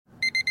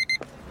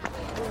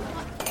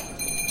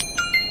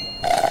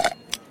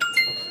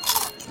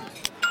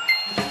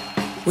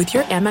With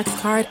your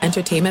Amex card,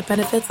 entertainment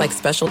benefits like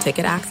special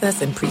ticket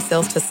access and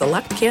pre-sales to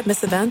select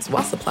can't-miss events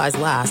while supplies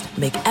last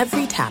make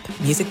every tap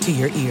music to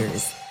your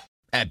ears.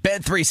 At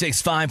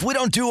Bet365, we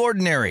don't do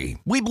ordinary.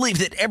 We believe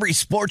that every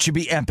sport should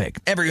be epic.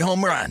 Every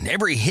home run,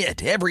 every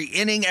hit, every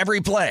inning, every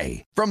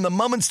play. From the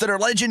moments that are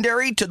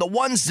legendary to the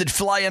ones that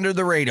fly under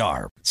the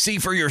radar. See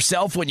for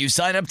yourself when you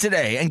sign up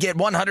today and get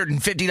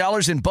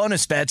 $150 in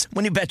bonus bets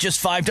when you bet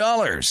just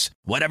 $5.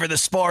 Whatever the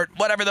sport,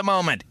 whatever the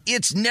moment,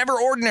 it's never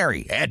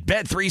ordinary at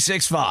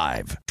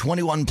Bet365.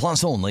 21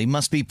 plus only.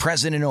 Must be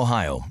present in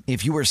Ohio.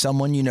 If you or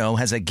someone you know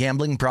has a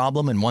gambling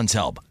problem and wants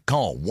help,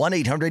 call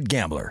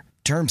 1-800-GAMBLER.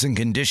 Terms and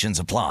conditions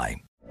apply.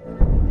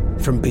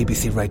 From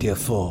BBC Radio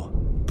 4,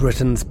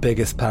 Britain's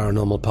biggest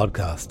paranormal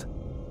podcast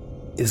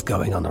is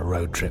going on a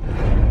road trip.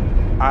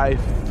 I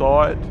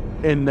thought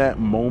in that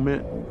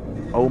moment,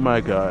 oh my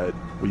God,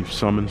 we've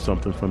summoned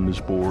something from this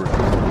board.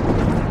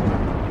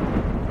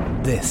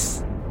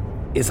 This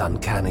is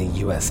Uncanny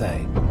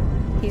USA.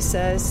 He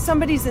says,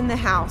 somebody's in the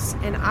house,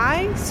 and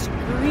I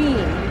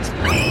screamed.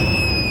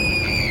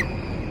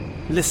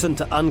 Listen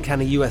to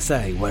Uncanny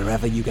USA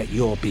wherever you get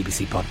your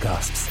BBC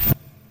podcasts,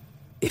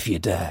 if you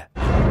dare.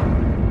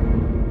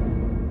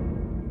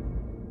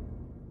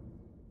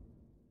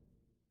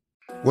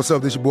 What's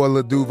up, this your boy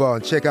Lil Duval,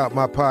 and check out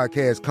my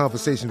podcast,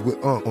 Conversations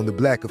with Unc, on the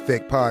Black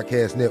Effect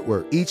Podcast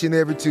Network. Each and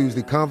every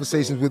Tuesday,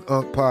 Conversations with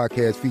Unc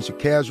podcast feature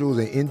casuals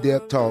and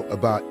in-depth talk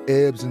about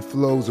ebbs and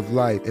flows of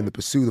life and the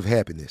pursuit of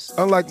happiness.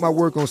 Unlike my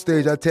work on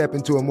stage, I tap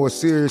into a more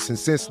serious and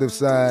sensitive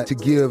side to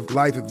give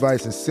life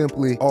advice and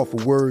simply offer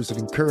words of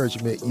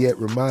encouragement, yet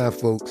remind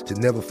folks to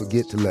never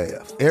forget to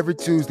laugh. Every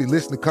Tuesday,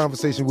 listen to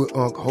Conversations with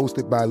Unc,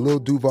 hosted by Lil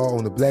Duval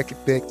on the Black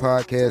Effect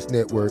Podcast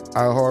Network,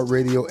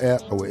 iHeartRadio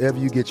app, or wherever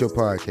you get your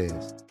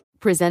podcasts.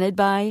 Presented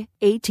by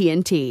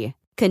AT&T.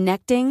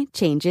 Connecting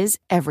changes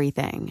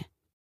everything.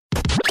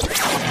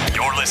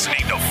 You're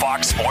listening to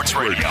Fox Sports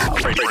Radio.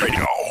 What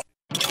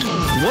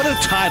a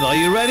title. Are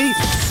you ready?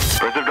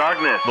 Prince of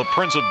Darkness. The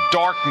Prince of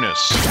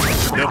Darkness.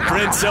 The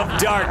Prince of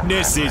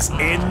Darkness is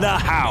in the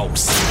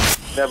house.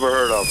 Never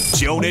heard of him.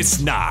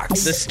 Jonas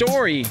Knox. The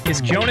story is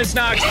Jonas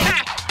Knox.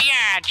 Yeah,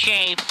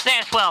 Chief,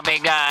 this will be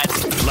good.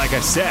 Like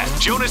I said,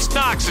 Jonas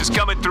Knox is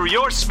coming through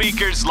your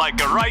speakers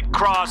like a right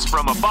cross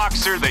from a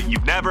boxer that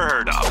you've never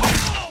heard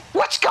of.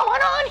 What's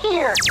going on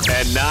here?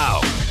 And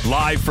now,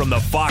 live from the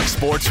Fox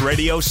Sports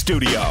Radio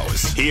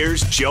studios,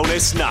 here's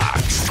Jonas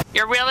Knox.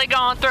 You're really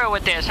going through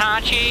with this, huh,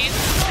 Chief?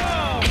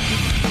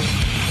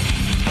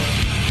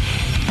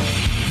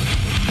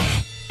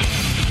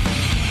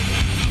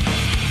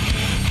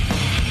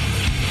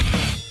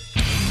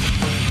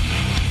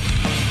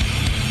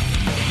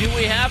 Do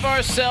we have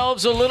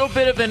ourselves a little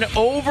bit of an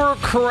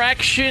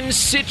overcorrection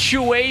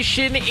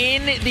situation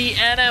in the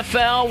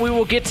NFL? We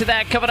will get to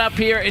that coming up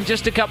here in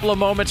just a couple of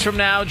moments from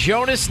now.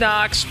 Jonas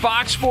Knox,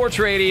 Fox Sports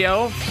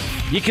Radio.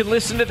 You can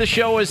listen to the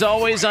show, as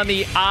always, on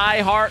the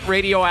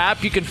iHeartRadio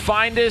app. You can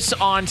find us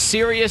on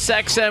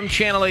SiriusXM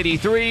Channel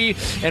 83.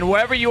 And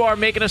wherever you are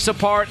making us a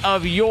part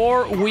of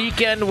your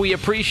weekend, we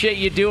appreciate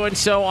you doing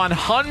so on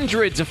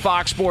hundreds of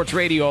Fox Sports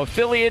Radio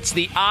affiliates,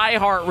 the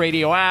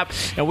iHeartRadio app.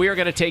 And we are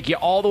going to take you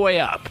all the way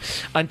up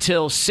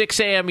until 6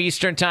 a.m.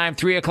 Eastern Time,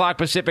 3 o'clock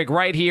Pacific,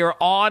 right here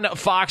on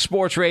Fox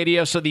Sports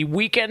Radio. So the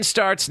weekend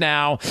starts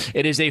now.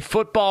 It is a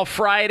football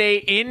Friday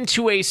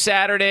into a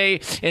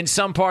Saturday in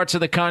some parts of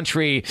the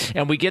country.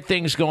 And we get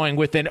things going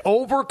with an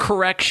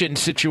overcorrection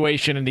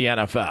situation in the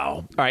NFL.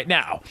 All right,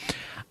 now,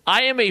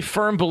 I am a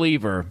firm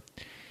believer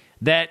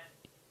that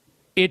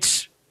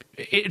it's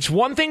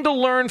one thing to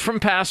learn from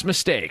past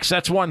mistakes.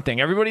 That's one thing.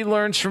 Everybody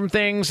learns from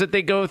things that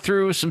they go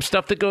through, some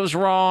stuff that goes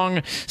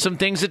wrong, some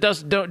things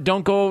that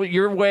don't go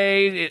your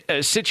way,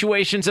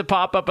 situations that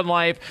pop up in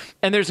life.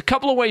 And there's a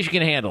couple of ways you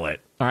can handle it.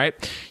 All right,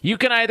 you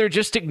can either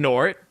just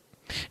ignore it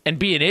and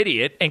be an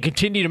idiot and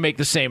continue to make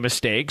the same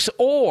mistakes,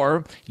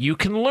 or you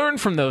can learn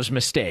from those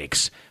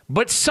mistakes.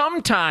 But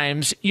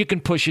sometimes you can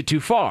push it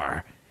too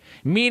far,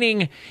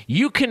 meaning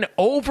you can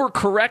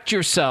overcorrect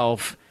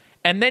yourself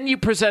and then you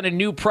present a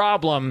new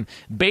problem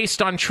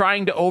based on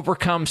trying to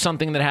overcome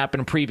something that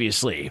happened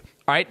previously.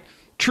 All right?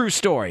 True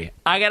story.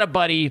 I got a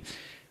buddy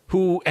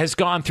who has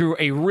gone through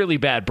a really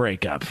bad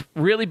breakup,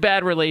 really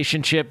bad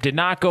relationship, did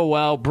not go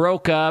well,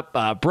 broke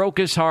up, broke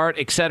his heart,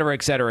 et cetera,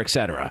 et cetera, et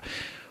cetera.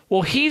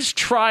 Well, he's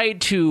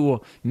tried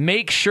to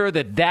make sure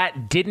that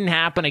that didn't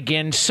happen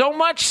again, so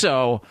much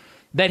so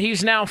that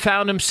he's now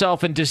found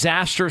himself in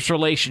disastrous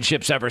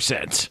relationships ever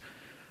since.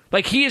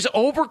 Like, he has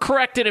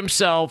overcorrected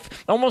himself,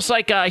 almost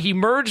like he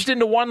merged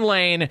into one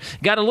lane,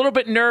 got a little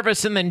bit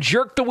nervous, and then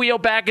jerked the wheel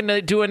back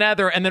into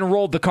another, and then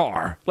rolled the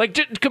car. Like,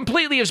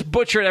 completely has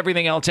butchered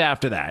everything else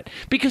after that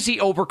because he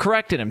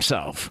overcorrected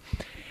himself.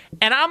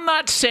 And I'm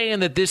not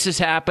saying that this is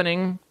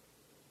happening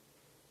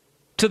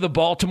to the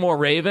Baltimore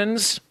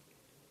Ravens,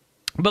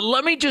 but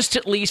let me just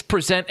at least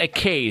present a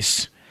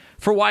case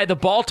for why the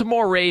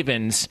Baltimore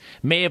Ravens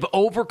may have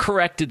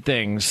overcorrected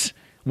things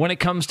when it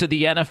comes to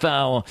the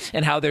NFL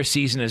and how their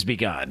season has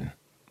begun.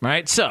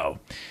 Right? So,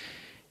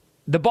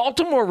 The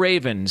Baltimore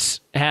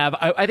Ravens have,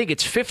 I think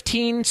it's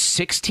 15,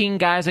 16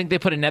 guys. I think they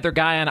put another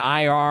guy on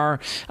IR,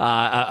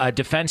 a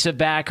defensive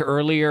back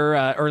earlier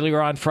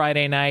on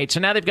Friday night. So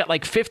now they've got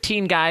like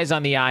 15 guys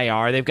on the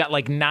IR. They've got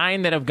like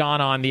 9 that have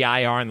gone on the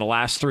IR in the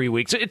last 3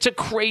 weeks. It's a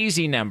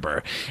crazy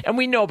number. And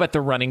we know about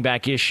the running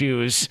back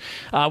issues.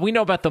 We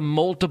know about the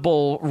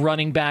multiple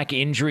running back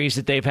injuries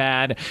that they've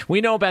had.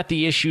 We know about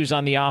the issues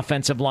on the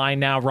offensive line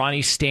now.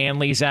 Ronnie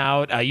Stanley's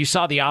out. You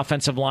saw the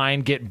offensive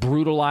line get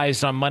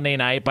brutalized on Monday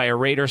night by a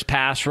Raiders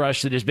pass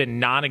rush that has been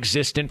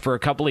non-existent for a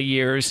couple of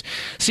years.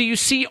 So you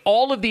see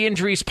all of the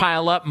injuries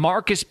pile up.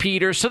 Marcus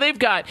Peters. So they've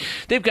got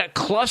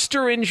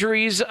cluster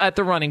injuries at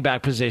the running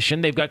back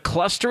position. They've got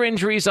cluster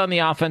injuries on the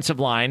offensive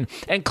line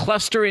and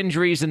cluster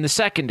injuries in the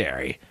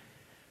secondary.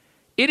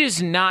 It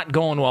is not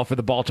going well for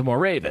the Baltimore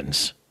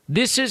Ravens.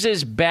 This is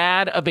as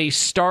bad of a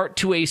start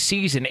to a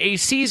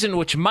season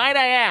which, might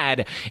I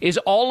add, is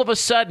all of a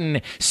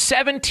sudden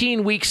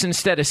 17 weeks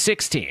instead of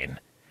 16.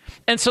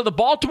 And so the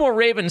Baltimore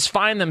Ravens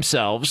find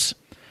themselves,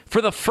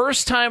 for the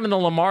first time in the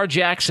Lamar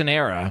Jackson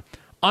era,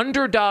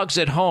 underdogs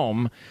at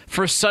home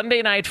for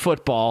Sunday Night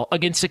Football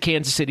against the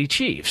Kansas City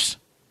Chiefs.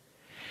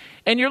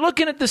 And you're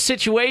looking at the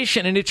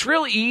situation, and it's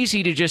real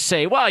easy to just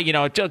say, well,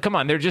 come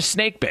on, they're just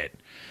snake bit.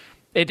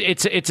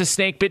 It's a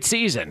snake bit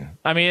season.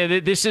 I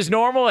mean, this is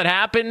normal. It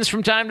happens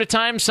from time to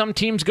time. Some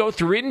teams go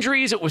through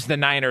injuries. It was the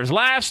Niners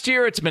last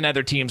year. It's been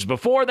other teams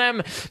before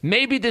them.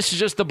 Maybe this is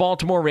just the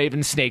Baltimore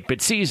Ravens snake bit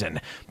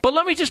season. But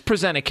let me just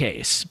present a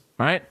case.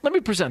 All right? Let me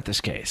present this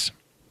case.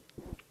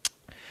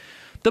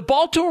 The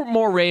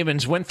Baltimore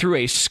Ravens went through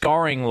a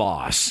scarring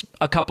loss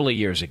a couple of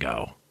years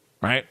ago,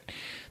 right?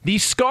 The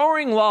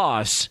scarring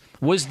loss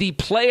was the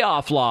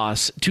playoff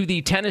loss to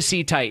the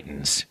Tennessee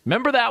Titans.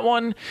 Remember that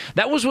one?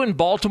 That was when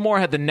Baltimore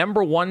had the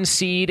number 1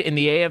 seed in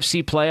the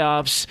AFC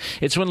playoffs.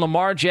 It's when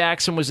Lamar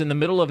Jackson was in the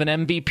middle of an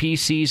MVP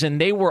season.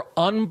 They were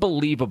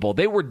unbelievable.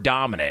 They were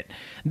dominant.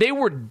 They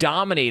were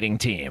dominating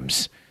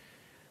teams.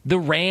 The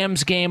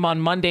Rams game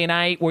on Monday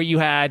night where you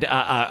had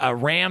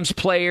Rams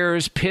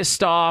players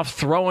pissed off,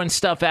 throwing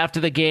stuff after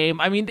the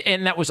game. I mean,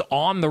 and that was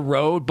on the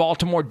road.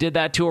 Baltimore did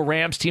that to a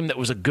Rams team that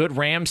was a good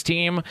Rams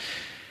team.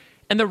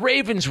 And the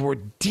Ravens were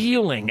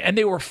dealing, and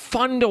they were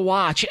fun to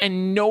watch,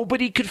 and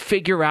nobody could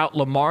figure out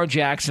Lamar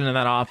Jackson in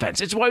that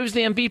offense. It's why he was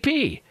the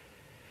MVP.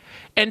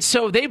 And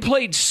so they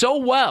played so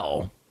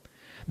well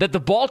that the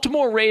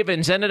Baltimore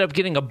Ravens ended up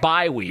getting a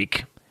bye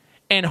week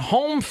and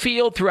home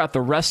field throughout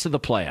the rest of the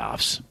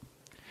playoffs.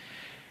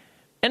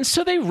 And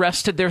so they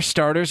rested their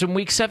starters in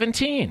Week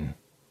 17.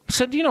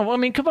 Said,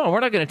 come on,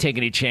 we're not going to take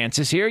any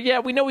chances here. Yeah,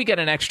 we know we get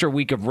an extra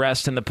week of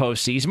rest in the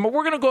postseason, but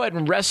we're going to go ahead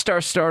and rest our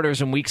starters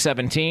in Week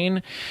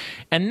 17,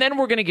 and then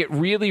we're going to get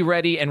really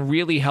ready and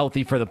really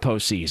healthy for the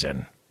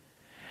postseason.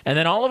 And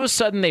then all of a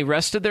sudden, they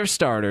rested their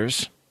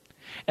starters,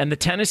 and the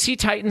Tennessee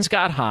Titans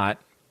got hot,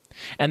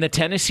 and the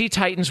Tennessee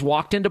Titans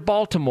walked into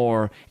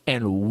Baltimore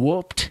and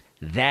whooped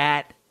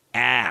that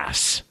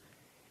ass.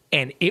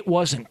 And it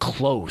wasn't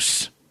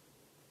close.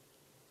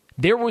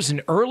 There was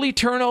an early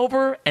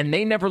turnover, and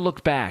they never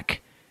looked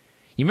back.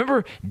 You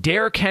remember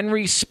Derrick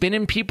Henry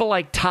spinning people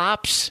like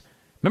tops?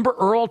 Remember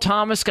Earl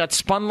Thomas got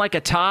spun like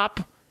a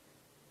top?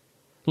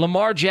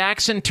 Lamar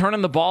Jackson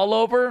turning the ball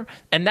over?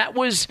 And that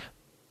was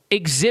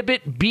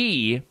Exhibit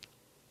B,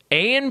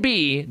 A and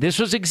B. This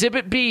was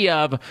Exhibit B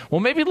of,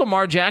 well, maybe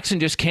Lamar Jackson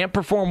just can't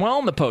perform well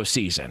in the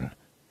postseason.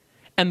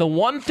 And the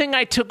one thing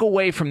I took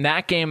away from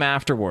that game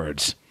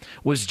afterwards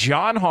was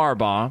John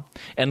Harbaugh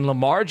and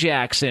Lamar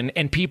Jackson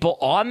and people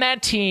on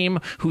that team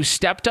who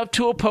stepped up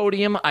to a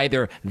podium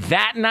either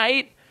that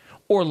night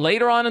or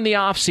later on in the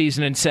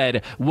offseason and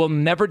said, we'll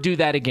never do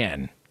that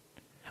again.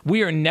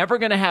 We are never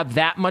going to have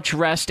that much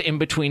rest in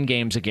between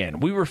games again.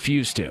 We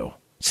refuse to.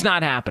 It's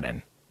not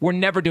happening. We're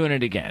never doing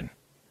it again.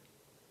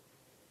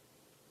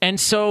 And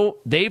so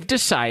they've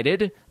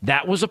decided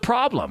that was a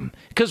problem.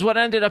 Because what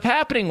ended up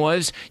happening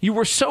was you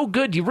were so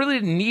good, you really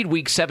didn't need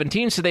Week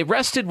 17, so they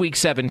rested Week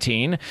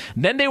 17.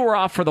 Then they were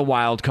off for the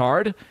wild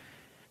card.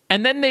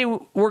 And then they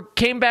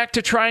came back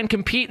to try and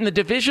compete in the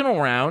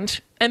divisional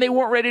round, and they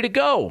weren't ready to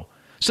go.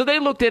 So they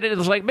looked at it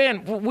as like,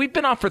 man, we've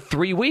been off for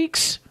 3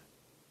 weeks.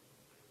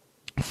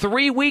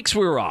 3 weeks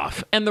we were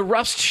off, and the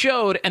rust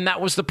showed, and that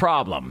was the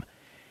problem.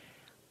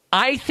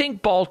 I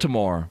think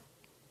Baltimore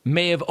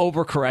may have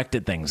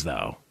overcorrected things,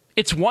 though.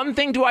 It's one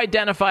thing to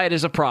identify it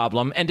as a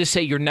problem and to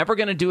say you're never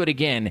going to do it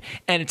again,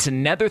 and it's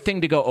another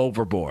thing to go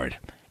overboard.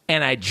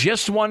 And I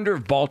just wonder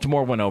if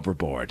Baltimore went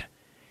overboard.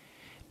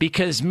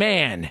 Because,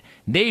 man,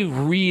 they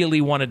really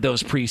wanted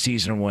those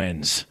preseason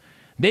wins.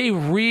 They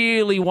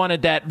really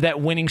wanted that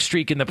winning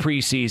streak in the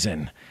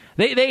preseason.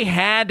 They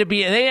had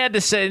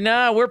to say,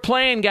 no, we're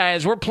playing,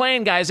 guys.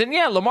 And,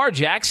 yeah, Lamar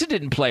Jackson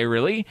didn't play,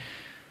 really.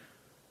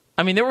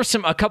 I mean, there were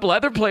a couple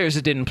other players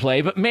that didn't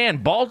play, but man,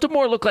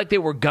 Baltimore looked like they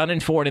were gunning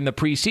for it in the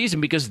preseason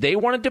because they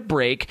wanted to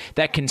break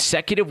that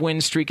consecutive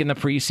win streak in the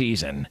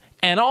preseason.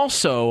 And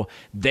also,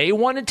 they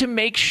wanted to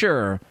make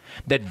sure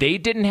that they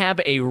didn't have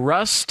a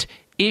rust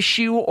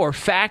issue or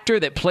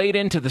factor that played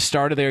into the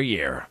start of their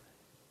year.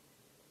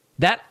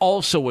 That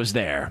also was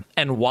there.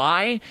 And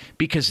why?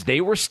 Because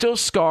they were still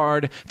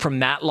scarred from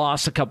that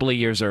loss a couple of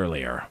years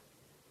earlier.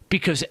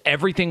 Because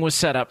everything was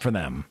set up for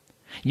them.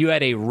 You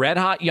had a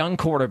red-hot young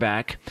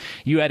quarterback.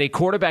 You had a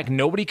quarterback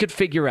nobody could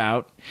figure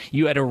out.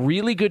 You had a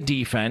really good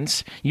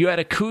defense. You had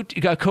a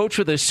coach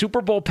with a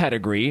Super Bowl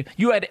pedigree.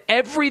 You had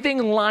everything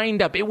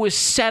lined up. It was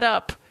set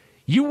up.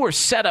 You were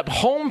set up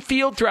home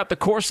field throughout the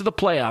course of the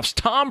playoffs.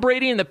 Tom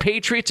Brady and the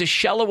Patriots, a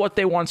shell of what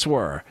they once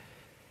were.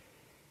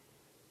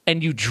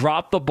 And you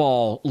dropped the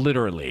ball,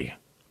 literally.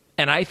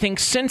 And I think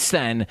since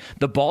then,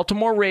 the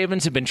Baltimore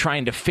Ravens have been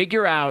trying to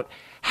figure out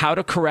how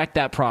to correct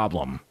that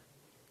problem.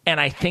 And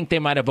I think they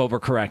might have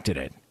overcorrected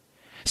it.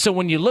 So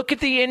when you look at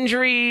the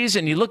injuries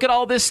and you look at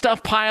all this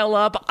stuff pile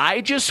up,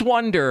 I just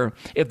wonder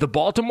if the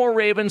Baltimore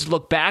Ravens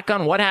look back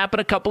on what happened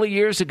a couple of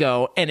years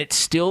ago and it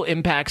still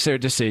impacts their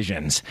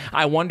decisions.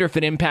 I wonder if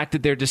it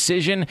impacted their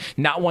decision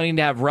not wanting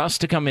to have Russ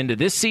to come into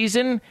this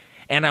season.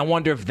 And I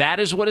wonder if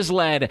that is what has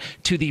led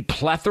to the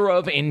plethora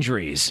of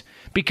injuries.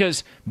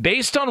 Because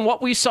based on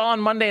what we saw on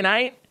Monday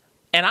night,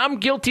 and I'm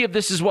guilty of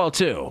this as well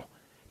too,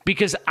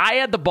 because I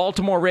had the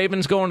Baltimore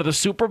Ravens going to the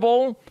Super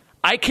Bowl,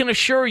 I can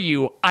assure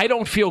you I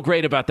don't feel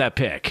great about that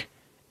pick.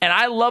 And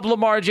I love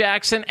Lamar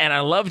Jackson, and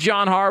I love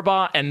John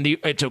Harbaugh, and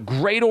it's a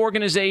great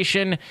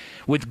organization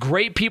with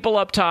great people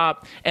up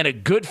top and a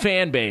good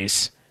fan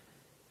base.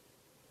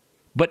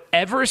 But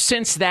ever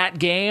since that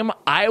game,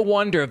 I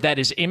wonder if that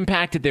has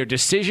impacted their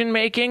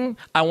decision-making.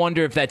 I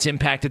wonder if that's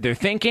impacted their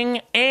thinking.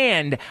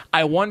 And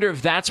I wonder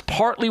if that's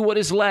partly what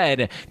has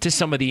led to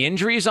some of the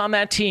injuries on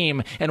that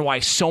team and why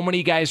so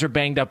many guys are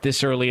banged up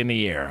this early in the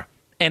year.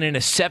 And in a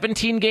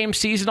 17-game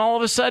season, all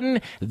of a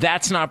sudden,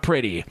 that's not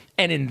pretty.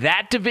 And in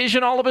that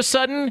division, all of a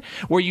sudden,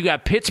 where you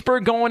got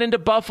Pittsburgh going into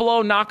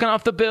Buffalo, knocking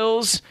off the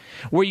Bills,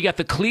 where you got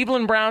the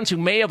Cleveland Browns, who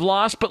may have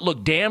lost but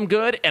look damn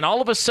good, and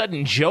all of a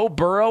sudden, Joe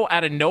Burrow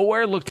out of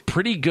nowhere looked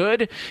pretty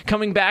good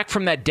coming back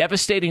from that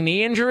devastating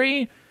knee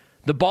injury.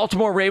 The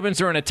Baltimore Ravens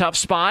are in a tough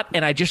spot,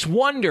 and I just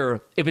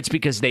wonder if it's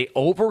because they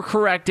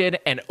overcorrected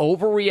and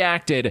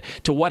overreacted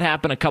to what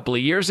happened a couple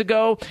of years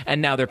ago,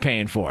 and now they're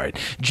paying for it.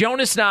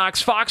 Jonas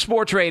Knox, Fox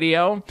Sports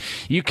Radio.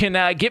 You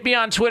can get me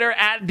on Twitter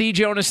at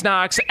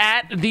 @TheJonasKnox,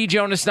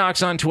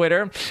 @TheJonasKnox on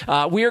Twitter.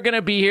 We are going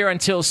to be here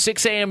until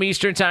 6 a.m.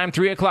 Eastern Time,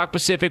 3 o'clock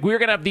Pacific. We're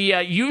going to have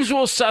the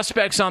usual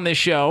suspects on this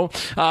show.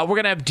 We're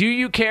going to have Do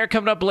You Care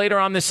coming up later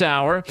on this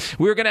hour.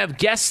 We're going to have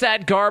Guess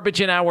That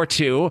Garbage in Hour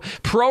 2,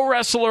 Pro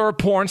Wrestler or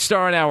Porn Star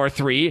in Hour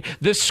 3,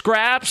 the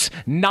Scraps,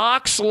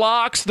 Knox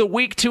Locks, the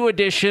Week 2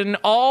 edition,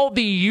 all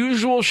the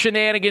usual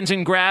shenanigans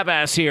and grab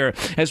ass here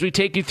as we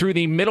take you through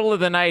the middle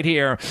of the night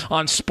here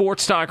on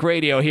Sports Talk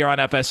Radio here on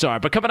FSR.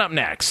 But coming up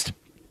next,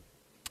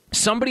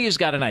 somebody has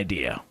got an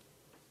idea.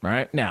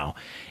 Right now,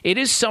 it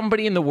is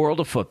somebody in the world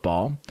of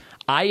football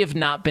I have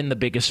not been the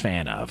biggest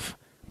fan of,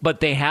 but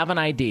they have an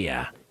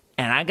idea.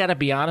 And I got to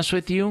be honest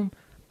with you,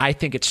 I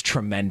think it's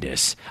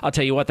tremendous. I'll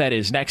tell you what that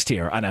is next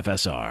here on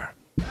FSR.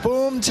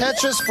 Boom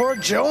Tetris for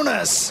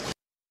Jonas.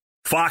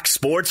 Fox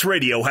Sports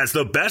Radio has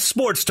the best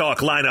sports talk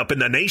lineup in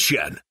the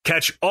nation.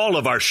 Catch all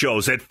of our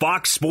shows at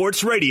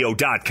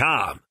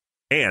foxsportsradio.com.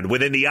 And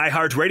within the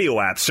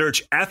iHeartRadio app,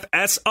 search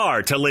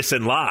FSR to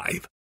listen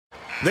live.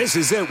 This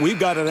is it. We've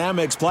got an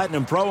Amex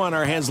Platinum Pro on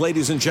our hands,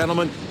 ladies and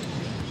gentlemen.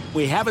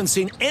 We haven't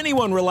seen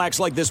anyone relax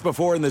like this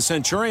before in the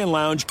Centurion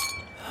Lounge.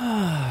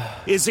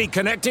 Is he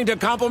connecting to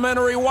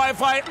complimentary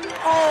Wi-Fi?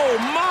 Oh,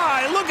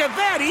 my. Look at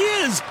that. He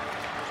is.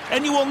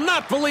 And you will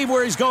not believe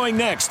where he's going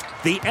next.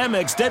 The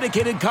Amex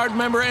dedicated card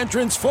member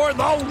entrance for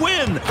the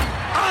win.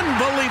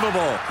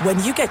 Unbelievable.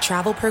 When you get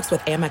travel perks with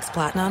Amex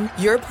Platinum,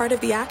 you're part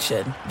of the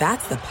action.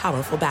 That's the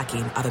powerful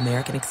backing of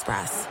American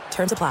Express.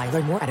 Terms apply.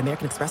 Learn more at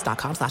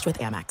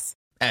americanexpress.com/withAmex.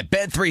 At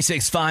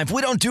Bet365,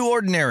 we don't do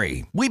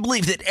ordinary. We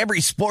believe that every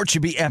sport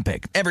should be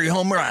epic. Every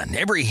home run,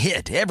 every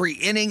hit, every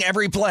inning,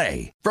 every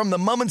play. From the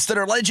moments that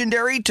are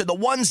legendary to the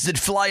ones that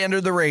fly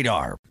under the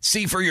radar.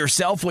 See for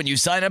yourself when you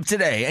sign up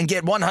today and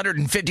get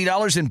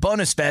 $150 in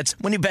bonus bets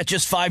when you bet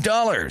just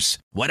 $5.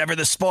 Whatever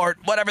the sport,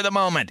 whatever the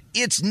moment,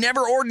 it's never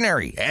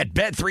ordinary at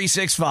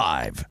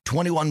Bet365.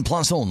 21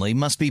 plus only.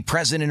 Must be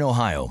present in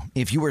Ohio.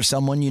 If you or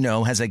someone you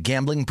know has a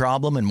gambling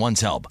problem and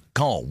wants help,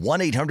 call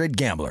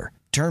 1-800-GAMBLER.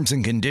 Terms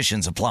and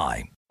conditions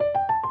apply.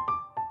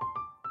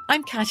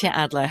 I'm Katya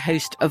Adler,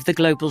 host of The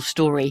Global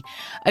Story.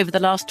 Over the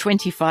last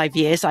 25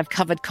 years, I've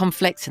covered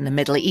conflicts in the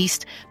Middle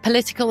East,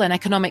 political and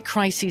economic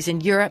crises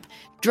in Europe,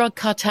 drug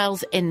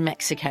cartels in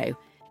Mexico.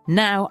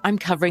 Now I'm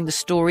covering the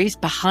stories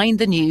behind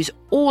the news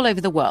all over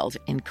the world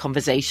in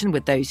conversation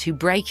with those who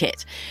break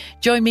it.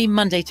 Join me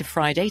Monday to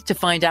Friday to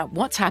find out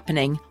what's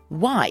happening,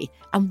 why,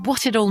 and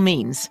what it all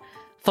means.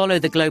 Follow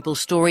The Global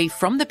Story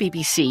from the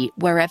BBC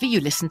wherever you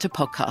listen to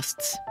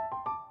podcasts.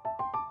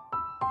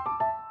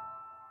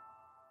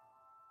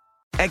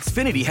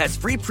 Xfinity has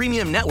free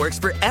premium networks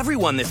for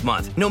everyone this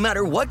month, no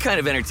matter what kind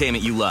of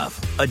entertainment you love.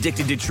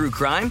 Addicted to true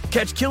crime?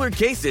 Catch killer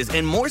cases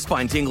and more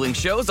spine-tingling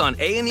shows on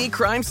A&E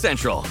Crime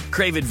Central.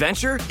 Crave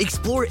adventure?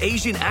 Explore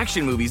Asian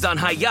action movies on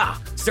Hi-YAH.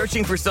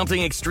 Searching for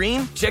something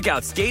extreme? Check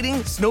out skating,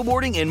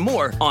 snowboarding, and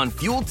more on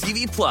Fuel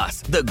TV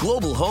Plus, the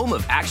global home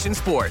of action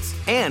sports.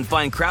 And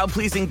find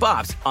crowd-pleasing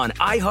bops on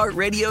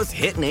iHeartRadio's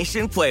Hit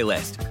Nation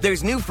playlist.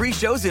 There's new free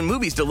shows and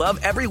movies to love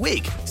every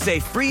week. Say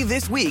free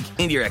this week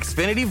in your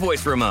Xfinity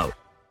voice remote.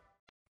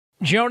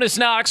 Jonas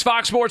Knox,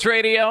 Fox Sports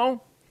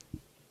Radio.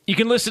 You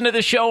can listen to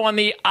the show on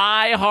the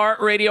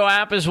iHeartRadio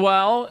app as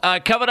well.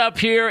 Coming up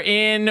here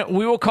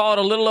we will call it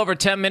a little over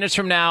 10 minutes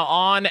from now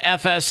on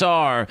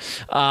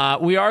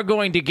FSR. We are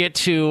going to get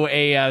to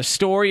a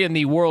story in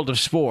the world of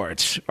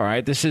sports. All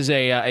right, this is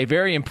a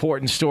very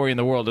important story in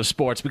the world of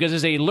sports because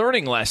it's a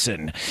learning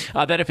lesson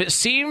that if it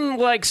seemed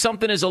like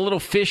something is a little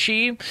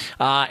fishy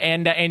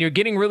and you're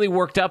getting really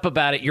worked up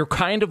about it, you're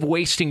kind of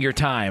wasting your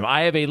time.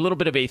 I have a little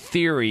bit of a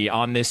theory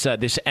on this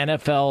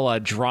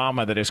NFL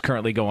drama that is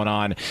currently going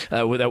on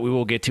that we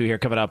will get to here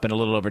coming up in a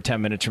little over 10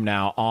 minutes from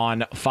now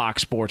on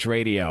Fox Sports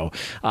Radio.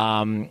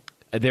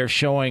 They're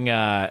showing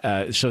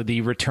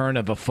the return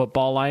of A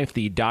Football Life,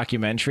 the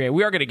documentary.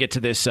 We are going to get to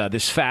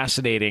this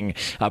fascinating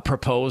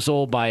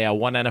proposal by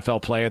one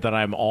NFL player that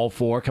I'm all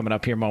for coming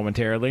up here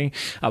momentarily.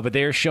 But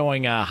they're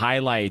showing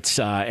highlights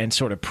and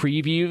sort of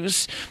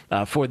previews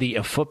for the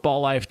A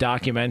Football Life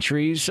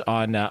documentaries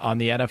on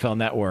the NFL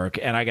Network.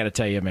 And I got to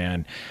tell you,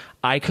 man,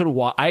 I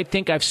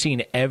think I've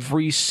seen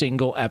every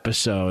single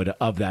episode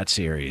of that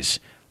series.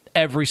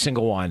 Every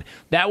single one.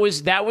 That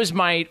was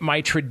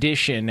my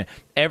tradition.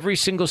 Every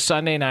single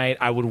Sunday night,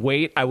 I would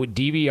wait. I would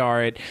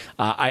DVR it.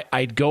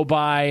 I'd go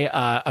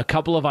buy a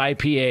couple of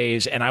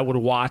IPAs, and I would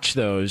watch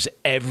those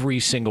every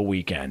single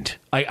weekend.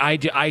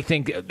 I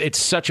think it's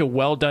such a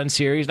well-done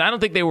series. And I don't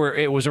think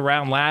it was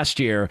around last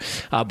year,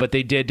 but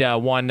they did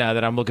one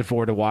that I'm looking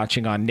forward to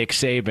watching on Nick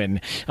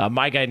Saban.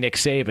 My guy Nick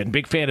Saban,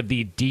 big fan of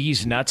the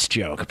D's nuts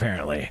joke.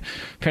 Apparently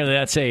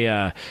that's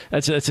a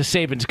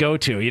Saban's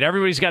go-to. You know,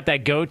 everybody's got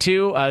that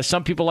go-to.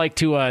 Some people like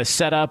to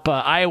set up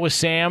Iowa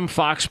Sam,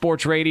 Fox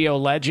Sports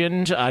Radio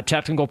legend,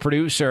 technical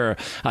producer.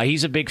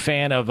 He's a big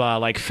fan of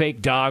like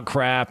fake dog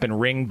crap and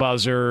ring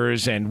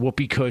buzzers and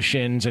whoopee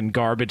cushions and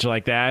garbage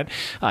like that.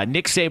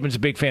 Nick Saban's a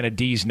big fan of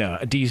D's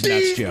nuts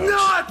jokes.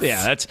 Nuts!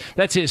 Yeah,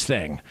 that's his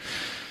thing.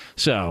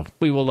 So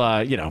we will,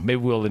 maybe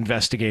we'll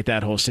investigate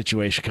that whole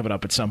situation coming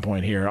up at some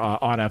point here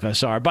on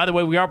FSR. By the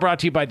way, we are brought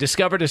to you by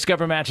Discover.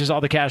 Discover matches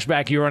all the cash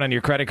back you earn on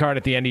your credit card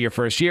at the end of your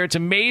first year. It's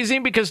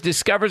amazing because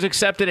Discover's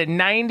accepted at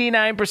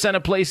 99%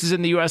 of places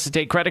in the U.S. to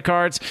take credit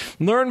cards.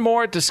 Learn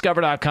more at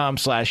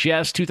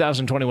discover.com/yes.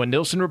 2021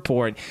 Nielsen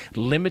Report.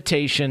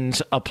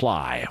 Limitations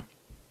apply.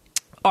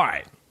 All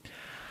right.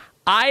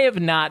 I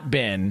have not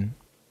been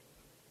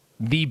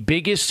the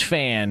biggest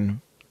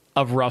fan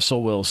of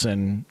Russell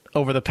Wilson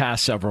over the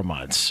past several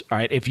months. All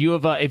right, if you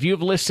have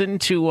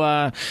listened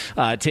to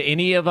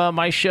any of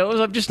my shows,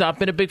 I've just not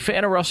been a big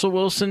fan of Russell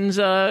Wilson's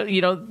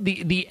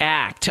the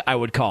act, I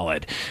would call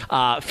it.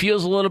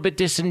 Feels a little bit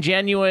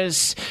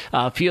disingenuous,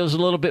 feels a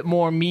little bit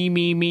more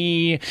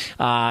me.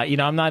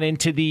 I'm not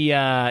into the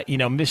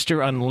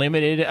Mr.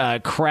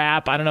 Unlimited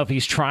crap. I don't know if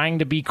he's trying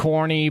to be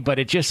corny, but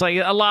it just like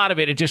a lot of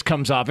it just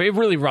comes off. It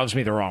really rubs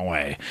me the wrong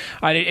way.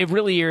 It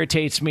really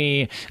irritates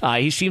me.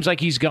 He seems like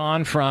he's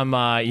gone from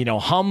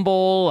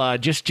humble,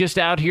 just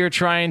out here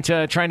trying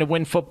to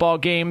win football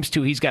games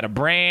to he's got a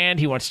brand.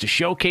 He wants to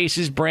showcase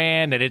his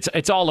brand, and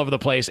it's all over the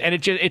place, and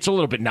it's a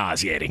little bit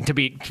nauseating, to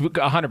be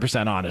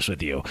 100% honest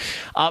with you.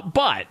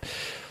 But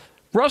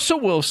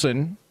Russell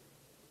Wilson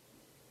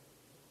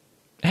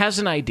has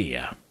an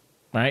idea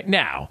right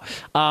now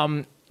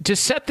to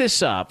set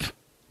this up.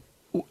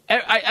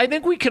 I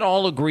think we can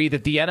all agree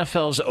that the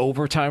NFL's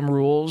overtime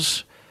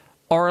rules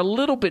are a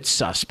little bit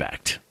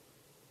suspect.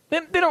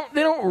 They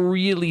don't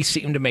really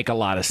seem to make a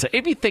lot of sense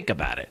if you think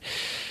about it.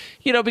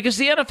 Because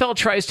the NFL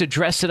tries to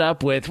dress it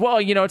up with,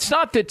 it's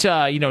not that,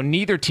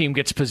 neither team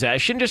gets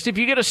possession. Just if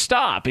you get a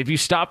stop, if you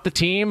stop the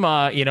team,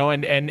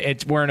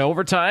 and we're in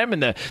overtime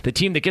and the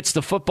team that gets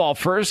the football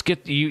first,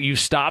 you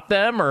stop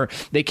them, or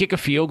they kick a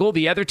field goal,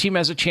 the other team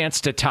has a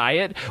chance to tie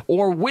it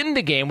or win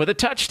the game with a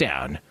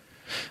touchdown.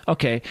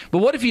 Okay, but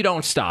what if you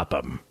don't stop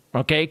them?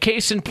 Okay,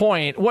 case in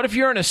point, what if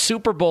you're in a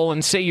Super Bowl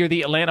and say you're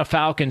the Atlanta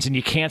Falcons and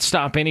you can't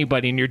stop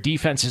anybody and your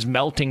defense is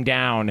melting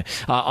down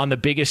on the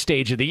biggest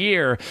stage of the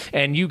year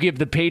and you give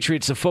the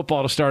Patriots the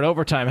football to start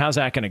overtime? How's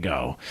that going to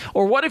go?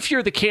 Or what if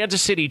you're the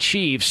Kansas City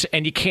Chiefs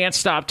and you can't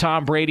stop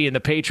Tom Brady and the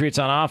Patriots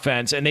on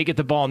offense and they get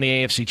the ball in the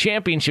AFC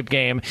Championship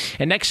game,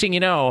 and next thing you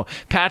know,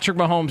 Patrick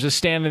Mahomes is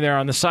standing there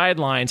on the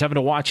sidelines having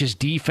to watch his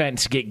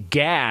defense get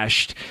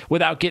gashed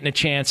without getting a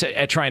chance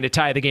at trying to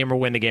tie the game or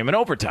win the game in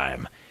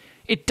overtime?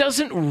 It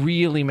doesn't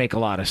really make a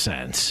lot of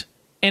sense,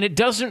 and it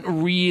doesn't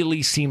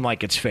really seem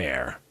like it's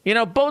fair.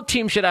 Both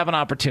teams should have an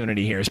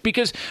opportunity here,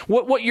 because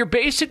what you're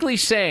basically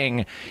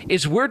saying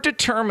is we're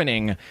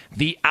determining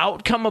the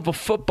outcome of a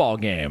football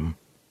game,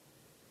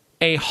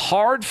 a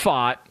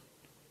hard-fought,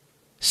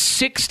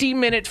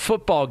 60-minute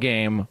football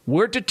game.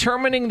 We're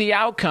determining the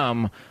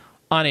outcome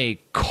on a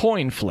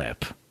coin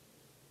flip.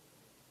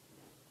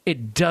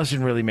 It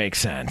doesn't really make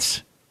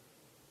sense.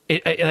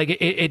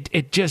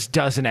 It just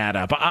doesn't add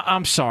up.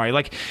 I'm sorry.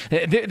 Like,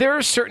 there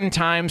are certain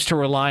times to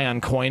rely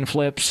on coin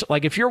flips.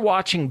 Like, if you're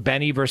watching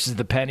Benny versus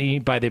the Penny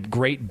by the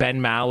great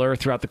Ben Maller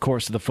throughout the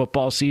course of the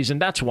football season,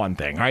 that's one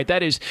thing. All right,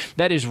 that is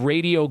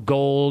radio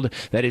gold.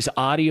 That is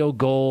audio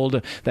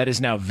gold. That is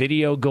now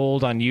video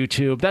gold on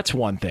YouTube. That's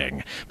one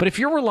thing. But if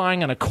you're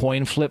relying on a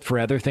coin flip for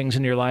other things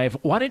in your life,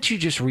 why don't you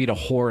just read a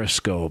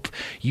horoscope?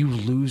 You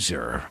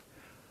loser.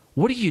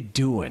 What are you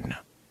doing?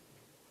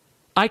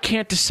 I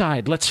can't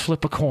decide. Let's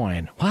flip a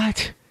coin.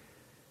 What?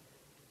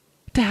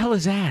 What the hell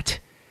is that?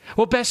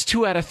 Well, best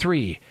 2 out of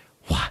 3.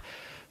 What?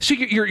 So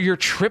you're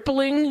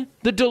tripling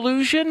the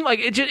delusion? Like,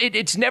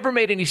 it's never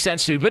made any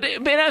sense to me. But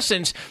in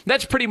essence,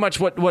 that's pretty much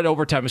what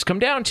overtime has come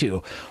down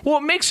to. Well,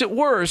 what makes it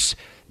worse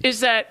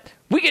is that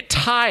we get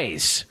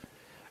ties.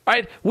 All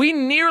right, we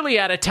nearly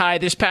had a tie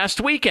this past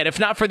weekend. If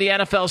not for the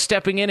NFL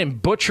stepping in and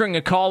butchering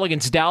a call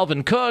against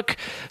Dalvin Cook,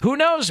 who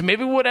knows?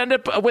 Maybe we would end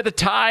up with a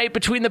tie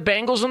between the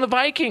Bengals and the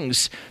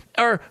Vikings.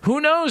 Or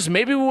who knows?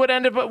 Maybe we would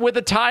end up with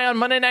a tie on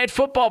Monday Night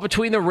Football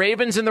between the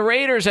Ravens and the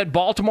Raiders had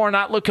Baltimore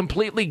not look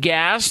completely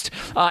gassed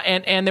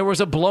and there was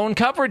a blown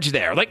coverage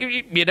there. Like,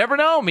 you never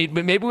know.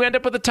 Maybe we end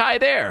up with a tie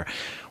there.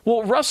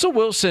 Well, Russell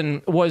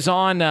Wilson was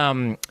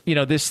on,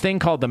 this thing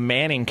called the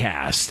Manning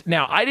Cast.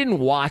 Now, I didn't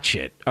watch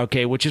it,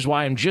 okay, which is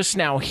why I'm just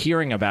now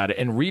hearing about it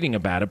and reading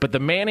about it. But the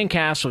Manning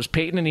Cast was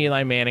Peyton and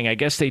Eli Manning. I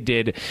guess they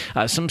did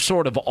some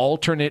sort of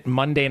alternate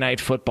Monday Night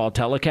Football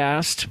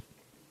telecast,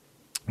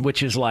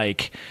 which is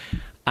like,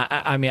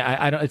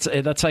 I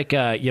don't. That's like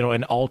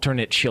an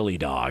alternate chili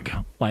dog.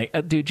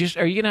 Like, dude,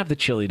 are you gonna have the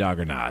chili dog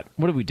or not?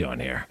 What are we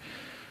doing here?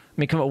 I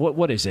mean, come on,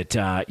 what is it?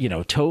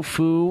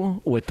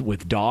 Tofu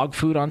with dog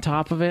food on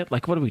top of it?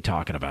 Like, what are we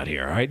talking about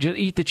here? All right, just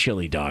eat the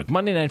chili dog.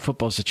 Monday Night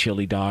Football's a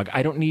chili dog.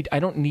 I don't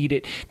need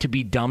it to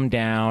be dumbed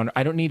down.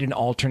 I don't need an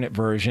alternate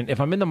version. If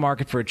I'm in the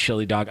market for a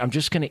chili dog, I'm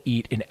just going to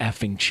eat an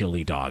effing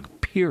chili dog,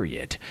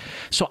 period.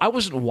 So I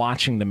wasn't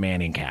watching the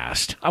Manning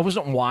Cast. I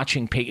wasn't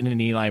watching Peyton and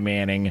Eli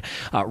Manning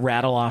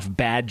rattle off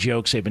bad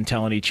jokes they've been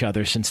telling each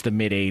other since the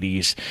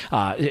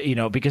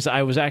mid-'80s, because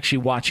I was actually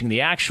watching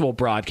the actual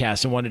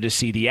broadcast and wanted to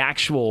see the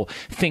actual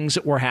things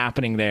that were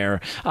happening there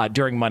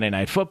during Monday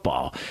Night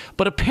Football.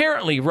 But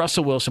apparently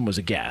Russell Wilson was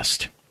a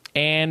guest.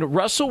 And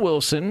Russell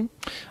Wilson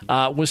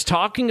was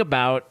talking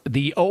about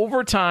the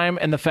overtime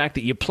and the fact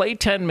that you play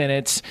 10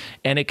 minutes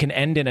and it can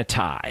end in a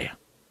tie.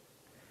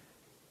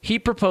 He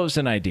proposed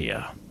an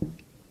idea.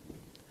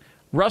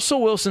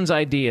 Russell Wilson's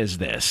idea is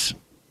this.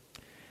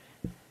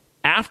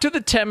 After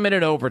the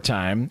 10-minute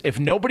overtime, if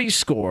nobody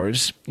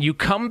scores, you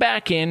come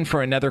back in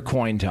for another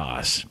coin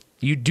toss.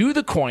 You do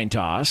the coin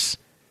toss,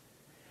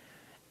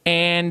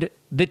 and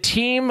the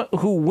team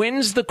who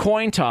wins the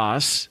coin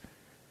toss,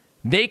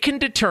 they can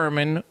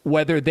determine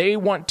whether they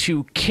want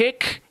to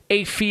kick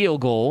a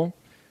field goal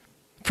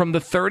from the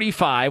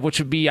 35, which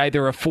would be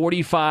either a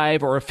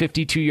 45 or a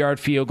 52-yard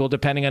field goal,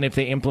 depending on if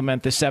they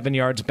implement the 7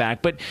 yards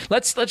back. But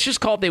let's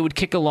just call it they would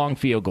kick a long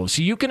field goal.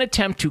 So you can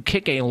attempt to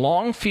kick a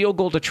long field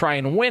goal to try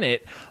and win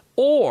it,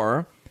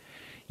 or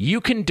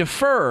you can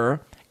defer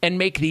and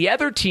make the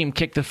other team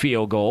kick the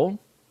field goal.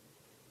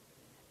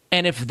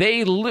 And if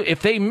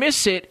they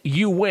miss it,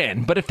 you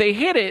win. But if they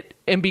hit it,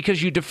 and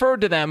because you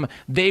deferred to them,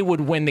 they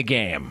would win the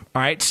game.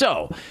 All right?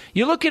 So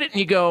you look at it and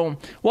you go,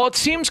 well, it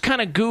seems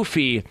kind of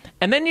goofy.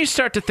 And then you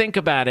start to think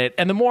about it.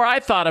 And the more I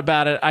thought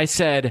about it, I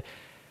said,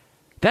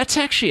 that's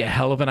actually a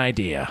hell of an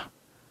idea.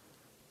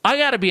 I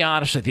got to be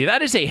honest with you.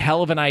 That is a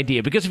hell of an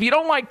idea. Because if you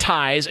don't like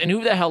ties, and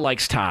who the hell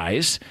likes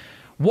ties,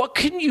 what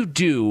can you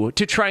do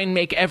to try and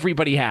make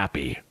everybody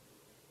happy?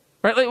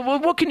 Right? Like,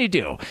 what can you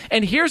do?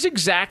 And here's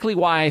exactly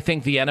why I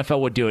think the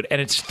NFL would do it.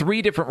 And it's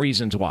 3 different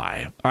reasons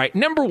why. All right.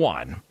 Number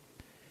 1,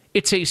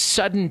 it's a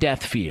sudden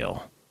death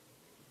feel.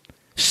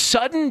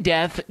 Sudden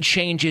death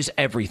changes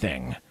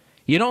everything.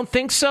 You don't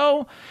think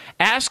so?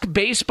 Ask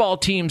baseball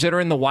teams that are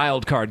in the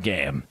wild card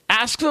game.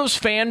 Ask those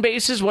fan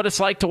bases what it's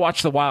like to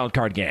watch the wild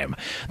card game.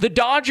 The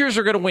Dodgers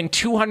are going to win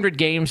 200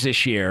 games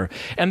this year,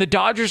 and the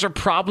Dodgers are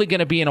probably going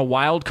to be in a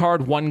wild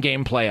card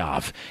 1-game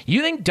playoff.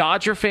 You think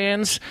Dodger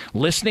fans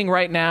listening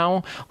right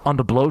now on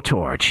the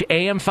Blowtorch,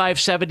 AM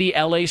 570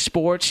 LA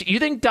Sports, you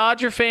think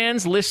Dodger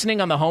fans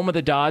listening on the home of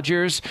the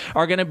Dodgers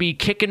are going to be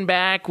kicking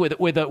back with a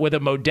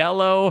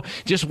Modelo,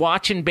 just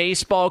watching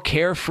baseball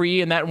carefree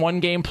in that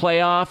 1-game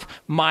playoff?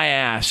 My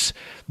ass.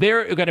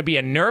 They're going to be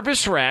a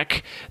nervous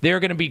wreck. They're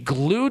going to be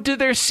glued to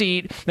their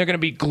seat. They're going to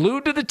be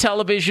glued to the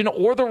television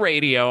or the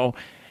radio.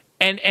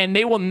 And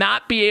they will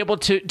not be able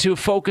to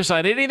focus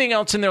on anything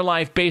else in their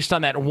life based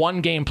on that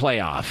 1-game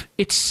playoff.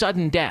 It's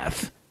sudden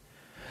death.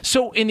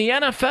 So in the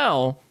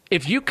NFL,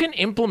 if you can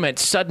implement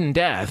sudden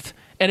death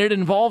and it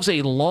involves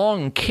a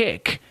long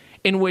kick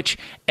in which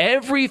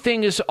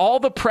all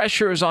the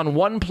pressure is on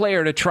one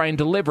player to try and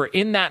deliver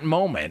in that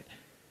moment,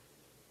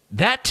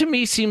 that, to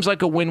me, seems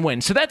like a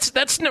win-win. So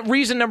that's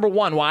reason number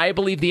 1 why I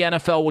believe the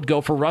NFL would go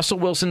for Russell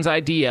Wilson's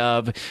idea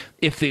of,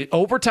 if the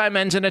overtime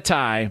ends in a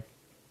tie,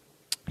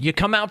 you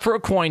come out for a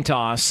coin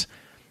toss,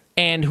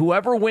 And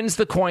whoever wins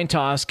the coin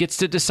toss gets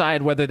to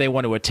decide whether they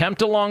want to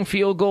attempt a long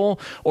field goal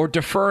or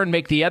defer and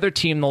make the other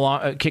team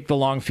kick the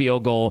long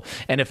field goal.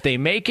 And if they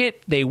make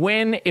it, they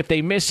win. If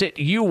they miss it,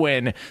 you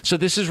win. So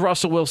this is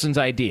Russell Wilson's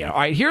idea. All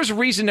right, here's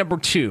reason number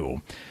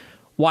 2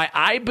 why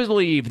I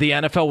believe the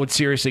NFL would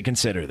seriously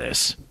consider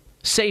this.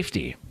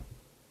 Safety.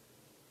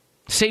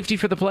 Safety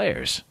for the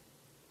players.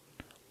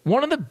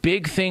 One of the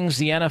big things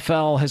the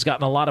NFL has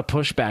gotten a lot of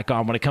pushback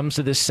on when it comes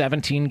to this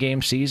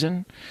 17-game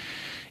season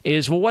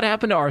is, well, what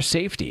happened to our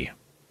safety?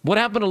 What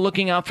happened to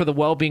looking out for the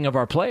well-being of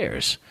our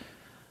players?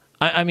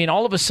 I mean,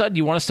 all of a sudden,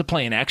 you want us to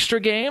play an extra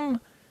game?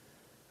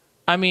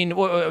 I mean,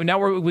 now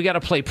we got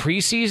to play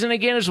preseason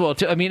again as well.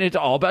 I mean, it's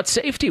all about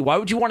safety. Why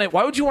would you want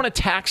to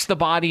tax the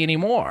body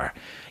anymore?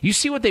 You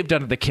see what they've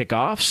done at the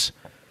kickoffs.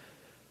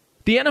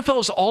 The NFL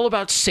is all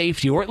about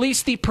safety, or at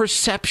least the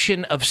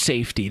perception of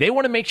safety. They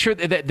want to make sure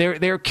that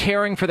they're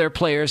caring for their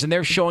players and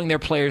they're showing their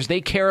players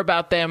they care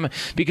about them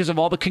because of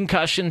all the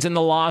concussions and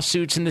the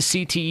lawsuits and the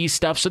CTE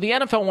stuff. So the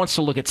NFL wants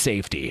to look at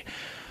safety.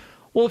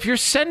 Well, if you're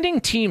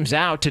sending teams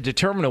out to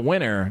determine a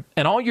winner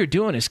and all you're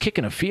doing is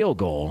kicking a field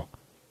goal,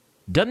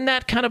 doesn't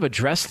that kind of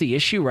address the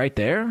issue right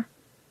there?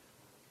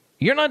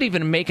 You're not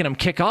even making them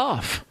kick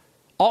off.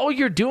 All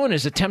you're doing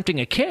is attempting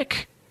a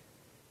kick.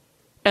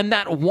 And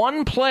that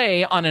one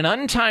play on an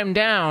untimed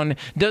down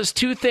does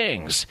 2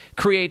 things.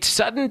 Creates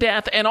sudden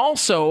death and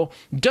also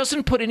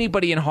doesn't put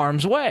anybody in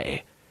harm's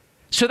way.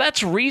 So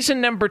that's reason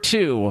number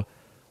 2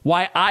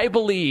 why I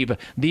believe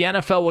the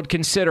NFL would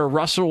consider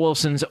Russell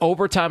Wilson's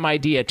overtime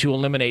idea to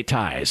eliminate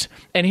ties.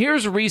 And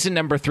here's reason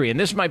number 3, and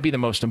this might be the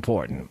most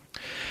important.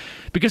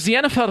 Because the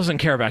NFL doesn't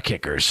care about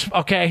kickers,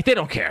 okay? They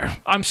don't care.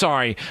 I'm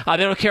sorry. They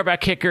don't care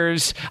about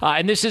kickers.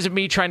 And this isn't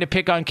me trying to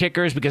pick on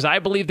kickers because I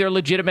believe they're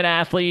legitimate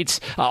athletes.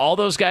 All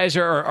those guys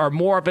are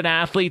more of an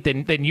athlete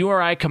than you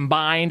or I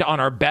combined on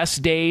our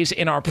best days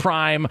in our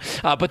prime.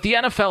 But the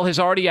NFL has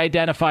already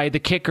identified the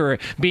kicker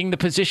being the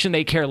position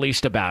they care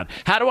least about.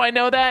 How do I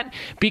know that?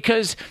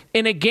 Because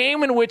in a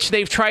game in which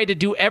they've tried to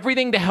do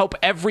everything to help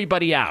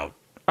everybody out,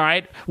 all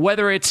right,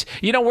 whether it's,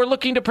 we're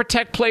looking to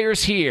protect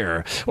players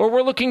here or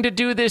we're looking to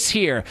do this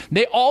here.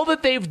 All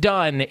that they've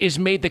done is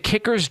made the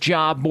kicker's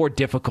job more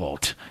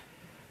difficult.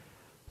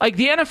 Like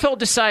the NFL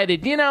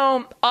decided,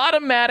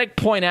 automatic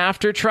point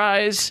after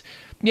tries.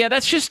 Yeah,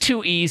 that's just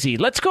too easy.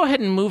 Let's go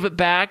ahead and move it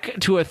back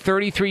to a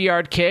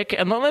 33-yard kick,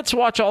 and then let's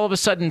watch all of a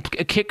sudden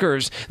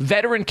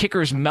veteran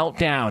kickers melt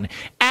down.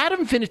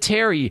 Adam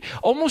Vinatieri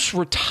almost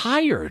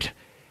retired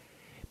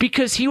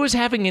because he was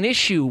having an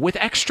issue with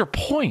extra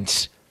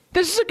points.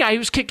 This is a guy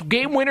who's kicked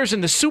game winners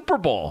in the Super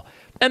Bowl,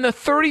 and the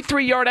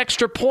 33-yard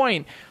extra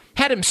point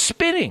had him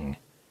spinning.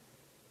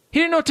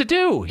 He didn't know what to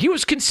do. He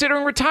was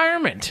considering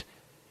retirement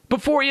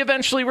before he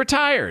eventually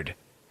retired.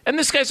 And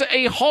this guy's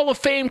a Hall of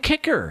Fame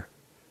kicker.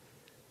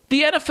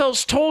 The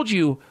NFL's told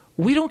you,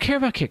 we don't care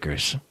about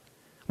kickers.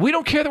 We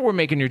don't care that we're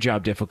making your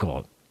job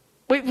difficult.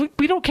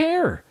 We don't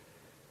care.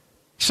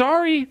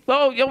 Sorry.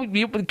 Oh,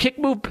 kick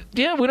move.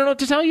 Yeah, we don't know what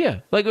to tell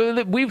you. Like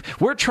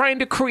we're trying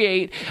to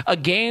create a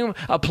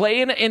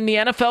play in the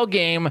NFL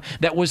game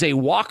that was a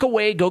walk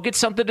away, go get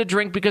something to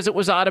drink because it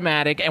was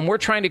automatic, and we're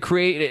trying to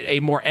create a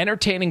more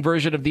entertaining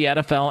version of the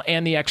NFL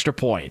and the extra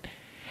point.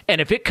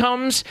 And if it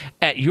comes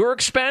at your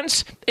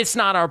expense, it's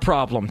not our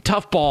problem.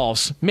 Tough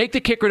balls. Make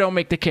the kick or don't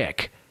make the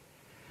kick.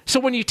 So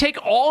when you take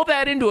all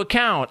that into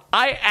account,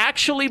 I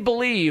actually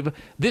believe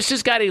this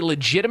has got a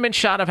legitimate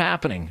shot of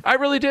happening. I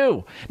really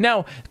do.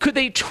 Now, could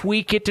they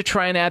tweak it to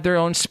try and add their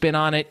own spin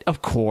on it?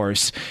 Of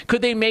course.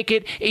 Could they make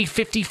it a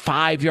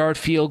 55-yard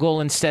field goal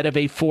instead of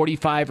a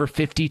 45 or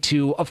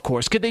 52? Of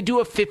course. Could they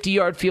do a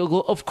 50-yard field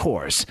goal? Of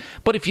course.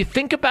 But if you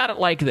think about it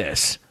like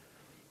this,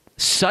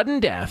 sudden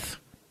death,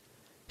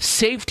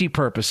 safety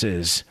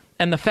purposes,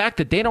 and the fact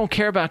that they don't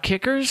care about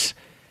kickers,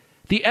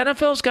 the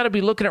NFL's got to be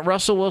looking at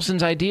Russell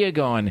Wilson's idea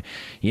going,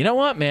 you know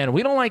what, man,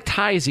 we don't like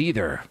ties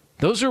either.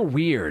 Those are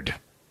weird.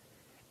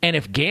 And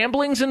if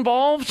gambling's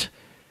involved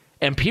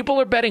and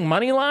people are betting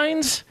money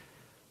lines,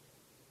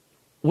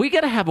 we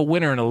got to have a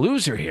winner and a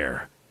loser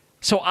here.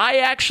 So I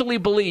actually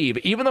believe,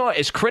 even though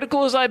as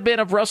critical as I've been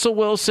of Russell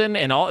Wilson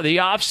and all the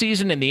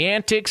offseason and the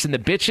antics and the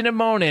bitching and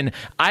moaning,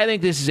 I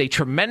think this is a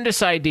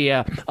tremendous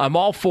idea. I'm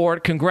all for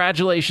it.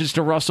 Congratulations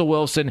to Russell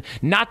Wilson.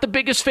 Not the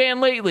biggest fan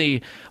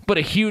lately, but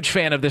a huge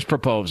fan of this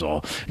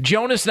proposal.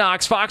 Jonas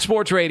Knox, Fox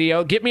Sports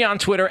Radio. Get me on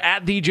Twitter,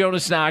 at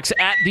 @TheJonasKnox,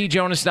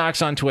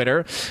 @TheJonasKnox on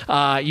Twitter.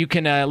 You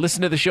can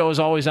listen to the show, as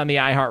always, on the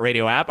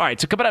iHeartRadio app. All right,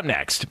 so coming up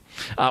next,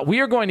 we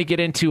are going to get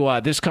into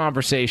this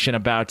conversation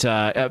about,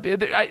 I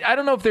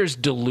don't know if there's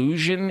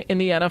delusion in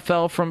the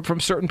NFL from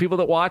certain people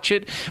that watch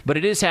it, but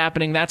it is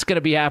happening. That's going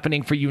to be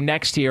happening for you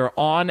next here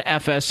on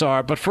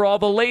FSR. But for all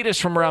the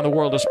latest from around the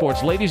world of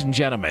sports, ladies and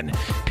gentlemen,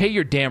 pay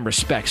your damn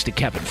respects to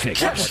Kevin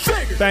Figures.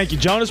 Thank you,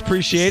 Jonas.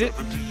 Appreciate it.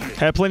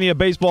 Had plenty of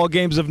baseball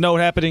games of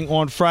note happening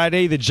on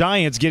Friday. The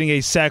Giants getting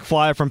a sac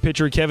fly from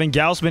pitcher Kevin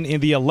Gausman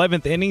in the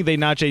 11th inning. They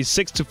notch a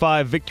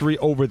 6-5 victory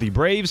over the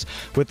Braves.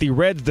 With the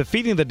Reds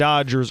defeating the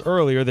Dodgers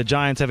earlier, the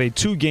Giants have a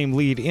 2-game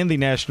lead in the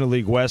National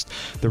League West.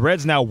 The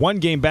Reds now 1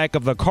 game back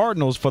of the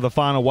Cardinals for the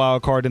final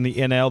wild card in the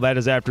NL. That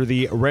is after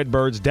the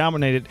Redbirds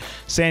dominated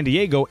San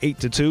Diego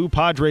 8-2.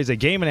 Padres a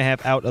game and a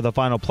half out of the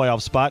final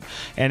playoff spot.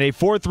 And a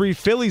 4-3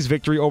 Phillies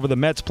victory over the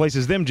Mets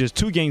places them just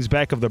 2 games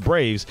back of the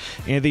Braves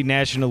in the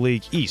National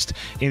League East.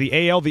 In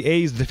the AL, the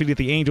A's defeated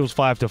the Angels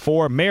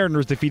 5-4.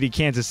 Mariners defeated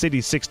Kansas City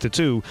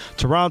 6-2.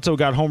 Toronto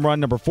got home run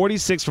number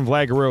 46 from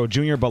Vlad Guerrero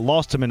Jr., but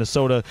lost to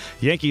Minnesota.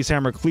 Yankees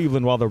hammer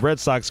Cleveland, while the Red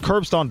Sox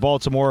curbstomped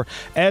Baltimore.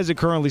 As it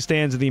currently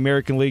stands in the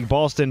American League,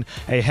 Boston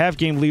a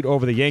half-game lead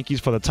over the Yankees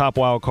for the top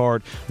wild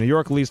card. New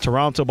York leads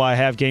Toronto by a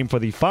half game for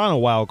the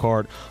final wild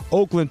card.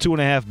 Oakland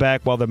 2.5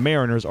 back, while the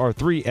Mariners are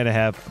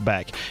 3.5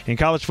 back. In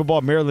college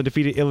football, Maryland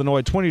defeated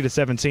Illinois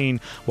 20-17,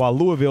 while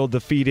Louisville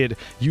defeated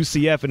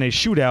UCF in a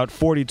shootout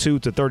 42-35.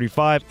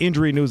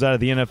 Injury news out of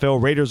the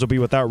NFL. Raiders will be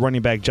without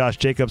running back Josh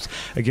Jacobs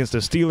against the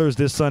Steelers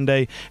this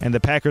Sunday, and the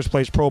Packers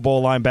placed Pro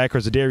Bowl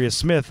linebacker Zadarius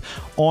Smith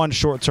on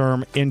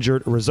short-term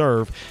injured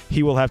reserve.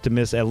 He will have to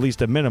miss at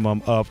least a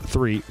minimum of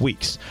 3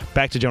 weeks.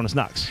 Back to Jonas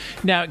Knox.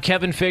 Now,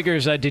 Kevin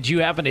Figures, did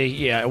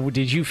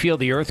you feel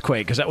the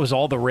earthquake? Because that was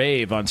all the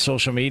rave on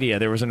social media.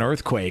 There was an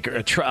earthquake,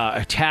 a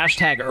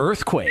hashtag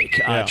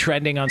earthquake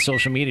trending on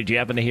social media. Did you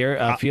happen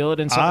to feel it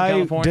in Southern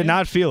California? I did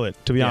not feel it,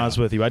 to be honest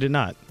with you. I did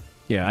not.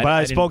 Yeah, but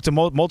I spoke to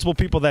multiple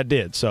people that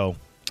did. So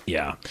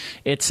yeah,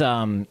 it's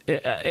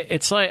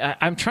like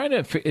I'm trying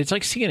to. It's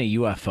like seeing a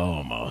UFO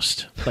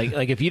almost.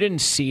 Like if you didn't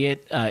see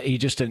it, you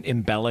just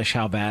embellish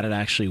how bad it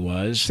actually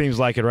was. Seems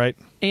like it, right?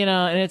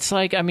 And it's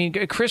like, I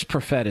mean, Chris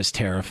Perfett is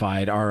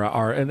terrified.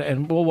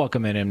 And we'll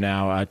welcome in him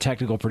now.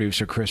 Technical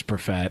producer Chris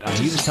Perfett.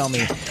 He was telling me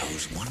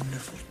those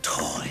wonderful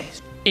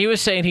toys. He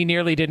was saying he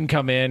nearly didn't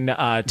come in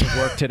to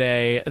work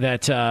today.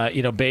 That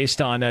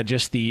based on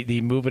just the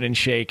moving and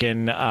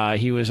shaking,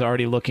 he was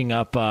already looking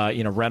up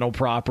rental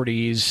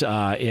properties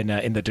in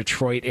the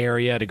Detroit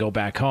area to go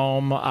back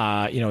home.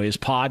 His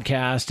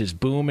podcast is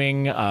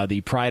booming,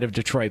 the Pride of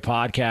Detroit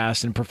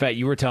podcast. And Perfett,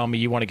 you were telling me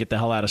you want to get the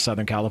hell out of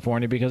Southern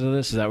California because of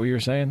this. Is that what you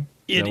were saying?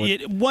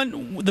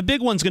 The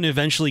big one's going to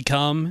eventually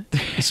come,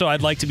 so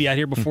I'd like to be out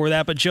here before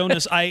that. But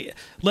Jonas,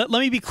 let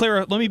me be clear.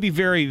 Let me be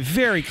very,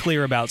 very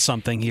clear about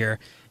something here.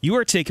 You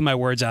are taking my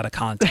words out of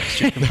context.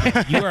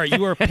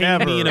 You are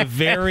painting me in a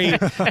very,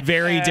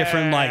 very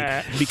different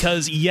light.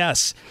 Because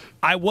yes,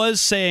 I was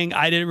saying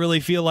I didn't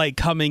really feel like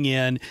coming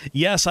in.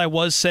 Yes, I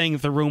was saying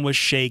the room was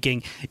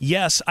shaking.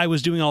 Yes, I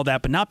was doing all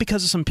that, but not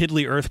because of some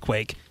piddly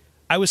earthquake.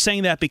 I was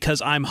saying that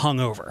because I'm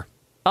hungover.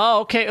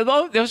 Oh, okay.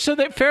 So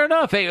fair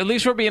enough. Hey, at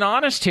least we're being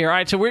honest here. All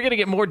right, so we're going to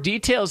get more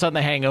details on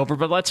the hangover,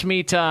 but let's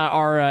meet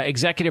our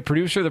executive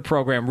producer of the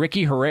program,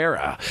 Ricky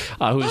Herrera,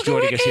 who's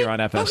joining us here on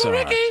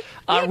FSR.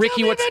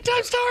 Ricky, what's that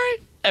time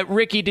story?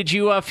 Ricky, did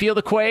you feel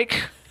the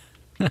quake?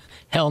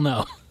 Hell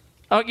no.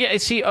 Oh, yeah.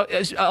 See,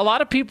 a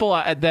lot of people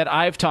that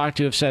I've talked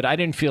to have said, I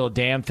didn't feel a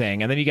damn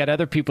thing. And then you got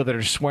other people that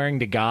are swearing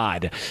to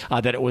God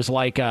that it was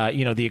like,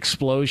 the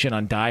explosion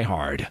on Die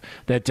Hard,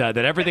 that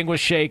everything was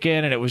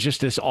shaken and it was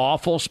just this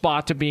awful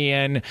spot to be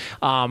in.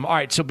 All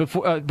right. So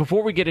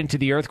before we get into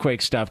the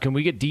earthquake stuff, can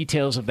we get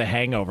details of the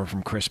hangover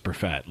from Chris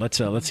Perfett?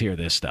 Let's hear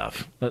this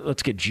stuff.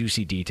 Let's get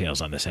juicy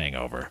details on this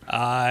hangover.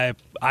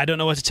 I don't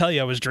know what to tell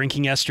you. I was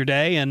drinking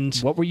yesterday. And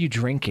what were you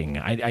drinking?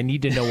 I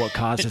need to know what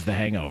causes the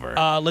hangover.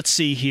 Let's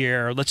see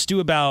here. Let's do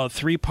about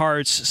 3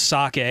 parts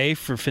sake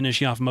for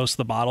finishing off most of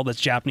the bottle.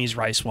 That's Japanese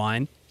rice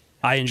wine.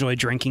 I enjoy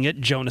drinking it.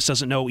 Jonas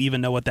doesn't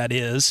even know what that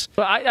is.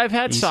 But I've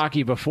had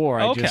sake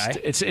before.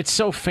 It's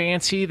so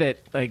fancy that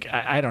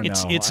I don't know.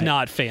 It's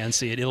not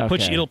fancy. It'll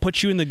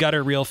put you in the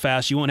gutter real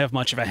fast. You won't have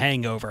much of a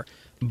hangover.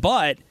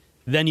 But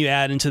then you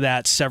add into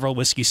that several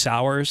whiskey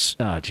sours.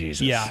 Oh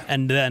Jesus! Yeah,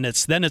 and then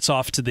it's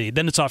off to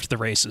the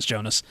races,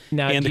 Jonas,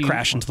 and the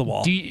crash into the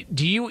wall. Do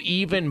you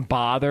even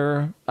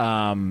bother?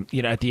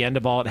 At the end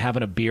of all it,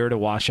 having a beer to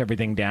wash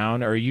everything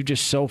down, or are you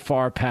just so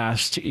far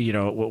past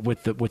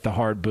with the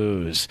hard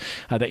booze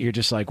that you're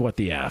just like, what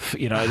the f?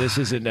 This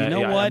isn't. You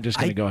know what? I'm just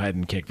going to go ahead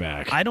and kick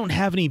back. I don't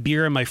have any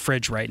beer in my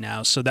fridge right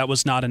now, so that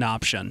was not an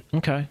option.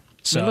 Okay.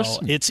 So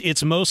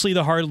it's mostly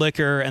the hard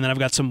liquor, and then I've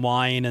got some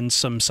wine and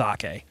some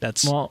sake.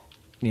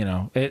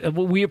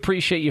 We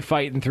appreciate you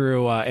fighting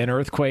through an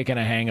earthquake and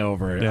a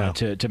hangover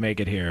to make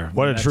it here.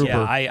 What a trooper.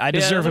 Yeah, I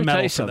deserve a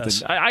medal for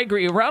this. I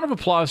agree. A round of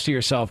applause to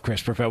yourself,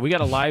 Chris Perfett. We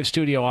got a live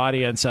studio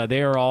audience.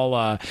 They're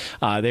all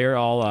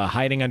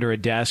hiding under a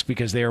desk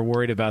because they are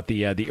worried about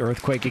the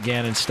earthquake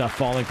again and stuff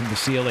falling from the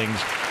ceilings.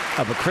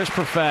 But Chris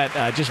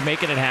Perfett just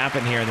making it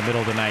happen here in the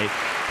middle of the night.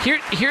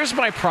 Here's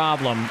my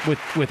problem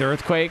with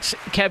earthquakes.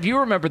 Kev, you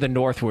remember the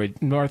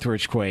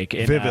Northridge quake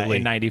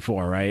in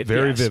 94, right?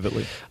 Very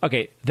vividly.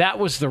 Okay, that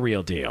was the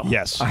real deal.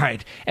 Yes. All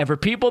right. And for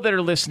people that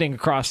are listening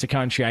across the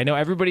country, I know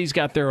everybody's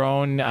got their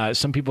own.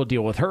 Some people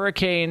deal with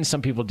hurricanes.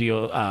 Some people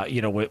deal,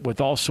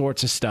 with all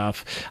sorts of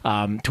stuff,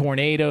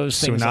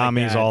 tornadoes, things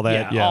tsunamis, like that. all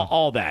that. Yeah.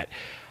 All that.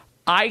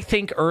 I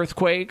think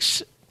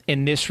earthquakes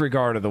in this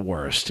regard are the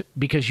worst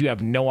because you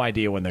have no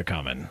idea when they're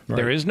coming. Right.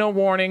 There is no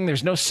warning.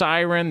 There's no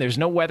siren. There's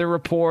no weather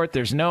report.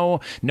 There's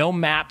no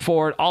map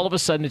for it. All of a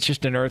sudden, it's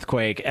just an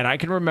earthquake. And I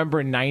can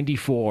remember in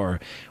 94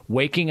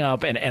 waking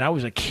up, and I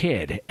was a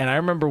kid, and I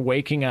remember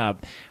waking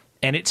up,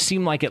 and it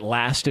seemed like it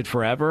lasted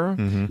forever.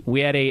 Mm-hmm. We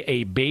had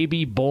a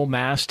baby bull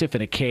mastiff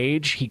in a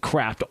cage. He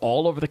crapped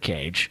all over the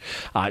cage,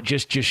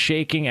 just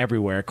shaking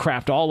everywhere,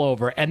 crapped all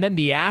over. And then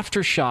the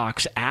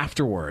aftershocks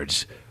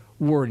afterwards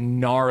were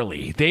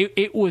gnarly.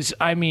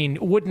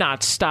 Would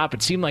not stop.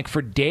 It seemed like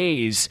for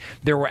days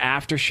there were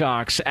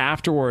aftershocks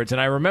afterwards. And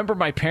I remember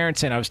my parents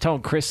saying, I was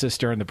telling Chris this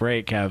during the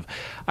break, I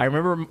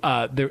remember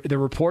the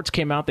reports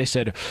came out, they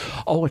said,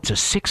 oh, it's a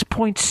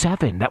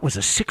 6.7. That was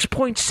a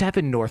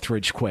 6.7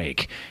 Northridge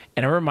quake.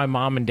 And I remember my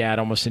mom and dad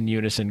almost in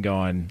unison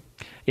going,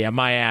 yeah,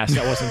 my ass,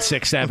 that wasn't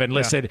 6.7.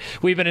 Listen,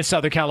 we've been in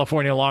Southern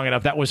California long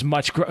enough. That was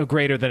much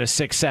greater than a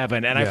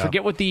 6.7. And I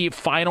forget what the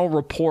final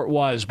report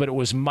was, but it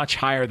was much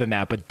higher than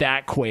that. But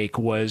that quake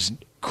was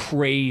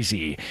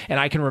crazy. And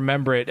I can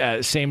remember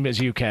it, same as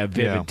you, Kev,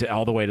 vivid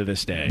all the way to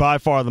this day. By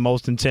far the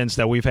most intense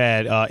that we've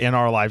had in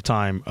our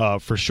lifetime,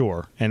 for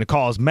sure. And it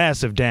caused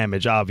massive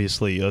damage,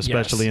 obviously,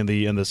 especially in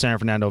the San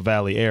Fernando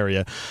Valley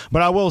area.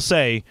 But I will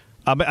say,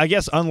 I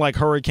guess unlike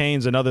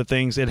hurricanes and other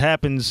things, it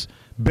happens,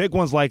 big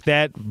ones like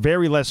that,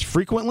 very less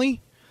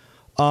frequently.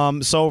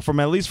 So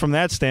at least from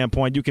that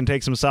standpoint, you can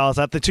take some solace.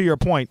 To your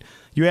point,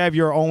 you have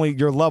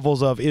your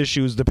levels of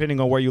issues depending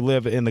on where you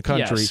live in the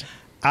country. Yes.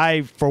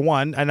 I, for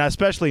one, and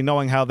especially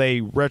knowing how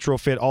they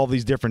retrofit all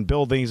these different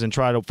buildings and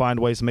try to find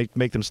ways to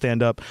make them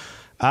stand up,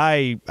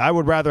 I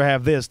would rather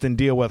have this than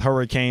deal with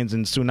hurricanes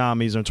and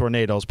tsunamis and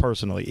tornadoes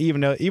personally.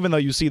 Even though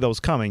you see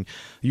those coming,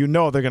 you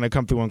know they're going to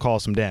come through and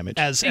cause some damage.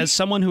 As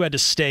someone who had to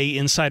stay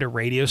inside a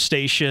radio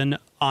station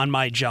on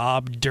my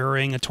job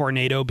during a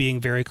tornado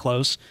being very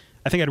close,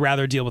 I think I'd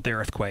rather deal with the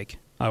earthquake.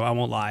 I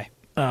won't lie.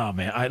 Oh,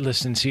 man.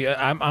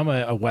 I'm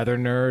a weather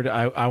nerd.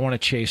 I want to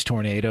chase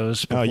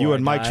tornadoes. Oh, you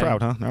and Mike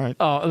Trout, huh? All right.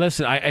 Oh,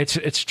 listen, it's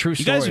a true story.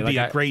 You guys would be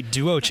a great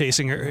duo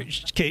chasing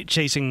tornadoes.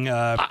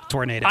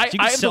 You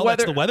can sell that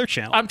to the Weather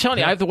Channel. I'm telling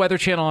you, I have the Weather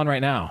Channel on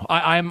right now.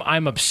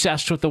 I'm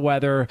obsessed with the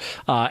weather,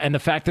 and the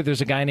fact that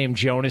there's a guy named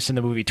Jonas in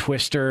the movie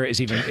Twister is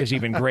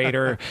even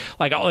greater.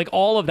 like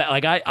all of that.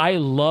 Like I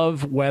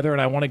love weather,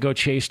 and I want to go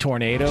chase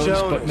tornadoes.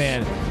 Jonas, but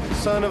man,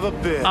 son of a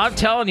bitch, I'm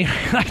telling you,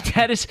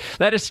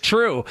 that is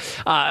true.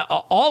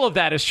 All of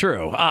that is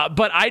true.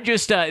 But I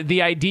just,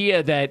 the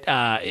idea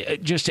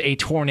that just a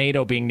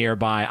tornado being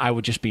nearby, I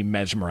would just be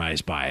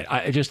mesmerized by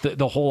it. Just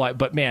the whole,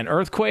 but man,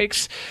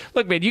 earthquakes,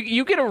 look, man,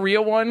 you get a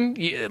real one,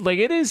 like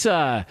it is,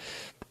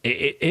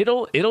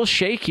 it'll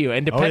shake you,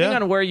 and depending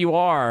on where you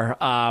are,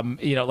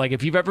 like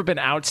if you've ever been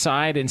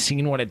outside and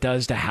seen what it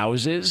does to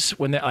houses,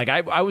 when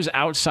I was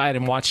outside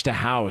and watched a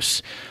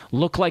house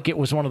look like it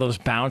was one of those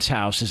bounce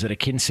houses at a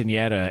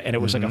quinceañera, and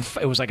it was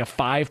like a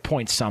 5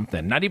 point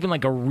something, not even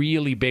like a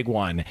really big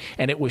one,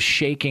 and it was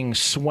shaking,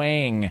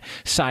 swaying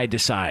side to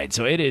side.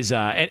 So it is,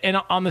 and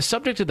on the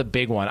subject of the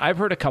big one, I've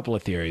heard a couple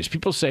of theories.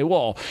 People say,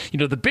 well,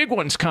 the big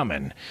one's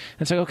coming. And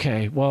it's like,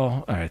 okay,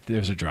 well, all right,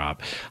 there's a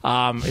drop.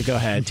 Go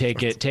ahead,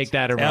 take it. Take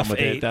that and run with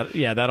it.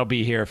 That'll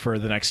be here for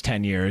the next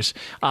 10 years.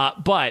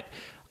 But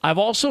I've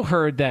also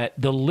heard that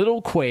the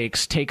little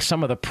quakes take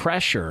some of the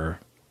pressure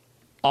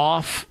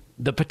off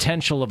the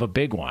potential of a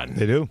big one.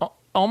 They do.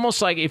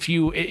 Almost like if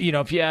you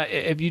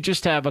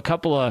just have a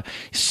couple of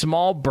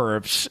small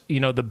burps,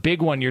 the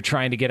big one you're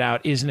trying to get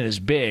out isn't as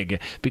big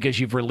because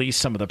you've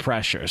released some of the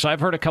pressure. So I've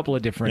heard a couple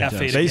of different.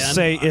 They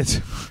say it's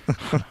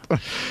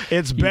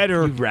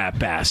better. You rat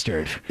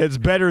bastard. It's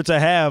better to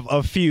have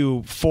a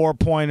few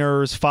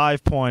 4-pointers,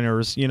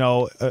 5-pointers,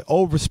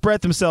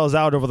 spread themselves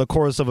out over the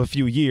course of a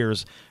few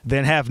years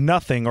than have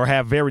nothing or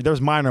have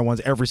there's minor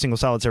ones every single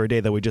solitary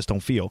day that we just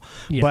don't feel.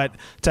 Yeah. But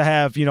to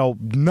have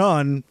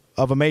none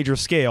of a major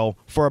scale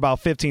for about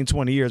 15,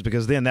 20 years,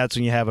 because then that's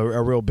when you have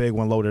a real big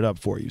one loaded up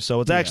for you.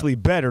 So it's actually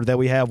better that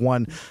we have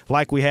one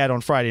like we had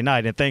on Friday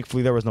night, and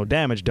thankfully there was no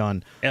damage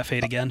done.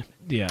 F8 again.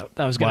 Yeah,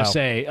 I was going to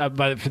say,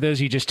 but for those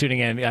of you just tuning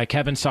in,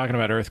 Kevin's talking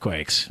about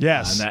earthquakes.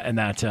 Yes. And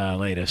that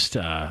latest.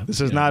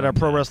 This is not a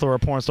pro wrestler or a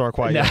porn star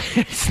quite yet.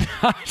 It's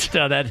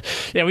not.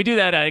 No, we do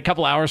that a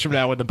couple hours from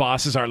now when the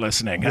bosses aren't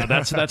listening.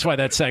 That's why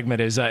that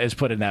segment is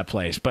put in that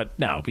place. But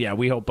no,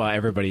 we hope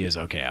everybody is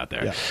okay out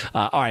there. Yeah.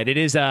 All right, it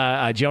is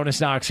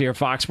Jonas Knox here,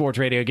 Fox Sports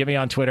Radio. Get me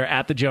on Twitter,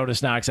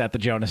 @TheJonasKnox,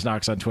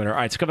 @TheJonasKnox on Twitter. All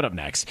right, so coming up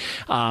next,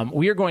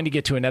 we are going to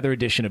get to another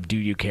edition of Do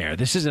You Care?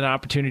 This is an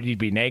opportunity to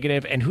be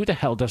negative, and who the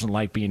hell doesn't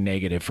like being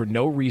negative for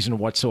no reason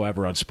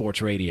whatsoever on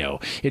sports radio?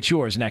 It's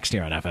yours next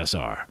here on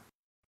FSR.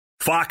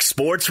 Fox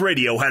Sports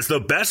Radio has the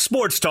best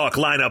sports talk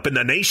lineup in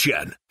the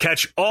nation.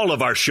 Catch all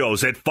of our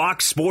shows at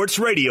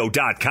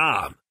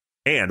foxsportsradio.com.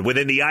 And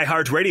within the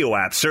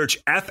iHeartRadio app, search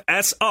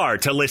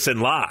FSR to listen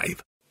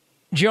live.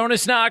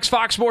 Jonas Knox,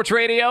 Fox Sports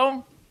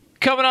Radio.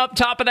 Coming up,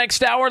 top of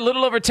next hour, a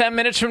little over 10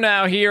 minutes from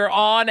now here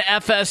on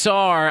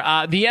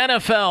FSR. The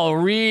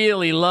NFL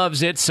really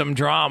loves it some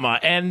drama.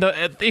 And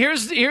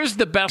here's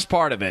the best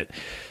part of it.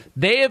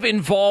 they have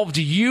involved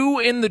you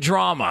in the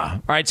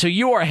drama. All right, so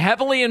you are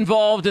heavily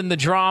involved in the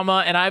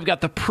drama, and I've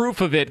got the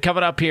proof of it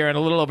coming up here in a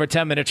little over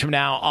 10 minutes from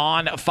now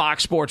on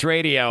Fox Sports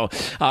Radio.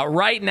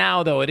 Right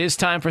now, though, it is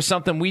time for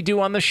something we do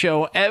on the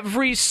show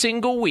every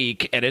single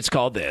week, and it's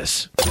called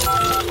this.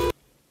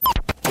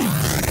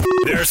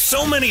 There are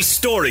so many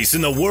stories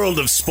in the world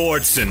of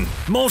sports, and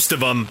most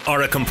of them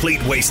are a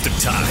complete waste of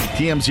time.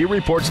 TMZ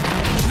reports.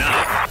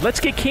 Now,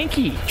 let's get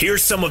kinky.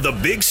 Here's some of the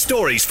big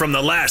stories from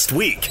the last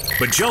week.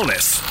 But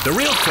Jonas, the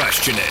real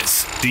question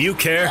is, do you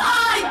care?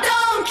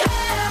 I don't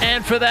care.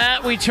 And for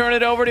that, we turn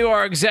it over to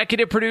our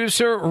executive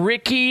producer,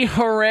 Ricky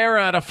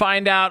Herrera, to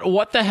find out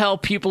what the hell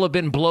people have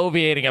been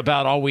bloviating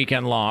about all week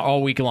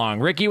long.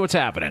 Ricky, what's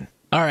happening?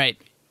 All right.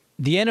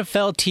 The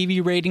NFL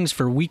TV ratings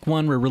for Week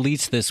 1 were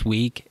released this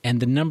week,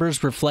 and the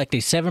numbers reflect a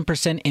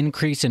 7%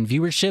 increase in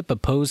viewership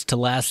opposed to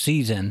last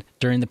season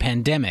during the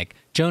pandemic.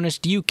 Jonas,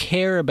 do you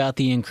care about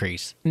the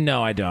increase?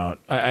 No, I don't.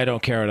 I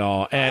don't care at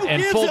all.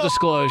 And full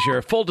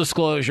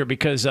disclosure,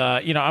 because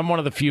I'm one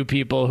of the few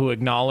people who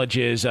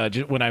acknowledges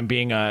when I'm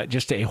being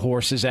just a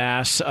horse's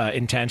ass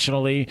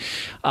intentionally.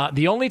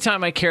 The only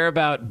time I care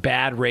about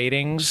bad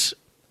ratings.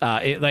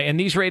 And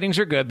these ratings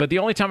are good, but the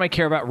only time I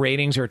care about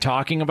ratings or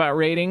talking about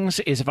ratings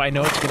is if I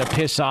know it's going to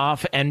piss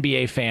off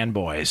NBA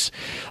fanboys.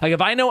 Like, if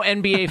I know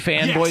NBA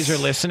fanboys are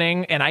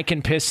listening and I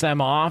can piss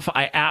them off,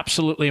 I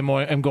absolutely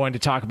am going to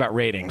talk about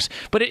ratings.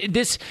 But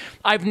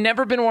I've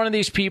never been one of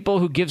these people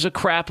who gives a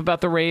crap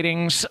about the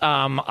ratings.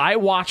 I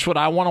watch what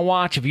I want to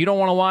watch. If you don't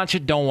want to watch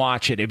it, don't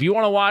watch it. If you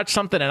want to watch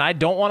something and I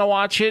don't want to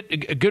watch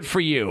it, good for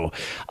you.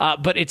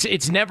 But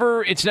it's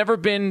never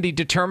been the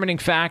determining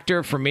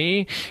factor for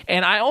me.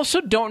 And I also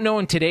don't know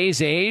in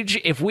today's age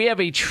if we have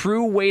a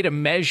true way to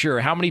measure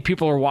how many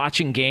people are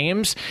watching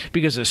games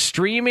because of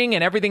streaming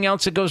and everything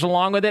else that goes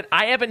along with it.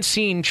 I haven't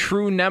seen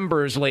true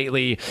numbers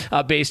lately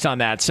based on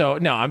that. So,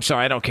 no, I'm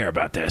sorry. I don't care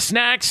about this.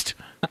 Next.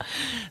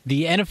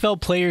 The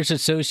NFL Players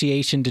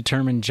Association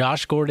determined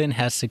Josh Gordon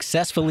has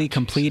successfully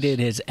completed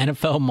his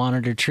NFL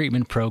Monitor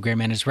treatment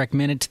program and has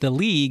recommended to the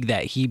league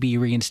that he be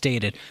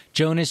reinstated.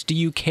 Jonas, do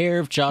you care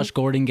if Josh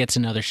Gordon gets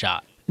another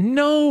shot?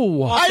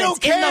 No, I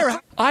don't care.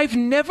 I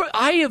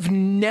have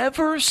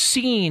never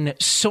seen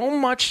so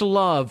much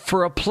love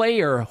for a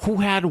player who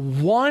had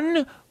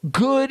one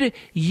good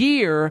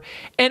year,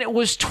 and it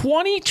was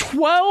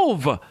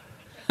 2012.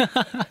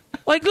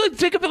 Like, look,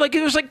 think of it like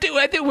it was like,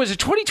 it was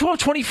 2012,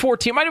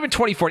 2014. It might have been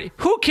 2014.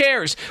 Who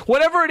cares?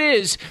 Whatever it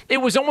is, it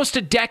was almost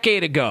a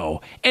decade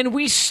ago. And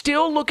we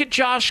still look at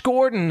Josh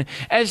Gordon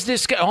as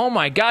this guy. Oh,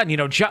 my God.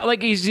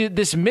 Like he's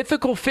this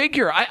mythical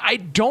figure. I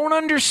don't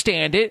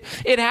understand it.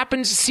 It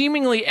happens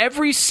seemingly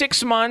every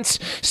 6 months.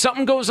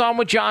 Something goes on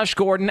with Josh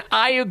Gordon.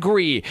 I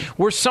agree.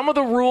 Were some of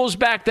the rules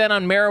back then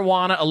on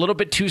marijuana a little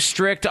bit too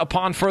strict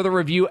upon further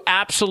review?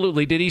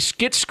 Absolutely. Did he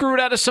get screwed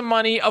out of some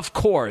money? Of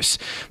course.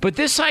 But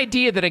this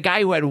idea that a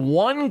guy who had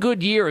one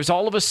good year is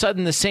all of a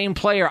sudden the same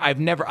player, I've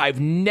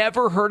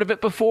never heard of it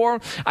before.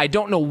 I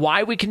don't know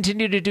why we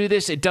continue to do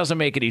this. It doesn't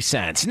make any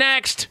sense.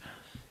 Next.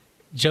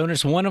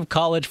 Jonas, one of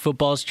college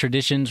football's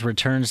traditions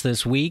returns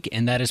this week,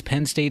 and that is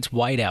Penn State's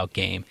whiteout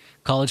game.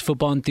 College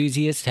football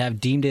enthusiasts have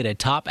deemed it a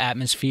top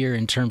atmosphere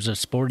in terms of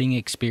sporting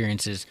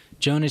experiences.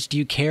 Jonas, do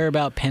you care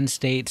about Penn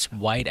State's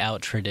whiteout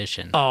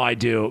tradition? Oh, I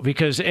do,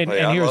 because and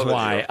here's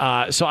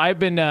why. So I've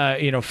been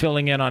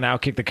filling in on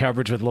Outkick the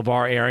coverage with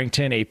LeVar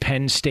Arrington, a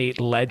Penn State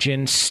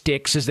legend,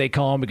 Sticks as they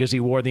call him, because he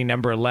wore the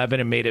number 11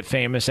 and made it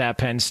famous at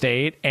Penn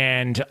State.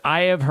 And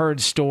I have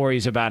heard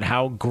stories about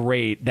how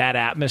great that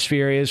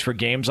atmosphere is for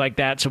games like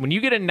that. So when you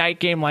get a night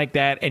game like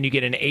that and you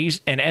get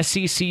an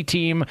SEC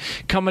team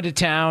coming to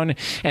town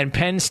and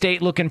Penn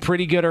State looking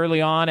pretty good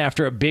early on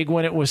after a big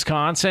win at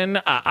Wisconsin,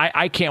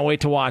 I can't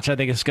wait to watch. I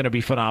think it's going to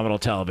be phenomenal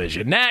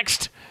television.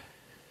 Next.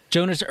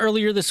 Jonas,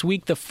 earlier this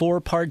week, the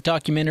 4-part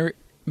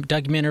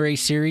documentary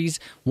series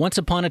Once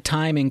Upon a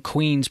Time in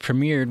Queens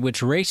premiered,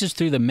 which races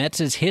through the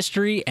Mets'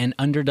 history and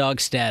underdog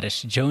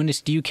status.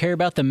 Jonas, do you care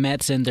about the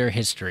Mets and their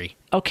history?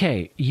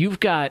 Okay, you've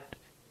got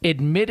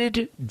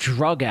admitted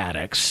drug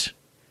addicts,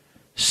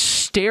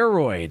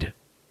 steroid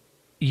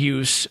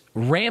use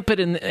rampant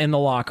in the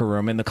locker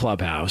room, in the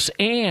clubhouse,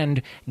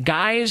 and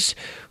guys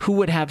who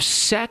would have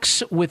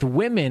sex with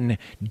women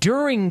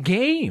during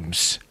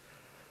games.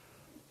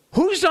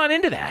 Who's not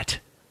into that?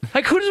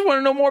 Like, who doesn't want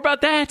to know more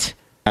about that?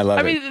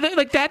 I mean,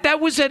 like that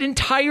was that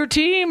entire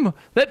team.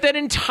 That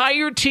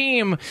entire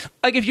team.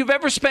 Like, if you've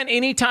ever spent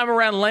any time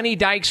around Lenny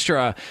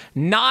Dykstra,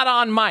 not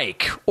on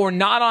mic or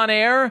not on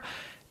air,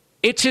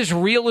 it's as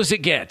real as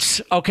it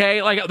gets,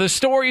 okay? Like, the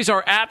stories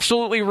are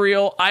absolutely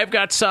real. I've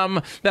got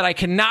some that I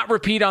cannot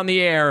repeat on the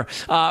air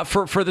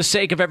for the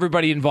sake of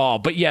everybody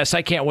involved. But, yes,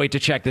 I can't wait to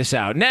check this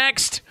out.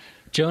 Next.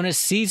 Jonas,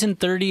 Season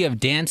 30 of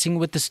Dancing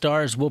with the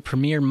Stars will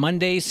premiere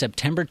Monday,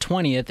 September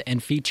 20th,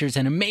 and features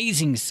an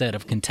amazing set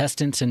of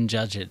contestants and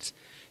judges.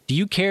 Do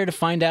you care to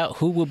find out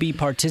who will be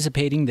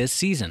participating this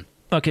season?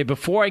 Okay,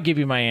 before I give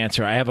you my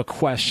answer, I have a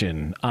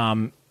question.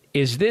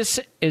 Is this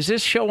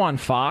show on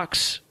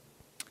Fox?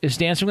 Is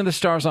Dancing with the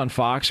Stars on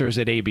Fox, or is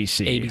it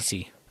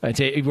ABC?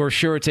 ABC. We're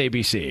sure it's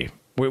ABC.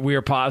 We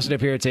are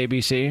positive here. It's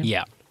ABC?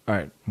 Yeah. All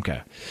right.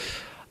 Okay.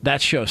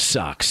 That show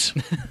sucks.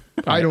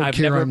 I don't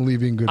care. I'm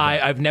leaving.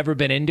 Goodbye. I've never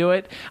been into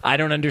it. I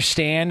don't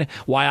understand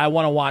why I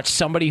want to watch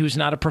somebody who's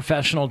not a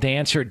professional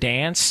dancer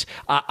dance.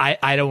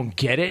 I don't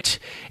get it.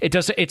 It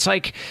doesn't. It's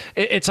like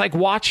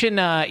watching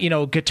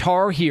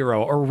Guitar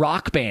Hero or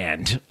Rock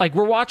Band. Like,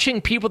 we're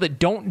watching people that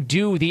don't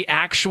do the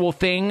actual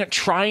thing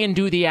try and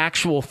do the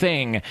actual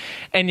thing,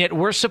 and yet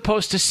we're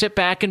supposed to sit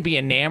back and be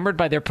enamored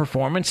by their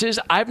performances.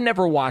 I've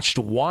never watched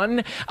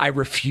one. I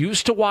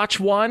refuse to watch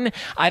one.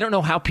 I don't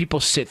know how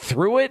people sit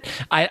through it.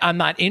 I'm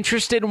not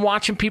interested in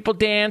watching people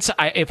dance.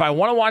 If I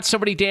want to watch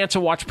somebody dance,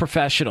 I'll watch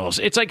professionals.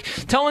 It's like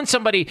telling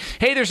somebody,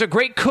 hey, there's a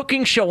great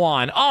cooking show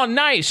on. Oh,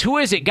 nice. Who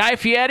is it? Guy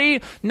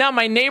Fieri? No,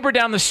 my neighbor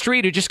down the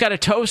street who just got a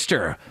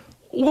toaster.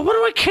 Well, what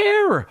do I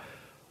care?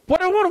 What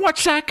do I want to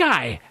watch that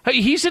guy?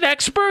 He's an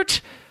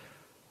expert?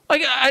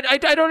 Like, I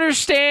don't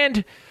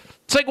understand.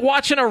 It's like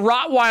watching a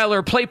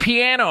Rottweiler play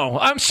piano.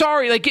 I'm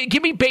sorry. Like,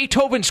 give me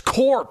Beethoven's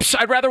Corpse.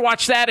 I'd rather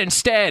watch that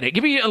instead.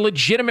 Give me a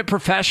legitimate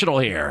professional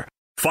here.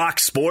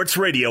 Fox Sports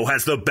Radio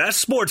has the best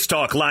sports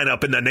talk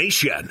lineup in the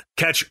nation.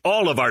 Catch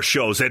all of our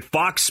shows at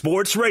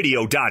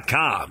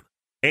foxsportsradio.com.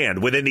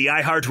 And within the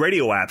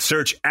iHeartRadio app,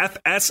 search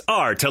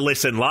FSR to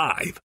listen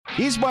live.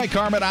 He's Mike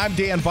Harmon. I'm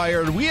Dan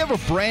Byer. We have a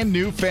brand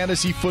new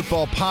fantasy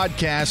football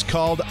podcast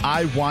called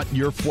I Want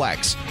Your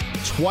Flex.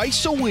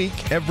 Twice a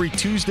week, every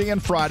Tuesday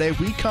and Friday,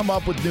 we come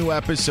up with new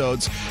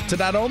episodes to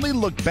not only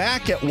look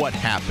back at what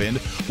happened,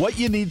 what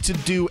you need to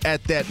do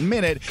at that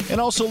minute, and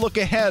also look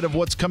ahead of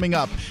what's coming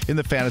up in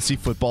the fantasy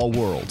football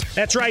world.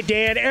 That's right,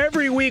 Dan.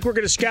 Every week, we're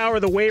going to scour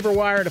the waiver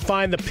wire to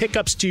find the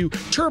pickups to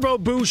turbo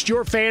boost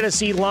your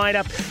fantasy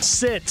lineup,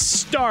 sits,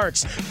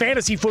 starts,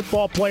 fantasy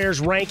football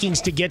players'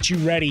 rankings to get you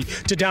ready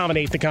to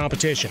dominate the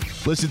competition.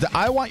 Listen to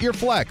I Want Your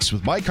Flex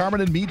with Mike Harmon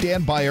and me,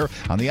 Dan Byer,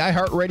 on the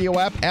iHeartRadio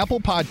app, Apple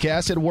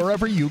Podcasts, and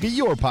wherever you get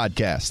your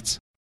podcasts.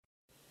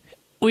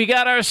 We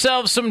got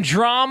ourselves some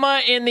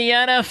drama in the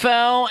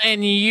NFL,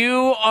 and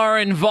you are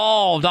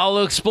involved.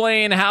 I'll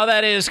explain how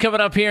that is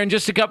coming up here in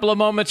just a couple of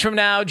moments from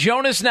now.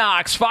 Jonas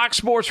Knox, Fox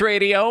Sports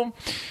Radio.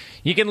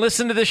 You can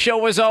listen to the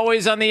show, as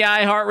always, on the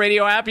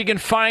iHeartRadio app. You can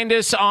find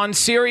us on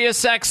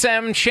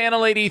SiriusXM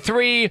Channel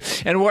 83,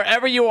 and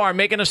wherever you are,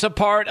 making us a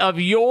part of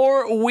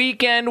your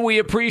weekend. We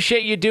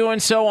appreciate you doing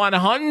so on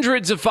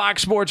hundreds of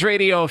Fox Sports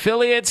Radio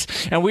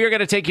affiliates, and we are going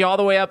to take you all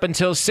the way up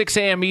until 6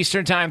 a.m.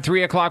 Eastern Time,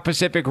 3 o'clock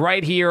Pacific,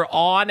 right here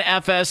on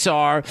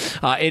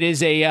FSR. It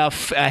is a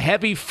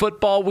heavy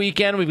football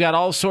weekend. We've got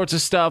all sorts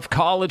of stuff,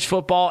 college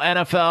football,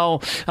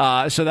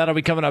 NFL, so that'll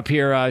be coming up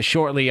here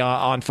shortly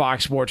on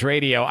Fox Sports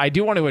Radio. I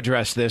do want to address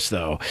this,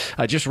 though,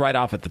 just right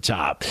off at the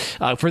top.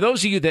 For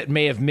those of you that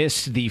may have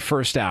missed the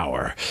first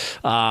hour,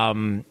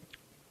 again,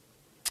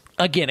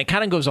 it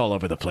kind of goes all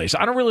over the place.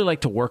 I don't really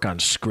like to work on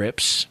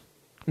scripts.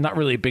 I'm not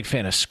really a big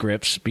fan of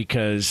scripts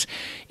because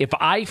if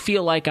I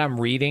feel like I'm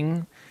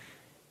reading,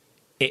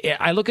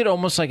 I look at it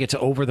almost like it's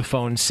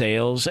over-the-phone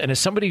sales. And as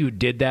somebody who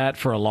did that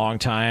for a long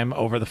time,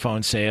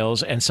 over-the-phone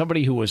sales, and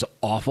somebody who was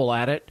awful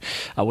at it,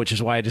 which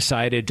is why I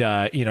decided,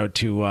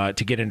 to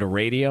get into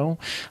radio,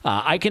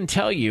 I can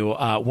tell you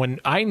when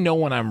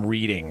I'm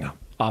reading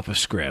off a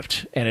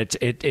script, and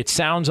it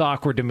sounds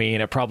awkward to me,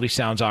 and it probably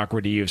sounds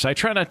awkward to you. So I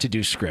try not to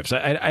do scripts.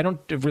 I don't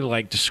really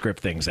like to script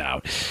things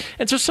out.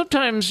 And so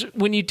sometimes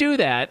when you do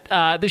that,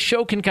 the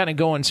show can kind of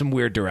go in some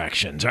weird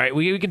directions. All right,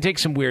 we can take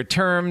some weird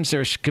terms.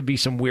 There could be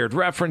some weird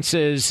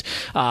references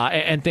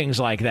and things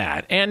like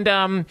that. And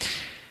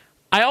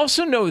I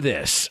also know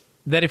this,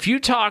 that if you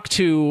talk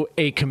to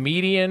a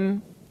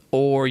comedian,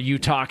 or you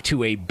talk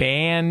to a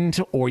band,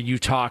 or you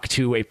talk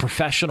to a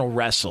professional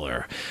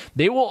wrestler,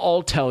 they will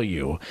all tell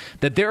you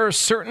that there are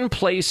certain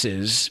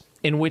places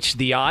in which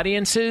the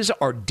audiences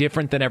are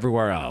different than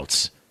everywhere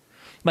else.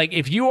 Like,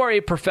 if you are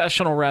a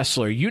professional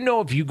wrestler,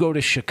 if you go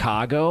to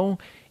Chicago,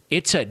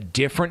 it's a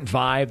different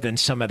vibe than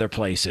some other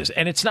places.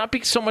 And it's not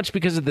so much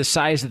because of the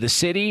size of the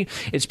city,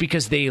 it's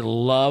because they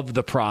love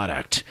the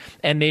product,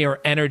 and they are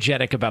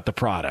energetic about the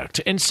product.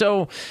 And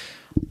so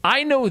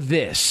I know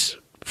this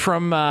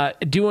from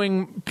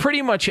doing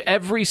pretty much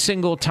every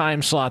single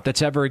time slot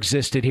that's ever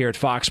existed here at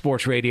Fox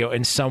Sports Radio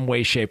in some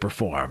way, shape, or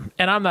form.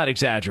 And I'm not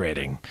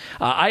exaggerating.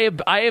 I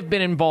have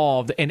been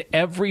involved in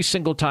every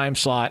single time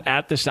slot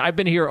at this. I've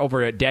been here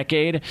over a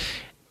decade.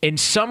 In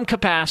some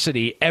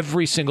capacity,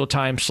 every single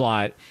time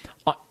slot,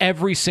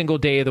 every single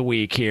day of the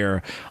week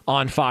here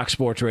on Fox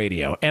Sports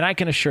Radio. And I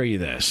can assure you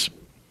this.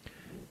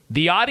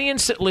 The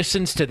audience that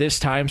listens to this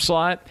time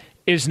slot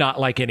is not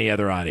like any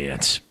other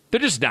audience. They're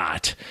just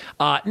not.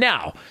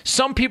 Now,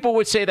 some people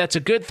would say that's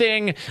a good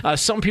thing.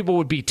 Some people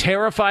would be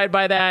terrified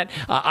by that.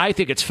 I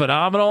think it's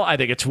phenomenal. I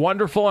think it's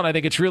wonderful, and I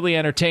think it's really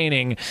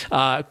entertaining.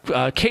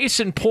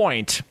 Case in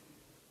point,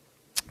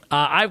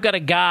 I've got a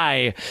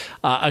guy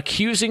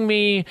accusing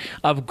me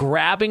of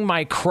grabbing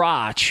my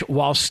crotch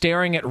while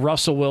staring at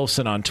Russell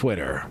Wilson on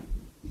Twitter.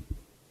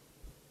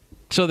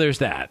 So there's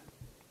that.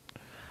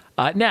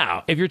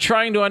 Now, if you're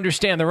trying to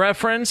understand the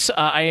reference,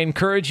 I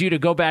encourage you to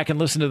go back and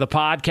listen to the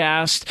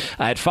podcast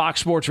at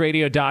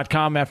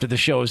foxsportsradio.com after the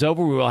show is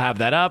over. We will have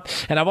that up.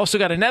 And I've also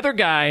got another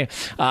guy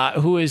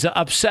who is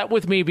upset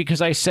with me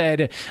because I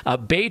said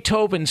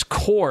Beethoven's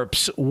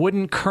corpse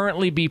wouldn't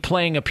currently be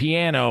playing a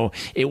piano.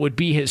 It would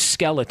be his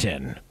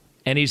skeleton.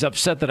 And he's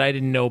upset that I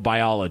didn't know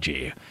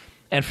biology.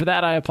 And for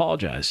that, I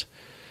apologize.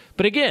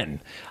 But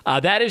again,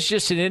 that is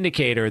just an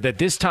indicator that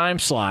this time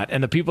slot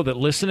and the people that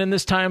listen in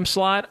this time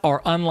slot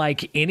are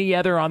unlike any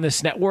other on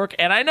this network.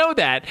 And I know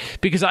that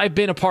because I've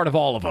been a part of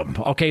all of them.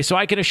 Okay, so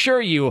I can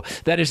assure you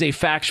that is a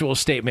factual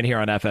statement here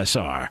on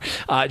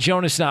FSR.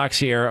 Jonas Knox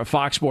here,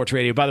 Fox Sports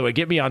Radio. By the way,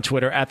 get me on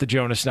Twitter at the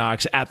Jonas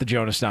Knox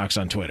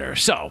on Twitter.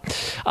 So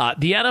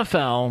the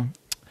NFL,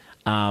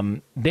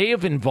 they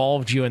have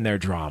involved you in their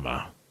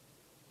drama,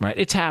 right?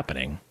 It's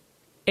happening.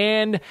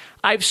 And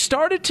I've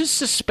started to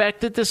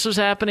suspect that this was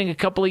happening a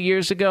couple of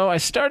years ago. I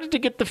started to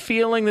get the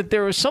feeling that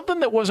there was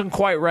something that wasn't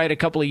quite right a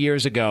couple of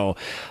years ago.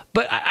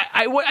 But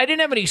I didn't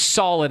have any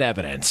solid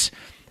evidence.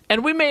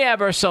 And we may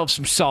have ourselves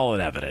some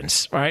solid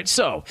evidence, right?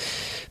 So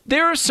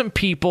there are some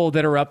people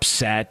that are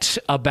upset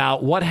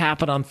about what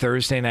happened on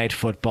Thursday Night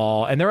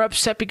Football, and they're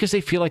upset because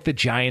they feel like the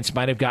Giants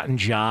might have gotten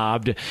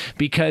jobbed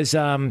because,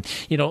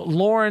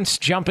 Lawrence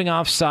jumping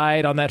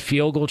offside on that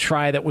field goal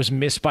try that was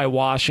missed by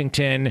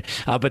Washington,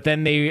 but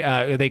then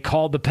they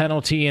called the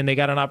penalty and they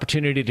got an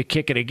opportunity to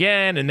kick it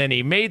again, and then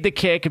he made the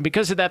kick, and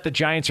because of that, the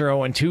Giants are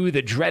 0-2,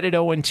 the dreaded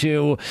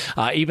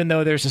 0-2, even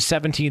though there's a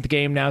 17th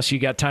game now, so you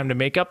got time to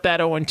make up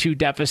that 0-2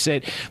 deficit.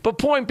 But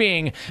point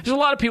being, there's a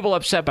lot of people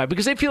upset by it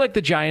because they feel like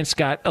the Giants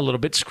got a little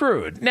bit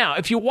screwed. Now,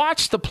 if you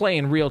watch the play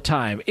in real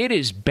time, it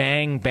is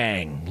bang,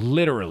 bang,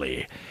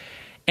 literally.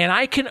 And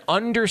I can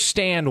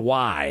understand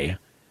why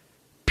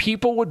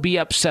people would be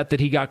upset that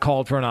he got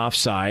called for an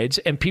offsides,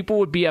 and people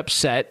would be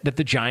upset that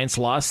the Giants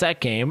lost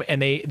that game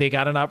and they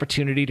got an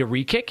opportunity to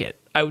re-kick it.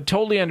 I would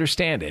totally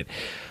understand it.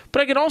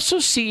 But I can also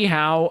see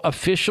how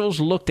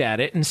officials looked at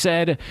it and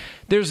said,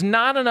 there's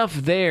not enough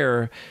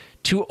there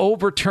to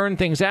overturn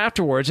things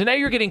afterwards. And now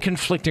you're getting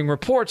conflicting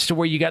reports to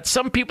where you got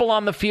some people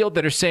on the field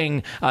that are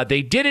saying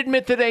they did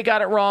admit that they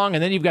got it wrong,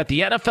 and then you've got the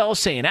NFL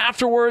saying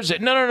afterwards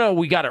that no,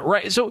 we got it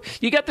right. So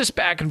you got this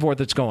back and forth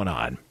that's going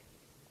on.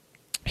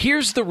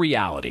 Here's the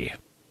reality.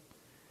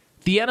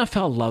 The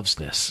NFL loves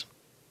this.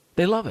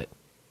 They love it.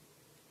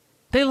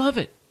 They love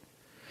it.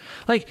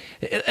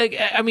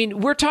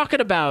 We're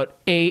talking about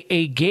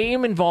a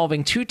game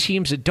involving two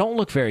teams that don't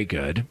look very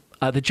good.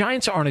 The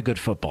Giants aren't a good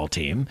football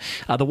team.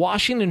 The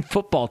Washington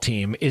football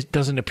team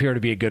doesn't appear to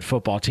be a good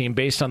football team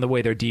based on the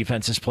way their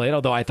defense is played,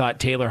 although I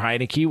thought Taylor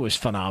Heineke was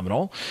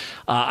phenomenal.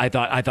 I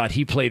thought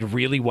he played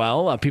really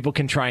well. People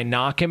can try and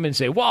knock him and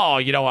say,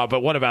 well,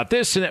 but what about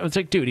this? And it's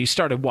like, dude, he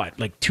started what,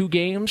 like 2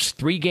 games,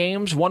 3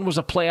 games? One was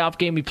a playoff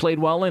game he played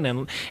well in,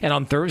 and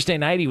on Thursday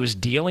night he was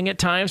dealing at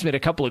times, made a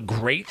couple of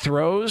great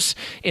throws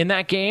in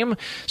that game.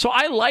 So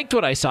I liked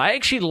what I saw. I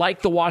actually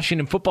liked the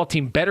Washington football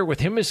team better with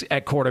him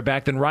at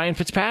quarterback than Ryan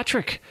Fitzpatrick.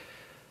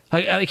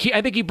 I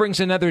think he brings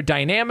another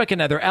dynamic,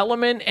 another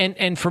element,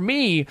 and for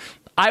me,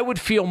 I would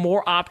feel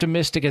more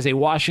optimistic as a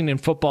Washington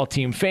football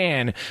team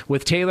fan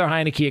with Taylor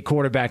Heineke at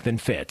quarterback than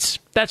Fitz.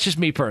 That's just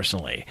me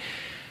personally.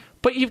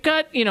 But you've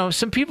got,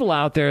 some people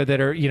out there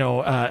that are,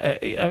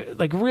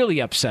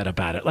 really upset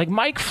about it. Like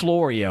Mike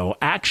Florio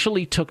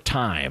actually took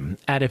time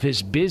out of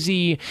his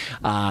busy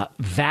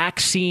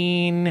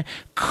vaccine,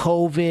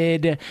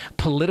 COVID,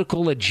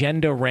 political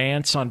agenda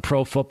rants on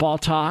Pro Football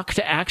Talk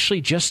to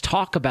actually just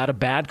talk about a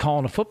bad call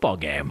in a football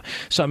game.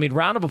 So,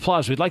 round of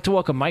applause. We'd like to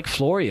welcome Mike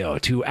Florio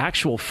to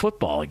actual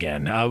football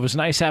again. It was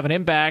nice having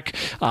him back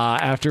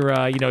after,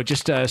 leaving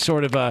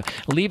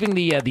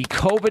the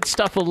COVID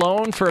stuff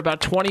alone for about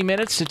 20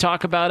 minutes to talk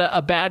about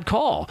a bad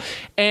call.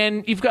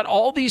 And you've got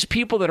all these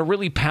people that are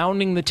really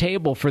pounding the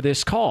table for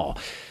this call.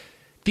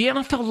 The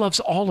NFL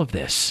loves all of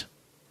this.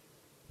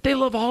 They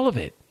love all of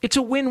it. It's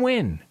a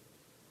win-win.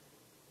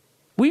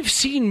 We've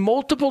seen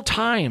multiple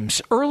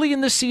times early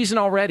in the season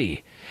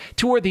already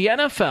to where the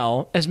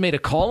NFL has made a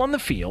call on the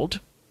field,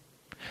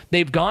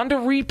 they've gone to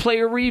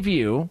replay or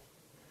review,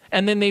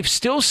 and then they've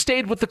still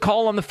stayed with the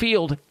call on the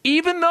field,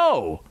 even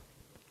though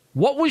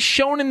what was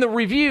shown in the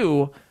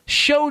review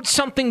showed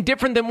something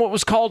different than what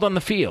was called on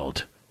the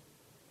field.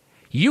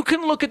 You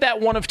can look at that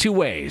one of two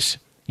ways.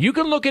 You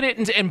can look at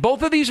it, and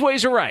both of these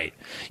ways are right.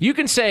 You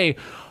can say,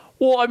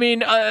 well,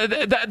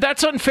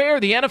 that's unfair.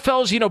 The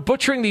NFL's,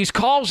 butchering these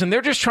calls, and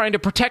they're just trying to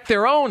protect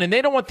their own, and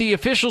they don't want the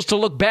officials to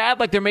look bad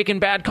like they're making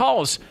bad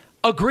calls.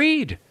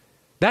 Agreed.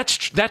 That's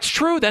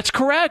true. That's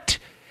correct.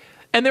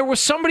 And there was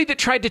somebody that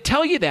tried to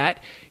tell you that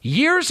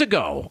years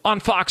ago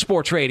on Fox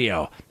Sports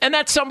Radio, and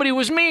that somebody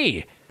was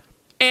me.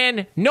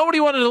 And nobody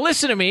wanted to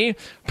listen to me,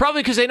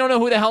 probably because they don't know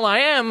who the hell I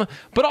am,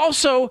 but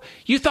also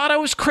you thought I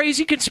was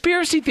crazy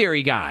conspiracy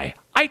theory guy.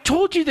 I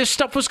told you this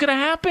stuff was going to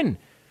happen.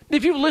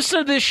 If you listen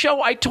to this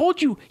show, I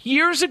told you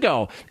years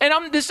ago, and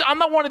I'm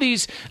not one of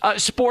these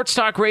sports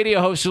talk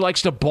radio hosts who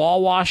likes to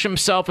ball wash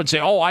himself and say,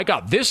 "Oh, I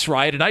got this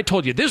right, and I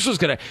told you this was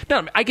gonna."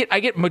 No, I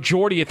get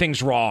majority of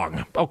things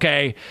wrong.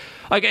 Okay,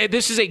 like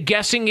this is a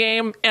guessing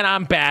game, and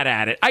I'm bad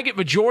at it. I get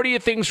majority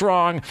of things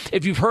wrong.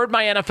 If you've heard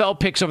my NFL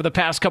picks over the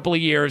past couple of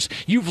years,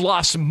 you've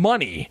lost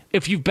money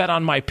if you've bet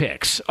on my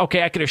picks.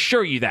 Okay, I can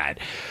assure you that.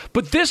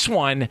 But this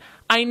one,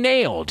 I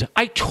nailed.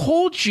 I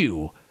told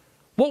you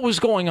what was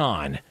going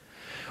on.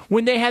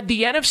 When they had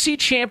the NFC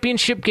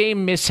Championship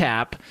game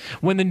mishap,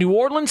 when the New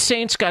Orleans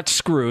Saints got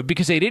screwed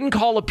because they didn't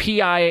call a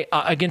PI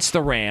against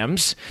the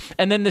Rams,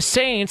 and then the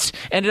Saints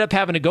ended up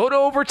having to go to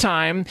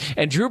overtime,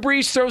 and Drew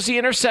Brees throws the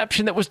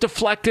interception that was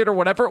deflected or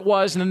whatever it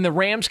was, and then the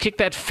Rams kicked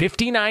that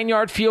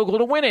 59-yard field goal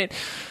to win it,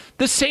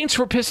 the Saints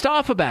were pissed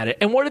off about it.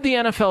 And what did the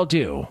NFL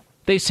do?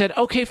 They said,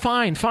 okay,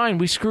 fine,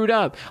 we screwed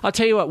up. I'll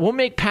tell you what, we'll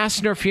make pass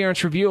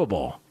interference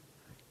reviewable.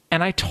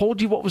 And I told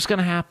you what was going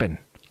to happen.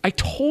 I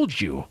told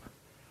you.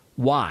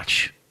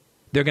 Watch.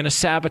 They're going to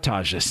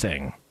sabotage this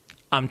thing.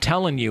 I'm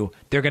telling you,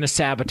 they're going to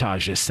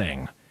sabotage this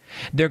thing.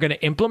 They're going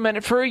to implement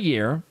it for a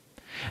year.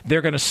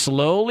 They're going to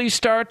slowly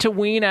start to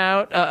wean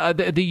out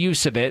the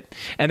use of it,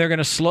 and they're going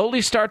to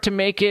slowly start to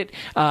make it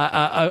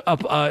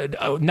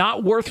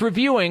not worth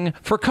reviewing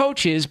for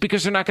coaches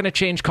because they're not going to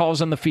change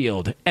calls on the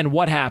field. And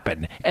what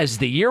happened? As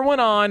the year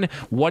went on,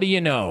 what do you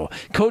know?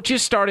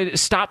 Coaches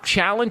stopped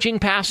challenging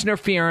pass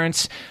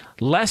interference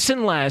less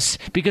and less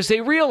because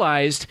they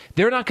realized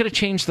they're not going to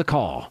change the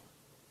call.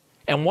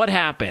 And what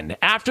happened?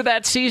 After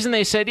that season,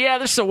 they said, yeah,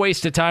 this is a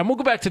waste of time. We'll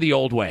go back to the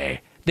old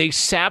way. They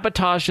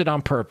sabotaged it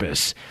on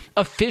purpose.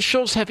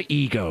 Officials have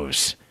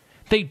egos.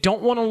 They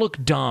don't want to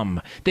look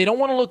dumb. They don't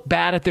want to look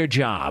bad at their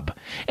job.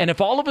 And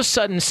if all of a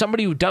sudden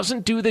somebody who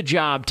doesn't do the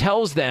job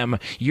tells them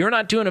you're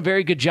not doing a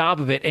very good job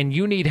of it and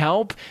you need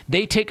help,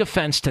 they take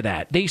offense to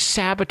that. They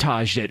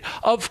sabotaged it.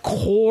 Of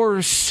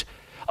course,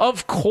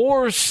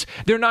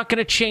 they're not going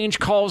to change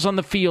calls on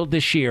the field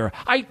this year.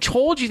 I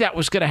told you that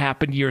was going to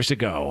happen years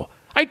ago.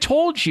 I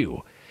told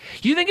you.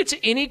 You think it's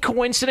any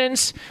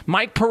coincidence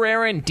Mike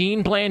Pereira and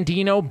Dean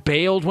Blandino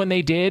bailed when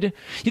they did?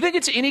 You think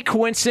it's any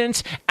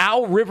coincidence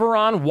Al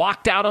Riveron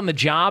walked out on the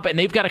job and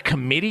they've got a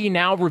committee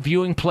now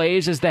reviewing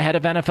plays as the head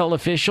of NFL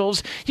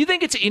officials? You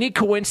think it's any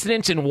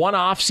coincidence in one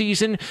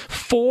offseason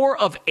 4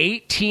 of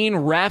 18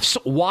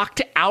 refs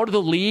walked out of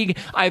the league,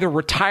 either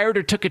retired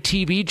or took a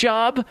TV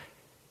job?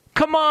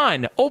 Come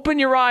on, open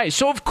your eyes.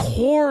 So of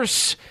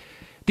course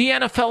the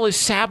NFL is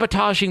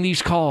sabotaging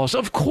these calls.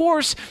 Of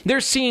course, they're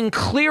seeing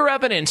clear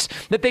evidence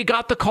that they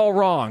got the call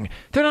wrong.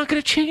 They're not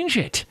going to change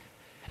it.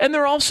 And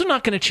they're also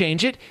not going to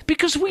change it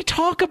because we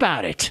talk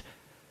about it.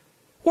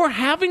 We're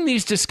having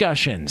these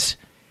discussions.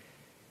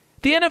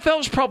 The NFL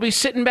is probably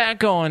sitting back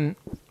going,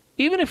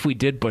 even if we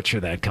did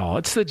butcher that call,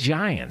 it's the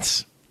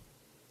Giants.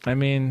 I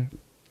mean,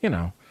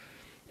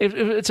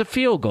 it's a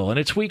field goal and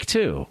it's week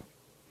 2.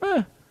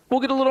 We'll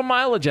get a little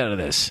mileage out of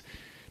this.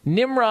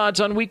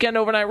 Nimrods on Weekend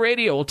Overnight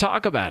Radio will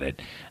talk about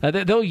it.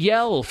 They'll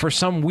yell for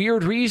some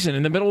weird reason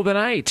in the middle of the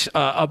night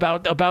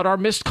about our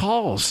missed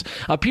calls.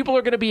 People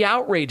are going to be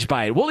outraged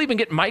by it. We'll even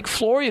get Mike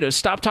Florio to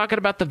stop talking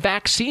about the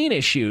vaccine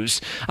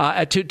issues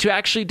to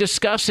actually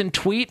discuss and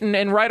tweet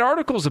and write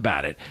articles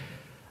about it.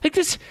 Like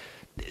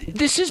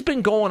this has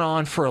been going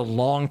on for a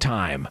long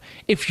time.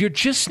 If you're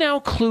just now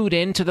clued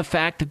into the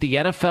fact that the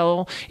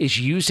NFL is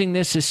using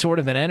this as sort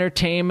of an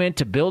entertainment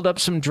to build up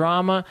some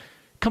drama,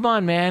 come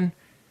on, man.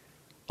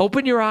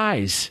 Open your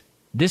eyes.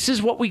 This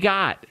is what we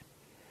got.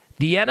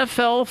 The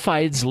NFL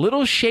finds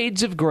little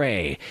shades of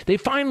gray. They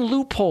find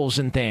loopholes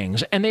in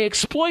things, and they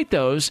exploit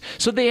those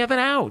so they have an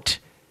out.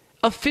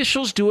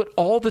 Officials do it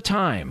all the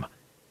time.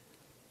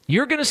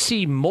 You're going to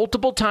see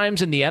multiple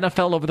times in the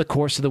NFL over the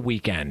course of the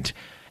weekend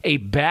a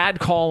bad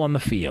call on the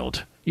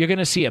field. You're going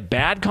to see a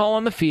bad call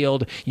on the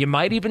field. You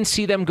might even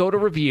see them go to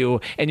review,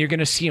 and you're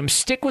going to see them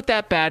stick with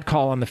that bad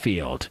call on the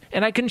field.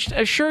 And I can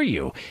assure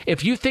you,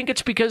 if you think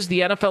it's because the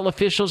NFL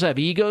officials have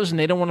egos and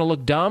they don't want to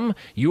look dumb,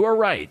 you are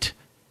right.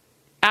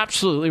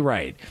 Absolutely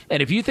right.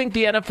 And if you think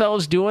the NFL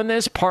is doing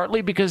this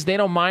partly because they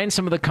don't mind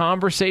some of the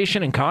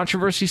conversation and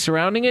controversy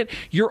surrounding it,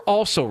 you're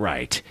also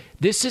right.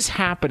 This is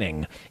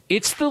happening.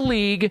 It's the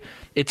league.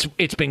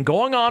 It's been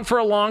going on for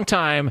a long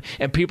time,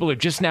 and people are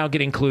just now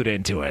getting clued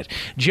into it.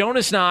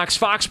 Jonas Knox,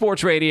 Fox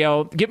Sports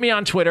Radio. Get me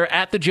on Twitter,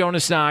 at the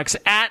Jonas Knox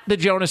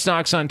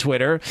on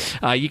Twitter.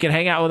 You can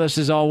hang out with us,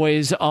 as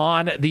always,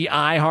 on the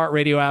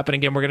iHeartRadio app. And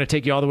again, we're going to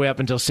take you all the way up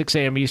until 6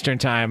 a.m. Eastern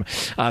Time,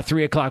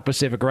 3 o'clock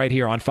Pacific, right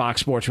here on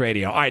Fox Sports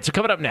Radio. All right, so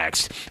coming up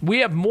next,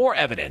 we have more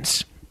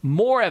evidence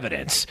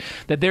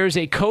that there is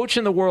a coach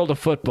in the world of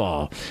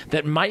football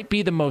that might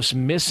be the most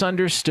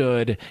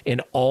misunderstood in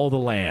all the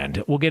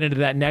land. We'll get into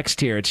that next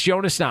here. It's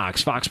Jonas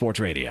Knox, Fox Sports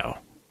Radio.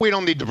 We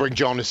don't need to bring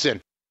Jonas in.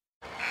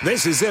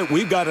 This is it.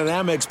 We've got an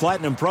Amex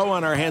Platinum Pro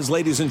on our hands,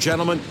 ladies and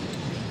gentlemen.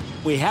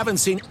 We haven't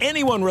seen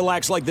anyone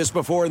relax like this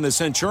before in the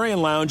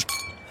Centurion Lounge.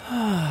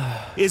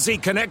 Is he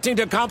connecting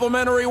to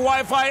complimentary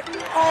Wi-Fi?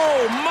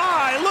 Oh,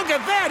 my. Look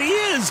at that. He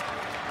is.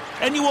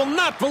 and you will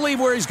not believe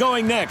where he's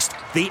going next.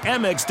 The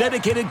Amex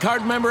dedicated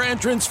card member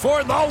entrance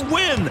for the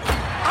win.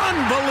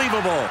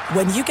 Unbelievable.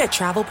 When you get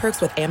travel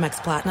perks with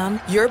Amex Platinum,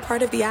 you're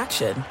part of the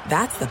action.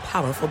 That's the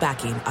powerful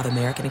backing of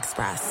American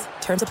Express.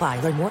 Terms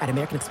apply. Learn more at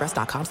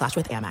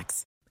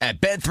americanexpress.com/withAmex. At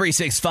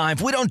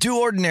Bet365, we don't do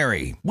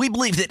ordinary. We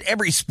believe that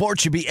every sport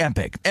should be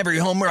epic. Every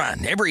home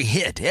run, every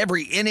hit,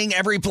 every inning,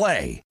 every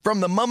play. From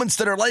the moments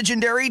that are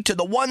legendary to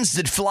the ones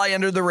that fly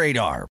under the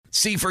radar.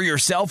 See for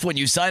yourself when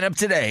you sign up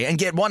today and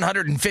get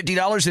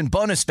 $150 in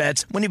bonus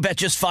bets when you bet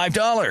just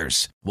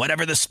 $5.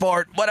 Whatever the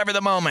sport, whatever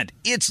the moment,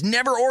 it's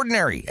never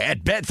ordinary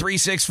at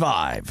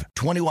Bet365.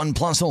 21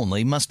 plus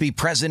only. Must be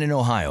present in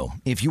Ohio.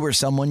 If you or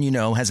someone you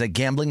know has a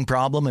gambling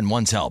problem and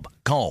wants help,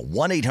 call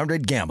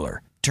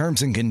 1-800-GAMBLER.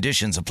 Terms and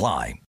conditions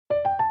apply.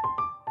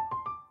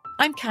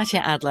 I'm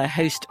Katya Adler,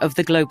 host of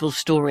The Global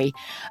Story.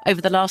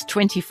 Over the last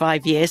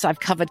 25 years,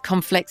 I've covered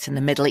conflicts in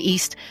the Middle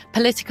East,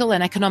 political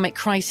and economic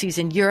crises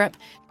in Europe,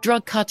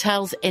 drug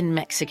cartels in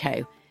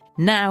Mexico.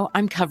 Now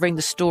I'm covering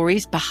the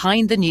stories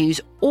behind the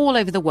news all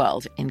over the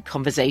world in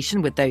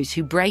conversation with those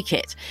who break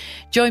it.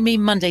 Join me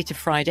Monday to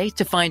Friday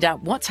to find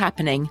out what's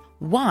happening,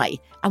 why,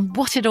 and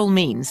what it all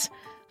means.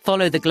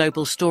 Follow The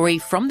Global Story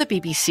from the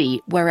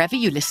BBC wherever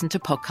you listen to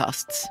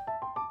podcasts.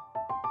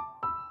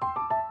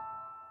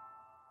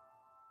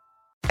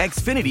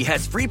 Xfinity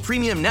has free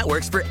premium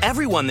networks for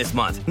everyone this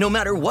month, no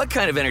matter what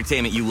kind of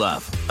entertainment you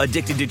love.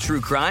 Addicted to true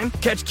crime?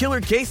 Catch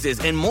killer cases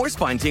and more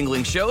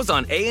spine-tingling shows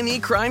on A&E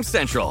Crime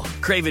Central.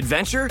 Crave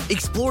adventure?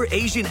 Explore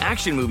Asian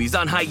action movies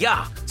on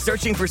Hi-Ya.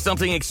 Searching for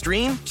something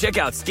extreme? Check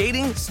out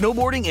skating,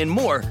 snowboarding, and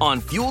more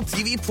on Fuel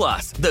TV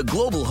Plus, the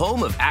global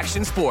home of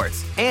action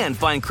sports. And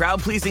find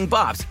crowd-pleasing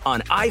bops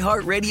on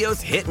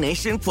iHeartRadio's Hit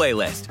Nation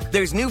playlist.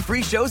 There's new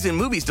free shows and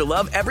movies to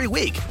love every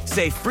week.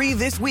 Say free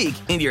this week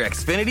in your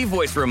Xfinity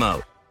voice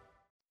remote.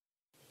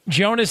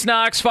 Jonas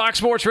Knox, Fox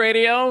Sports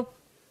Radio.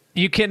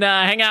 You can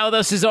hang out with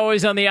us as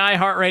always on the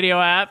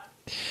iHeartRadio app.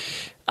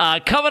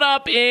 Coming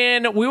up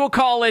in, we will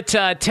call it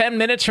 10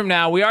 minutes from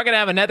now, we are going to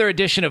have another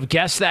edition of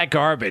Guess That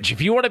Garbage. If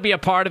you want to be a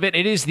part of it,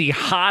 it is the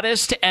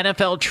hottest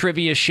NFL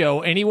trivia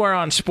show anywhere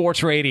on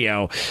sports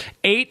radio.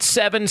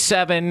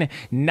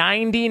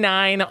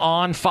 877-99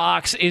 on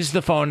Fox is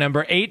the phone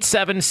number.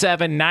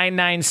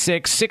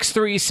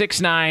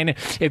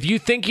 877-996-6369. If you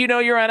think you know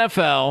your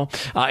NFL,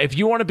 if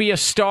you want to be a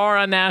star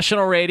on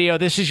national radio,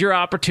 this is your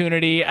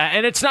opportunity.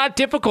 And it's not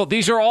difficult.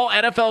 These are all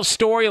NFL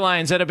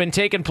storylines that have been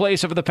taking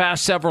place over the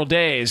past several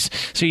days.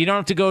 So you don't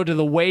have to go to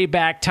the way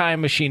back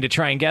time machine to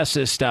try and guess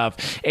this stuff.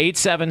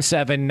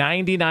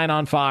 877-99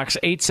 on Fox,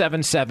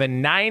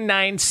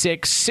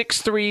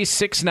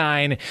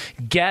 877-996-6369.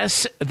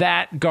 Guess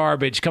that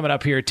garbage coming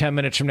up here 10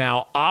 minutes from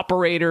now.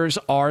 Operators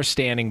are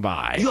standing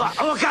by. You are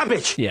all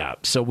garbage. Yeah,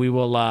 so we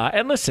will,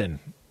 and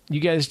listen, you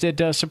guys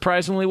did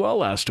surprisingly well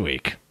last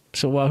week.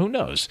 So who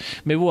knows?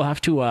 Maybe we'll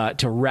have to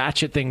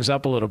ratchet things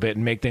up a little bit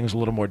and make things a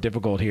little more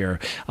difficult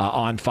here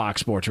on Fox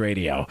Sports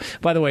Radio.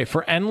 By the way,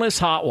 for endless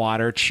hot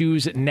water,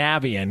 choose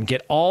Navien.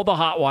 Get all the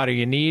hot water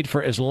you need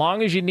for as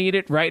long as you need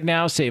it. Right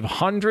now, save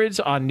hundreds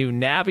on new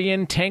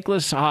Navien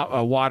tankless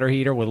hot water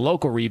heater with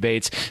local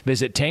rebates.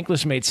 Visit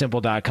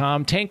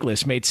tanklessmadesimple.com,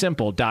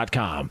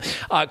 tanklessmadesimple.com.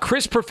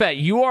 Chris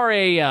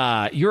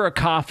Perfett, you're a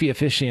coffee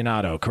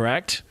aficionado,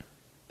 correct?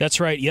 That's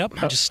right.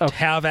 Yep. I just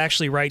have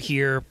actually right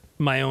here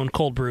my own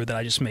cold brew that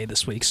I just made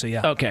this week. So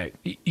yeah. Okay.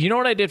 You know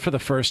what I did for the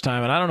first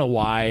time, and I don't know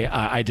why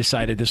I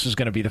decided this was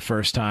going to be the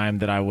first time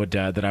that I would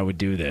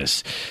do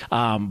this,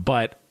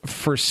 but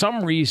for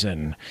some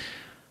reason,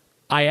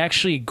 I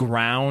actually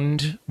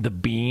ground the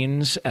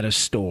beans at a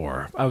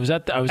store. I was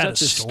at the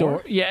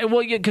store. Yeah,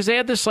 well, yeah, because they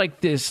had this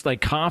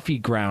coffee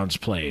grounds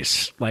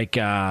place.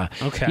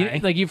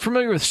 Okay. You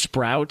familiar with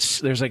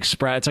Sprouts? There's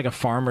Sprouts. It's like a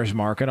farmer's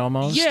market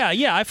almost.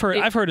 Yeah. I've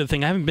heard of the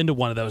thing. I haven't been to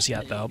one of those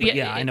yet though. But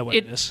yeah, I know what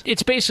it is.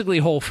 It's basically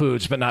Whole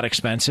Foods, but not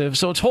expensive.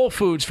 So it's Whole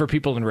Foods for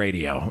people in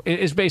radio.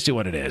 It's basically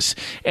what it is.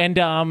 And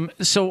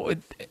so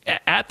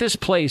at this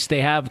place,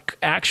 they have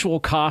actual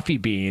coffee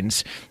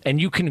beans,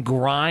 and you can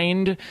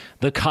grind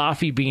the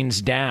coffee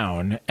beans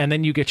down, and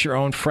then you get your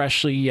own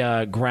freshly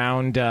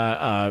ground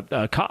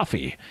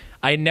coffee.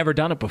 I had never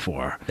done it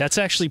before. That's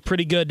actually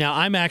pretty good. Now,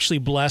 I'm actually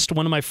blessed.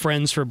 One of my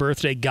friends for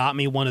birthday got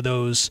me one of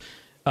those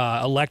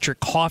electric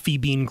coffee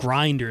bean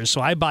grinders,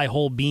 so I buy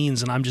whole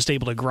beans, and I'm just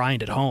able to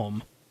grind at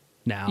home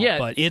now. Yeah,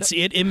 but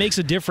it makes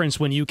a difference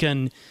when you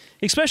can,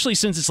 especially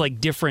since it's like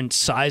different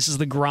sizes of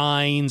the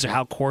grinds or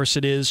how coarse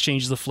it is,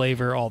 changes the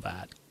flavor, all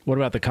that. What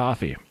about the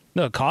coffee?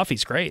 No,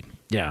 coffee's great.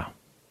 Yeah.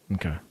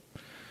 Okay.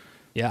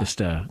 Yeah. Just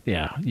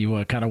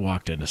you kind of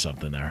walked into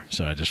something there,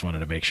 so I just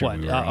wanted to make sure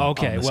we were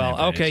okay. On the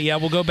same page. Yeah,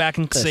 we'll go back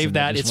and save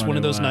that. It's one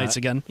of those nights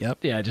again. Yep.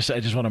 Yeah, I just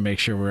want to make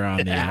sure we're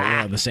on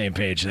the same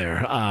page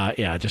there.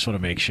 I just want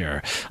to make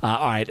sure.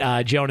 All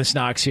right, Jonas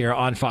Knox here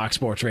on Fox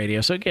Sports Radio.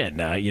 So again,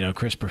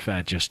 Chris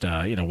Perfett just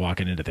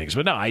walking into things,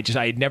 but no, I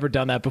had never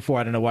done that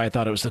before. I don't know why I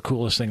thought it was the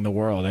coolest thing in the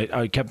world.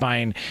 I kept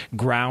buying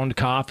ground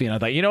coffee, and I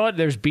thought, you know what?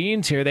 There's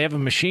beans here. They have a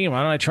machine.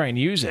 Why don't I try and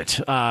use it?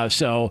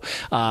 So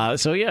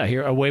yeah,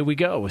 here away we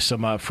go with some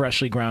some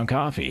freshly ground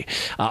coffee.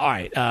 All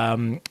right.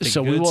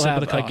 So we will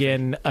have,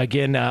 again,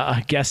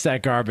 Guess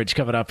That Garbage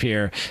coming up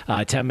here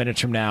 10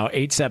 minutes from now.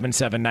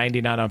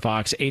 877-99 on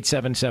Fox,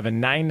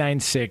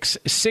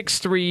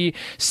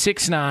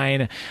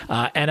 877-996-6369.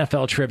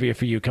 NFL trivia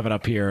for you coming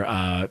up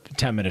here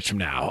 10 minutes from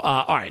now.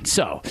 All right.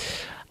 So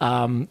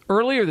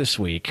earlier this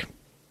week,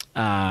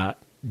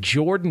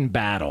 Jordan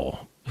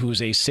Battle,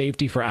 who's a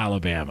safety for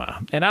Alabama.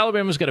 And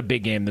Alabama's got a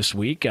big game this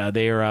week.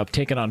 They are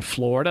taking on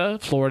Florida.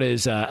 Florida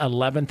is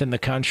 11th in the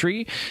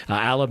country.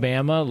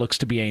 Alabama looks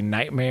to be a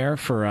nightmare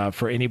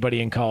for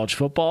anybody in college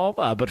football.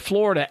 But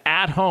Florida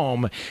at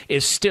home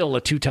is still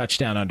a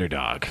 2-touchdown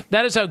underdog.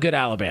 That is how good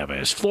Alabama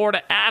is.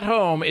 Florida at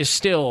home is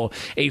still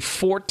a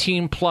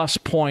 14-plus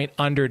point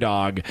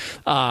underdog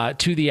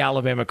to the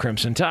Alabama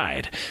Crimson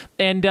Tide.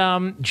 And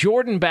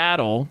Jordan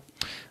Battle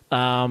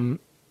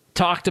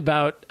talked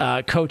about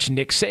Coach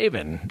Nick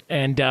Saban,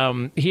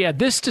 and he had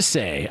this to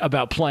say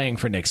about playing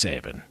for Nick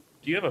Saban.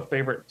 Do you have a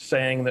favorite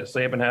saying that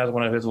Saban has,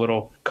 one of his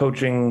little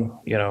coaching,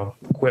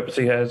 quips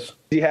he has?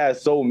 He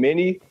has so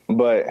many,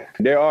 but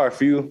there are a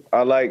few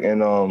I like,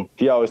 and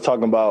he always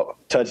talking about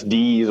touch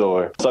D's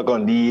or suck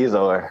on D's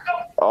or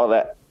all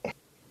that.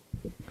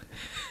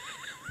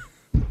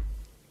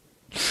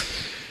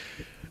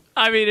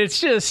 I mean, it's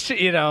just,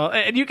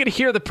 and you can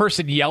hear the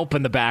person yelp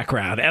in the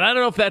background. And I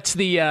don't know if that's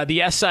the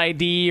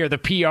SID or the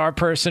PR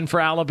person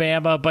for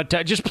Alabama, but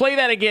just play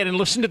that again and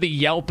listen to the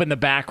yelp in the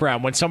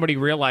background when somebody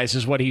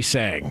realizes what he's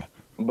saying.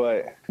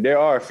 But there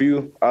are a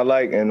few I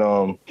like,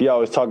 and he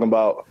always talking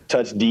about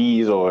touch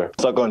D's or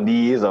suck on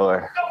D's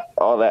or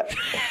all that.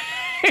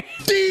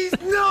 These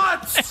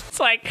nuts! It's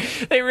like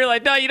they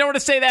realize, no, you don't want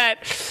to say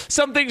that.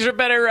 Some things are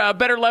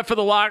better left for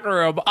the locker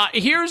room.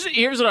 Here's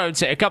what I would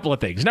say. A couple of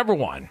things. Number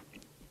one,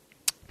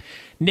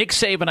 Nick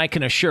Saban, I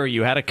can assure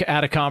you, had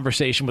a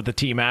conversation with the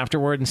team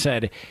afterward and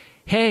said,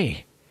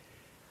 hey,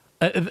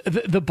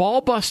 the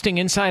ball busting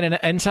inside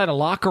a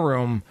locker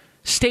room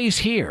stays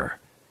here.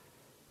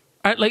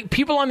 Like,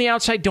 people on the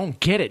outside don't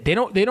get it. They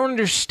don't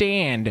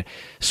understand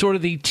sort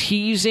of the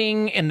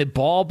teasing and the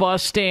ball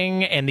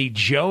busting and the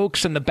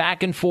jokes and the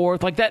back and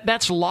forth. Like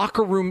that's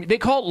locker room. They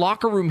call it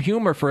locker room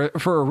humor for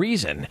a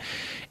reason.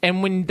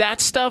 And when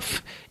that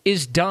stuff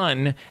is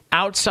done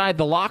outside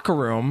the locker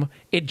room,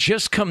 it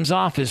just comes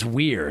off as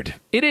weird.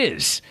 It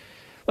is.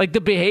 Like,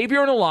 the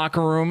behavior in a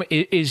locker room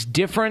is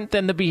different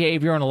than the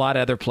behavior in a lot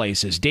of other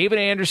places. David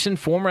Anderson,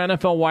 former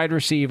NFL wide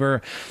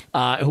receiver,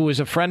 who was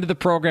a friend of the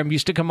program,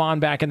 used to come on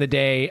back in the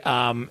day.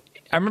 I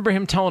remember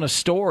him telling a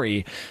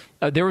story.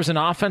 There was an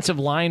offensive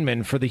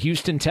lineman for the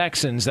Houston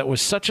Texans that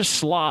was such a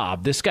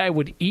slob. This guy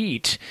would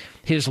eat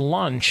his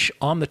lunch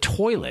on the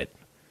toilet.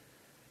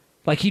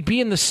 Like, he'd be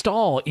in the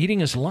stall eating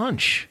his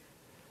lunch.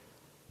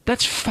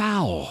 That's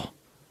foul.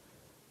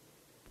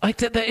 Like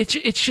that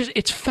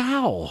it's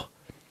foul.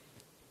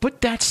 But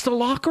that's the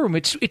locker room.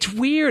 It's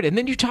weird. And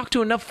then you talk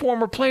to enough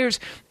former players.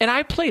 And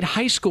I played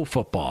high school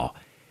football.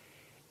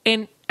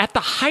 And at the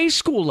high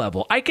school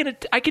level, I can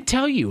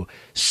tell you,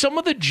 some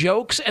of the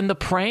jokes and the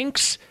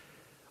pranks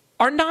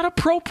are not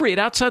appropriate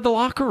outside the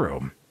locker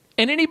room.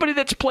 And anybody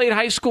that's played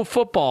high school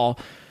football,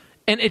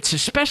 and it's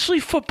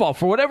especially football,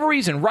 for whatever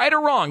reason, right or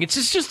wrong,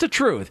 it's just the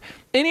truth.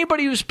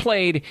 Anybody who's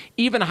played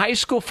even high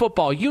school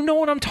football, you know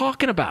what I'm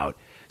talking about.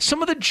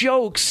 Some of the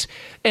jokes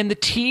and the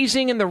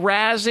teasing and the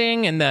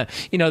razzing and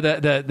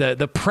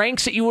the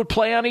pranks that you would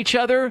play on each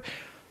other,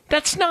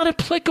 that's not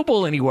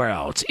applicable anywhere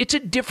else. It's a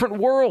different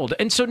world.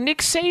 And so Nick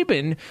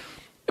Saban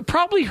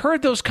probably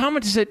heard those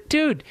comments and said,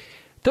 dude,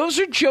 those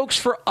are jokes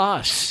for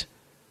us.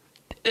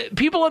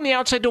 People on the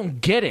outside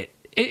don't get it.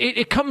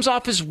 It comes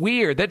off as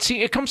weird.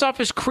 It comes off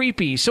as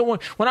creepy. So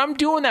when I'm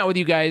doing that with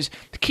you guys,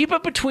 keep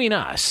it between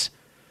us.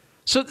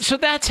 So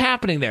that's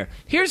happening there.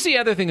 Here's the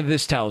other thing that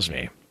this tells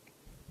me.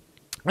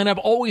 And I've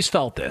always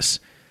felt this.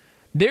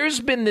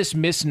 There's been this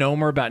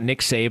misnomer about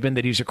Nick Saban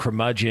that he's a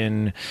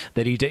curmudgeon,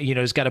 that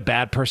he's got a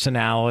bad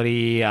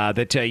personality,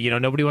 that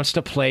nobody wants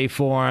to play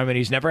for him, and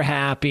he's never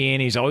happy,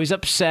 and he's always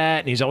upset,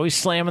 and he's always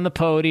slamming the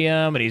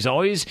podium, and he's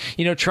always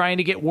trying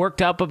to get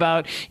worked up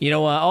about we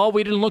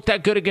didn't look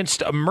that good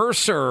against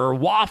Mercer or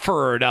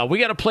Wofford, we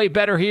got to play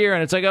better here,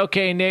 and it's like,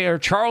 okay, Nick, or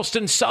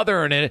Charleston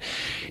Southern,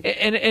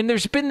 and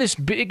there's been this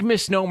big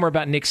misnomer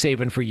about Nick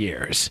Saban for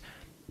years.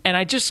 And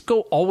I just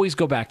always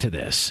go back to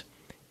this.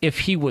 If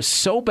he was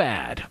so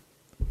bad,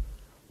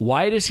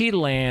 why does he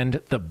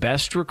land the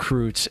best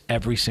recruits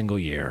every single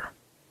year?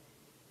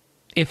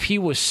 If he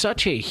was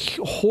such a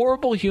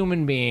horrible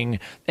human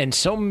being and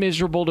so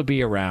miserable to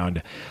be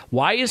around,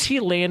 why is he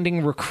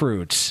landing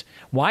recruits?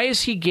 Why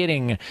is he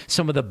getting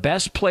some of the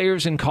best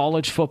players in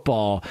college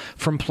football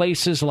from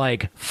places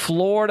like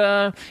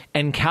Florida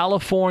and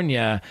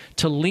California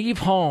to leave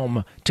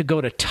home to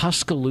go to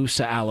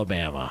Tuscaloosa,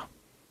 Alabama?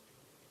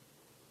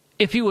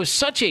 If he was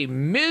such a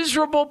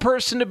miserable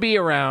person to be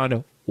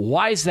around,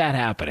 why is that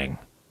happening?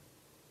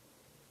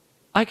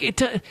 Like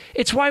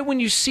it's why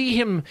when you see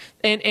him,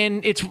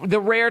 and it's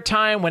the rare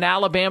time when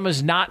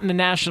Alabama's not in the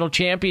national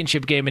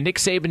championship game and Nick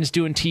Saban's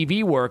doing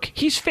TV work,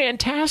 he's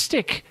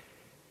fantastic.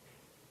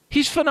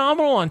 He's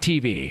phenomenal on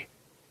TV.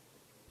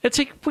 It's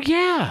like, well,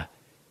 yeah,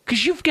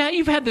 because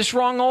you've had this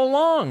wrong all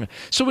along.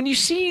 So when you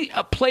see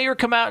a player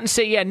come out and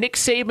say, yeah, Nick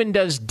Saban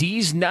does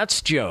D's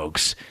nuts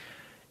jokes,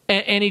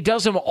 and he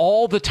does them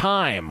all the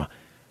time,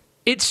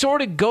 it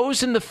sort of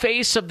goes in the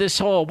face of this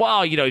whole,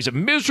 wow, he's a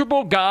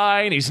miserable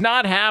guy, and he's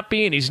not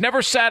happy, and he's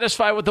never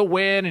satisfied with the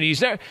win, and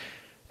he's never.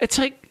 It's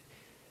like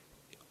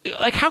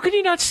how can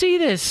you not see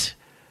this?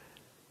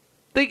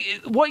 Like,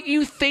 what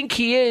you think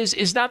he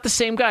is not the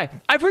same guy.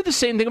 I've heard the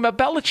same thing about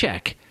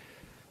Belichick.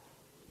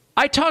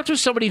 I talked to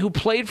somebody who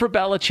played for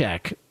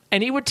Belichick,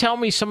 and he would tell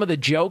me some of the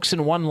jokes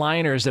and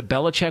one-liners that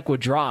Belichick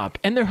would drop,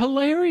 and they're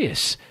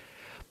hilarious.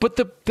 But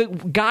the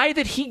guy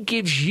that he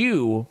gives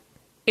you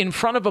in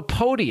front of a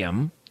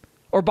podium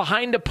or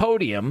behind a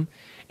podium,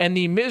 and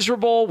the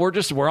miserable,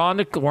 we're on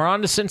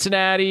to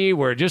Cincinnati,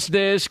 we're just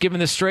this, giving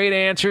the straight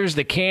answers,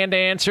 the canned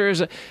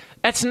answers,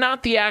 that's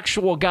not the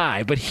actual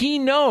guy. But he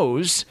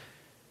knows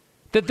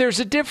that there's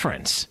a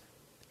difference.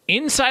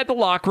 Inside the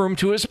locker room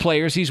to his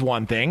players, he's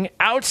one thing.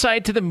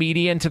 Outside to the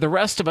media and to the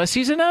rest of us,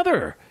 he's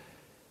another.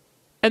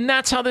 And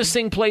that's how this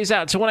thing plays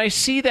out. So when I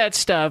see that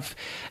stuff,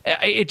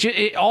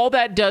 all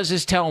that does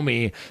is tell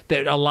me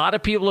that a lot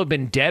of people have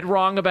been dead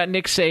wrong about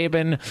Nick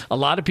Saban. A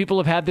lot of people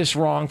have had this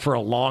wrong for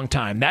a long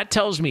time. That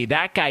tells me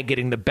that guy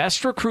getting the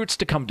best recruits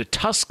to come to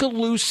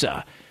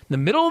Tuscaloosa, in the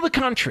middle of the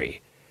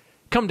country,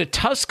 come to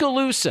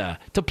Tuscaloosa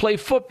to play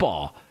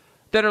football,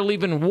 that are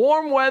leaving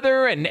warm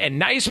weather and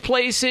nice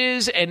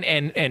places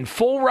and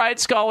full ride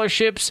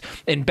scholarships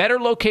and better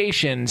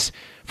locations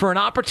for an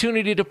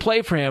opportunity to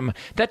play for him,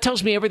 that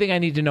tells me everything I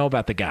need to know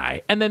about the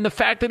guy. And then the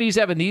fact that he's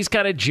having these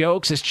kind of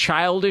jokes, as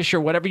childish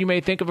or whatever you may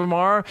think of him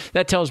are,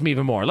 that tells me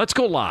even more. Let's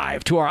go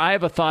live to our I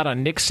Have a Thought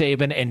on Nick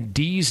Saban and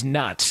D's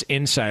Nuts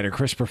insider,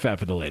 Chris Perfett,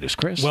 for the latest.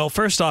 Chris? Well,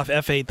 first off,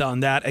 F8 on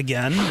that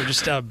again. We're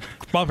just a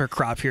bumper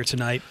crop here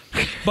tonight.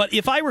 But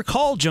if I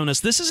recall,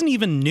 Jonas, this isn't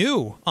even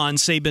new on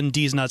Saban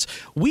D's Nuts.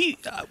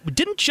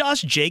 Didn't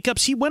Josh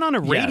Jacobs, he went on a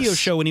radio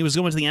show when he was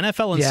going to the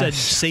NFL and said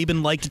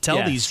Saban liked to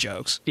tell these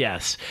jokes.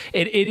 Yes.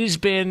 It has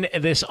been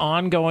this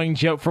ongoing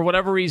joke. For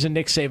whatever reason,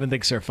 Nick Saban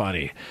thinks they're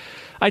funny.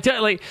 I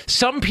tell you,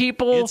 some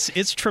people...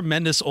 It's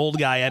tremendous old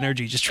guy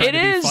energy, just trying to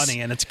be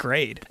funny, and it's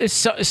great.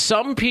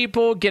 Some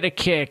people get a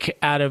kick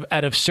out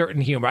of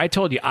certain humor. I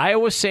told you,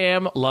 Iowa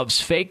Sam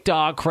loves fake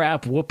dog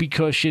crap, whoopee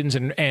cushions,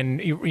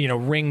 and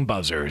ring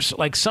buzzers.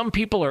 Like, some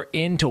people are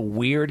into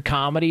weird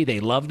comedy. They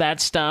love that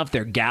stuff.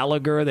 They're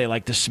Gallagher. They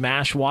like to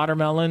smash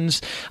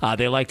watermelons. Some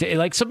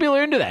people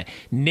are into that.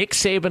 Nick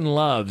Saban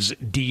loves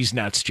D's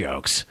Nuts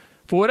jokes.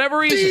 For whatever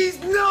reason. D's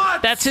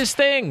Nuts! That's his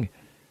thing.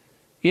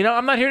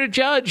 I'm not here to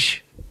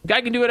judge. Guy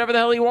can do whatever the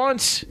hell he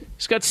wants.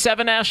 He's got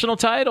 7 national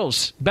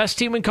titles. Best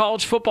team in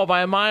college football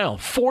by a mile.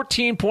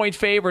 14-point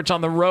favorites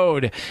on the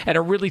road at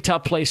a really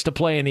tough place to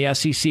play in the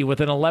SEC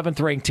with an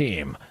 11th-ranked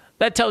team.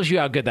 That tells you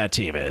how good that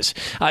team is.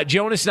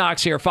 Jonas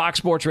Knox here, Fox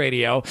Sports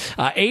Radio.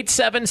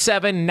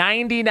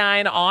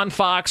 877-99 on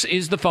Fox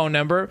is the phone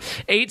number.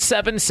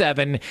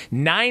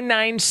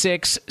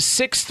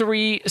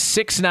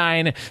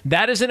 877-996-6369.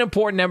 That is an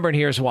important number, and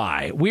here's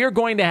why. We are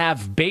going to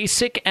have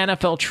basic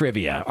NFL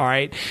trivia, all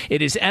right?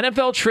 It is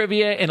NFL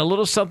trivia and a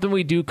little something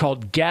we do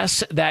called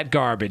Guess That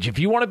Garbage. If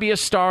you want to be a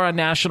star on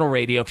national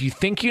radio, if you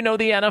think you know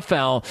the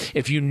NFL,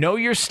 if you know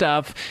your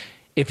stuff,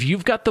 if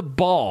you've got the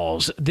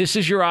balls, this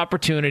is your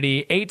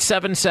opportunity.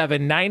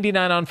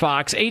 877-99 on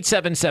Fox,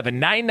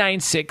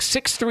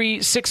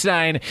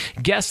 877-996-6369.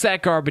 Guess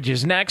That Garbage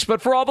is next.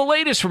 But for all the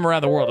latest from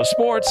around the world of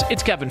sports,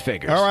 it's Kevin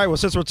Figures. All right, well,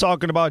 since we're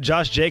talking about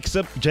Josh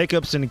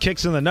Jacobs and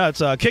kicks in the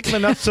nuts, kicking the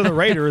nuts to the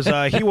Raiders,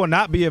 he will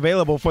not be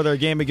available for their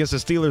game against the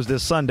Steelers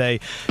this Sunday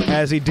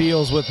as he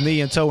deals with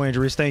knee and toe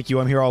injuries. Thank you.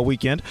 I'm here all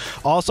weekend.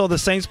 Also, the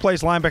Saints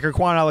place linebacker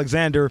Quan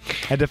Alexander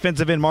and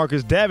defensive end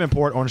Marcus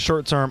Davenport on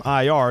short-term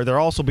IR. They'll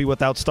also be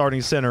without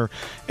starting center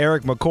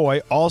Eric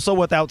McCoy, also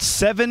without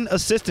 7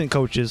 assistant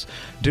coaches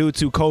due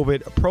to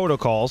COVID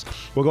protocols.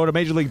 We'll go to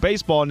Major League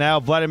Baseball now.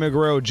 Vladimir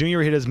Guerrero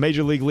Jr. hit his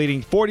Major League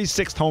leading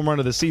 46th home run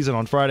of the season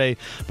on Friday,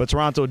 but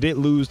Toronto did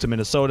lose to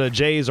Minnesota.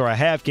 Jays are a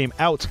half game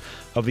out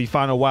of the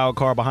final wild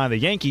card behind the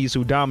Yankees,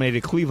 who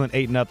dominated Cleveland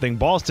 8-0.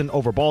 Boston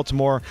over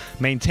Baltimore,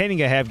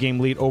 maintaining a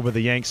half-game lead over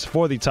the Yanks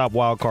for the top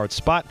wild card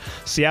spot.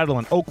 Seattle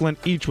and Oakland,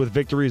 each with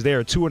victories. They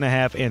are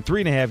 2.5 and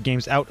 3.5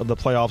 games out of the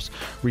playoffs,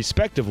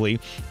 respectively.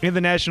 In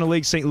the National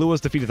League, St. Louis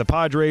defeated the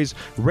Padres.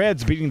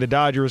 Reds beating the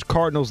Dodgers.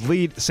 Cardinals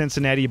lead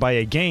Cincinnati by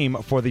a game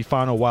for the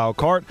final wild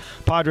card.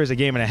 Padres a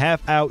game and a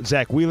half out.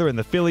 Zach Wheeler and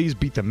the Phillies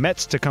beat the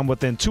Mets to come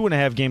within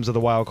 2.5 games of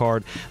the wild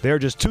card. They're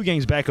just 2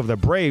 games back of the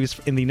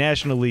Braves in the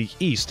National League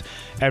East,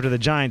 after the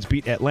Giants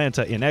beat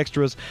Atlanta in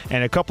extras.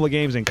 And a couple of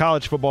games in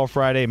college football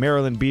Friday,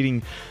 Maryland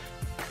beating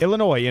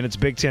Illinois in its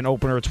Big Ten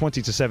opener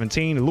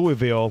 20-17.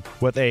 Louisville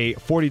with a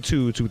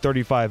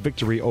 42-35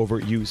 victory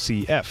over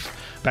UCF.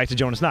 back to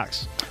Jonas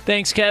Knox.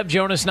 Thanks, Kev.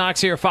 Jonas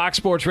Knox here, Fox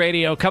Sports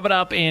Radio. Coming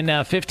up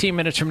in 15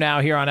 minutes from now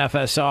here on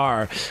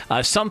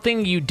FSR,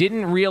 something you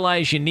didn't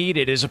realize you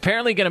needed is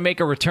apparently going to make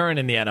a return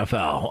in the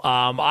NFL.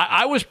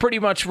 I was pretty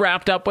much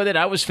wrapped up with it.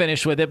 I was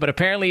finished with it, but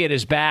apparently it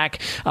is back,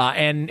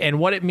 and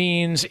what it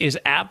means is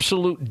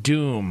absolute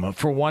doom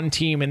for one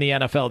team in the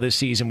NFL this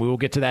season. We will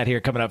get to that here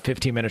coming up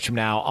 15 minutes from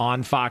now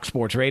on Fox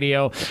Sports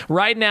Radio.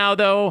 Right now,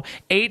 though,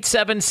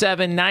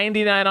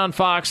 877-99 on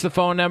Fox, the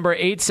phone number,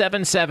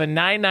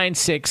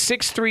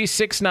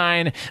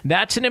 877-996-6369.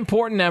 That's an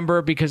important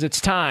number because it's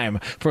time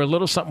for a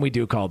little something we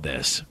do called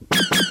this.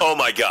 Oh,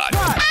 my God.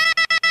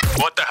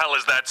 What the hell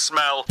is that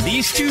smell?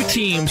 These two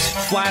teams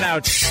flat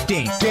out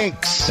stink.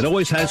 Stinks. It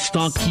always has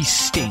stunk. He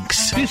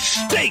stinks. This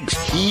stinks.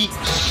 He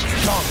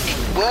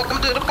stunk.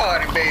 Welcome to the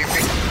party, baby.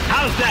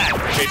 How's that?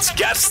 It's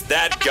Guess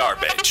That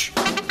Garbage.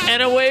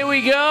 And away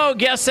we go.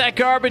 Guess That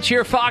Garbage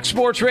here, Fox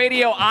Sports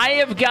Radio. I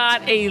have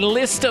got a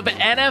list of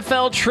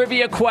NFL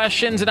trivia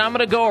questions, and I'm going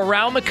to go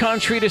around the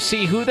country to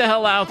see who the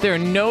hell out there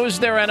knows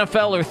their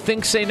NFL or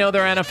thinks they know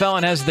their NFL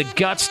and has the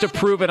guts to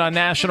prove it on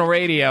national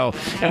radio.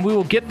 And we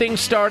will get things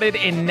started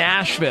in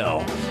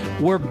Nashville,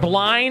 where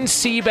Blind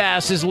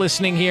Seabass is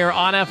listening here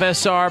on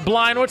FSR.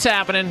 Blind, what's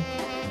happening?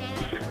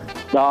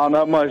 No,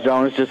 not much,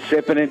 Jonas. Just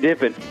sipping and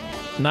dipping.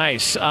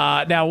 Nice.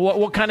 Now,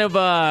 what kind of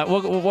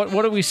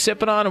what are we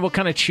sipping on, and what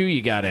kind of chew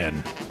you got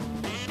in?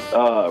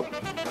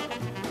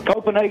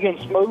 Copenhagen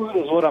Smooth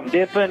is what I'm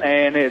dipping,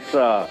 and it's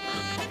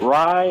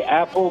rye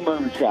apple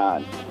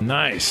moonshine.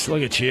 Nice.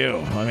 Look at you.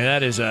 I mean,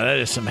 that is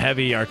some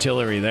heavy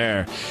artillery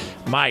there.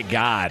 My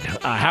God,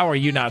 how are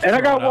you not? And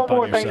I got one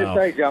more on thing to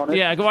say, Jonas.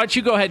 Yeah, why don't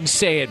you go ahead and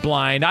say it,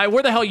 Blind?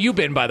 Where the hell you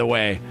been, by the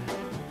way?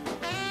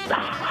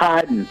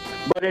 Hiding,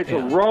 but it's a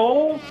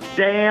roll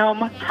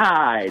damn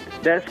tide.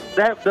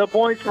 That the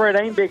point spread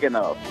ain't big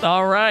enough.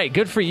 All right,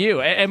 good for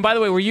you. And by the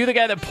way, were you the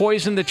guy that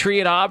poisoned the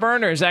tree at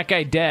Auburn, or is that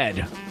guy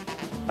dead?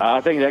 I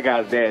think that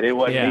guy's dead. It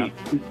wasn't me.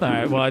 All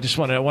right. Well, I just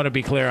want to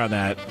be clear on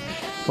that.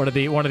 One of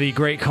the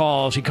great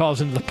calls. He calls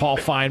into the Paul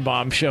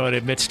Feinbaum show and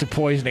admits to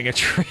poisoning a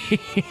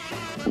tree.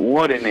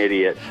 What an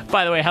idiot.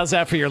 By the way, how's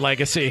that for your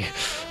legacy?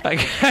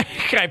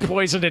 I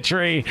poisoned a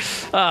tree.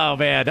 Oh,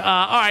 man.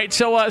 All right,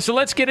 so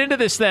let's get into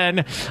this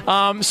then.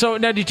 So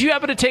now, did you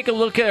happen to take a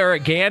look at or a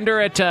gander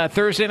at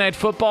Thursday Night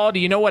Football? Do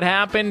you know what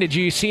happened? Did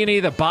you see any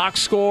of the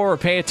box score or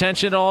pay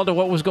attention at all to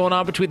what was going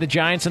on between the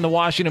Giants and the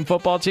Washington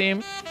football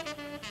team?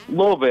 A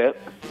little bit.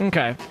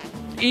 Okay.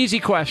 Easy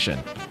question.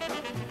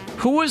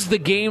 Who was the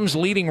game's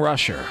leading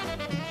rusher?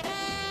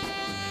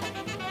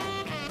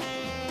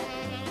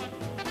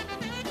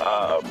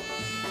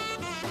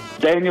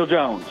 Daniel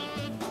Jones.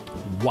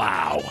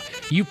 Wow.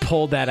 You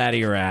pulled that out of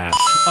your ass.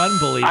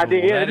 Unbelievable. I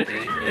did.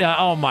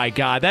 Oh, my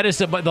God. That is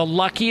the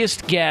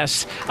luckiest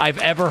guess I've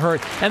ever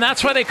heard. And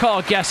that's why they call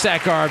it Guess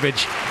That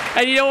Garbage.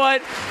 And you know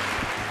what?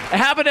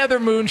 Have another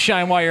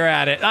moonshine while you're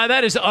at it.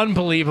 That is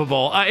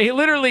unbelievable. He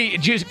literally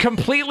just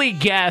completely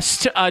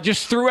guessed,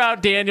 just threw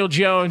out Daniel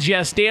Jones.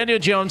 Yes, Daniel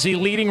Jones, the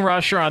leading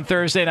rusher on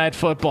Thursday Night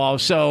Football.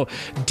 So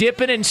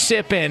dipping and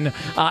sipping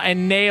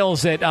and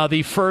nails it.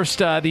 The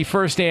first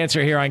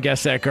answer here on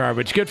Guess That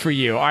Garbage. Good for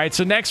you. All right,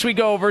 so next we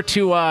go over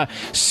to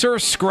Sir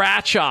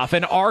Scratchoff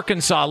in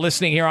Arkansas,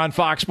 listening here on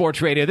Fox Sports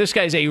Radio. This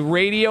guy's a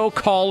radio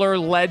caller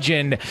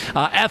legend,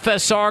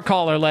 FSR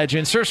caller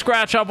legend. Sir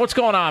Scratchoff, what's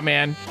going on,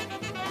 man?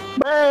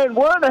 Man,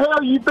 where the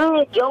hell you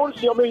been,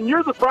 Jonas? I mean,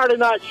 you're the Friday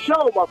night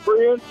show, my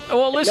friend.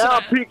 Well, listen. Now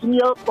I'm picking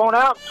you up on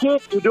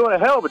Outkick. You're doing a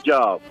hell of a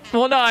job.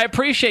 Well, no, I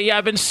appreciate you.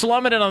 I've been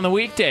slumming it on the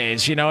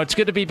weekdays. You know, it's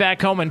good to be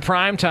back home in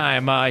prime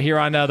time here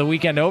on the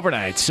weekend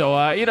overnight. So,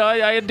 I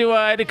had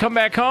to come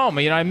back home.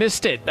 You know, I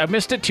missed it. I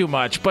missed it too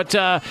much. But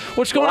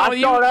what's going on with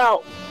you? I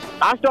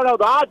start out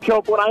with the odd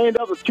couple, and I end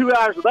up with 2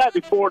 hours of that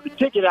before the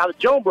ticket out of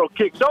Jonesboro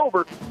kicks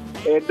over.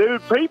 And,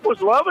 dude, people's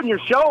loving your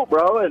show,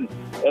 bro, and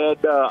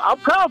I'm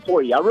proud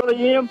for you. I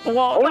really am.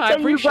 Well, only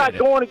thing you got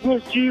going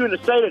against you in the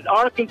state of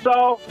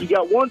Arkansas, you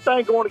got one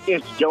thing going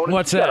against you, Jonas.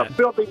 What's you that? Got a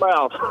filthy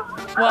mouth.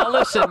 Well,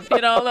 listen,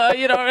 it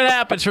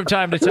happens from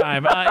time to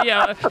time.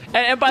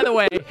 And by the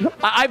way,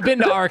 I've been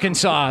to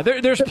Arkansas.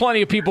 There's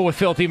plenty of people with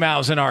filthy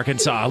mouths in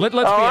Arkansas. Let's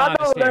be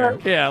honest here.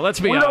 Yeah, let's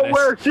be honest. We don't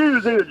wear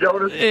shoes either,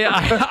 Jonas. Yeah,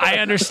 I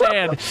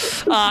understand.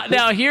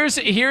 Now, here's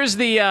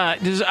the.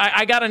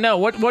 I got to know,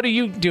 what are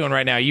you doing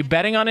right now? Are you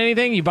betting on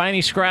anything? You buy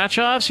any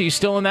scratch-offs? Are you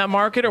still in that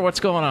market, or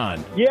what's going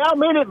on? Yeah,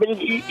 I'm in it, but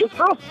it's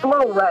real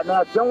slow right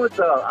now, Jonas.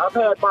 I've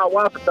had my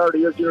wife for 30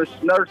 years, she's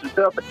a nurse and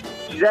stuff, and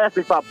she's asked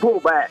me if I pull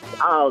back.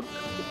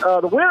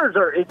 The winters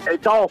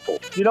it's awful.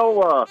 You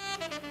know,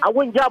 I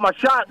went and got my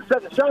shot and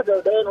set the shot the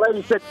other day, and the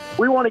lady said,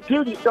 we want to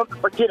give you something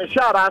for getting a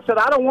shot. I said,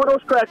 I don't want no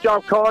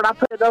scratch-off card. I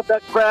paid enough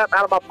that crap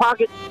out of my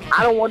pocket.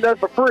 I don't want nothing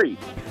for free.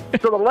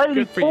 So the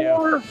lady 5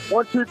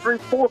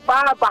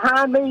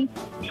 behind me,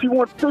 she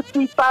won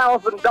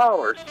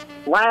 $50,000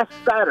 last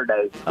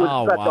Saturday with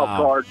scratch-off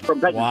cards from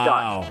taking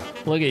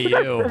shots. Look at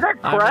you. Is that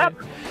crap?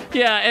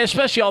 Yeah,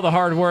 especially all the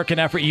hard work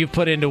and effort you've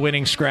put into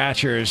winning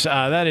scratchers.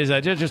 That is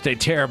just a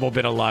terrible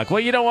bit of luck.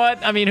 Well, you know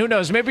what? I mean, who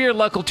knows? Maybe your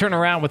luck will turn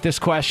around with this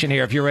question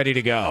here if you're ready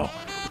to go.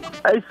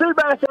 Hey,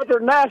 Seabass out there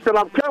in Nashville,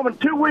 I'm coming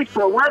 2 weeks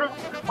for a wedding.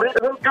 We had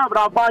to hook up, and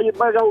I'll buy you a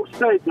big old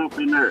steak up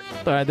in there.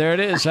 All right, there it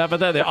is. How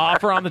about that? The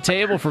offer on the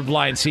table for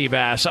Blind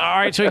Seabass. All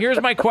right, so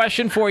here's my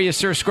question for you,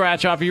 Sir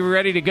Scratch-Off. Are you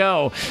ready to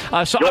go?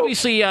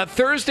 Obviously,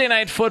 Thursday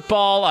Night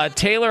Football,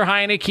 Taylor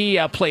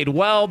Heineke played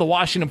well. The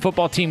Washington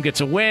football team gets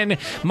a win.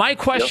 My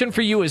question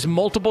for you is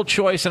multiple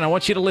choice, and I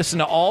want you to listen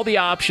to all the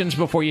options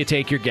before you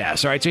take your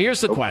guess. All right, so here's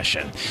the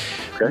question.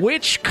 Okay.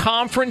 Which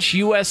Conference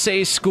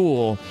USA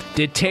school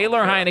did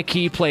Taylor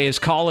Heineke play his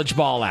college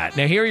ball at?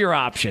 Now, here are your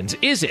options.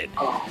 Is it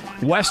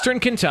Western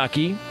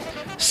Kentucky,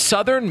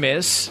 Southern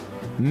Miss,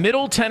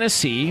 Middle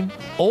Tennessee,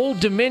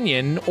 Old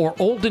Dominion, or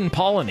Olden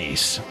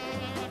Polonese?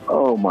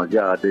 Oh, my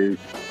God, dude.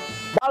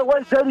 By the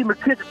way, J.D.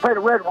 McKissick played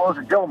the Red Wolves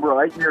in Jonesboro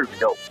 8 years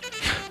ago.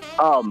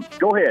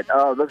 Go ahead.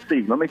 Let's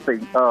see. Let me see.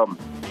 I'm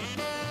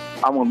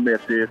going to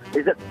miss this.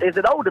 Is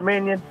it Old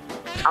Dominion?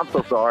 I'm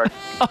so sorry.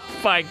 Oh,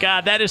 my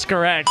God. That is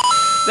correct.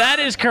 That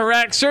is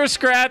correct. Sir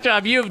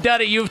Scratch-Off, you've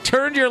done it. You've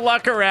turned your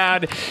luck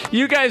around.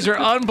 You guys are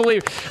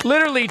unbelievable.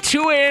 Literally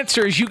 2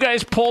 answers you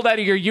guys pulled out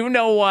of your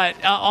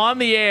you-know-what on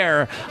the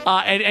air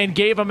and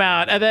gave them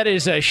out. That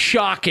is a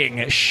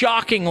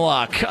shocking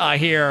luck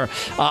here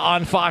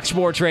on Fox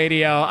Sports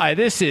Radio.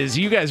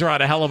 You guys are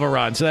on a hell of a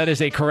run. So that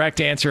is a correct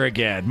answer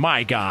again.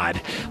 My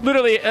God.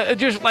 Literally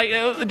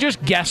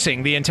just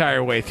guessing the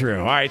entire way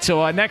through. All right,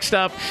 so next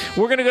up,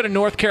 we're going to go to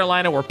North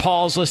Carolina where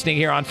Paul's listening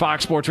here on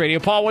Fox Sports Radio.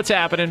 Paul, what's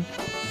happening?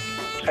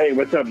 Hey,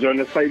 what's up,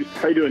 Jonas? How you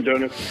doing,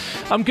 Jonas?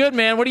 I'm good,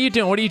 man. What are you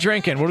doing? What are you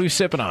drinking? What are we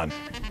sipping on?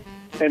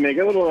 Hey, man,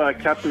 get a little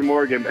Captain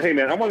Morgan. Hey,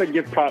 man, I want to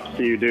give props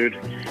to you, dude.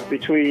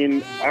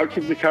 Between our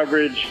Kids the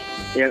Coverage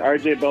and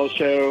RJ Bell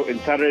Show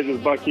and Saturdays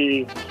with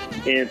Bucky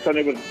and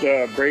Sunday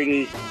with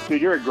Brady,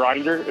 dude, you're a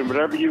grinder, and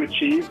whatever you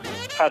achieve,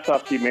 hats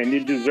off to you, man.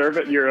 You deserve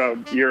it. You're a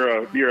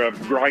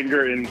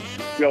grinder, and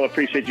we all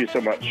appreciate you so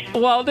much.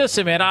 Well,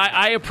 listen, man,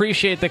 I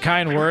appreciate the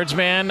kind words,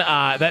 man.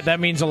 That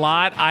means a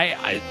lot.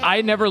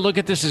 I never look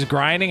at this as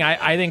grinding.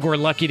 I think we're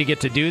lucky to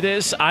get to do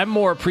this. I'm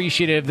more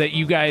appreciative that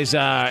you guys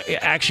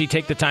actually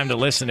take the time to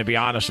listen, to be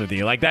honest with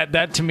you. Like,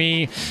 that to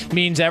me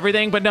means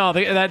everything. But no,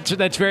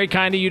 that's very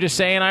kind of you to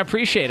say, and I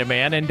appreciate it,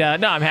 man. And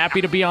no, I'm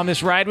happy to be on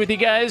this ride with you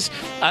guys.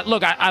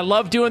 Look, I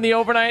love doing the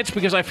overnights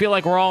because I feel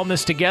like we're all in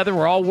this together.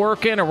 We're all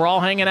working, or we're all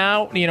hanging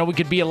out. You know, we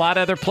could be a lot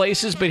of other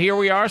places, but here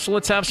we are, so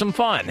let's have some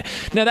fun.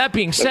 Now, that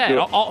being said,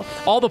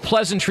 all the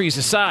pleasantries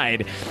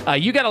aside,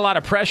 you got a lot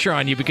of pressure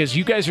on you because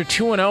you guys are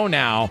 2-0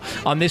 now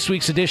on this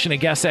week's edition of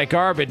Guess That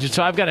Garbage. And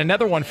so I've got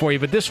another one for you,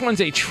 but this one's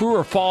a true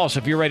or false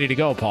if you're ready to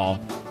go, Paul.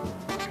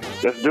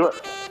 Let's do it.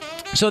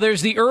 So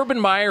there's the Urban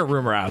Meyer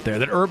rumor out there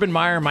that Urban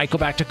Meyer might go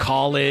back to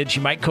college.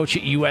 He might coach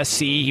at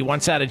USC. He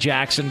wants out of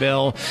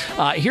Jacksonville.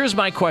 Here's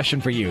my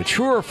question for you.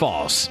 True or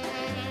false?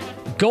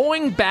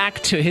 Going back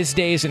to his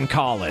days in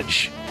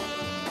college,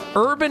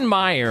 Urban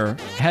Meyer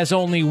has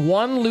only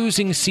one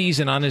losing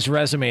season on his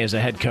resume as a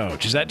head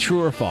coach. Is that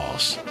true or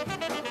false?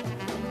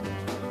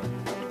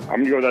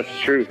 I'm going to go that's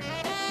true.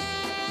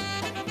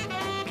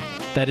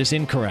 That is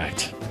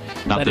incorrect.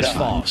 That is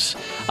false.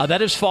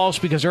 That is false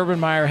because Urban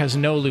Meyer has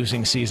no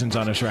losing seasons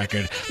on his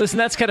record. Listen,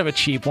 that's kind of a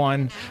cheap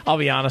one. I'll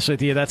be honest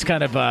with you. That's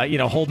kind of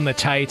holding the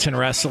tights and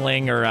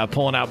wrestling or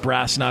pulling out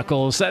brass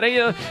knuckles. That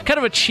kind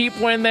of a cheap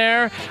win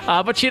there.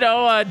 But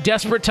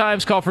desperate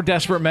times call for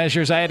desperate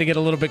measures. I had to get a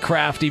little bit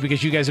crafty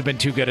because you guys have been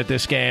too good at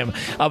this game.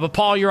 But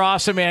Paul, you're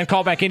awesome, man.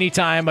 Call back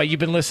anytime.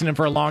 You've been listening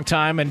for a long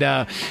time, and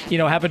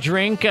have a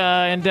drink.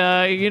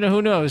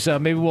 Who knows?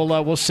 Maybe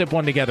we'll sip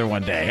one together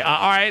one day.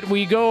 All right,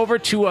 we go over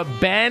to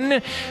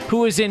Ben,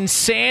 who is in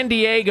San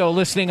Diego,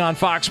 listening on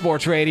Fox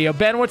Sports Radio.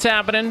 Ben, what's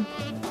happening?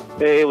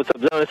 Hey, what's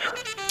up,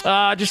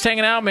 Jonas? Just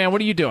hanging out, man.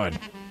 What are you doing?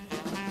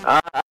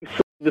 I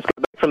just got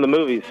back from the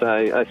movies.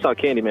 I saw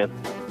Candyman.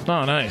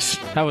 Oh, nice.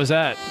 How was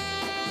that?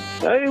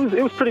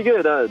 It was pretty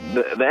good.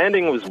 The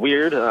ending was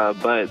weird,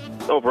 but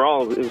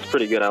overall, it was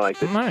pretty good. I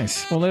liked it.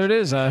 Nice. Well, there it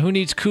is. Who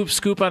needs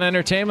Scoop on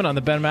Entertainment on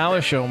the Ben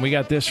Maller Show? And we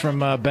got this from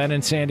Ben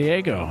in San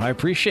Diego. I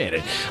appreciate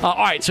it. All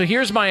right, so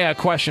here's my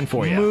question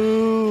for you.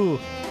 Moo.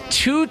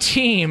 2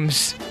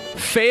 teams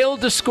failed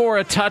to score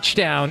a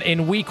touchdown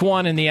in Week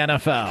 1 in the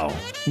NFL.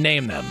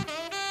 Name them.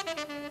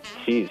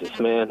 Jesus,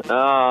 man.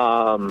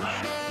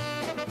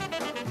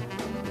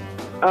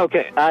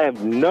 Okay, I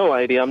have no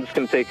idea. I'm just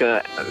going to take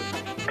a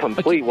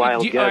complete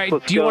wild guess.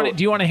 Right, do you want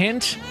a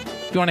hint?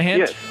 Do you want a hint?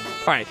 Yes.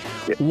 All right.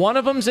 Yes. One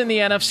of them's in the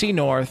NFC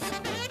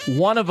North.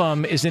 One of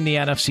them is in the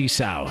NFC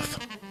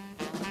South.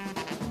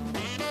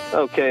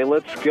 Okay,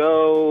 let's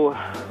go.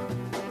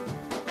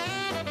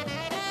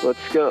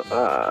 Do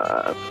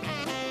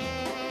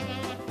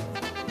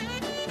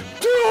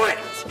it!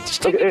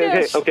 Just take a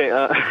guess.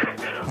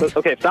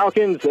 Okay,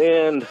 Falcons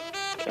and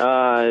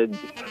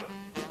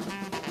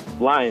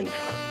Lions.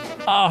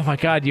 Oh, my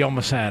God, you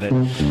almost had it.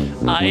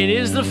 It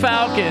is the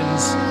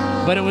Falcons,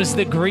 but it was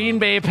the Green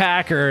Bay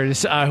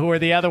Packers who were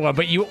the other one.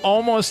 But you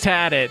almost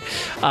had it.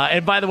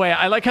 And by the way,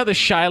 I like how the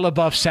Shia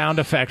LaBeouf sound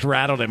effect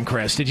rattled him,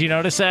 Chris. Did you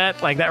notice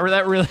that? Like, that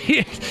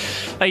really...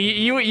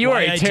 you are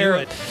a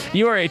terrible...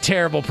 You are a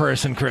terrible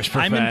person, Chris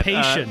Perfett. I'm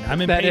impatient.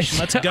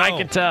 Let's go. I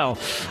can tell.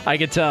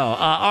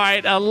 All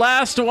right,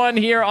 last one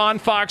here on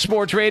Fox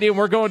Sports Radio.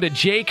 We're going to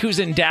Jake, who's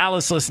in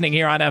Dallas, listening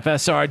here on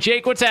FSR.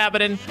 Jake, what's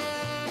happening?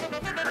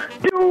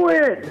 Do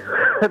it!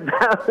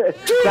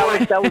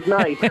 that was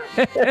nice.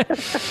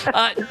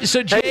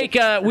 So, Jake,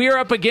 we are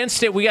up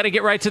against it. We got to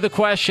get right to the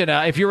question.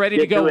 If you're ready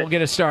to go, we'll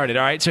get it started.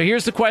 All right, so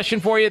here's the question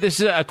for you. This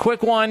is a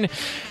quick one.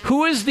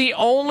 Who is the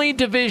only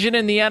division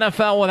in the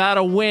NFL without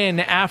a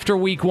win after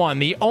week 1?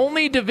 The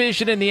only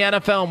division in the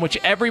NFL in which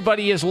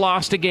everybody has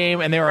lost a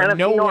game and there are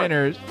no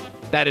winners.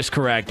 That is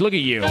correct. Look at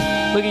you.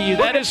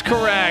 That is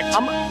correct.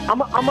 I'm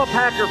a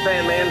Packer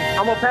fan, man.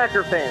 I'm a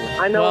Packer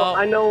fan. I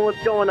know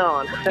what's going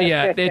on.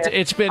 Yeah,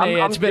 it's been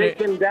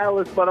in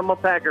Dallas, but I'm a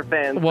Packer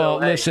fan. Well,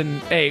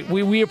 listen, hey,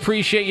 we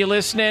appreciate you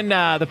listening.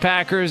 The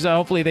Packers,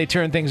 hopefully they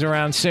turn things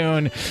around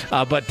soon.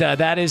 But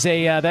that is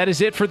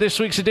it for this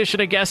week's edition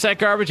of Guess That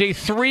Garbage. A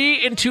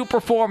 3-2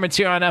 performance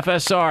here on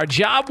FSR.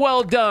 Job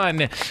well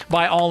done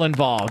by all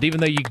involved,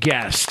 even though you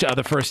guessed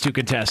the first 2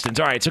 contestants.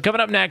 All right, so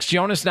coming up next,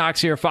 Jonas Knox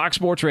here, Fox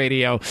Sports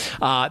Radio.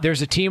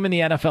 There's a team in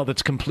the NFL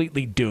that's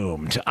completely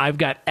doomed. I've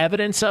got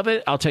evidence of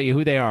it. I'll tell you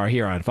who they are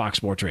here on Fox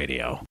Sports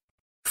Radio.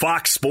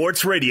 Fox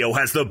Sports Radio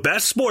has the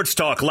best sports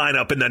talk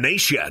lineup in the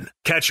nation.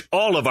 Catch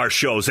all of our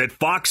shows at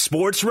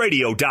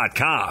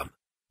foxsportsradio.com.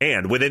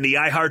 And within the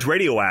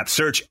iHeartRadio app,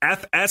 search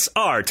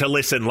FSR to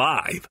listen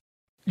live.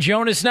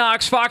 Jonas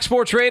Knox, Fox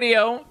Sports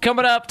Radio,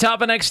 coming up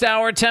top of next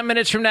hour, 10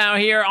 minutes from now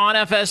here on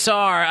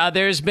FSR.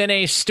 There's been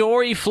a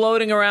story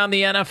floating around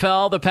the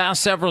NFL the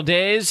past several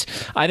days.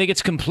 I think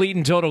it's complete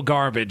and total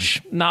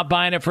garbage. Not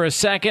buying it for a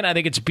second. I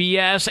think it's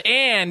BS,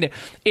 and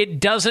it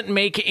doesn't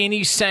make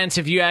any sense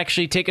if you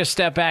actually take a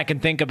step back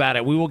and think about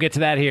it. We will get to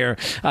that here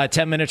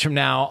 10 minutes from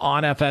now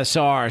on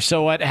FSR.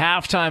 So at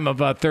halftime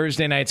of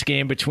Thursday night's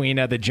game between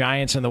the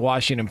Giants and the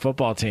Washington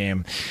football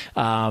team,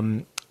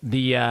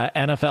 the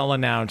NFL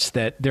announced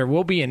that there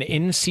will be an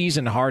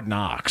in-season Hard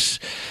Knocks.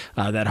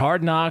 That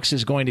Hard Knocks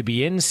is going to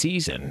be in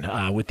season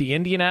with the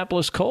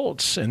Indianapolis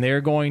Colts, and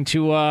they're going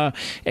to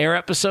air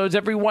episodes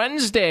every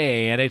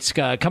Wednesday, and it's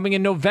coming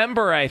in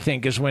November, I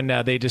think, is when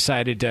they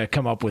decided to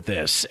come up with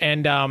this.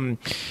 And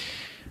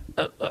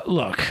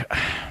look,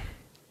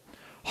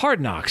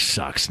 Hard Knocks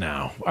sucks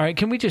now. All right,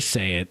 can we just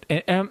say it?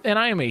 And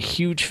I am a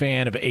huge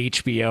fan of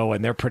HBO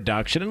and their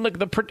production. And look,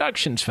 the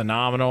production's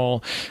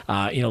phenomenal.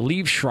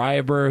 Liev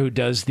Schreiber, who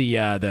does the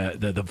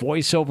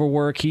voiceover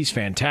work, he's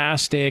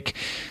fantastic.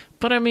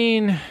 But I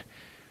mean,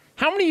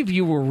 how many of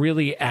you were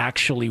really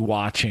actually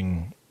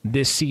watching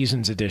this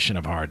season's edition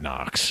of Hard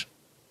Knocks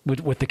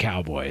with the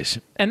Cowboys?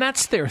 And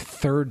that's their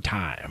 3rd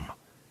time.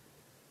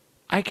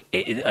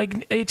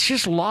 It's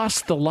just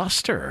lost the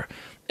luster.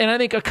 And I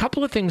think a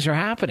couple of things are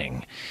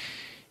happening.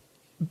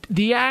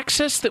 The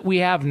access that we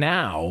have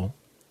now,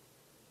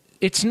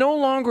 it's no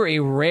longer a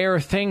rare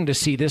thing to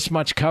see this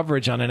much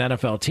coverage on an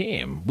NFL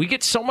team. We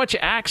get so much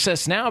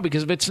access now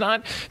because it's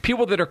not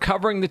people that are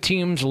covering the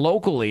teams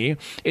locally.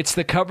 It's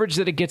the coverage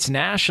that it gets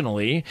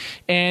nationally.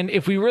 And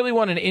if we really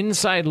want an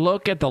inside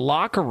look at the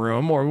locker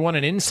room, or we want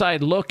an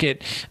inside look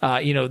at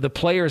the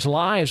players'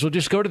 lives, we'll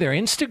just go to their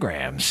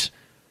Instagrams.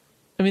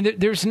 I mean,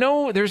 there's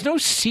no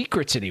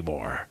secrets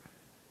anymore.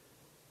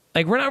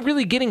 Like, we're not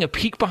really getting a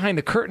peek behind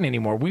the curtain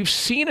anymore. We've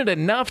seen it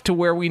enough to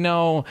where we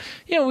know,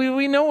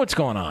 we know what's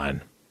going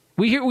on.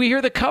 We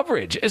hear the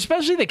coverage,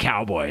 especially the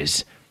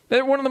Cowboys.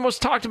 They're one of the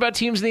most talked about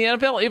teams in the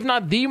NFL, if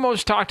not the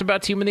most talked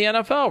about team in the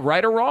NFL,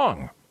 right or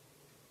wrong,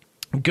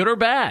 good or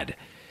bad.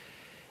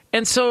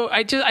 And so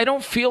I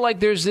don't feel like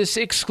there's this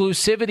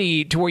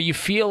exclusivity to where you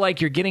feel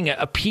like you're getting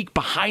a peek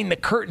behind the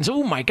curtains.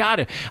 Oh my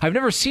God, I've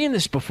never seen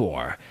this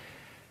before.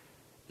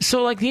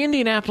 So, like the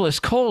Indianapolis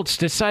Colts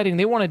deciding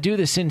they want to do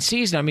this in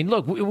season. I mean,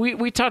 look,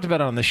 we talked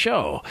about it on the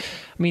show. I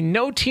mean,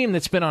 no team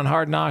that's been on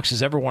Hard Knocks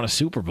has ever won a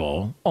Super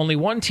Bowl. Only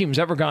one team's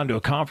ever gone to a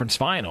conference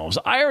finals.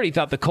 I already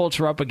thought the Colts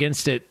were up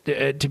against it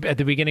at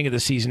the beginning of the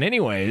season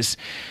anyways.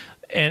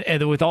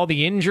 And with all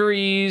the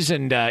injuries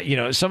and,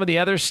 some of the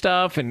other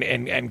stuff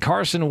and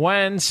Carson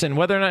Wentz and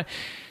whether or not,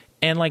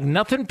 and like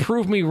nothing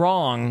proved me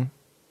wrong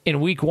in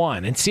week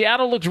 1. And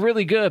Seattle looked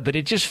really good, but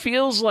it just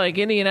feels like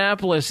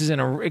Indianapolis is in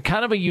a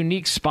kind of a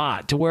unique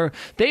spot to where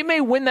they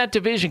may win that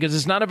division because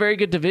it's not a very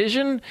good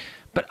division,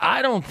 but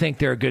I don't think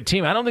they're a good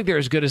team. I don't think they're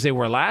as good as they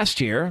were last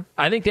year.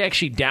 I think they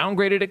actually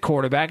downgraded at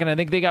quarterback, and I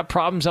think they got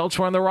problems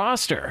elsewhere on the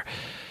roster.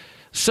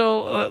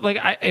 So,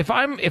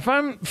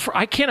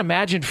 I can't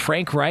imagine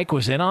Frank Reich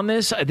was in on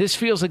this. This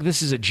feels like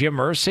this is a Jim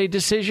Irsay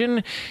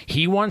decision.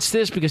 He wants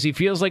this because he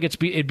feels like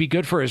it'd be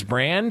good for his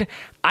brand.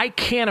 I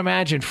can't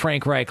imagine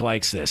Frank Reich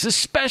likes this,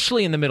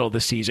 especially in the middle of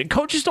the season.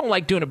 Coaches don't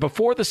like doing it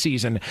before the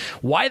season.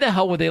 Why the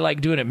hell would they like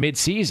doing it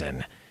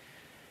mid-season?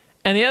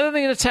 And the other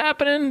thing that's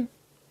happening,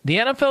 the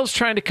NFL's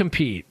trying to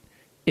compete.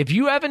 If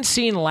you haven't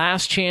seen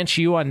Last Chance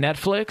U on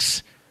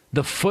Netflix,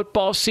 the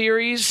football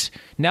series,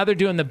 now they're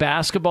doing the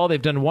basketball.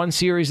 They've done one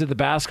series of the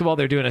basketball.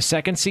 They're doing a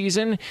second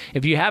season.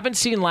 If you haven't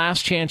seen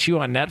Last Chance U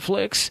on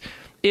Netflix,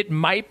 It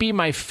might be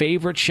my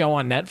favorite show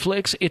on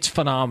Netflix. It's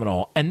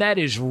phenomenal. And that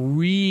is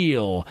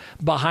real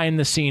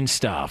behind-the-scenes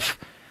stuff.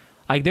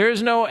 Like,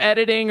 there's no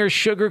editing or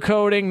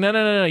sugarcoating.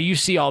 No. You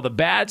see all the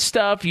bad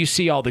stuff. You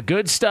see all the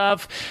good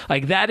stuff.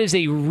 Like, that is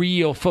a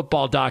real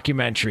football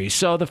documentary.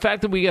 So the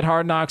fact that we get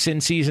Hard Knocks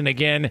in season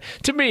again,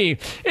 to me,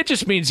 it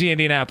just means the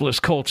Indianapolis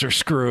Colts are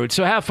screwed.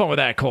 So have fun with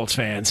that, Colts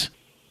fans.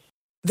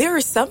 There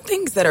are some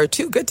things that are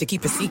too good to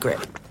keep a secret.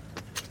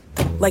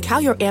 Like how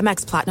your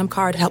Amex Platinum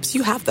card helps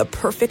you have the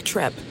perfect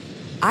trip.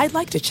 I'd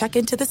like to check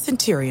into the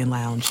Centurion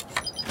Lounge.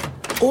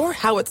 Or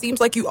how it seems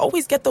like you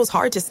always get those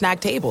hard-to-snag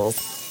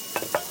tables.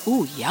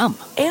 Ooh, yum.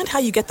 And how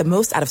you get the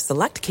most out of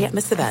select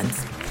can't-miss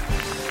events.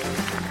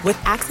 With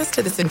access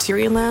to the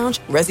Centurion Lounge,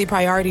 Resi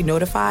Priority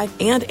Notify,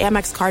 and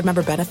Amex card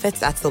member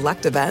benefits at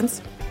select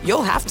events,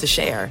 you'll have to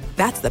share.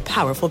 That's the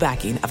powerful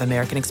backing of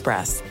American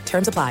Express.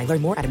 Terms apply.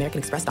 Learn more at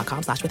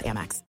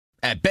americanexpress.com/withAmex.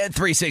 At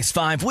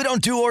Bet365, we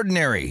don't do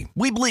ordinary.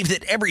 We believe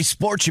that every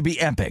sport should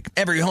be epic.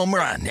 Every home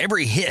run,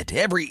 every hit,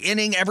 every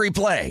inning, every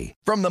play.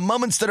 From the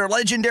moments that are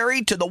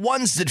legendary to the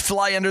ones that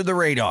fly under the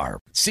radar.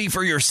 See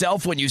for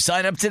yourself when you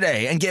sign up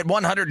today and get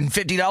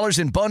 $150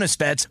 in bonus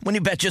bets when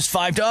you bet just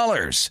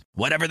 $5.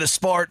 Whatever the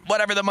sport,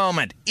 whatever the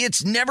moment,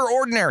 it's never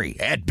ordinary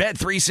at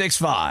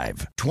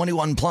Bet365.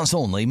 21 plus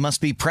only.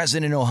 Must be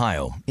present in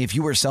Ohio. If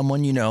you or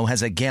someone you know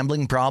has a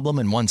gambling problem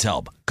and wants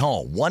help,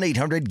 call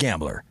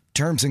 1-800-GAMBLER.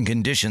 Terms and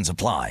conditions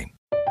apply.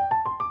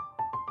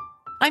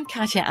 I'm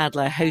Katya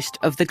Adler, host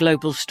of The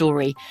Global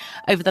Story.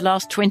 Over the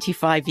last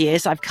 25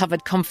 years, I've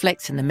covered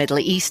conflicts in the Middle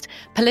East,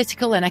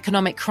 political and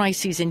economic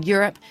crises in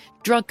Europe,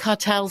 drug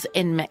cartels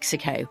in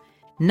Mexico.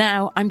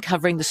 Now I'm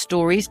covering the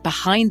stories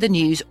behind the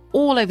news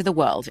all over the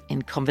world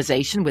in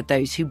conversation with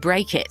those who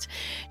break it.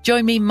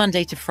 Join me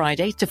Monday to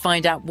Friday to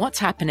find out what's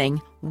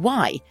happening,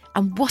 why,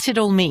 and what it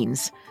all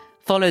means.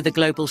 Follow The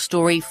Global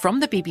Story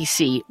from the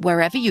BBC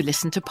wherever you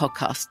listen to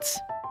podcasts.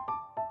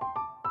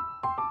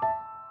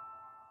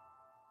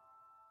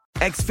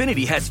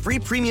 Xfinity has free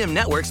premium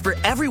networks for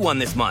everyone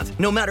this month,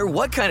 no matter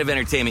what kind of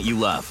entertainment you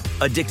love.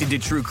 Addicted to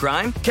true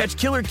crime? Catch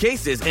killer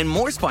cases and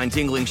more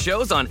spine-tingling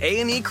shows on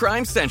A&E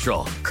Crime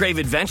Central. Crave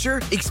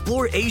adventure?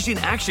 Explore Asian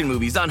action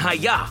movies on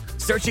Hi-YAH.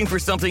 Searching for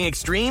something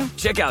extreme?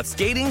 Check out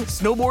skating,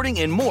 snowboarding,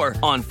 and more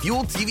on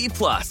Fuel TV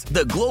Plus,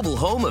 the global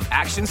home of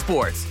action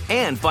sports.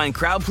 And find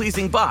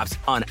crowd-pleasing bops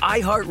on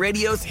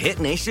iHeartRadio's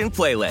Hit Nation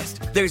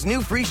playlist. There's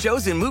new free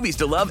shows and movies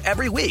to love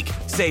every week.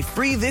 Say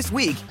free this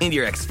week in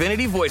your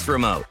Xfinity voice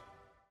remote.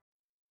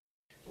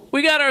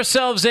 We got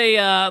ourselves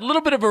a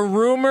little bit of a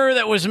rumor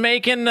that was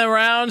making the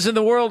rounds in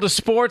the world of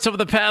sports over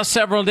the past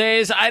several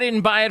days. I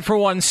didn't buy it for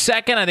 1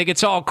 second. I think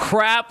it's all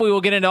crap. We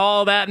will get into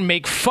all that and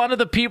make fun of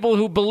the people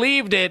who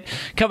believed it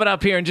coming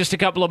up here in just a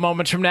couple of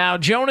moments from now.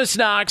 Jonas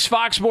Knox,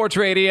 Fox Sports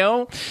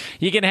Radio.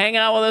 You can hang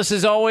out with us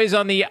as always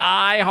on the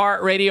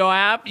iHeartRadio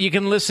app. You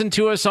can listen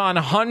to us on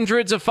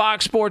hundreds of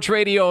Fox Sports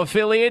Radio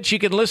affiliates. You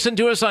can listen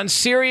to us on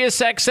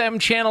Sirius XM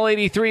Channel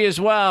 83 as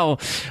well.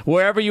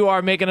 Wherever you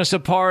are making us a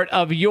part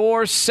of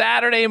your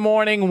Saturday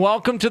morning.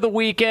 Welcome to the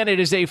weekend. It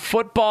is a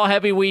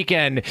football-heavy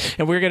weekend,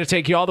 and we're going to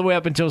take you all the way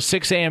up until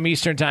 6 a.m.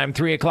 Eastern Time,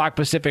 3 o'clock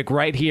Pacific,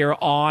 right here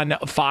on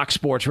Fox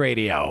Sports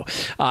Radio.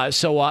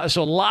 So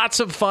lots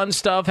of fun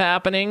stuff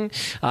happening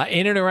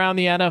in and around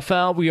the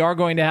NFL. We are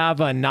going to have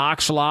a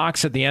Knox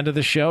Locks at the end of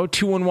the show.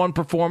 2-1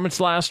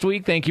 performance last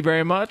week. Thank you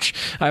very much.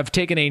 I've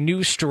taken a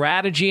new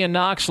strategy in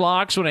Knox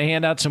Locks when I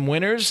hand out some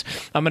winners.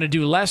 I'm going to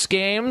do less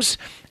games,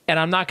 and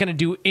I'm not going to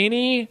do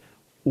any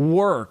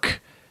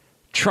work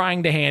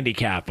trying to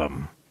handicap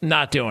them.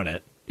 Not doing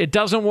it. It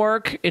doesn't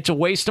work. It's a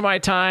waste of my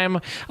time.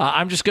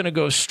 I'm just going to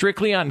go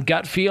strictly on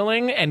gut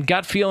feeling, and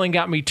gut feeling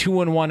got me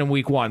 2-1 in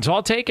week 1. So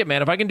I'll take it,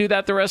 man. If I can do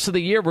that the rest of the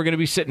year, we're going to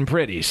be sitting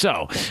pretty.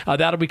 So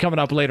that'll be coming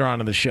up later on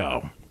in the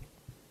show.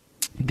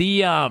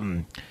 The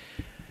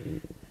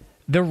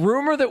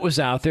rumor that was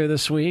out there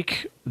this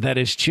week that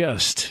is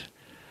just...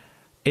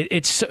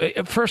 It's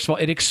first of all,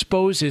 it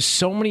exposes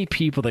so many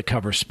people that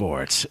cover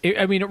sports.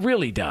 It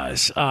really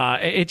does.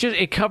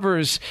 It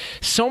covers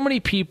so many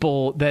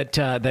people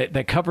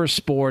that cover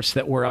sports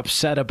that were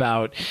upset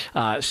about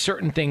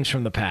certain things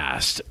from the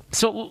past.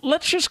 So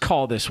let's just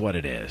call this what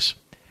it is.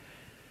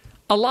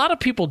 A lot of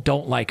people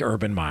don't like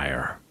Urban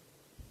Meyer.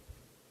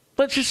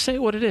 Let's just say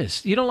what it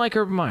is. You don't like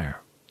Urban Meyer.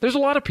 There's a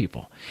lot of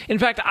people. In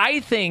fact,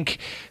 I think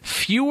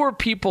fewer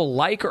people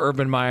like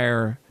Urban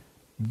Meyer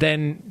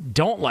than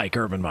don't like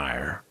Urban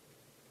Meyer,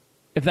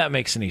 if that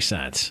makes any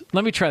sense.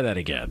 Let me try that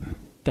again.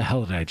 The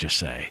hell did I just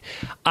say?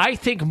 I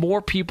think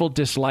more people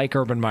dislike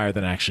Urban Meyer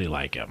than actually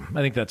like him.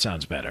 I think that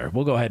sounds better.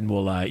 We'll go ahead and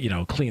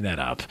we'll clean that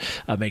up,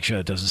 make sure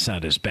it doesn't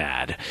sound as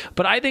bad.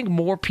 But I think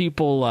more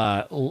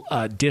people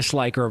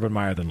dislike Urban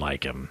Meyer than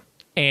like him.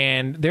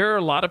 And there are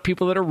a lot of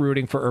people that are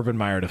rooting for Urban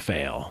Meyer to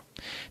fail.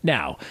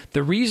 Now,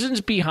 the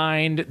reasons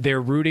behind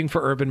their rooting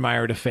for Urban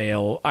Meyer to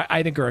fail,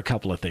 I think, are a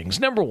couple of things.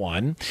 Number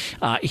one,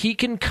 he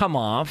can come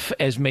off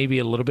as maybe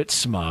a little bit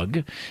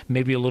smug,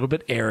 maybe a little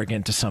bit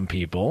arrogant to some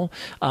people,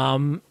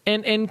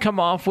 and come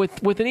off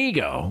with an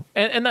ego.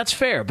 And that's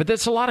fair, but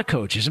that's a lot of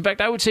coaches. In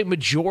fact, I would say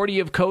majority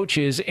of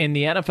coaches in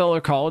the NFL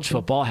or college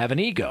football have an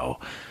ego.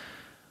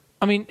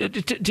 I mean,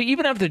 to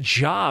even have the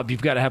job,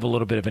 you've got to have a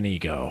little bit of an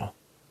ego.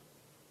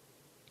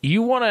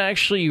 You want to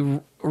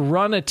actually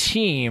run a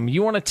team.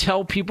 You want to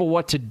tell people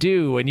what to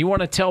do, and you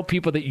want to tell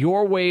people that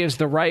your way is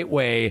the right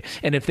way,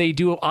 and if they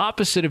do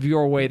opposite of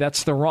your way,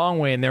 that's the wrong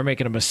way, and they're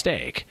making a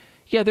mistake.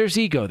 Yeah, there's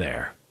ego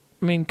there.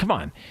 I mean, come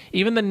on.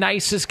 Even the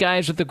nicest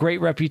guys with the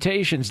great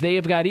reputations, they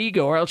have got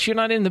ego, or else you're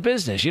not in the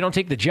business. You don't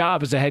take the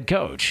job as a head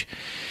coach.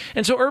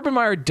 And so Urban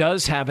Meyer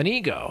does have an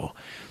ego.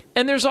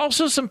 And there's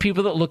also some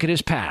people that look at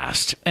his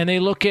past, and they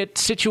look at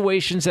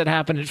situations that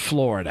happened at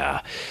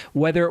Florida,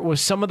 whether it was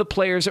some of the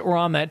players that were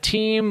on that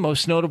team,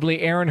 most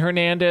notably Aaron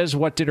Hernandez.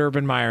 What did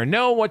Urban Meyer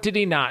know? What did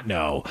he not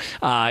know?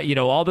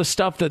 All the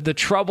stuff, the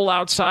trouble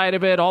outside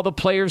of it, all the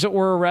players that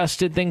were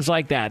arrested, things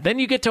like that. Then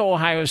you get to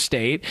Ohio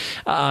State,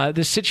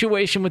 the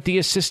situation with the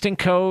assistant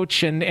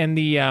coach and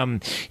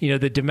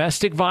the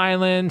domestic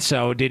violence.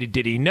 So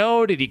did he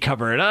know? Did he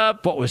cover it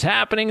up? What was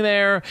happening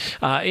there?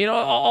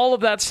 All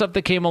of that stuff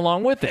that came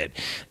along with it.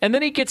 And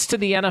then he gets to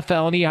the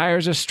NFL and he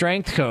hires a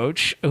strength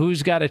coach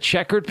who's got a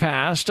checkered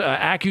past,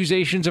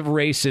 accusations of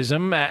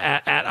racism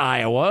at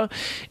Iowa,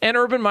 and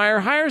Urban Meyer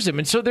hires him.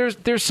 And so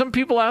there's some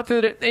people out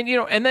there that,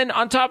 and then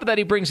on top of that,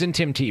 he brings in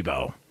Tim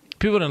Tebow.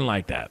 People didn't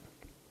like that.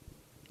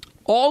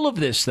 All of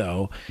this,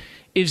 though,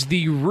 is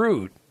the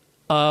root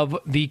of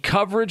the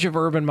coverage of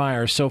Urban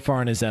Meyer so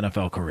far in his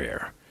NFL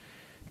career.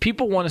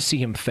 People want to see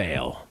him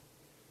fail.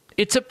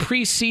 It's a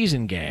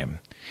preseason game.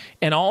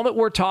 And all that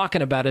we're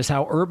talking about is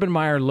how Urban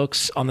Meyer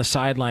looks on the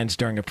sidelines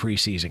during a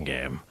preseason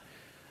game.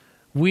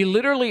 We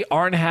literally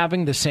aren't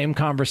having the same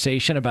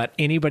conversation about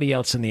anybody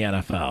else in the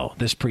NFL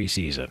this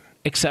preseason,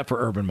 except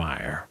for Urban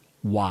Meyer.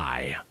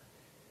 Why?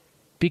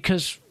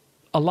 Because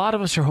a lot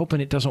of us are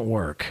hoping it doesn't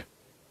work.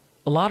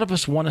 A lot of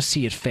us want to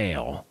see it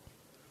fail.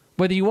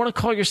 Whether you want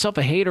to call yourself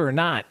a hater or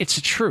not, it's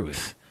the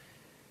truth.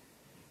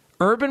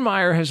 Urban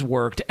Meyer has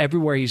worked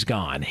everywhere he's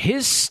gone.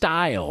 His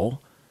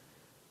style,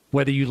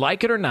 whether you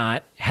like it or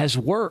not, has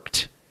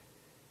worked.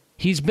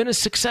 He's been a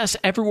success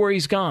everywhere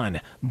he's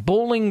gone.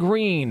 Bowling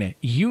Green,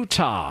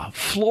 Utah,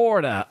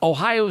 Florida,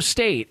 Ohio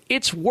State.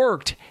 It's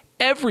worked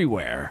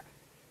everywhere.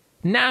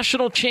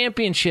 National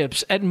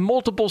championships at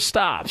multiple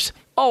stops.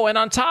 Oh, and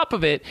on top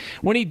of it,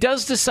 when he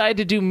does decide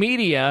to do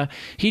media,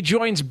 he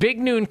joins Big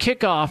Noon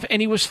Kickoff,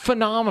 and he was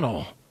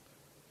phenomenal.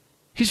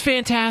 He's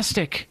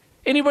fantastic.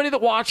 Anybody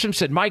that watched him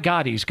said, my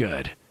God, he's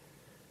good.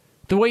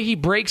 The way he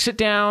breaks it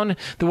down,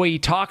 the way he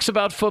talks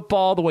about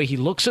football, the way he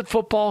looks at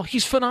football,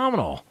 he's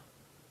phenomenal.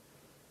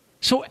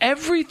 So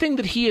everything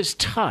that he has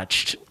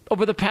touched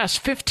over the past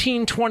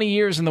 15, 20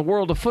 years in the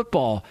world of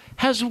football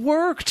has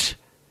worked.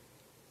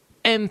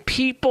 And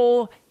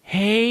people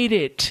hate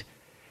it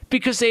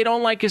because they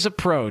don't like his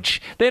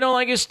approach. They don't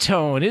like his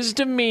tone, his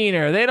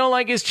demeanor. They don't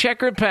like his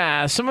checkered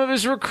past, some of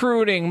his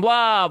recruiting,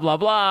 blah, blah,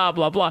 blah,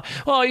 blah, blah.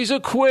 Oh, he's a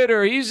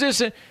quitter. He's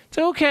this. It's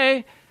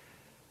okay.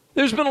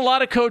 There's been a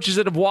lot of coaches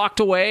that have walked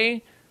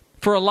away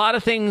for a lot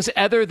of things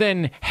other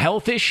than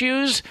health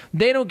issues.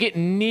 They don't get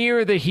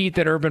near the heat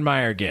that Urban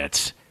Meyer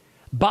gets.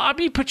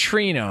 Bobby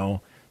Petrino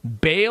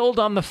bailed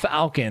on the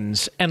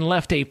Falcons and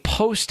left a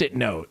Post-it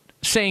note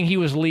saying he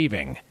was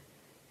leaving.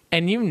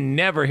 And you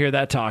never hear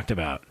that talked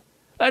about.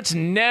 That's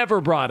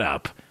never brought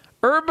up.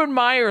 Urban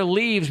Meyer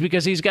leaves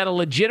because he's got a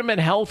legitimate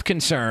health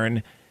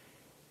concern,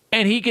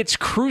 and he gets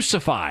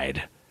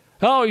crucified.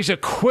 Oh, he's a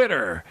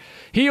quitter.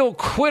 He'll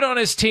quit on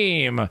his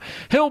team.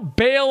 He'll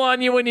bail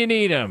on you when you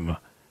need him.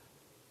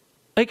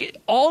 Like,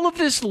 all of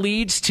this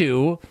leads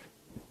to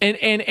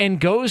and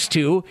goes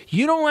to,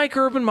 you don't like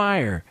Urban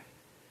Meyer.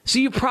 So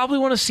you probably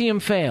want to see him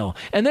fail.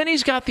 And then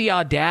he's got the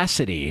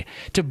audacity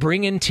to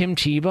bring in Tim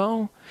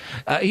Tebow.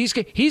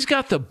 He's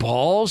got the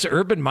balls,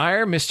 Urban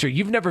Meyer,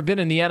 you've never been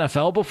in the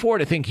NFL before,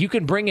 to think you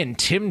can bring in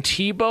Tim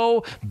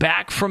Tebow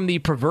back from the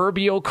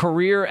proverbial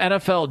career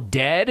NFL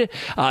dead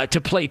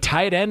to play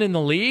tight end in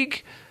the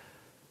league.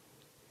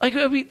 Like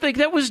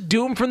that was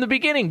doomed from the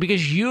beginning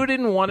because you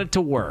didn't want it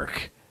to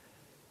work.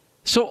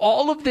 So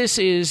all of this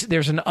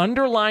there's an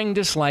underlying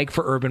dislike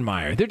for Urban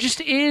Meyer. There just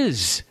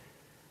is.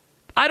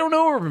 I don't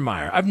know Urban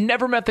Meyer. I've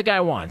never met the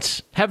guy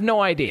once. Have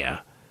no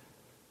idea.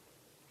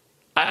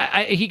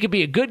 He could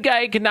be a good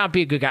guy. He could not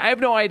be a good guy. I have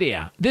no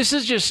idea. This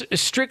is just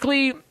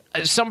strictly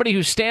somebody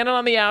who's standing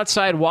on the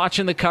outside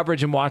watching the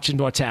coverage and watching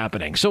what's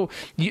happening. So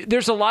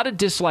there's a lot of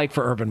dislike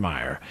for Urban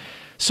Meyer.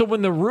 So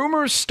when the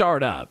rumors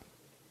start up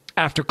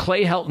after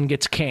Clay Helton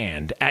gets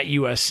canned at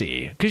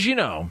USC, because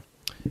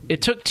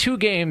it took 2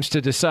 games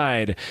to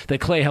decide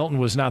that Clay Helton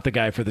was not the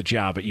guy for the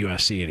job at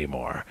USC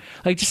anymore.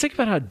 Like, just think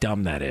about how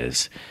dumb that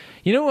is.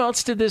 You know who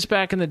else did this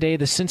back in the day?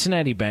 The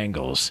Cincinnati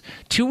Bengals.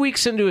 2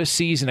 weeks into a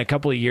season a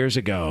couple of years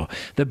ago,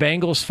 the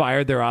Bengals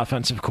fired their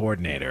offensive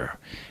coordinator.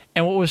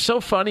 And what was so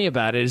funny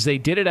about it is they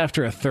did it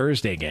after a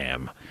Thursday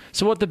game.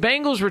 So what the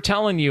Bengals were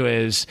telling you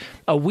is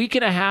a week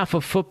and a half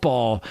of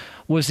football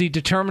was the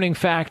determining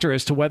factor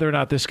as to whether or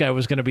not this guy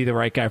was going to be the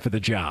right guy for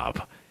the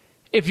job.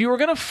 If you were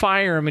going to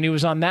fire him and he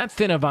was on that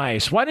thin of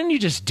ice, why didn't you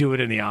just do it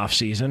in the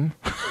offseason?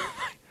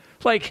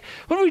 Like,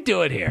 what are we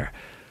doing here?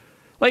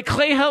 Like,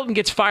 Clay Helton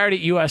gets fired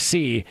at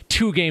USC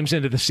 2 games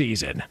into the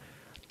season.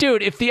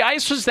 Dude, if the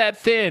ice was that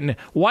thin,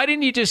 why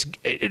didn't you just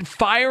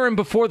fire him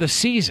before the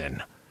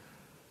season?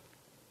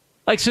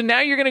 Like, so now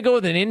you're going to go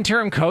with an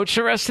interim coach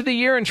the rest of the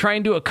year and try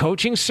and do a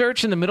coaching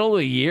search in the middle of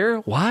the year?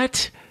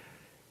 What?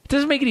 It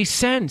doesn't make any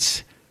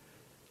sense.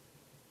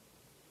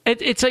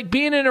 It's like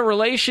being in a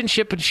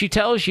relationship and she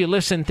tells you,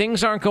 listen,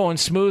 things aren't going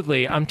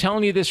smoothly. I'm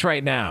telling you this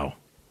right now.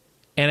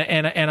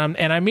 And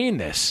I mean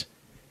this.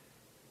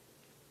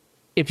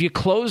 If you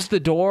close the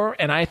door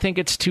and I think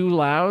it's too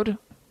loud,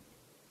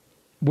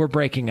 we're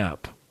breaking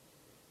up.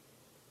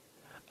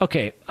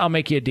 Okay, I'll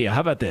make you a deal.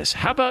 How about this?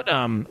 How about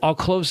I'll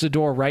close the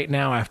door right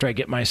now after I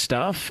get my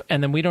stuff,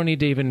 and then we don't need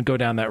to even go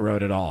down that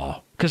road at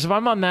all. Because if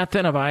I'm on that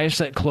thin of ice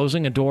that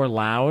closing a door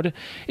loud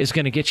is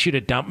going to get you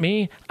to dump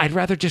me, I'd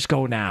rather just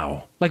go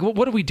now. Like,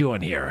 what are we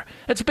doing here?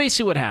 That's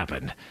basically what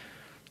happened.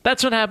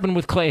 That's what happened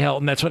with Clay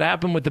Helton. That's what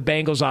happened with the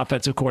Bengals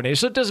offensive coordinator.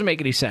 So it doesn't make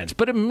any sense.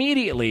 But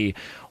immediately,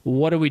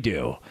 what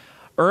do?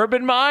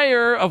 Urban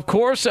Meyer, of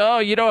course,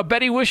 I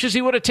bet he wishes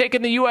he would have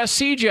taken the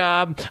USC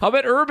job. I'll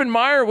bet Urban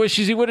Meyer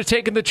wishes he would have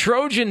taken the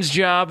Trojans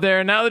job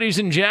there now that he's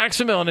in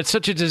Jacksonville and it's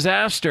such a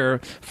disaster.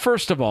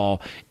 First of all,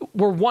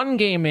 we're 1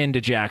 game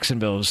into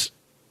Jacksonville's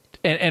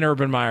and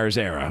Urban Meyer's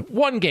era.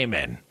 1 game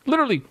in.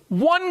 Literally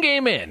 1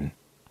 game in.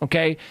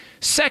 Okay?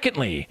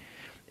 Secondly,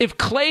 if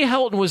Clay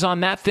Helton was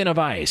on that thin of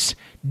ice,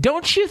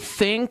 don't you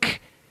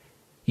think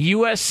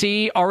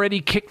USC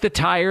already kicked the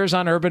tires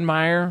on Urban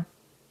Meyer?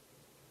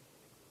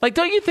 Like,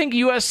 don't you think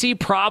USC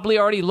probably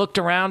already looked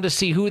around to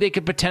see who they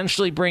could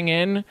potentially bring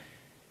in?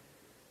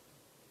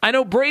 I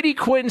know Brady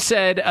Quinn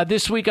said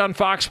this week on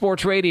Fox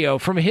Sports Radio,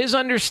 from his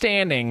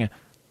understanding,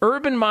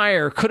 Urban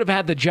Meyer could have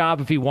had the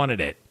job if he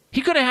wanted it. He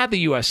could have had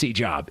the USC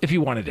job if he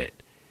wanted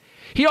it.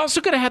 He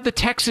also could have had the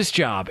Texas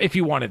job if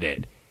he wanted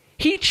it.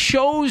 He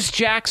chose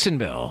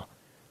Jacksonville.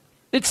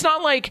 It's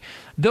not like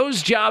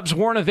those jobs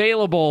weren't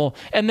available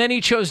and then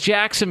he chose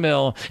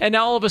Jacksonville and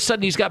now all of a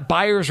sudden he's got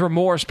buyer's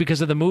remorse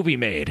because of the movie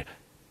made.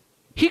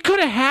 He could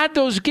have had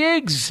those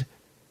gigs.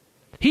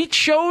 He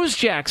chose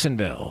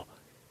Jacksonville.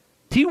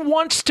 He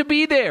wants to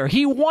be there.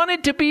 He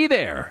wanted to be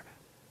there.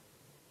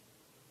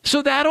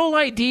 So that whole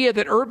idea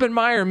that Urban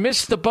Meyer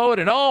missed the boat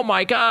and, oh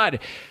my God,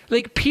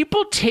 like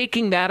people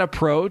taking that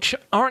approach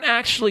aren't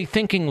actually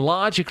thinking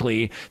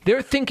logically.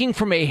 They're thinking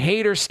from a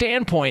hater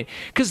standpoint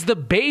because the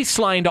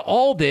baseline to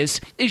all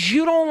this is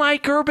you don't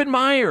like Urban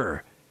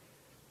Meyer.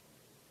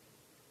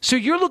 So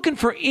you're looking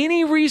for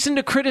any reason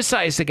to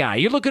criticize the guy.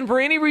 You're looking for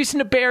any reason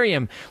to bury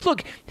him.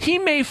 Look, he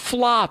may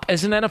flop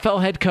as an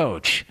NFL head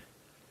coach,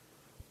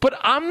 but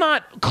I'm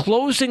not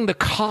closing the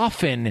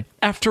coffin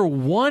after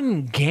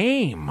 1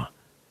 game.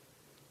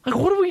 Like,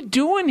 what are we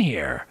doing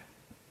here?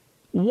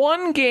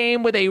 1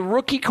 game with a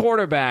rookie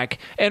quarterback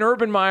and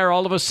Urban Meyer,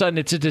 all of a sudden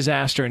it's a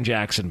disaster in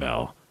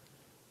Jacksonville.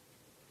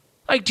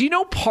 Like, do you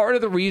know part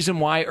of the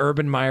reason why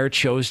Urban Meyer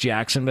chose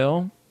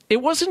Jacksonville? It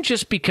wasn't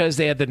just because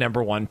they had the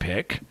number 1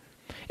 pick.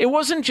 It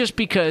wasn't just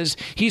because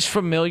he's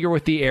familiar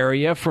with the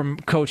area from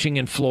coaching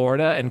in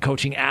Florida and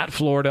coaching at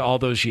Florida all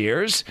those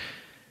years.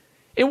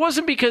 It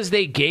wasn't because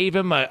they gave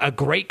him a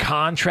great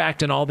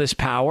contract and all this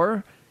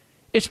power.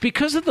 It's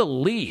because of the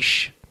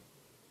leash.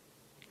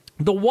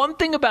 The one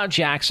thing about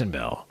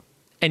Jacksonville,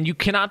 and you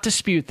cannot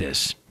dispute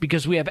this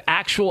because we have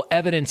actual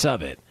evidence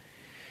of it,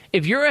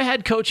 if you're a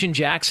head coach in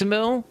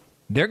Jacksonville,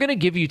 they're going to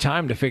give you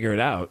time to figure it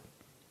out.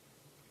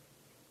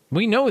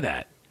 We know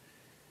that.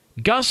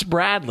 Gus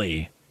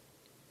Bradley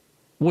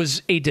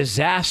was a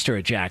disaster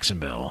at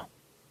Jacksonville.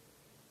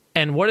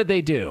 And what did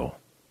they do?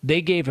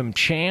 They gave him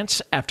chance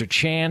after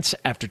chance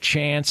after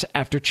chance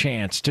after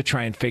chance to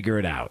try and figure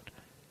it out.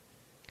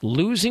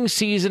 Losing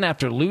season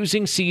after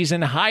losing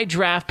season, high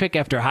draft pick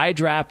after high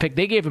draft pick.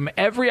 They gave him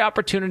every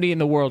opportunity in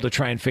the world to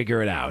try and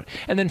figure it out.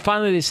 And then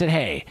finally they said,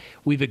 hey,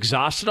 we've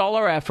exhausted all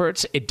our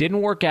efforts. It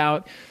didn't work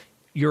out.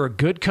 You're a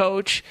good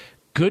coach,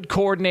 good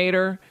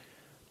coordinator,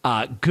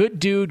 good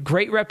dude,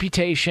 great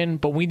reputation,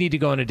 but we need to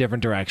go in a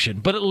different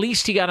direction. But at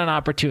least he got an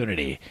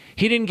opportunity.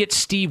 He didn't get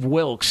Steve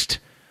Wilkes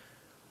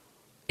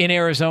in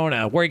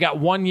Arizona, where he got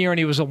 1 year and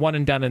he was a one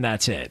and done and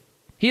that's it.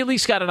 He at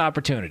least got an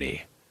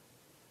opportunity.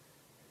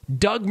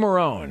 Doug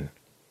Marrone.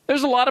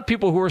 There's a lot of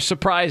people who were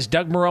surprised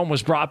Doug Marrone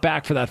was brought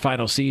back for that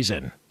final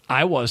season.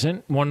 I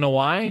wasn't. Want to know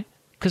why?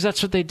 Because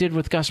that's what they did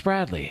with Gus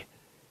Bradley.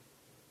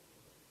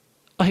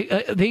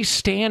 They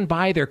stand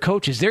by their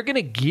coaches. They're going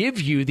to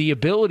give you the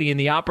ability and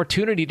the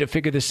opportunity to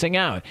figure this thing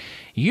out.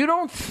 You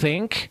don't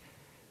think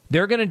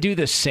they're going to do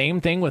the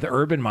same thing with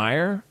Urban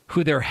Meyer,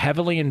 who they're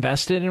heavily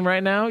invested in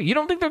right now? You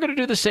don't think they're going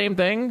to do the same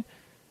thing?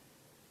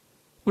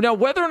 Now,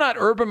 whether or not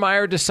Urban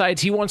Meyer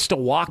decides he wants to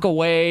walk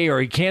away or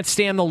he can't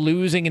stand the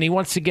losing and he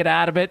wants to get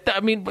out of it, I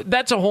mean,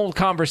 that's a whole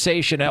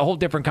conversation, a whole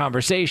different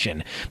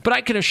conversation. But I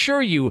can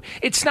assure you,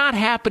 it's not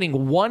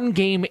happening one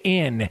game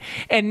in,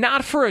 and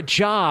not for a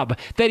job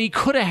that he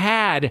could have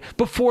had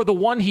before the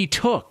one he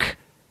took.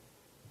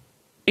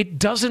 It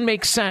doesn't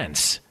make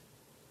sense.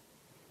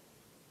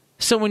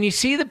 So when you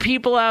see the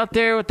people out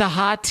there with the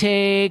hot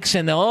takes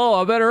and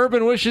I bet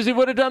Urban wishes he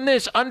would have done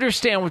this,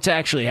 understand what's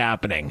actually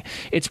happening.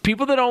 It's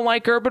people that don't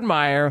like Urban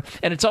Meyer,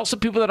 and it's also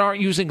people that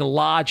aren't using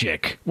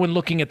logic when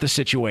looking at the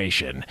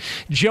situation.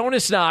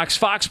 Jonas Knox,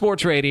 Fox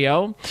Sports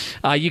Radio.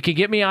 You can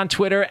get me on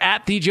Twitter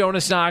at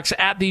 @TheJonasKnox,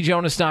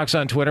 @TheJonasKnox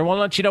on Twitter. I want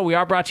to let you know we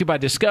are brought to you by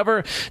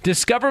Discover.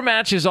 Discover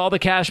matches all the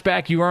cash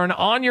back you earn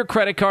on your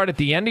credit card at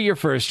the end of your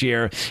first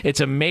year. It's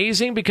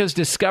amazing because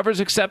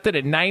Discover's accepted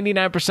at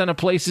 99% of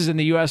places in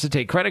the U.S.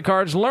 take credit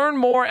cards. Learn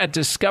more at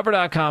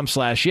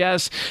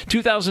discover.com/yes.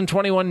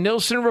 2021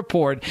 Nielsen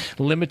Report.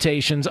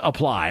 Limitations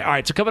apply. All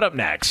right, so coming up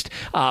next,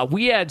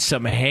 we had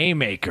some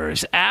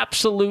haymakers,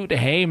 absolute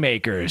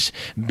haymakers,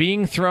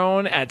 being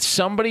thrown at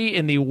somebody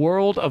in the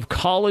world of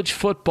college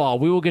football.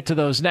 We will get to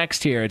those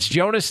next here. It's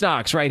Jonas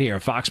Knox right here,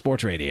 Fox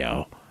Sports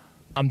Radio.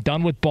 I'm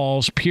done with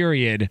balls,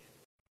 period.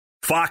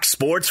 Fox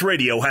Sports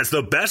Radio has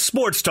the best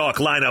sports talk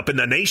lineup in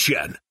the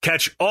nation.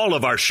 Catch all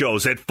of our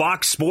shows at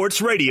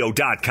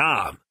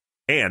foxsportsradio.com.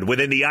 And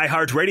within the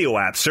iHeartRadio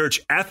app,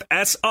 search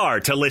FSR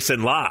to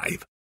listen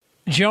live.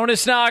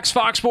 Jonas Knox,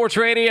 Fox Sports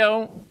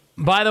Radio.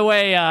 By the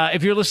way,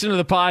 if you're listening to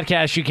the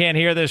podcast, you can't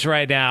hear this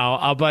right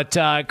now. But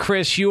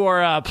Chris, you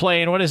are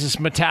playing, what is this,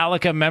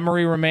 Metallica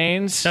Memory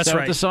Remains? That's is that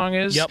right. what the song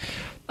is? Yep.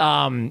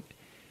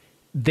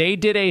 They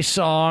did a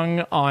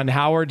song on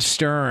Howard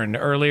Stern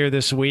earlier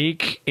this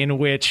week in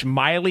which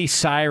Miley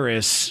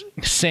Cyrus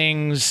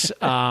sings,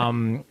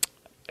 God,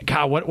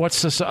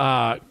 what's this?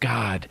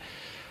 God.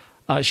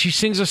 She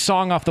sings a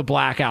song off the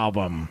Black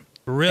Album.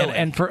 Really?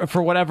 And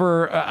for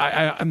whatever,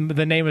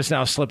 the name is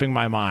now slipping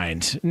my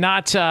mind.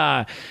 Not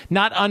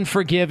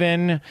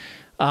Unforgiven.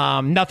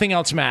 Nothing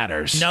Else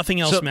Matters. Nothing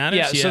Else Matters?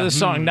 Yeah, so the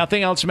song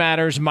Nothing Else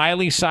Matters,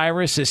 Miley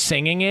Cyrus is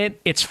singing it.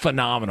 It's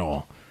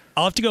phenomenal.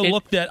 I'll have to go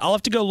look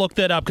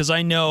that up because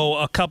I know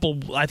I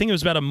think it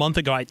was about a month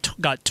ago I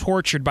got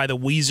tortured by the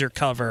Weezer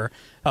cover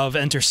of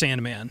Enter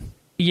Sandman.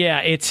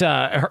 Yeah, it's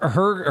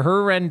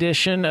her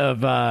rendition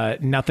of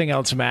Nothing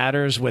Else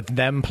Matters with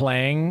them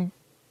playing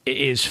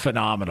is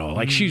phenomenal.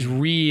 Like she's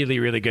really,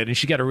 really good, and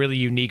she's got a really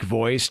unique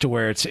voice to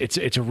where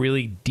it's a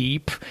really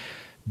deep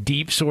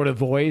sort of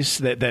voice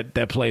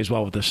that plays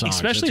well with the song.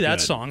 Especially that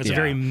song. It's a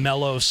very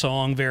mellow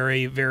song.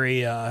 Very,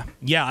 very.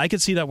 I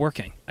could see that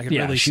working. I could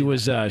really she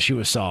was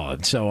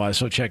solid.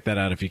 So check that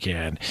out if you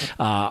can.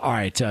 All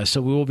right.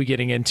 So we will be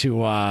getting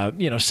into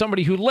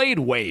somebody who laid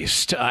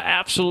waste,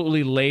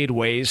 absolutely laid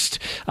waste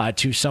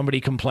to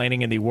somebody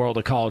complaining in the world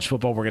of college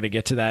football. We're going to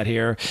get to that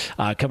here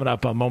coming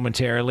up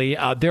momentarily.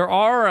 There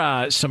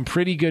are some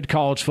pretty good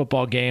college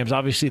football games.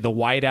 Obviously, the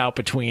whiteout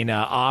between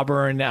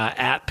Auburn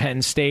at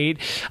Penn State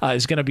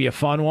is going to be a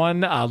fun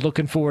one.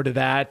 Looking forward to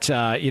that.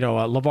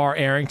 LeVar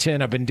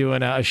Arrington. I've been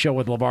doing a show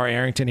with LeVar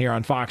Arrington here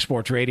on Fox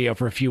Sports Radio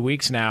for a few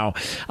weeks now.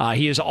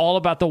 He is all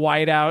about the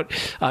whiteout.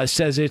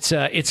 Says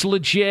it's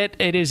legit.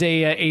 It is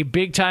a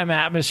big time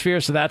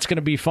atmosphere, so that's going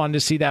to be fun to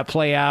see that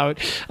play out.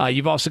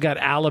 You've also got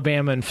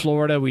Alabama and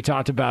Florida. We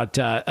talked about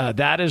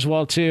that as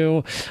well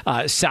too.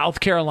 South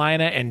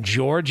Carolina and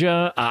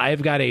Georgia.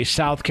 I've got a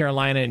South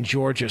Carolina and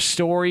Georgia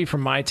story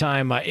from my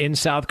time in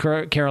South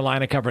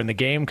Carolina covering the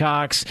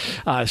Gamecocks.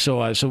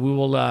 So we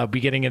will be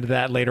getting into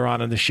that later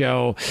on in the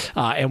show,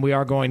 and we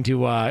are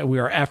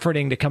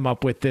efforting to come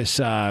up with this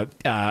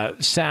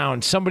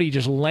sound. Somebody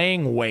just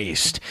laying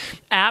waste,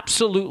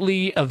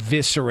 absolutely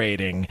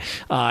eviscerating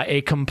a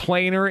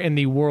complainer in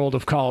the world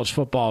of college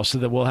football. So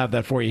that we'll have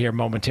that for you here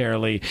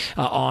momentarily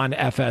on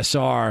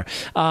FSR.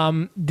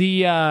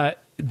 The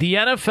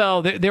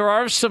NFL. There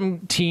are some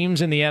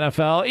teams in the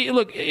NFL.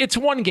 Look, it's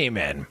one game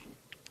in.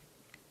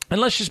 And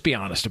let's just be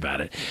honest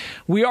about it.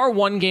 We are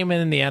one game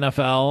in the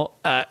NFL.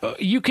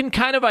 You can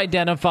kind of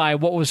identify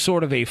what was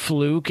sort of a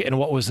fluke and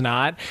what was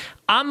not.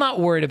 I'm not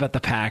worried about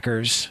the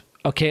Packers.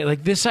 Okay,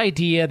 like this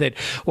idea that,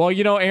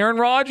 Aaron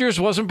Rodgers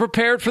wasn't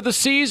prepared for the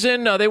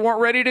season. They weren't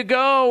ready to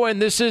go,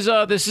 and this is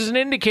an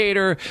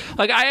indicator.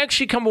 Like, I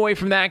actually come away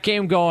from that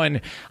game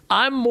going,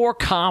 I'm more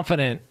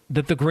confident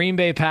that the Green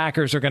Bay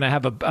Packers are going to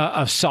have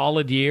a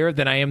solid year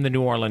than I am the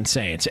New Orleans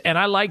Saints. And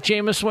I like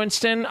Jameis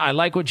Winston. I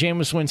like what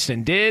Jameis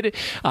Winston did.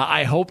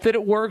 I hope that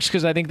it works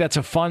because I think that's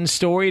a fun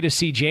story to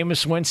see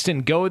Jameis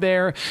Winston go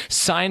there,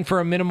 sign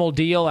for a minimal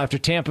deal after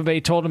Tampa Bay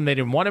told him they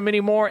didn't want him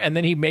anymore, and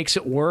then he makes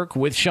it work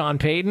with Sean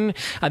Payton.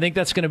 I think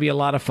that's going to be a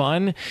lot of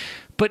fun.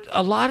 But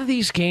a lot of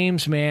these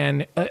games,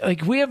 man,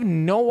 like we have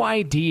no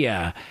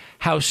idea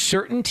how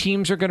certain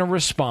teams are going to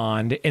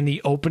respond in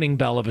the opening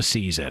bell of a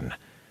season.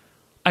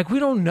 Like, we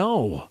don't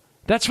know.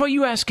 That's why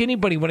you ask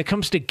anybody when it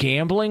comes to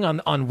gambling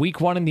on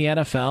week one in the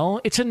NFL,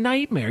 it's a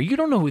nightmare. You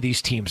don't know who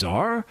these teams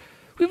are.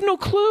 We have no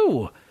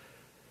clue.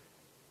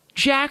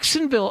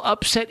 Jacksonville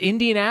upset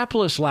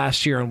Indianapolis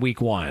last year in week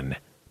one.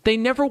 They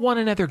never won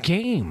another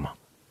game.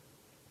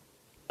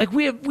 Like,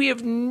 we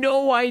have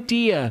no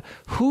idea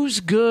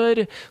who's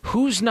good,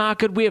 who's not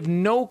good. We have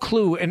no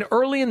clue. And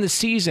early in the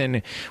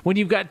season, when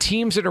you've got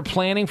teams that are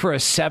planning for a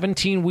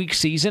 17-week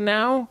season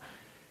now,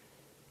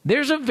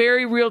 there's a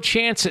very real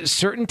chance that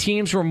certain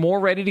teams were more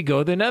ready to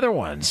go than other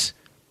ones.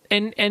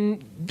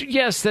 And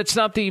yes, that's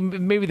not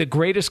maybe the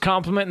greatest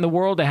compliment in the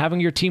world to having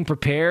your team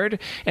prepared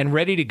and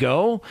ready to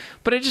go,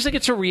 but I just think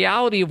it's a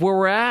reality of where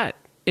we're at.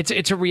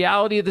 It's a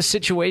reality of the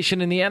situation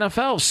in the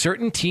NFL.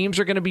 Certain teams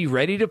are going to be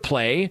ready to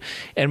play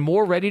and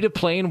more ready to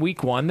play in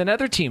week 1 than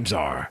other teams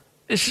are.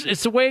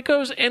 It's the way it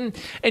goes. And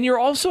you're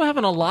also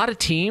having a lot of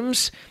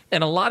teams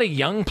and a lot of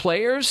young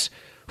players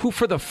who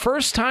for the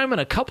first time in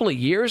a couple of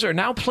years are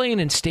now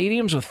playing in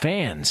stadiums with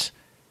fans.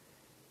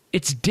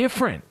 It's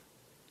different.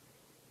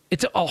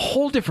 It's a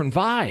whole different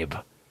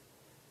vibe.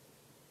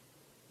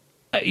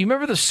 You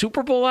remember the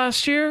Super Bowl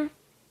last year?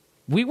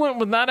 We went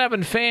with not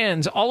having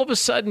fans. All of a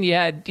sudden, you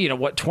had,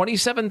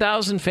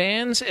 27,000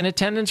 fans in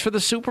attendance for the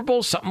Super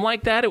Bowl? Something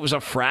like that. It was a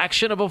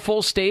fraction of a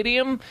full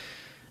stadium.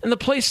 And the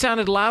place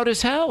sounded loud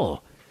as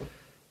hell.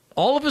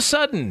 All of a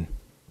sudden,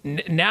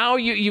 now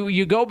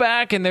you go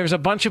back and there's a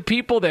bunch of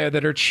people there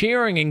that are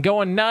cheering and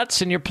going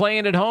nuts, and you're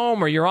playing at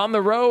home or you're on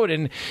the road,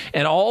 and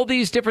all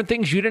these different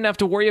things you didn't have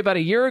to worry about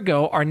a year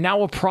ago are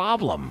now a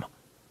problem.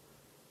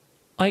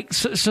 Like,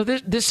 so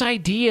this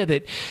idea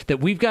that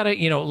we've got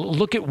to,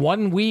 look at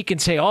 1 week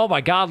and say, oh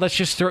my God, let's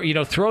just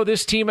throw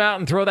this team out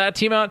and throw that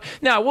team out.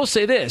 Now, I will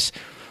say this.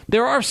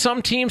 There are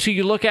some teams who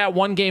you look at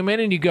one game in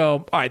and you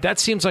go, all right, that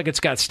seems like it's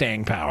got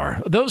staying power.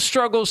 Those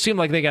struggles seem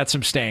like they got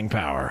some staying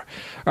power.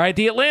 All right,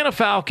 the Atlanta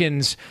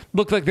Falcons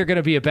look like they're going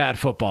to be a bad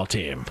football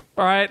team.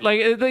 All right,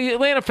 like the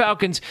Atlanta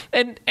Falcons,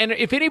 and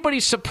if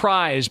anybody's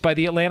surprised by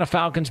the Atlanta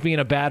Falcons being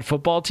a bad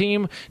football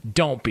team,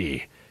 don't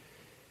be.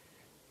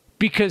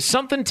 Because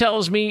something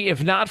tells me,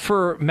 if not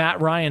for Matt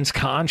Ryan's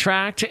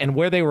contract and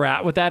where they were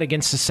at with that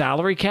against the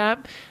salary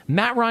cap,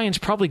 Matt Ryan's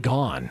probably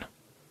gone.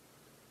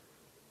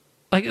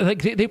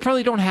 Like they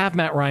probably don't have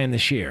Matt Ryan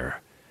this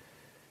year.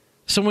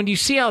 So when you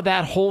see how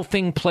that whole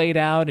thing played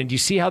out and you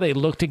see how they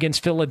looked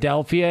against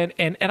Philadelphia,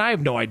 and I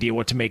have no idea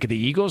what to make of the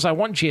Eagles. I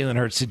want Jalen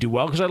Hurts to do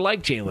well because I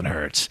like Jalen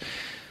Hurts.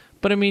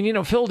 But, I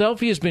mean,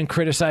 Philadelphia's been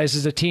criticized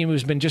as a team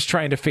who's been just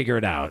trying to figure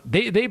it out.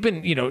 They've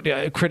been,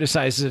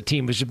 criticized as a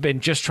team who's been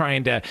just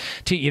trying to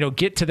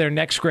get to their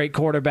next great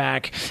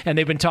quarterback. And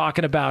they've been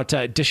talking about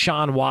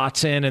Deshaun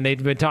Watson, and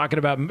they've been talking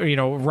about,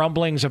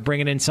 rumblings of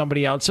bringing in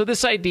somebody else. So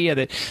this idea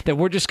that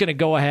we're just going to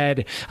go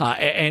ahead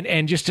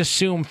and just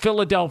assume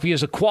Philadelphia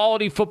is a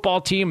quality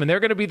football team and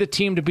they're going to be the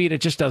team to beat, it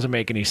just doesn't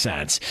make any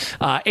sense.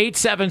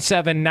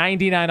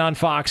 877-99 on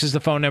Fox is the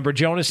phone number.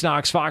 Jonas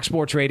Knox, Fox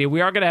Sports Radio. We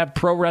are going to have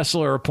pro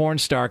wrestler or porn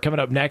star coming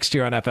up next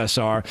year on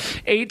FSR.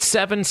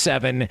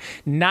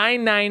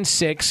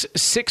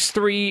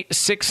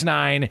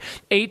 877-996-6369.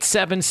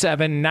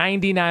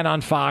 877-99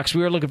 on Fox.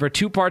 We are looking for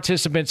 2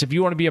 participants if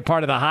you want to be a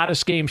part of the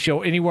hottest game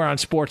show anywhere on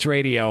sports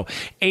radio.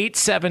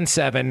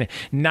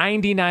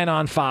 877-99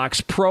 on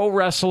Fox. Pro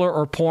wrestler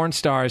or porn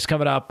star is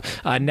coming up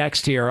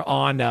next year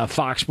on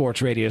Fox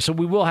Sports Radio. So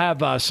we will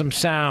have some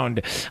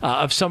sound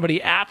of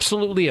somebody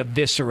absolutely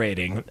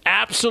eviscerating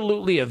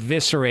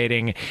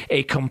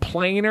a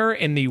complainer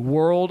in the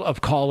world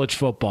of college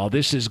football.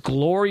 This is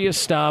glorious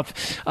stuff,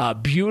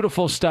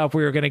 beautiful stuff.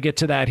 We are going to get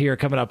to that here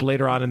coming up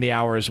later on in the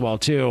hour as well,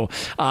 too.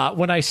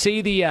 When I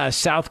see the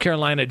South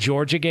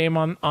Carolina-Georgia game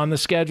on the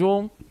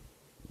schedule,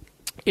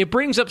 it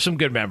brings up some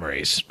good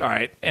memories. All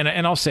right,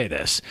 and I'll say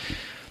this.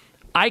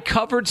 I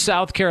covered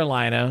South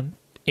Carolina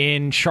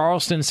in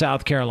Charleston,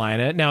 South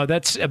Carolina. Now,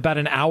 that's about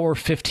an hour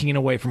 15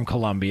 away from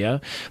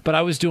Columbia, but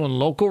I was doing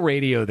local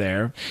radio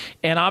there,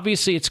 and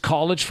obviously it's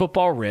college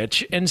football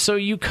rich, and so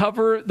you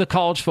cover the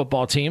college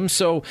football team.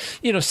 So,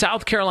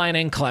 South Carolina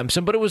and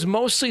Clemson, but it was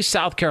mostly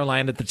South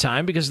Carolina at the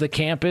time because the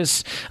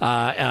campus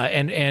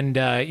and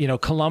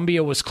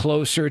Columbia was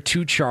closer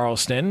to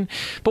Charleston,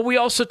 but we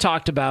also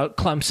talked about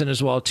Clemson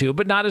as well, too,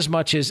 but not as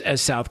much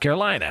as South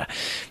Carolina.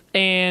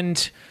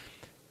 And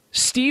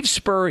Steve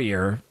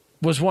Spurrier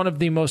was one of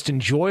the most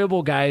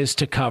enjoyable guys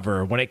to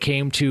cover when it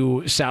came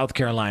to South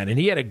Carolina. And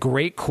he had a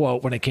great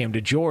quote when it came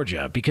to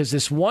Georgia, because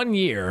this one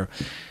year,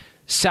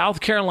 South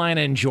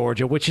Carolina and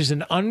Georgia, which is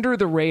an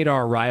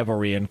under-the-radar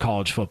rivalry in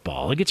college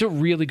football, like it's a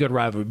really good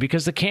rivalry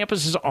because the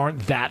campuses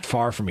aren't that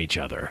far from each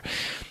other.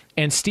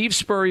 And Steve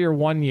Spurrier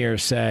one year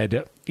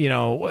said,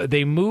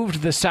 they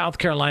moved the South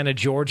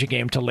Carolina-Georgia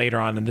game to later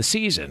on in the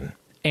season.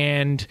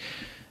 And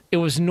it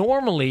was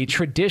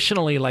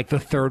traditionally like the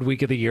third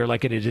week of the year,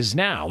 like it is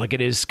now, like it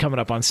is coming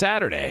up on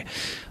Saturday.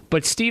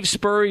 But Steve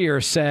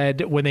Spurrier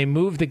said when they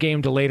moved the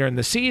game to later in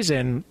the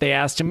season, they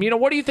asked him,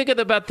 what do you think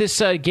about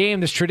this game,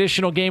 this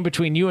traditional game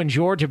between you and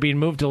Georgia being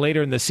moved to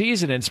later in the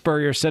season? And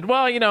Spurrier said,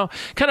 well,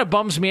 kind of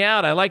bums me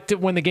out. I liked it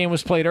when the game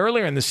was played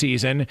earlier in the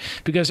season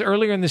because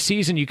earlier in the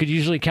season, you could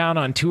usually count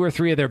on 2 or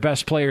 3 of their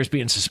best players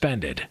being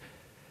suspended.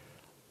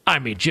 I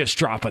mean, just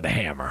dropping the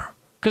hammer,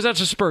 because that's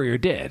what Spurrier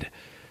did.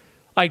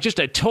 Like just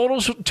a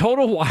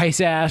total wise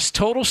ass,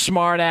 total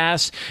smart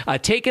ass,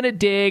 taking a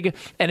dig,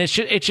 and it's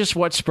just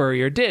what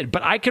Spurrier did.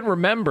 But I can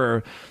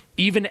remember,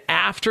 even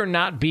after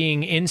not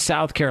being in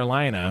South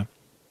Carolina,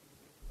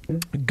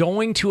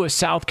 going to a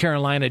South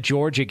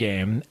Carolina-Georgia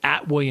game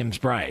at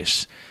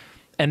Williams-Brice.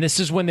 And this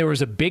is when there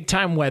was a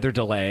big-time weather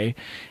delay,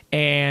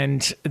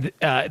 and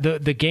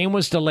the game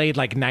was delayed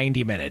like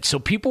 90 minutes. So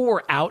people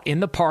were out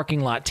in the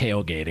parking lot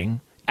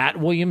tailgating at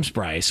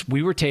Williams-Brice.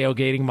 We were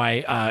tailgating,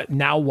 my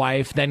now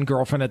wife, then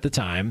girlfriend at the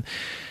time.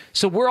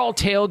 So we're all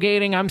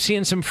tailgating. I'm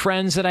seeing some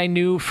friends that I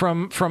knew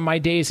from my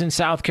days in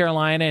South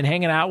Carolina and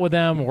hanging out with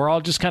them. We're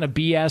all just kind of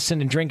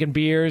BSing and drinking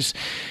beers.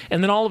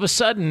 And then all of a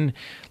sudden,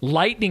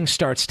 lightning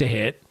starts to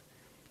hit,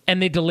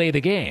 and they delay the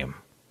game.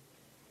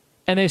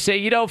 And they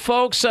say,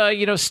 folks,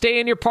 stay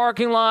in your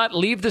parking lot,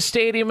 leave the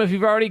stadium if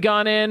you've already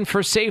gone in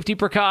for safety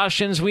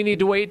precautions. We need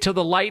to wait till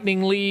the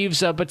lightning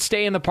leaves, but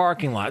stay in the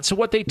parking lot. So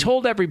what they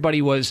told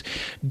everybody was,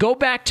 go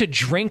back to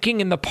drinking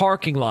in the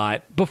parking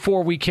lot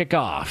before we kick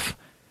off.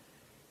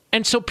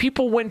 And so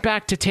people went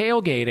back to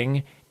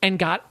tailgating and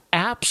got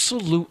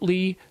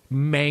absolutely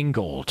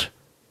mangled.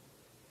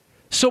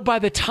 So by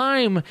the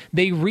time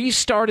they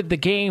restarted the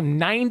game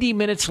 90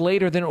 minutes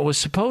later than it was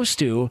supposed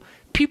to,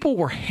 people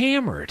were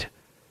hammered.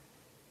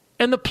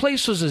 And the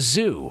place was a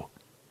zoo.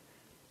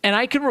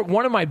 And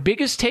one of my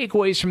biggest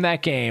takeaways from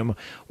that game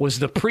was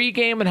the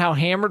pregame and how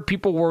hammered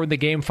people were when the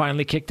game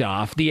finally kicked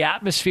off. The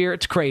atmosphere,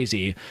 it's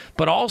crazy.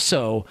 But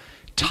also,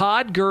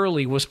 Todd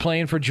Gurley was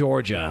playing for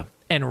Georgia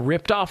and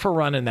ripped off a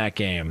run in that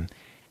game.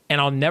 And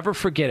I'll never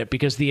forget it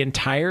because the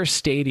entire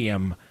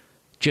stadium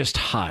just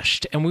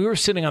hushed. And we were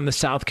sitting on the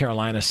South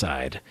Carolina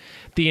side.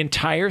 The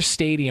entire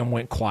stadium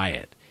went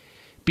quiet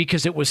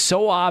because it was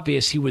so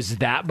obvious he was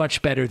that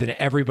much better than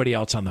everybody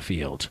else on the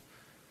field.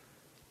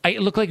 It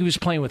looked like he was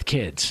playing with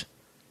kids.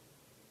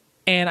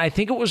 And I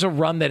think it was a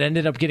run that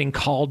ended up getting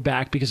called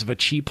back because of a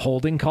cheap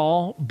holding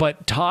call.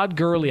 But Todd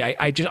Gurley,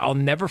 I'll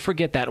never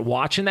forget that.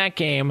 Watching that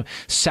game,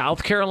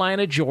 South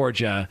Carolina,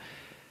 Georgia,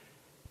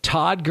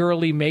 Todd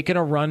Gurley making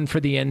a run for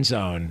the end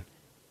zone,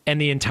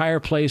 and the entire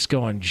place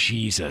going,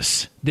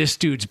 Jesus, this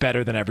dude's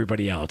better than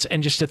everybody else.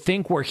 And just to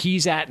think where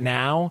he's at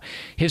now,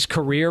 his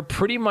career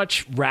pretty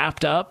much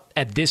wrapped up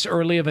at this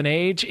early of an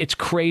age, it's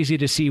crazy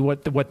to see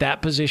what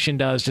that position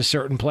does to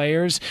certain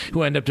players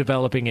who end up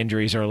developing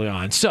injuries early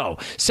on. So,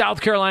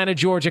 South Carolina,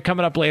 Georgia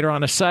coming up later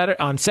on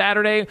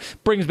Saturday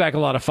brings back a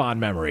lot of fond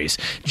memories.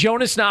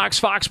 Jonas Knox,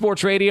 Fox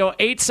Sports Radio,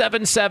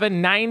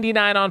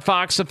 877-99 on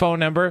Fox, the phone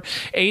number,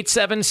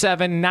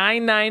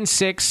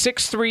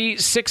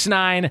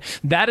 877-996-6369.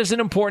 That is an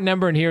important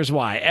number, and here's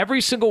why.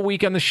 Every single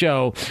week on the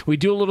show, we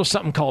do a little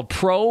something called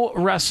Pro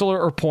Wrestler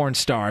or Porn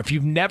Star. If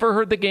you've never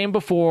heard the game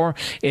before,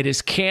 it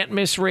is Can't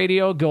Miss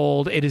Radio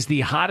Gold. It is the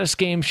hottest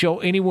game show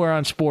anywhere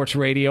on sports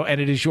radio, and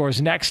it is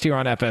yours next here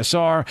on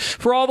FSR.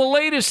 For all the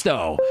latest,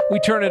 though, we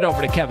turn it over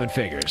to Kevin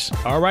Figures.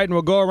 All right, and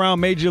we'll go around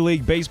Major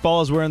League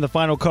Baseball as we're in the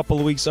final couple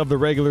of weeks of the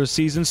regular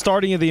season.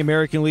 Starting in the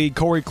American League,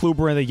 Corey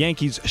Kluber and the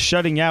Yankees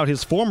shutting out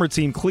his former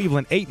team,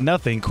 Cleveland,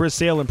 8-0. Chris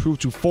Sale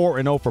improved to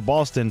 4-0 for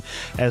Boston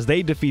as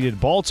they defeated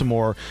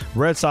Baltimore.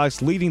 Red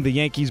Sox leading the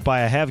Yankees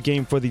by a half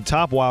game for the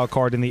top wild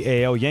card in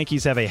the AL.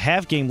 Yankees have a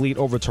half game lead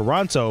over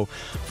Toronto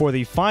for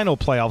the final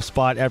playoff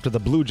spot after the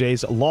Blue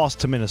Jays lost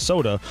to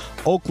Minnesota.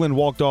 Oakland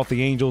walked off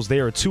the Angels. They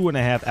are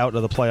 2.5 out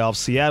of the playoffs.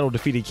 Seattle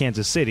defeated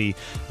Kansas City.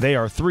 They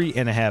are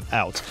 3.5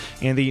 out.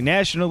 In the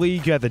National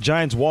League, you have the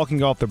Giants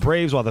walking off the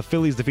Braves while the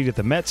Phillies defeated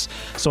the Mets.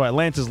 So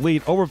Atlanta's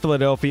lead over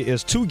Philadelphia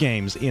is 2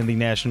 games in the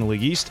National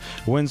League East.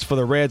 Wins for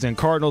the Reds and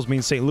Cardinals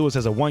means St. Louis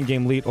has a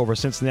 1-game lead over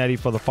Cincinnati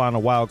for the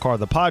final wild card.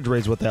 The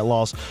Padres, with that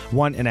loss,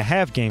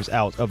 1.5 games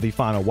out of the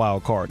final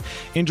wild card.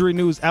 Injury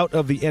news out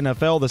of the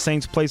NFL. The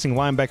Saints placing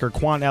linebacker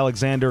Quan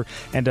Alexander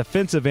and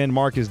defensive end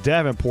Marcus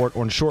Davenport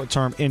on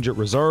short-term injured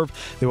reserve.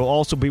 They will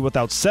also be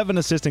without 7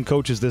 assistant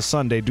coaches this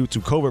Sunday due to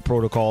COVID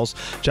protocols.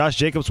 Josh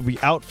Jacobs will be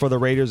out for the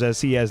Raiders as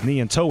he has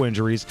knee and toe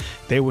injuries.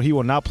 He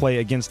will not play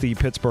against the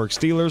Pittsburgh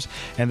Steelers.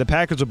 And the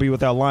Packers will be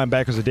without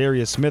linebackers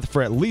Adarius Smith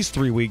for at least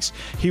 3 weeks.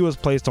 He was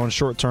placed on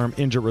short-term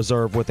injured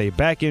reserve with a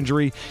back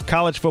injury.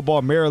 College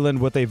football, Maryland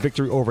with a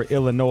victory over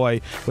Illinois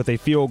with a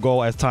field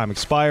goal as time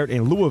expired,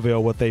 and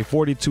Louisville with a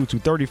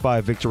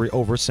 42-35 victory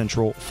over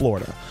Central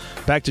Florida.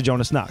 Back to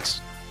Jonas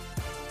Knox.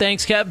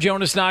 Thanks, Kev.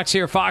 Jonas Knox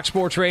here, Fox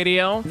Sports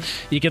Radio.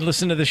 You can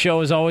listen to the show,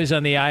 as always,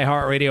 on the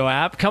iHeartRadio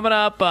app. Coming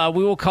up,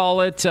 we will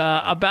call it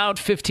about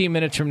 15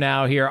 minutes from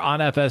now here on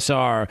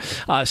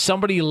FSR.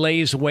 Somebody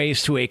lays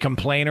waste to a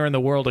complainer in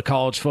the world of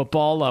college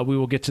football. We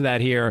will get to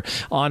that here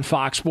on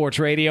Fox Sports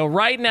Radio.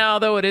 Right now,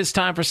 though, it is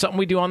time for something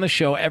we do on the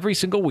show every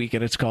single week,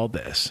 and it's called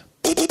this.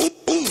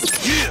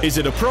 Is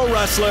it a pro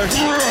wrestler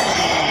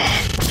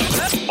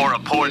or a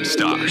porn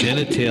star?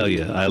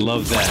 Genitalia. I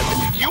love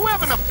that. You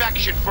haven't an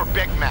affection for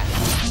Big Mac.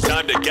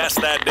 Time to guess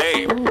that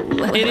name.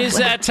 It is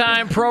that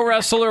time, pro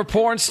wrestler,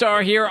 porn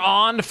star here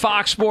on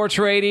Fox Sports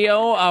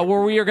Radio,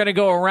 where we are going to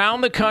go around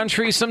the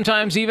country,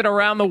 sometimes even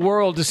around the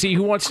world, to see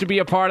who wants to be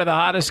a part of the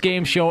hottest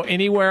game show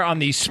anywhere on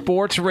the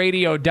sports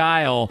radio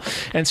dial.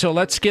 And so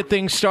let's get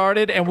things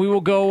started, and we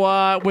will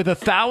go with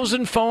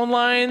 1,000 phone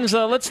lines.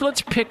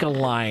 Let's pick a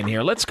line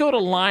here. Let's go to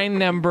line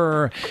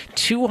number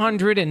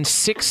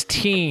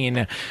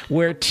 216,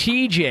 where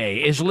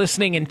TJ is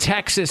listening in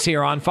Texas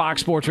here on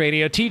Fox Sports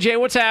Radio. TJ,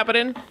 what's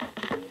happening?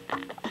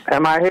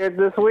 Am I here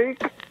this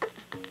week?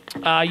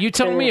 You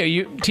tell me. Are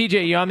you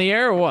TJ? You on the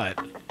air or what?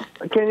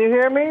 Can you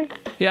hear me?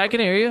 Yeah, I can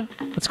hear you.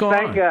 What's going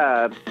on? Thank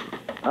God.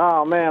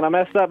 Oh man, I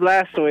messed up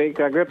last week.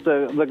 I gripped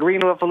the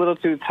green wolf a little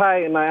too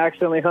tight, and I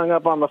accidentally hung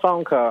up on the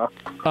phone call.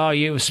 Oh,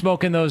 you were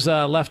smoking those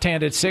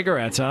left-handed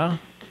cigarettes, huh?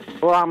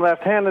 Well, I'm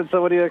left-handed,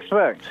 so what do you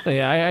expect?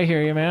 Yeah, I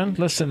hear you, man.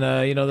 Listen,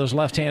 those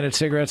left-handed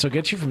cigarettes will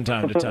get you from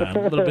time to time.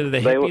 A little bit of the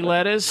hippie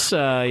lettuce,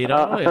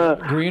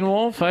 Green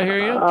Wolf, I hear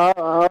you.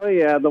 Oh,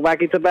 yeah, the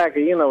wacky tobacco,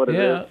 you know what it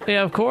is.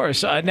 Yeah, of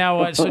course.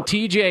 Now, so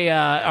TJ,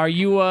 are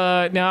you,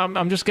 now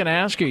I'm just going to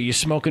ask you, are you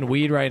smoking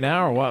weed right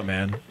now or what,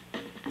 man?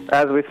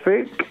 As we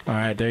speak. All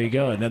right, there you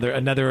go.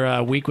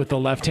 Another week with the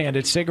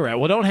left-handed cigarette.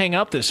 Well, don't hang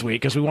up this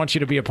week because we want you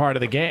to be a part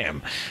of the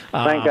game.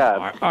 Thank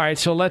God. All right,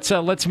 so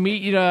let's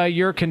meet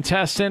your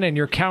contestant and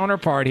your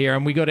counterpart here,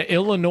 and we go to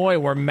Illinois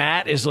where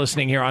Matt is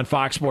listening here on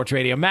Fox Sports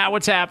Radio. Matt,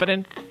 what's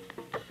happening?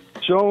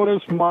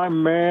 Jonas, my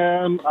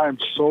man, I'm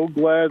so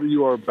glad that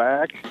you are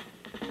back.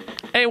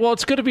 Hey, well,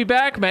 it's good to be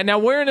back, Matt. Now,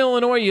 where in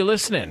Illinois are you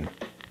listening?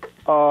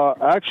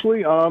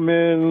 Actually, I'm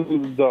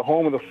in the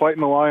home of the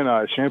Fighting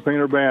Illini,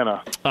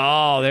 Champaign-Urbana.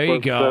 Oh, there you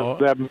go.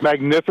 That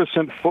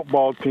magnificent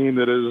football team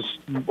that is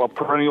a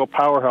perennial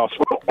powerhouse.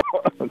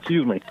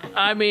 Excuse me.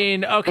 I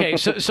mean, okay,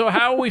 so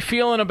how are we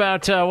feeling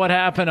about what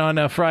happened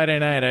on Friday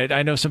night?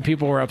 I know some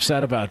people were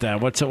upset about that.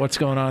 What's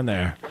going on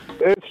there?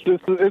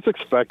 It's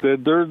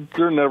expected. They're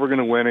never going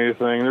to win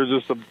anything. They're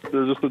just a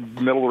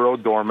middle of the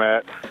road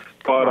doormat.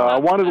 But I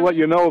wanted to let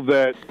you know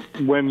that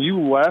when you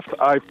left,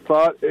 I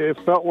thought it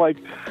felt like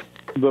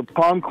the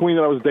prom queen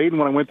that I was dating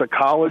when I went to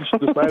college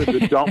decided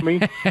to dump me.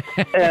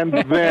 And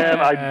then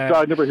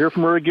I'd never hear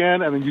from her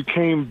again. And then you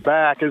came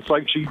back. It's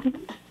like she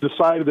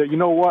decided that, you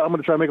know what, I'm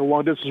going to try to make a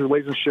long-distance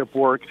relationship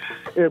work.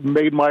 It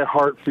made my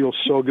heart feel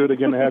so good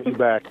again to have you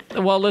back.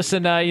 Well,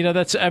 listen,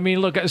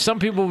 look, some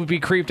people would be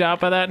creeped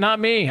out by that. Not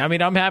me. I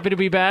mean, I'm happy to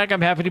be back.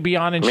 I'm happy to be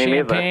on in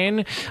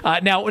Champaign.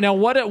 Now,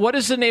 what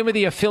is the name of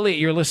the affiliate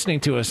you're listening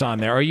to us on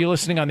there? Or are you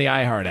listening on the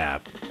iHeart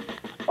app?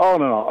 Oh,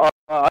 no.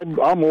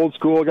 I'm old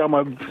school. I got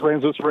my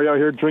transistor right out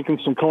here drinking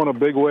some Kona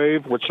Big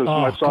Wave, which is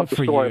my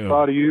softest store. I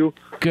thought of you.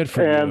 Good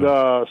for you. And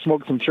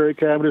smoking some cherry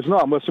cabinets. No,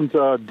 I'm listening to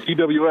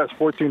DWS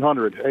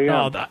 1400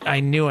 AM. Oh, I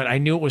knew it. I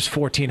knew it was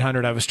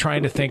 1400. I was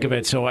trying to think of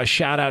it. So a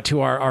shout out to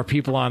our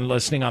people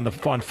listening on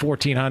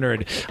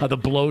 1400, the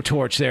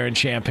blowtorch there in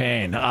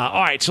Champaign.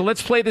 All right, so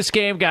let's play this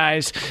game,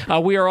 guys.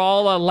 We are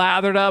all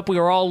lathered up. We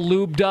are all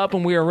lubed up,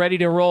 and we are ready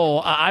to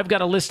roll. I've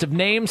got a list of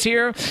names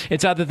here.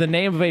 It's either the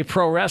name of a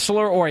pro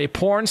wrestler or a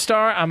porn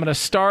star. I'm going to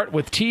start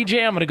with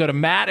TJ. I'm going to go to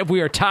Matt. If we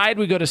are tied,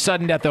 we go to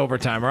sudden death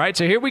overtime. All right,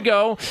 so here we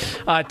go.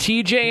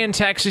 TJ in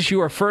Texas,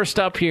 you are first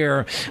up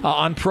here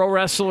on pro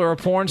wrestler or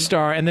porn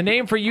star. And the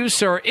name for you,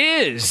 sir,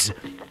 is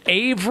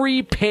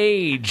Avery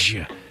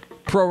Page.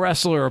 Pro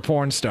wrestler or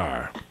porn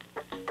star?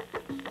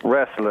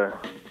 Wrestler.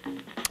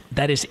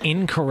 That is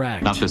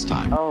incorrect. Not this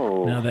time.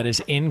 Oh. No, that is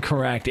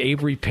incorrect.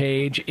 Avery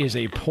Page is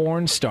a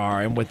porn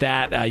star, and with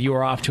that, you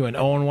are off to an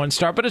 0-1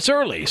 start, but it's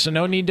early, so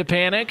no need to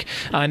panic.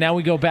 Now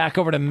we go back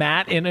over to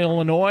Matt in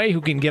Illinois, who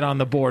can get on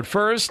the board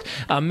first.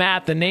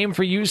 Matt, the name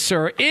for you,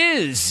 sir,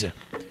 is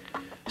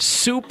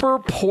Super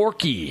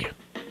Porky.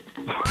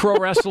 Pro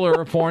wrestler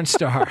or porn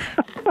star?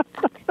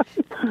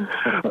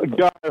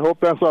 God, I hope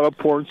that's not a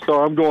porn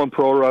star. I'm going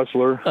pro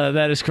wrestler.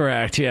 That is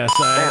correct. Yes,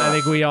 I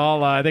think we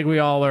all. I think we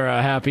all are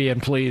happy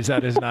and pleased.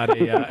 That is not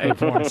a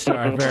porn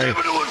star. Very.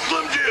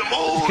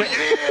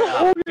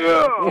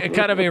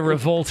 Kind of a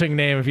revolting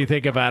name if you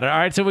think about it. All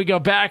right, so we go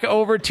back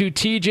over to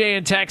TJ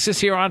in Texas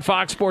here on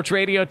Fox Sports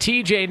Radio.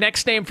 TJ,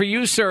 next name for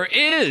you, sir,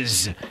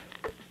 is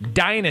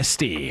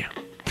Dynasty.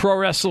 Pro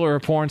wrestler or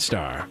porn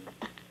star?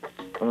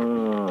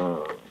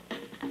 I'm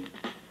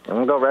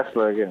going to go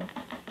wrestler again.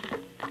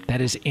 That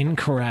is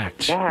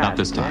incorrect. Not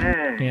this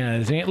time. Yeah,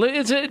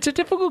 it's a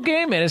difficult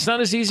game, man. It's not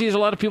as easy as a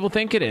lot of people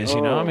think it is, you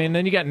know? I mean,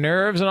 then you got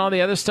nerves and all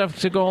the other stuff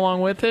to go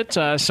along with it.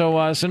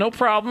 So no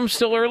problem.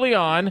 Still early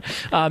on.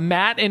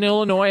 Matt in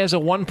Illinois has a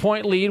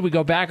 1-point lead. We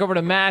go back over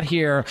to Matt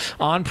here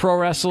on Pro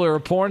Wrestler or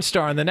Porn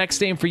Star. And the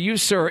next name for you,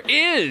 sir,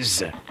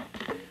 is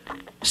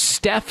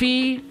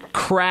Steffi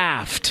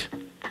Kraft.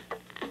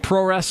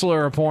 Pro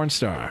Wrestler or Porn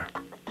Star?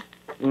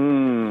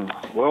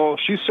 Well,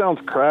 she sounds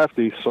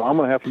crafty, so I'm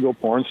going to have to go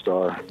porn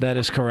star. That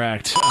is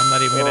correct. I'm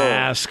not even going to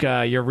ask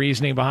your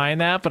reasoning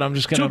behind that, but I'm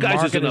just going to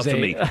mark it as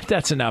a...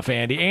 That's enough,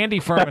 Andy. Andy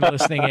Furman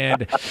listening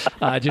in,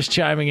 just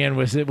chiming in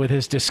with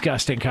his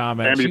disgusting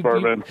comments. Andy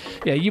Furman.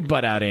 You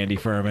butt out, Andy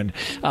Furman.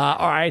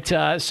 All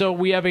right, so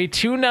we have a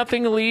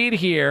 2-0 lead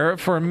here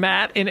for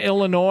Matt in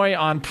Illinois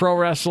on Pro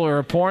Wrestler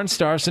or Porn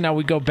Star. So now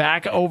we go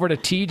back over to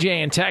TJ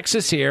in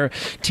Texas here.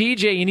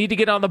 TJ, you need to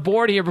get on the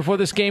board here before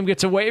this game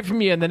gets away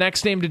from you, and the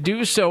next name to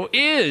do so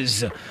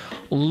is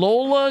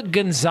Lola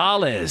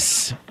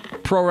Gonzalez,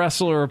 Pro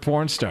Wrestler or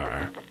Porn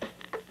Star.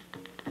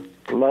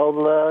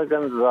 Lola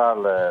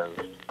Gonzalez.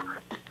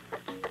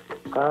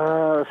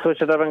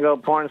 Switch it up and go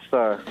porn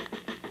star.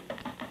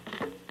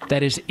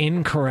 That is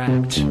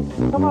incorrect.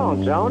 Come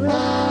on, Jonas.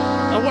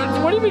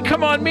 What do you mean,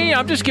 come on me?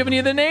 I'm just giving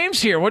you the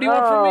names here. What do you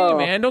want from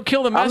me, man? Don't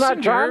kill the messenger. I'm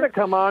not trying to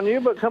come on you,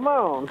 but come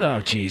on. Oh,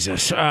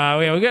 Jesus.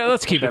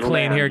 Let's keep it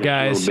clean here,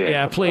 guys.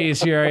 Yeah,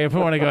 please. If you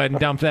want to go ahead and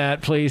dump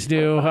that, please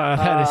do.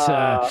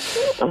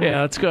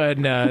 Let's go ahead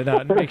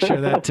and make sure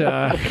that...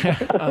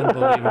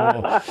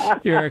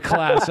 unbelievable. You're a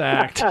class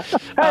act. All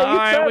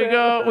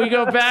right, we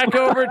go back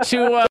over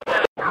to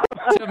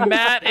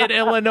Matt in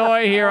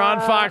Illinois here on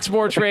Fox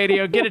Sports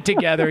Radio. Get it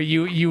together,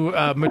 you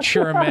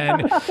mature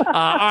men. All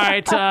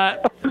right,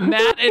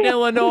 Matt in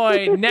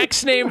Illinois,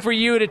 next name for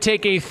you to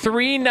take a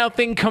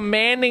 3-0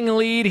 commanding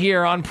lead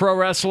here on Pro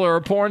Wrestler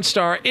or Porn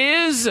Star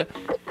is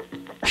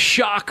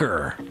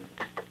Shocker.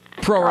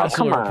 Pro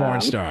Wrestler or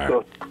Porn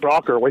Star.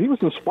 Shocker. Well, he was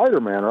in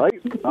Spider-Man,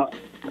 right?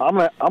 I'm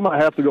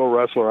gonna have to go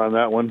wrestler on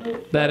that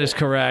one. That is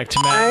correct,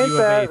 Matt. You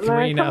have a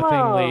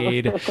 3-0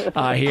 lead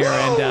here,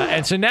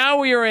 and so now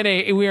we are in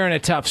a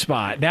tough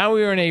spot. Now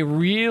we are in a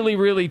really,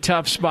 really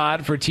tough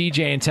spot for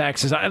TJ in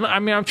Texas. I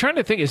mean, I'm trying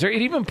to think: is it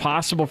even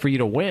possible for you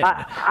to win?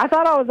 I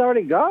thought I was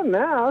already gone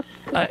now.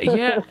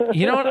 Yeah,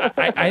 you know what?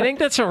 I think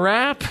that's a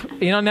wrap.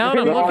 Now that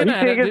I'm looking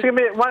at it, give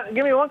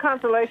me one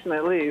consolation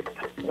at least.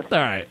 All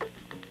right,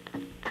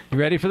 you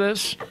ready for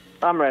this?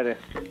 I'm ready.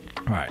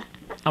 All right.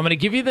 I'm going to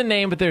give you the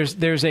name, but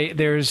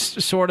there's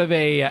sort of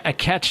a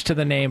catch to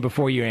the name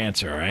before you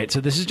answer. All right, so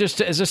this is just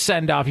as a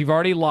send off. You've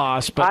already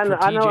lost, but I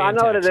know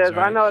what it is. Right?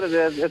 I know what it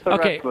is. It's a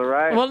wrestler,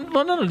 right?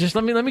 Well, no. Just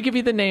let me give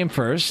you the name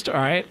first. All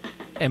right,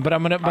 but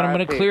I'm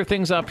gonna clear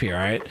things up here.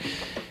 All right,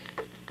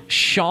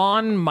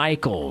 Shawn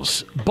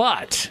Michaels,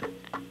 but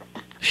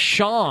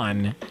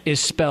Shawn is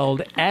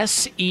spelled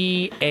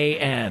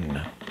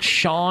S-E-A-N.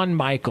 Shawn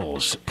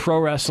Michaels, pro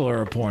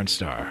wrestler or porn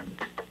star.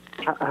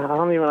 I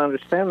don't even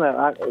understand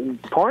that.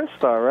 Porn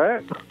star,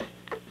 right?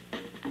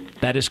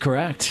 That is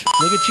correct.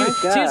 Look at you.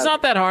 See, it's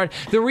not that hard.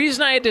 The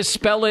reason I had to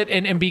spell it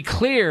and be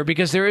clear,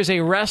 because there is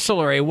a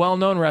wrestler, a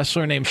well-known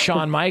wrestler named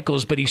Shawn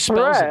Michaels, but he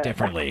spells it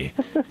differently.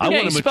 I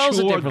want a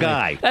mature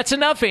guy. That's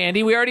enough,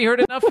 Andy. We already heard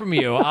enough from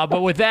you.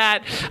 But with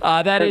that,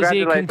 that is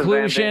a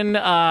conclusion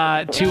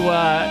to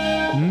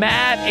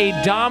Matt. A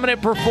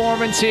dominant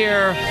performance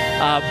here.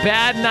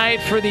 Bad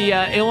night for the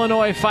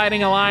Illinois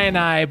Fighting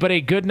Illini, but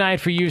a good night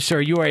for you, sir.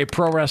 You are a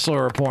pro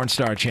wrestler or porn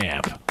star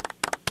champ.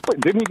 Wait,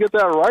 didn't he get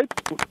that right?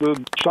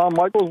 Shawn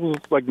Michaels was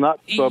not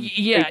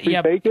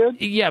the kid?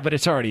 Yeah, but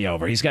it's already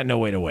over. He's got no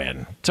way to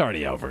win. It's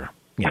already over.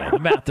 The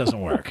math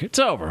doesn't work. It's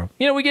over.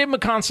 We gave him a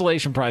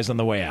consolation prize on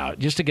the way out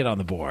just to get on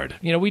the board.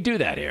 We do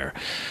that here.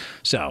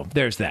 So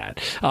there's that.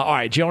 All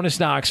right, Jonas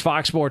Knox,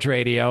 Fox Sports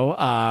Radio.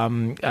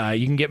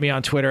 You can get me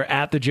on Twitter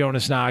at the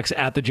Jonas Knox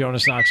on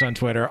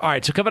Twitter. All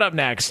right, so coming up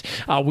next,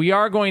 we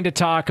are going to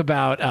talk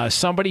about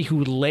somebody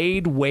who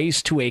laid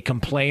waste to a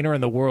complainer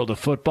in the world of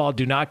football.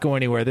 Do not go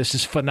anywhere. This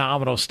is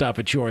phenomenal stuff.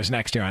 It's yours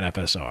next year on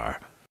FSR.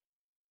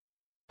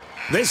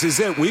 This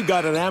is it. We've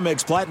got an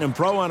Amex Platinum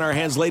Pro on our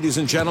hands, ladies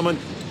and gentlemen.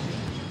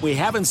 We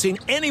haven't seen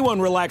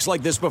anyone relax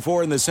like this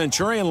before in the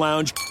Centurion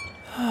Lounge.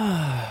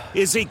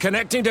 Is he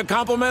connecting to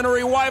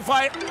complimentary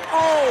Wi-Fi?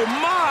 Oh,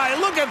 my!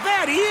 Look at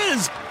that! He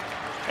is!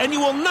 And you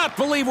will not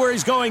believe where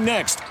he's going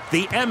next.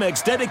 The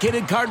Amex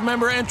dedicated card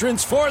member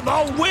entrance for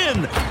the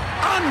win!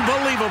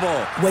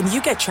 Unbelievable! When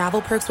you get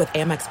travel perks with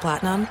Amex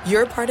Platinum,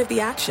 you're part of the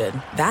action.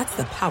 That's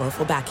the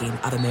powerful backing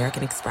of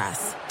American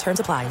Express. Terms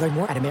apply. Learn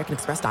more at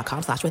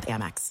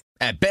americanexpress.com/withAmex.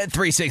 At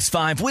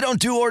Bet365, we don't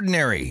do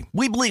ordinary.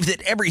 We believe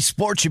that every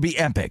sport should be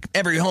epic.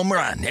 Every home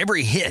run,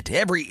 every hit,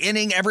 every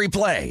inning, every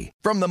play.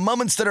 From the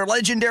moments that are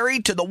legendary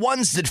to the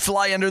ones that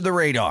fly under the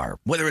radar.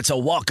 Whether it's a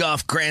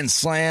walk-off grand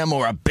slam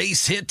or a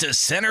base hit to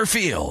center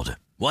field.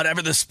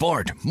 Whatever the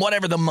sport,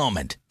 whatever the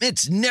moment.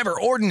 It's never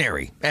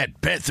ordinary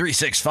at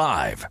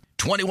Bet365.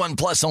 21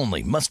 plus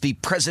only. Must be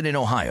present in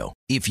Ohio.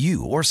 If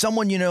you or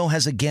someone you know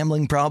has a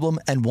gambling problem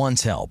and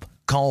wants help,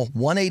 call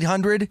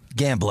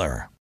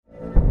 1-800-GAMBLER.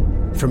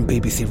 From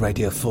BBC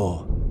Radio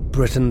 4,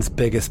 Britain's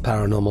biggest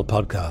paranormal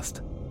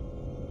podcast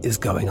is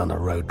going on a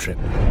road trip.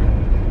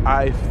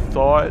 I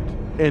thought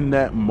in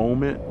that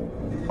moment,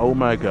 oh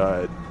my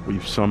God,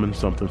 we've summoned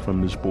something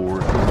from this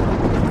board.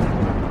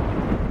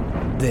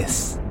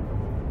 This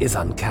is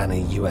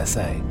Uncanny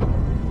USA.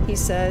 He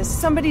says,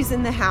 somebody's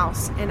in the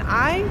house, and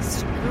I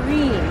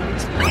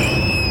screamed.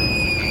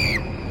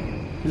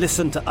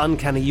 Listen to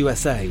Uncanny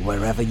USA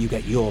wherever you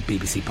get your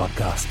BBC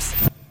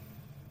podcasts,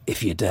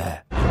 if you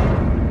dare.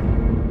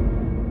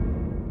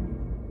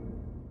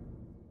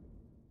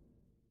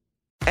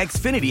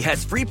 Xfinity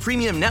has free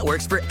premium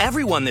networks for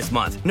everyone this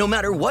month, no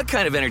matter what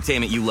kind of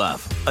entertainment you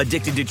love.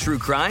 Addicted to true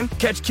crime?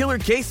 Catch killer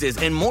cases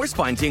and more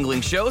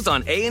spine-tingling shows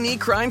on A&E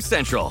Crime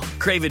Central.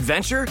 Crave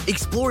adventure?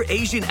 Explore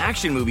Asian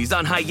action movies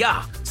on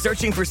Hi-YAH.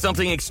 Searching for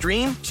something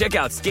extreme? Check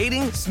out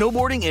skating,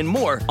 snowboarding, and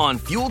more on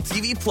Fuel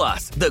TV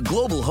Plus, the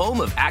global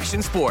home of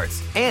action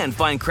sports. And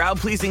find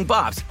crowd-pleasing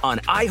bops on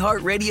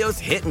iHeartRadio's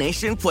Hit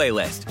Nation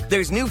playlist.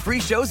 There's new free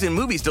shows and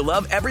movies to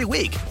love every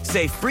week.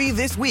 Say free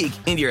this week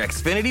in your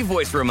Xfinity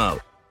voice remote.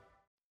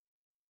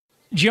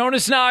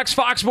 Jonas Knox,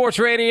 Fox Sports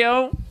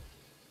Radio.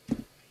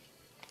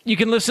 You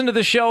can listen to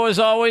the show, as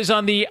always,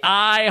 on the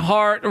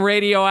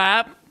iHeartRadio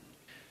app.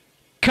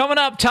 Coming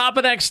up, top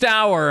of next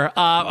hour.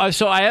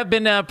 So I have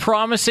been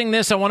promising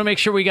this. I want to make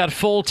sure we got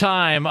full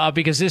time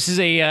because this is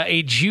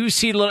a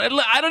juicy little.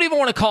 I don't even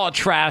want to call it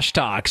trash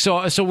talk.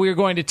 So we're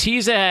going to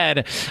tease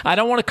ahead. I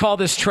don't want to call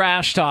this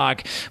trash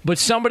talk, but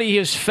somebody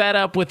is fed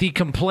up with the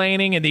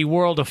complaining in the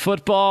world of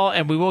football,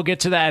 and we will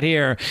get to that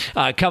here.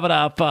 Coming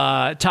up,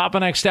 top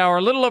of next hour,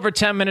 a little over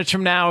 10 minutes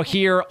from now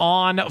here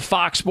on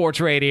Fox Sports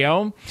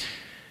Radio.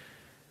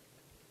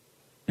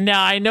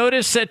 Now, I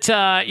noticed that,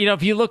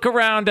 if you look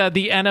around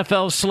the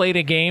NFL slate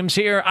of games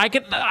here, I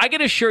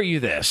can assure you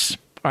this.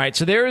 All right,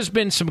 so there has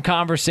been some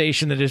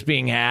conversation that is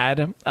being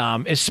had,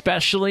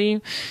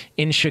 especially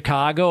in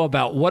Chicago,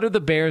 about what are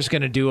the Bears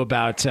going to do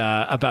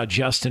about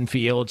Justin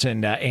Fields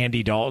and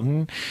Andy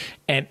Dalton.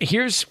 And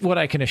here's what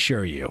I can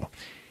assure you.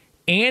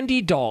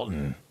 Andy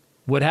Dalton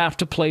would have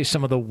to play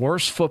some of the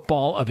worst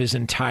football of his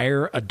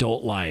entire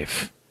adult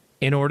life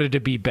in order to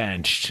be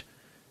benched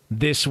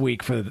this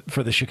week for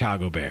the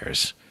Chicago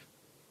Bears.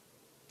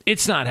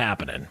 It's not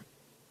happening.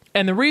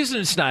 And the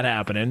reason it's not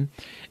happening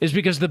is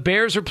because the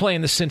Bears are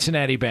playing the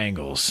Cincinnati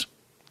Bengals.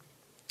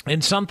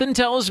 And something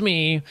tells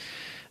me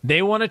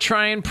they want to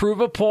try and prove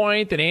a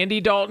point that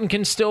Andy Dalton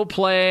can still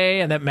play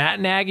and that Matt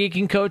Nagy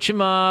can coach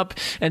him up.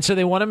 And so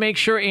they want to make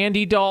sure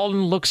Andy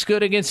Dalton looks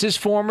good against his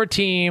former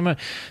team.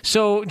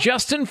 So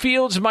Justin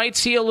Fields might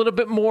see a little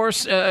bit more,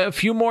 a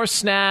few more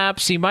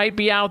snaps. He might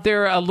be out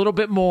there a little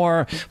bit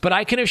more. But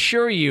I can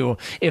assure you,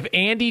 if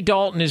Andy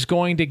Dalton is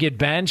going to get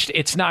benched,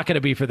 it's not going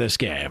to be for this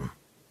game.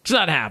 It's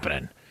not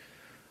happening.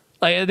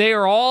 Like, they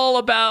are all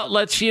about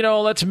let's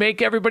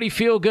make everybody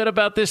feel good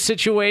about this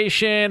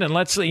situation, and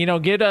let's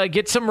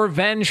get some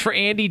revenge for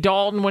Andy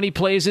Dalton when he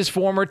plays his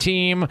former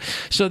team.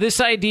 So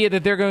this idea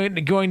that they're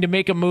going to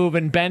make a move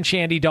and bench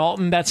Andy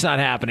Dalton, that's not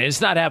happening.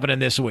 It's not happening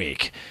this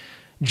week.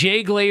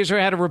 Jay Glazer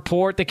had a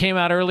report that came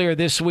out earlier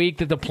this week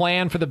that the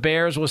plan for the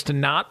Bears was to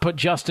not put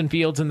Justin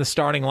Fields in the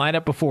starting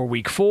lineup before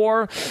week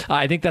 4.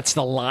 I think that's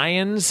the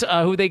Lions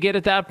who they get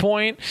at that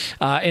point,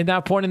 in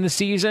the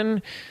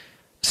season.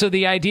 So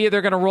the idea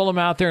they're going to roll him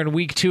out there in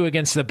week 2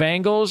 against the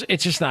Bengals,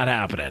 it's just not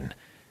happening.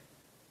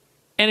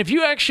 And if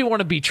you actually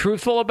want to be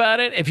truthful about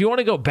it, if you want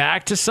to go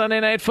back to Sunday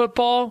Night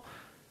Football,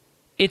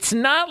 it's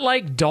not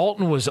like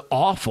Dalton was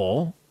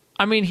awful.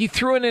 I mean, he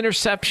threw an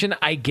interception.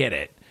 I get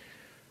it.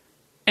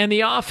 And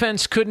the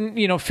offense couldn't,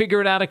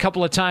 figure it out a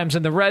couple of times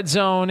in the red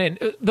zone. And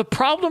the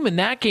problem in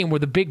that game were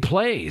the big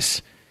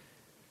plays.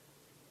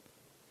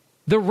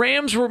 The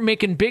Rams were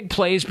making big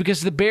plays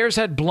because the Bears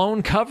had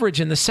blown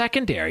coverage in the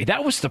secondary.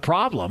 That was the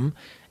problem.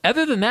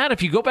 Other than that,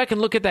 if you go back and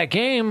look at that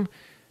game,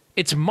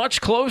 it's much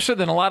closer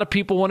than a lot of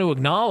people want to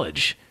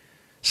acknowledge.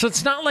 So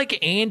it's not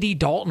like Andy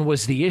Dalton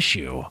was the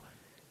issue.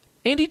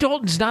 Andy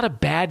Dalton's not a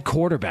bad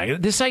quarterback.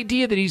 This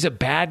idea that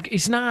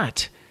he's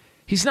not.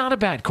 He's not a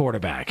bad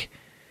quarterback.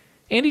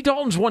 Andy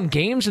Dalton's won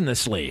games in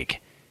this league.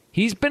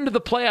 He's been to the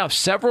playoffs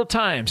several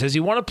times. Has he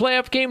won a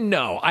playoff game?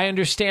 No. I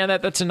understand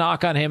that. That's a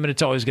knock on him, and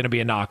it's always going to be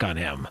a knock on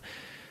him.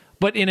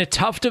 But in a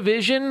tough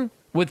division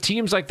with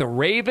teams like the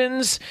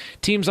Ravens,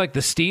 teams like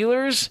the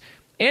Steelers,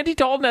 Andy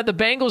Dalton had the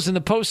Bengals in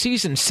the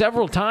postseason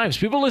several times.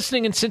 People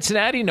listening in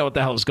Cincinnati know what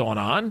the hell's going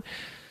on.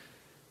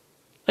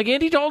 Like,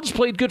 Andy Dalton's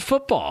played good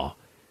football.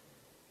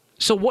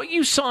 So what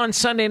you saw on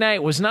Sunday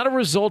night was not a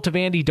result of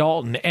Andy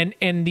Dalton.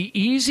 And the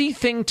easy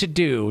thing to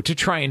do to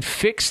try and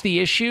fix the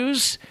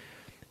issues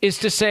is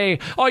to say,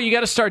 oh, you got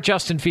to start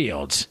Justin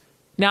Fields.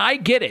 Now, I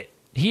get it.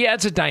 He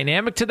adds a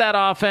dynamic to that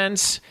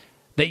offense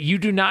that you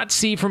do not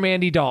see from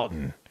Andy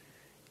Dalton.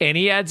 And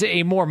he adds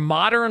a more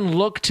modern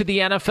look to the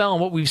NFL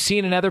and what we've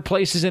seen in other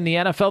places in the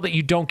NFL that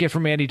you don't get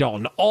from Andy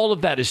Dalton. All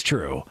of that is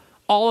true.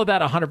 All of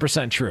that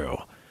 100% true.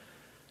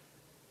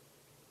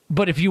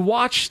 But if you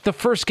watch the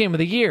first game of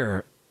the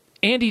year,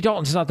 Andy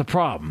Dalton's not the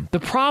problem. The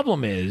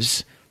problem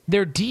is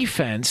their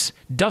defense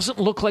doesn't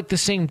look like the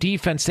same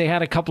defense they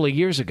had a couple of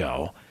years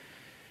ago.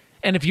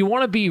 And if you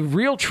want to be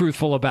real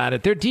truthful about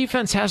it, their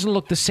defense hasn't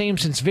looked the same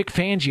since Vic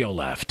Fangio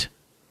left.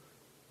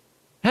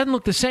 Hasn't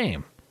looked the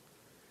same.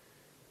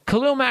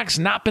 Khalil Mack's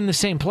not been the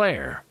same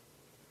player.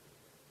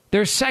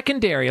 Their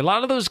secondary, a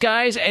lot of those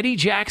guys, Eddie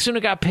Jackson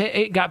who got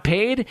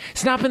paid,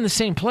 it's not been the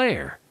same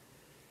player.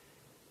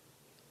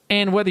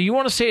 And whether you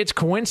want to say it's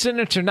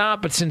coincidence or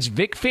not, but since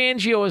Vic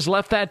Fangio has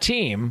left that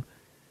team,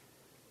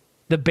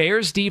 the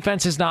Bears'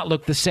 defense has not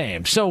looked the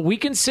same. So we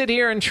can sit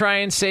here and try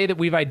and say that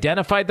we've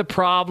identified the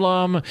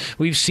problem.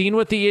 We've seen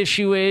what the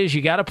issue is.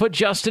 You got to put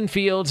Justin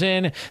Fields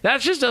in.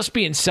 That's just us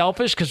being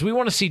selfish because we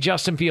want to see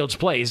Justin Fields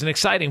play. He's an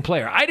exciting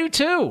player. I do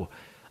too.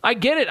 I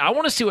get it. I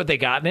want to see what they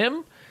got in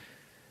him.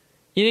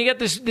 You got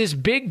this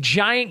big,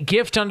 giant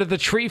gift under the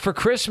tree for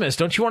Christmas.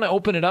 Don't you want to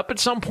open it up at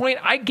some point?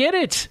 I get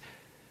it.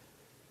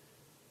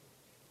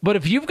 But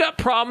if you've got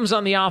problems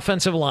on the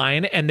offensive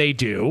line, and they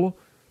do,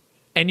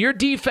 and your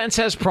defense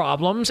has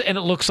problems, and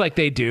it looks like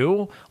they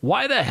do,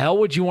 why the hell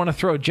would you want to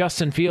throw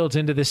Justin Fields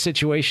into this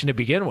situation to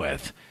begin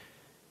with?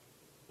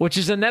 Which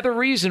is another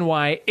reason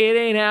why it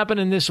ain't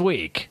happening this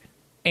week.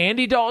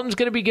 Andy Dalton's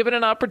going to be given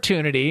an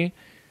opportunity.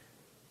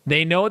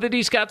 They know that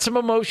he's got some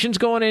emotions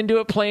going into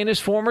it playing his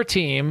former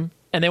team,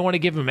 and they want to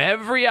give him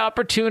every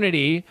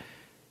opportunity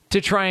to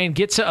try and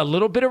get a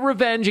little bit of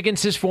revenge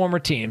against his former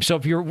team. So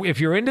if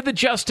you're into the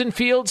Justin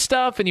Fields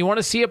stuff and you want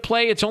to see it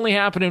play, it's only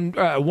happening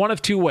one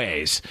of two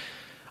ways.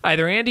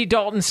 Either Andy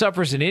Dalton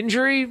suffers an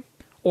injury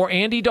or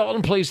Andy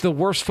Dalton plays the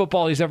worst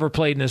football he's ever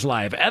played in his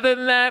life. Other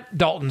than that,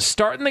 Dalton's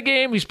starting the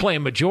game, he's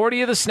playing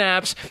majority of the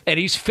snaps, and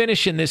he's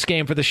finishing this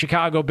game for the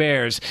Chicago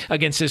Bears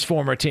against his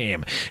former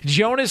team.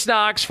 Jonas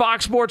Knox,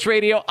 Fox Sports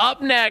Radio.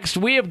 Up next,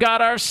 we have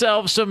got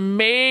ourselves some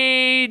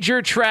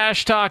major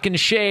trash talk and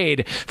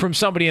shade from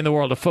somebody in the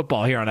world of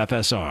football here on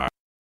FSR.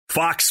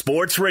 Fox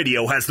Sports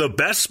Radio has the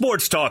best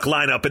sports talk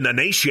lineup in the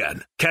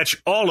nation.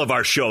 Catch all of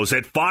our shows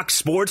at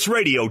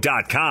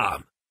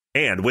foxsportsradio.com.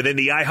 And within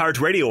the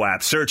iHeartRadio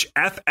app, search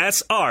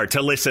FSR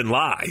to listen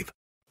live.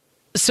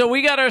 So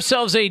we got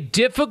ourselves a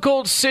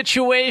difficult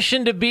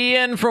situation to be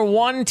in for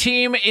one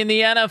team in the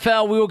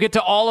NFL. We will get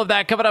to all of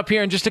that coming up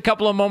here in just a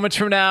couple of moments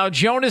from now.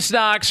 Jonas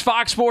Knox,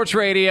 Fox Sports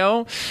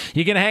Radio.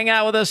 You can hang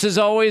out with us as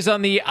always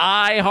on the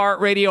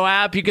iHeartRadio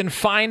app. You can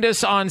find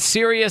us on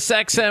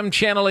SiriusXM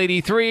Channel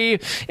 83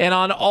 and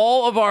on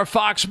all of our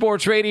Fox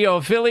Sports Radio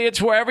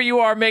affiliates, wherever you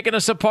are making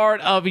us a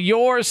part of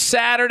your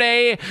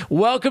Saturday.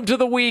 Welcome to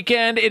the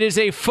weekend. It is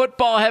a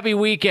football-heavy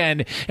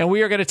weekend, and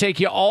we are going to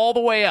take you all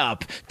the way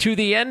up to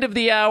the end of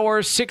the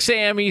hour, 6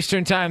 a.m.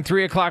 Eastern Time,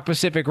 3 o'clock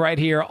Pacific, right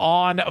here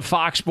on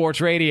Fox Sports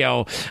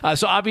Radio.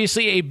 So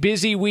obviously a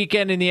busy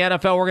weekend in the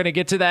NFL. We're going to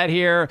get to that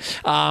here.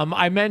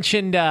 I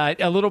mentioned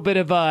a little bit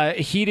of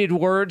heated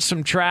words,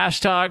 some trash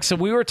talk. So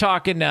we were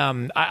talking,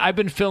 I've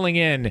been filling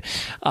in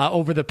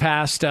over the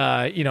past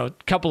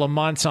couple of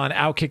months on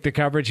Outkick the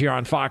Coverage here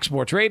on Fox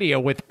Sports Radio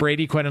with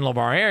Brady Quinn and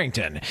Lamar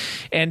Arrington.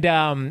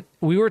 And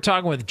we were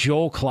talking with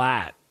Joel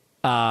Klatt,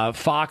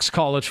 Fox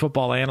college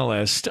football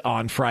analyst,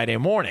 on Friday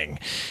morning.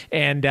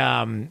 And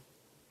I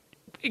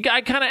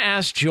kind of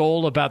asked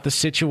Joel about the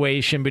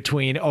situation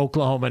between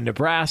Oklahoma and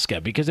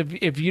Nebraska, because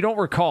if you don't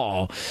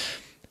recall,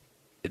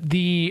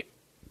 the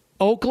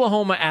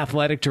Oklahoma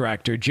athletic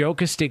director, Joe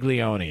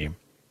Castiglione,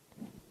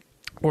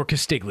 or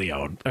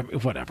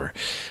Castiglione, whatever,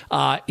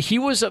 he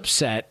was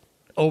upset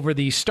over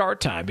the start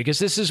time, because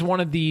this is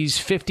one of these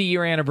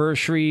 50-year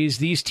anniversaries.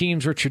 These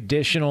teams were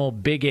traditional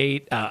Big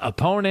Eight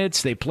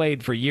opponents. They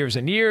played for years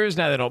and years.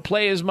 Now they don't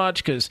play as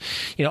much because,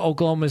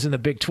 Oklahoma's in the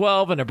Big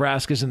 12 and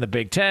Nebraska's in the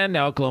Big 10.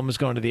 Now Oklahoma's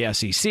going to the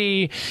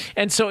SEC.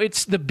 And so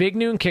it's the big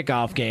noon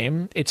kickoff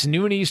game. It's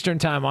noon Eastern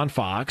time on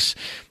Fox.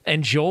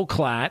 And Joel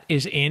Klatt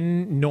is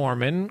in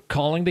Norman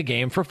calling the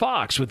game for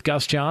Fox with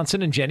Gus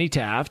Johnson and Jenny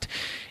Taft.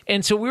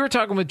 And so we were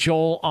talking with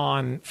Joel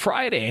on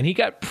Friday, and he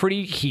got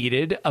pretty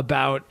heated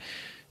about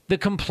the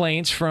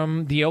complaints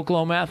from the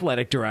Oklahoma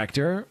athletic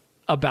director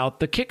about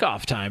the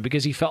kickoff time,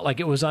 because he felt like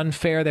it was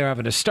unfair they were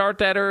having to start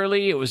that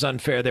early. It was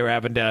unfair they were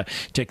having to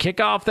kick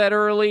off that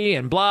early,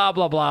 and blah,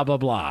 blah, blah, blah,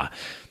 blah.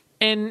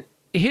 And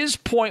his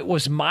point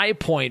was my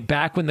point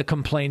back when the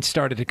complaints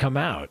started to come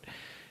out.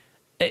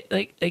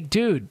 Like,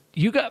 dude,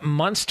 you got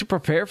months to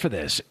prepare for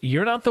this.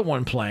 You're not the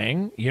one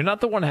playing. You're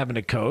not the one having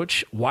to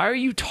coach. Why are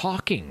you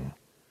talking?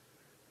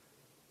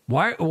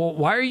 Why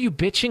are you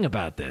bitching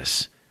about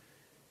this?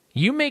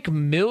 You make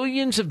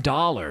millions of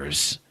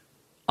dollars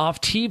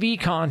off TV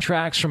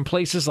contracts from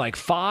places like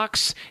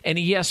Fox and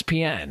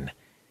ESPN,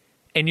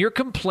 and you're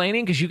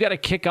complaining because you got to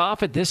kick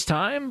off at this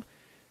time?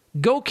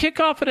 Go kick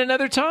off at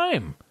another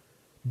time.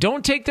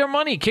 Don't take their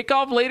money. Kick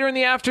off later in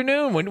the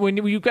afternoon when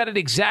you've got it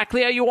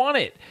exactly how you want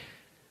it.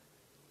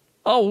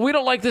 Oh, we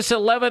don't like this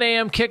 11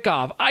 a.m.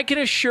 kickoff. I can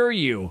assure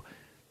you,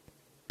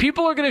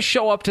 people are going to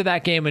show up to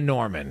that game in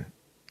Norman.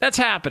 That's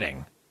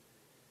happening.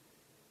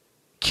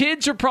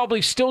 Kids are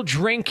probably still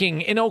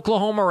drinking in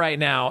Oklahoma right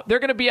now. They're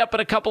going to be up in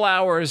a couple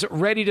hours,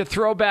 ready to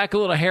throw back a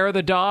little hair of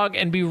the dog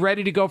and be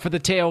ready to go for the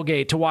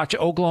tailgate to watch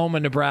Oklahoma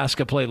and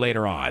Nebraska play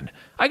later on.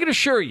 I can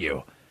assure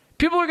you,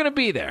 people are going to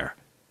be there.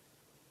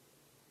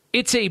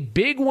 It's a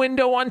big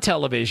window on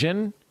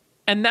television,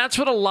 and that's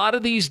what a lot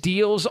of these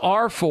deals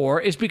are for,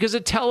 is because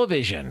of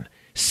television.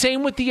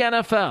 Same with the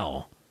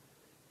NFL.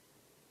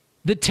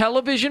 The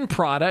television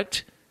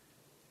product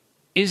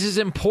is as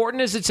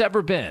important as it's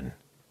ever been.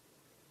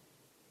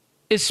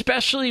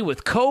 especially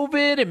with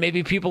COVID and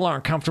maybe people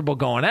aren't comfortable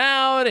going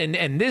out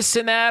and this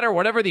and that or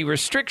whatever the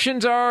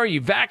restrictions are. Are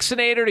you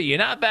vaccinated? Are you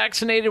not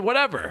vaccinated?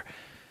 Whatever.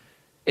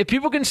 If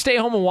people can stay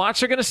home and watch,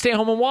 they're going to stay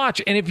home and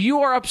watch. And if you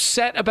are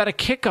upset about a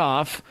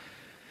kickoff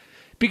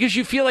because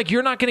you feel like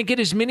you're not going to get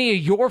as many of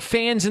your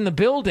fans in the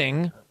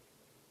building,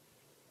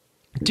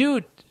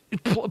 dude,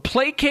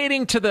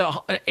 placating to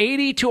the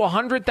 80 to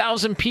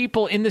 100,000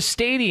 people in the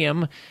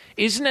stadium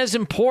isn't as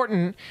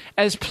important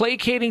as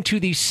placating to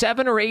the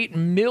 7 or 8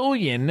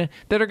 million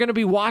that are going to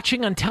be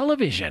watching on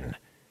television.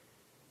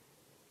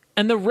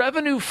 And the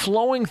revenue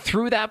flowing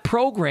through that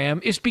program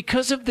is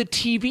because of the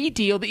TV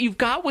deal that you've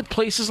got with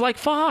places like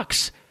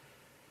Fox.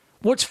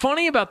 What's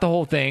funny about the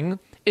whole thing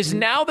is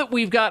now that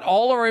we've got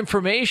all our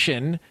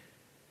information,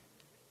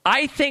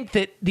 I think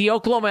that the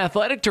Oklahoma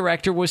athletic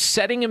director was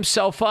setting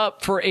himself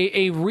up for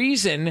a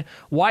reason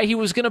why he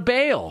was going to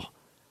bail.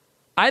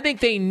 I think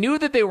they knew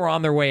that they were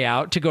on their way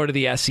out to go to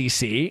the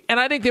SEC, and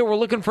I think they were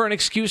looking for an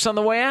excuse on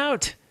the way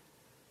out.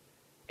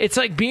 It's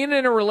like being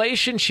in a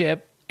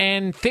relationship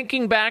and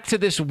thinking back to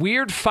this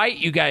weird fight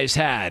you guys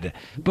had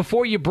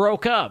before you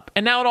broke up,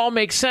 and now it all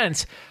makes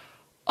sense.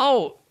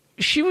 Oh,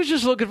 she was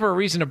just looking for a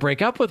reason to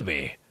break up with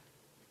me.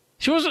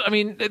 She wasn't. I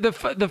mean,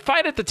 the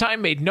fight at the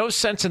time made no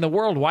sense in the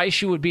world why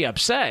she would be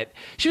upset.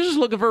 She was just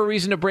looking for a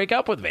reason to break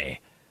up with me.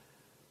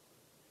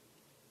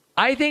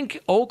 I think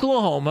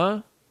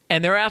Oklahoma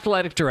and their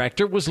athletic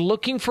director was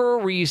looking for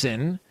a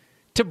reason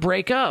to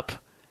break up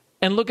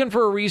and looking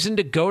for a reason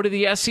to go to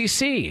the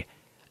SEC.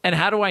 And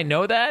how do I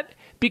know that?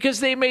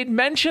 Because they made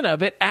mention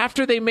of it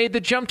after they made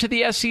the jump to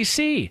the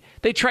SEC.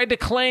 They tried to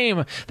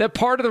claim that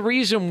part of the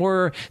reason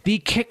were the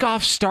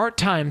kickoff start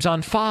times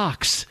on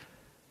Fox.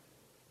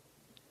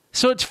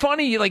 So it's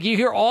funny, like you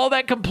hear all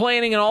that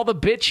complaining and all the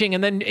bitching,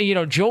 and then,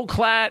 Joel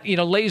Klatt,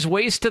 lays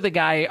waste to the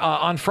guy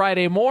on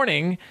Friday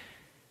morning.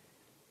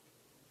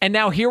 And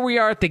now here we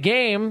are at the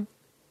game.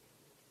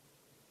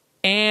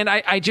 And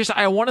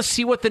I want to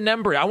see what the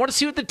number is. I want to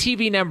see what the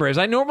TV number is.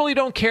 I normally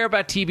don't care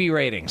about TV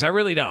ratings. I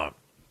really don't.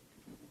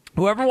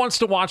 Whoever wants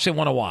to watch, they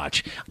want to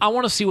watch. I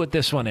want to see what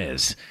this one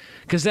is.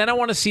 Because then I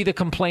want to see the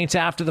complaints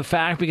after the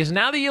fact. Because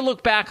now that you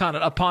look back on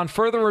it, upon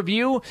further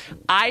review,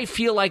 I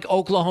feel like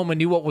Oklahoma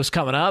knew what was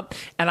coming up.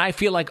 And I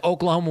feel like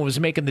Oklahoma was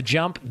making the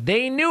jump.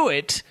 They knew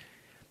it.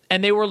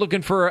 And they were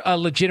looking for a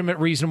legitimate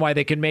reason why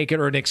they could make it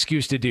or an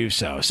excuse to do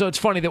so. So it's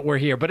funny that we're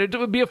here, but it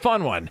would be a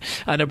fun one.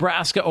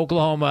 Nebraska,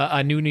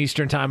 Oklahoma, noon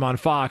Eastern time on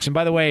Fox. And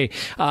by the way,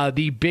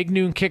 the big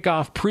noon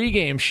kickoff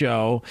pregame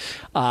show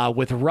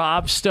with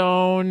Rob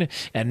Stone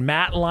and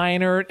Matt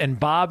Leinart and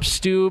Bob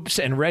Stoops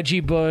and Reggie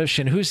Bush.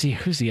 And who's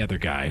the other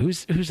guy?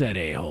 Who's that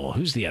a-hole?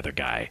 Who's the other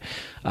guy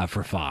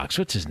for Fox?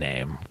 What's his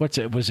name?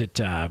 Was it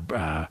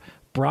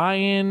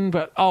Brian?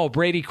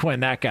 Brady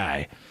Quinn, that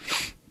guy.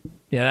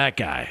 Yeah, that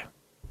guy.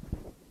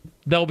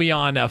 They'll be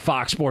on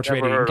Fox Sports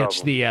Radio and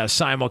catch the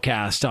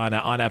simulcast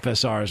on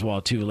FSR as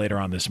well, too, later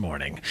on this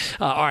morning.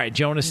 All right,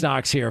 Jonas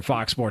Knox here,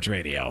 Fox Sports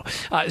Radio.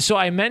 So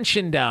I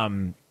mentioned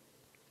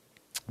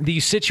the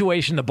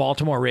situation the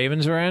Baltimore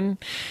Ravens are in.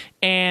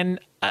 And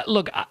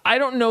look, I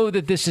don't know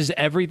that this is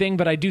everything,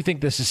 but I do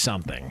think this is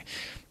something.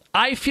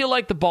 I feel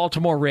like the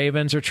Baltimore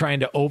Ravens are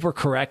trying to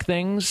overcorrect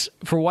things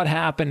for what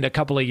happened a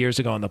couple of years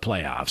ago in the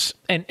playoffs.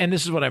 And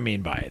this is what I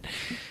mean by it.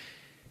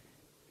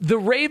 The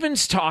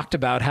Ravens talked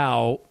about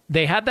how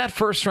they had that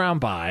first-round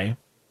bye.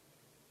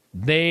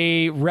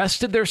 They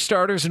rested their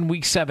starters in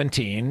Week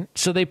 17,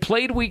 so they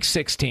played Week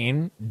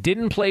 16,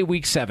 didn't play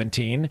Week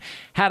 17,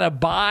 had a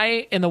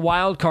bye in the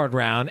wild card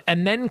round,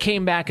 and then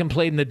came back and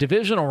played in the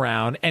divisional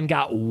round and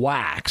got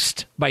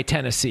waxed by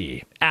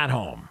Tennessee at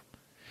home.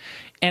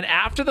 And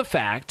after the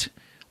fact,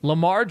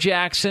 Lamar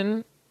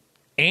Jackson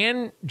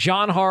and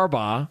John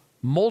Harbaugh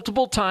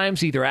multiple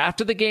times, either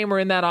after the game or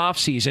in that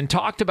offseason,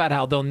 talked about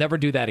how they'll never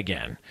do that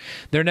again.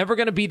 They're never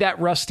going to be that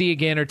rusty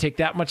again or take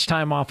that much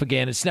time off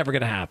again. It's never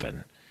going to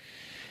happen.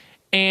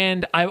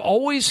 And I've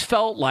always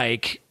felt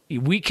like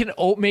we can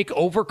make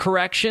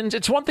overcorrections.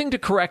 It's one thing to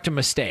correct a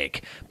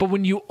mistake, but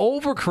when you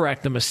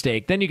overcorrect the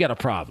mistake, then you got a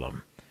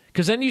problem.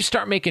 Because then you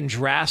start making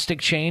drastic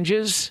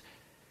changes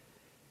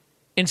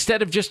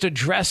instead of just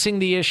addressing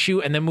the issue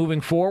and then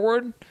moving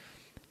forward.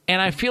 And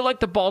I feel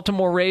like the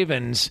Baltimore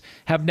Ravens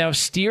have now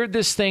steered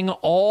this thing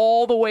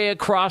all the way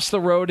across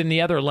the road in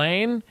the other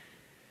lane,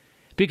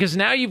 because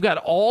now you've got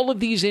all of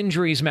these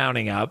injuries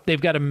mounting up. They've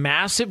got a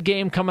massive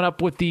game coming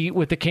up with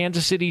the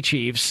Kansas City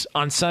Chiefs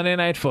on Sunday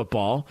Night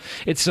Football.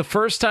 It's the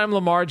first time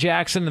Lamar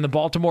Jackson and the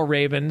Baltimore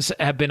Ravens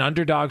have been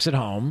underdogs at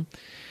home.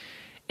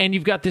 And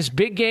you've got this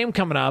big game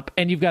coming up,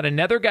 and you've got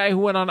another guy who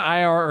went on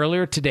IR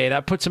earlier today.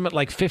 That puts him at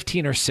like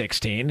 15 or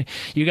 16.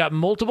 You got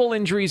multiple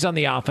injuries on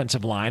the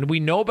offensive line.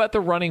 We know about the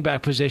running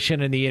back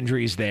position and the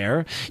injuries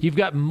there. You've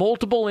got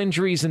multiple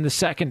injuries in the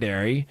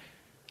secondary.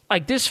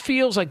 Like, this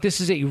feels like this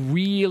is a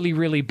really,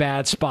 really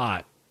bad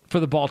spot for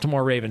the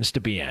Baltimore Ravens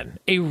to be in.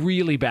 A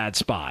really bad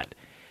spot.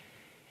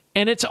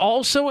 And it's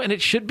also, and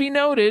it should be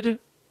noted,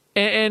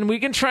 and we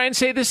can try and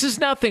say this is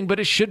nothing,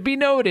 but it should be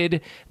noted,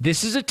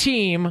 this is a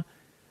team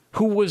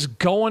who was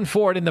going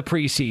for it in the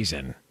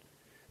preseason.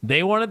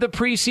 They wanted the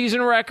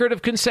preseason record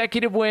of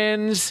consecutive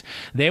wins.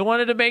 They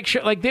wanted to make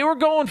sure, like, they were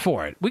going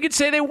for it. We could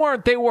say they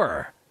weren't. They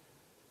were.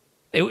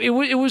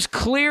 It was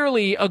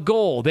clearly a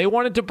goal. They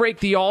wanted to break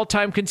the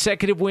all-time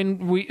consecutive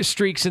win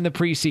streaks in the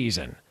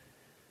preseason.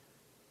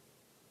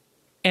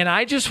 And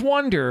I just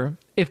wonder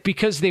if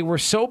because they were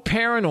so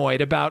paranoid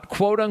about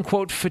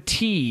quote-unquote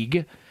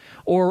fatigue,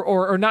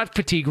 or not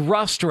fatigue,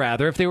 rust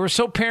rather, if they were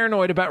so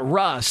paranoid about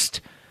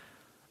rust,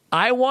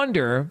 I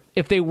wonder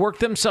if they worked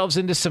themselves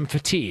into some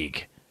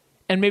fatigue.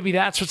 And maybe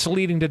that's what's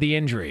leading to the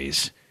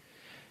injuries.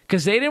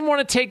 Because they didn't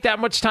want to take that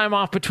much time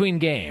off between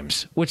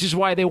games, which is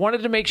why they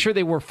wanted to make sure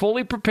they were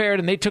fully prepared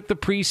and they took the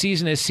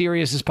preseason as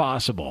serious as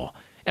possible.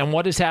 And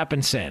what has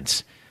happened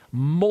since?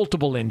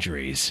 Multiple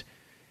injuries.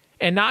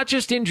 And not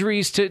just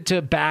injuries to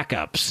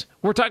backups.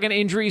 We're talking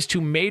injuries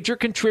to major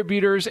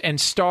contributors and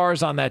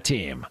stars on that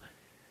team.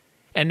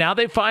 And now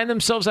they find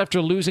themselves,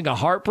 after losing a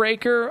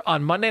heartbreaker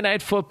on Monday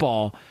Night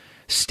Football,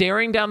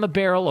 staring down the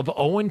barrel of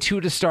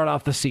 0-2 to start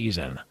off the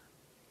season.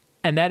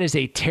 And that is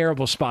a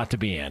terrible spot to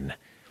be in.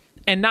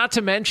 And not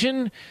to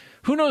mention,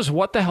 who knows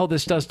what the hell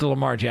this does to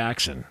Lamar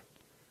Jackson.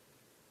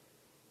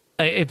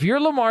 If you're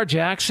Lamar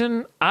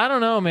Jackson, I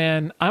don't know,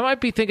 man. I might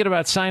be thinking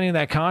about signing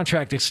that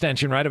contract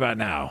extension right about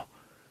now.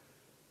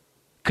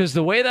 Because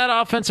the way that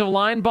offensive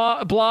line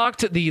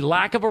blocked, the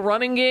lack of a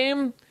running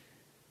game,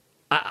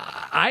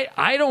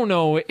 I don't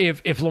know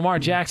if Lamar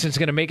Jackson's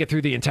going to make it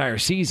through the entire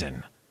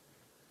season.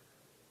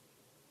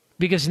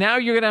 Because now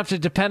you're going to have to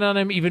depend on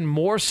him even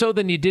more so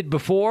than you did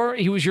before.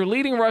 He was your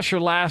leading rusher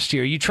last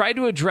year. You tried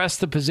to address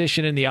the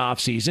position in the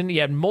offseason.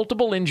 You had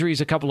multiple injuries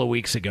a couple of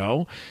weeks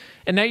ago,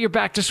 and now you're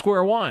back to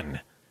square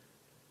one.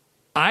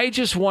 I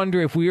just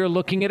wonder if we are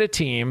looking at a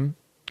team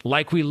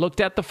like we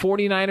looked at the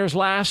 49ers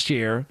last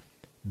year,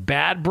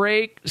 bad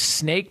break,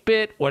 snake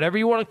bit, whatever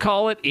you want to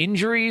call it,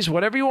 injuries,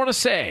 whatever you want to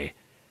say.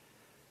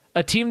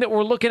 A team that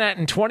we're looking at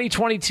in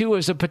 2022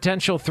 as a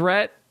potential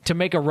threat to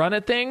make a run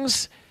at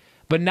things,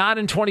 but not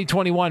in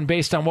 2021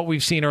 based on what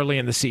we've seen early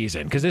in the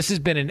season, because this has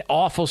been an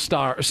awful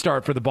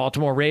start for the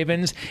Baltimore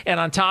Ravens. And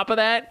on top of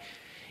that,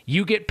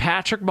 you get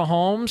Patrick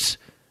Mahomes,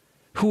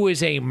 who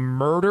is a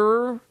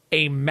murderer,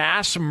 a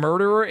mass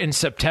murderer in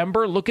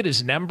September. Look at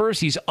his numbers.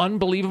 He's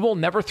unbelievable,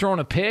 never thrown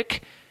a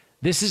pick.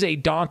 This is a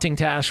daunting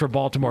task for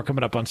Baltimore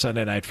coming up on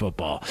Sunday Night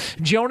Football.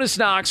 Jonas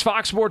Knox,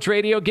 Fox Sports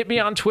Radio. Get me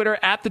on Twitter,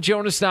 at the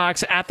Jonas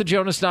Knox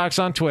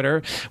on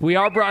Twitter. We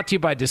are brought to you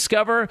by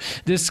Discover.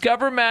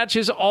 Discover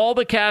matches all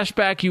the cash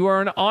back you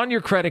earn on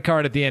your credit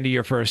card at the end of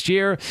your first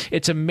year.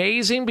 It's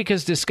amazing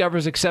because Discover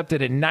is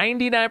accepted in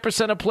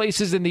 99% of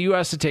places in the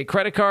U.S. to take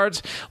credit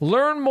cards.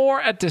 Learn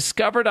more at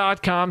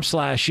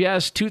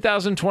discover.com/yes.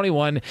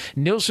 2021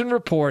 Nielsen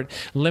Report.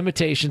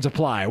 Limitations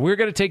apply. We're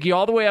going to take you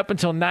all the way up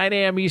until 9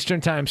 a.m.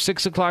 Eastern Time, 6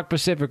 o'clock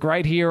Pacific,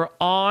 right here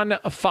on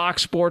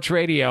Fox Sports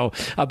Radio.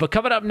 But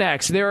coming up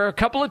next, there are a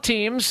couple of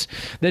teams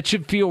that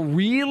should feel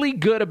really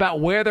good about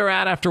where they're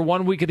at after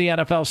 1 week of the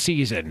NFL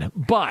season.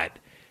 But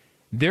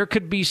there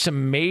could be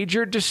some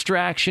major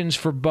distractions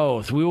for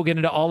both. We will get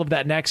into all of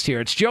that next here.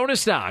 It's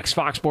Jonas Knox,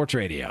 Fox Sports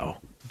Radio.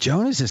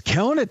 Jonas is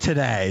killing it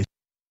today.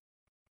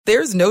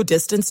 There's no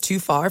distance too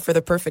far for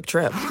the perfect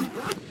trip.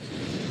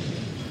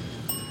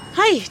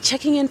 Hi,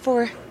 checking in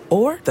for...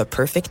 Or the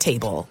perfect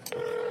table.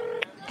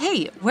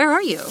 Hey, where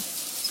are you?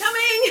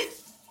 Coming!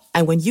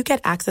 And when you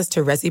get access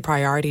to Resi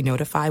Priority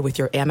Notify with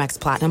your Amex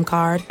Platinum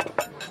card...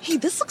 Hey,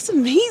 this looks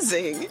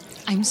amazing.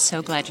 I'm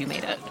so glad you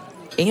made it.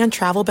 And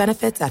travel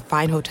benefits at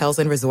fine hotels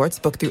and resorts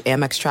booked through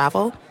Amex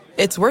Travel,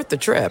 it's worth the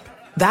trip.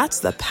 That's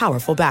the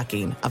powerful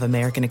backing of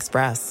American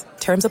Express.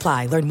 Terms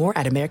apply. Learn more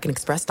at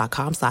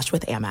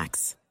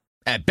americanexpress.com/withAmex.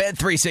 At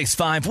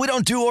Bet365, we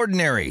don't do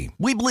ordinary.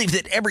 We believe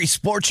that every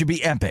sport should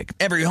be epic.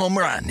 Every home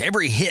run,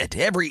 every hit,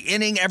 every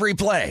inning, every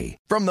play.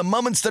 From the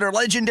moments that are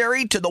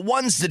legendary to the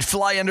ones that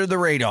fly under the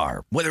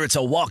radar. Whether it's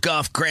a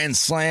walk-off grand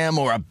slam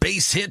or a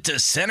base hit to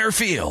center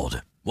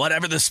field.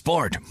 Whatever the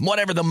sport,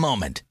 whatever the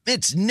moment.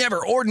 It's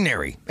never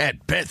ordinary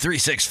at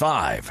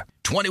Bet365.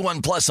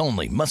 21 plus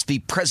only. Must be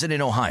present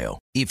in Ohio.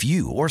 If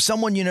you or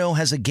someone you know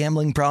has a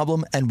gambling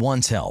problem and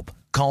wants help,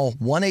 call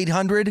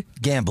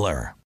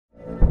 1-800-GAMBLER.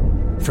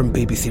 From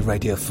BBC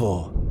Radio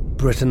 4,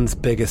 Britain's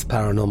biggest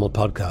paranormal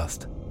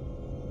podcast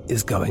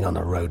is going on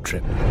a road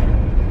trip.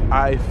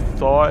 I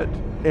thought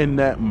in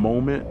that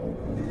moment,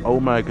 oh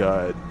my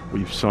God,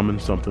 we've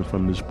summoned something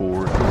from this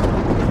board.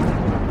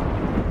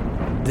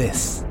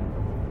 This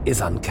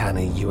is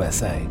Uncanny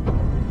USA.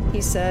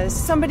 He says,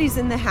 somebody's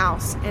in the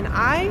house, and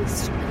I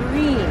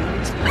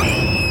screamed.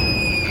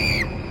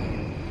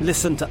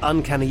 Listen to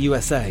Uncanny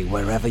USA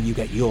wherever you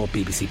get your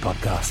BBC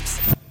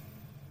podcasts,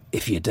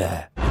 if you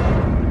dare.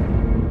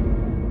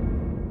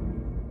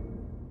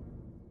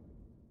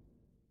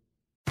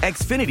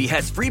 Xfinity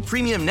has free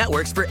premium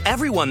networks for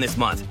everyone this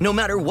month, no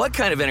matter what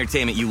kind of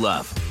entertainment you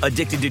love.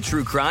 Addicted to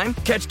true crime?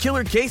 Catch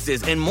killer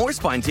cases and more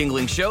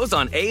spine-tingling shows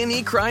on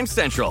A&E Crime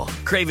Central.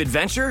 Crave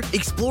adventure?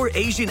 Explore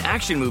Asian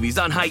action movies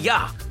on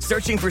Hi-YAH.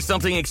 Searching for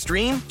something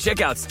extreme?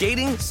 Check out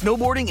skating,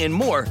 snowboarding, and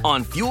more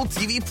on Fuel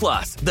TV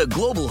Plus, the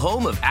global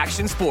home of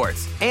action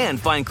sports. And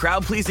find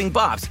crowd-pleasing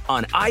bops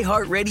on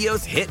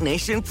iHeartRadio's Hit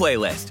Nation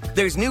playlist.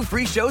 There's new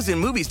free shows and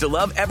movies to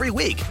love every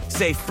week.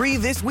 Say free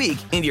this week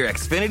in your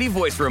Xfinity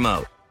voice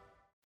remote.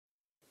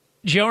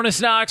 Jonas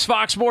Knox,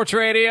 Fox Sports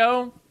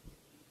Radio.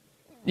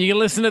 You can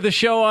listen to the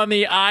show on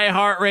the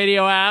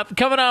iHeartRadio app.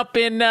 Coming up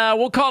in,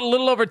 we'll call it a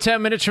little over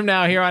 10 minutes from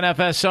now here on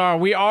FSR,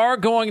 we are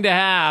going to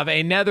have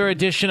another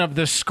edition of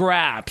The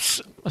Scraps.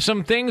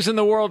 Some things in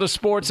the world of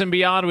sports and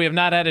beyond we have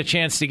not had a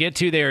chance to get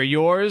to. They are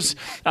yours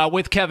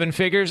with Kevin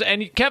Figures.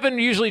 And Kevin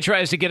usually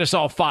tries to get us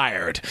all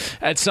fired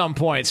at some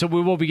point. So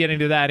we will be getting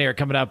to that here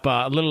coming up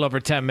a little over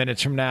 10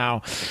 minutes from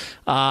now.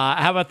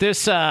 How about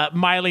this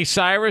Miley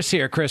Cyrus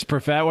here, Chris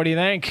Perfett? What do you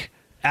think?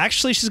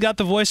 Actually, she's got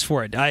the voice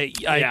for it.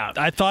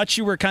 I thought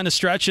you were kind of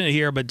stretching it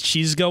here, but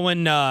she's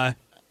going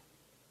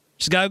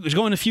she's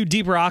going a few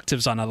deeper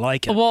octaves on it. I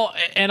like it. Well,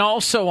 and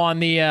also on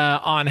the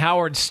on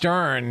Howard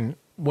Stern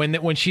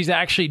when she's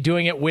actually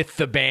doing it with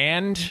the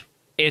band,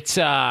 it's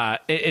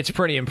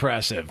pretty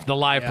impressive, the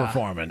live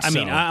performance. I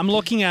mean, I'm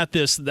looking at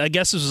this. I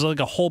guess this is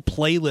like a whole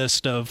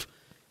playlist of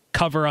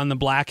cover on the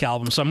Black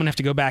Album, so I'm gonna have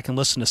to go back and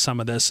listen to some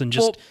of this and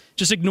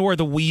just ignore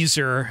the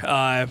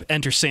Weezer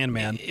Enter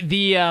Sandman.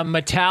 The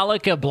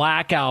Metallica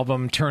Black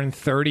Album turned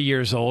 30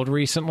 years old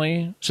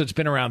recently, so it's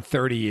been around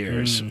 30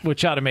 years,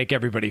 which ought to make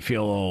everybody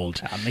feel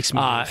old. It makes me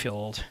feel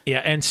old. Yeah,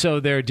 and so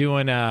they're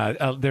doing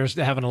there's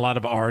having a lot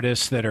of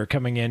artists that are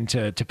coming in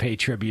to pay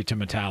tribute to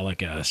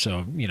Metallica.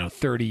 So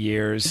 30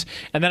 years,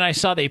 and then I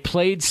saw they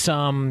played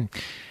some.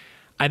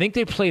 I think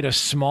they played a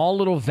small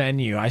little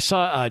venue. I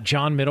saw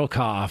John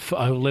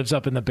Middlecoff, who lives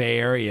up in the Bay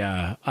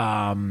Area,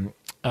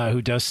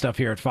 who does stuff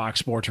here at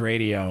Fox Sports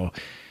Radio.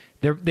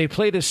 They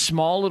played a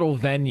small little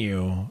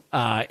venue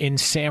in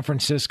San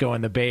Francisco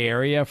in the Bay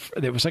Area.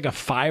 It was like a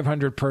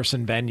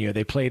 500-person venue.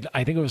 They played,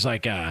 I think it was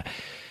like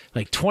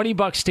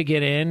 $20 to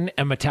get in,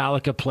 and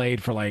Metallica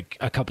played for like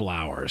a couple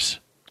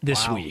hours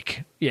this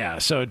week. Yeah,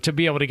 so to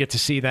be able to get to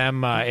see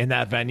them in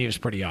that venue is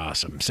pretty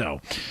awesome. So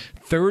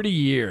 30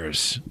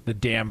 years, the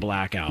damn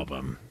Black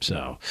Album.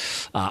 So,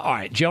 all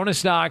right,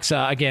 Jonas Knox,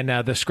 again,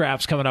 the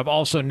Scraps coming up.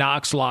 Also,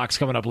 Knox Locks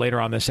coming up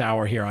later on this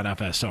hour here on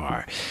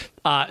FSR.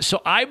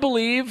 So I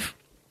believe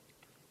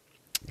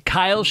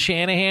Kyle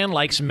Shanahan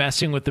likes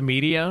messing with the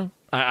media.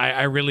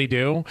 I really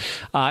do.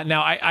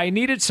 Now, I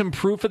needed some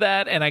proof of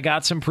that, and I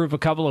got some proof a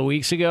couple of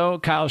weeks ago.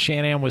 Kyle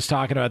Shanahan was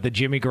talking about the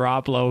Jimmy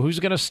Garoppolo. Who's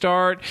going to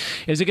start?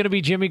 Is it going to be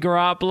Jimmy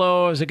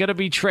Garoppolo? Is it going to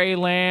be Trey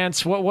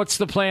Lance? What's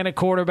the plan at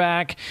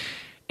quarterback?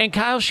 And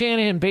Kyle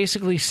Shanahan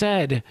basically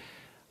said,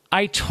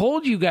 I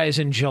told you guys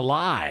in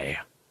July.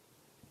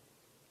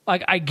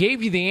 Like, I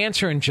gave you the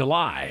answer in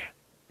July.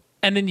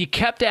 And then you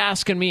kept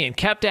asking me and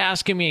kept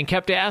asking me and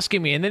kept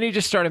asking me. And then he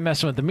just started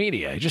messing with the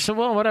media. He just said,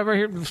 well, whatever,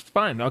 here,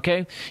 fine,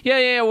 okay.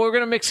 Yeah, we're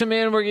going to mix him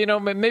in. We're,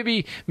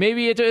 maybe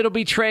it'll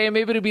be Trey,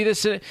 maybe it'll be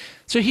this.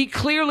 So he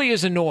clearly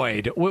is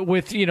annoyed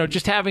with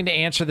just having to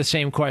answer the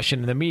same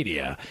question in the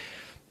media.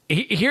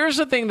 Here's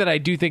the thing that I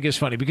do think is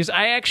funny, because the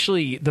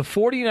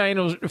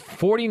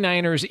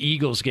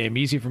 49ers-Eagles game,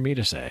 easy for me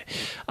to say,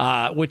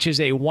 which is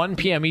a 1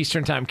 p.m.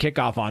 Eastern time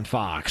kickoff on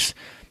Fox,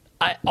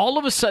 all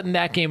of a sudden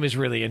that game is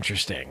really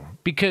interesting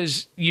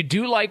because you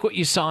do like what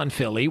you saw in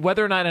Philly,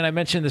 whether or not, and I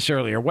mentioned this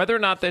earlier, whether or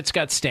not that's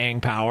got staying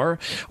power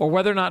or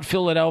whether or not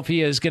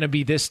Philadelphia is going to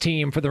be this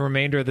team for the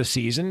remainder of the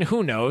season,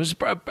 who knows?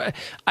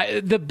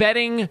 The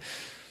betting,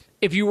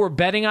 if you were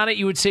betting on it,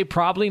 you would say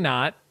probably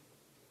not.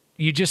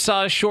 You just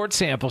saw a short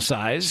sample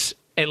size.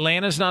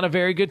 Atlanta's not a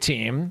very good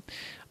team.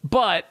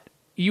 But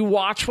you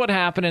watch what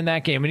happened in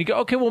that game, and you go,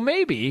 okay, well,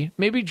 maybe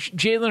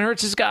Jalen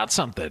Hurts has got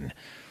something.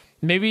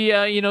 Maybe,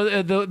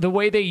 the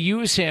way they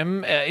use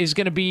him is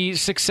going to be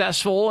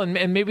successful,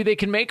 and maybe they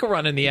can make a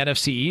run in the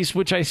NFC East,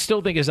 which I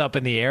still think is up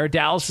in the air.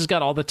 Dallas has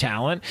got all the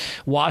talent.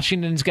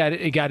 Washington's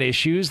got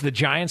issues. The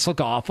Giants look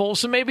awful.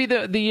 So maybe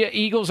the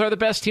Eagles are the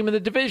best team in the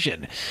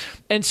division.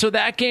 And so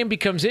that game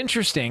becomes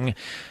interesting.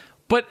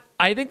 But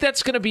I think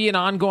that's going to be an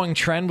ongoing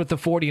trend with the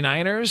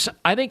 49ers.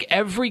 I think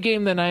every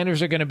game the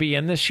Niners are going to be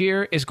in this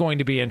year is going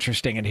to be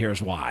interesting, and here's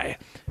why.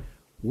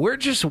 We're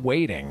just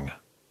waiting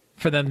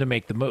for them to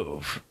make the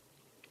move.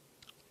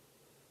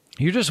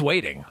 You're just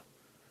waiting.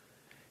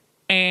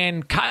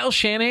 And Kyle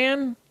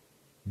Shanahan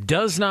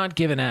does not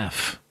give an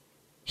F.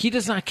 He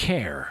does not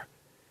care.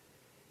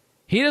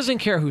 He doesn't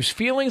care whose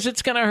feelings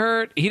it's going to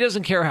hurt. He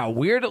doesn't care how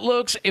weird it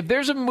looks. If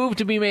there's a move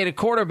to be made at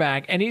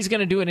quarterback and he's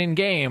going to do it in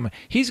game,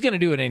 he's going to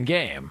do it in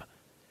game.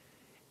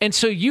 And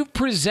so you've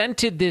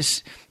presented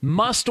this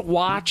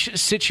must-watch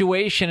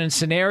situation and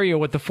scenario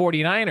with the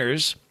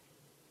 49ers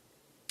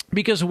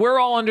because we're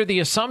all under the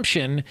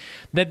assumption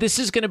that this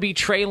is going to be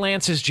Trey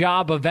Lance's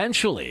job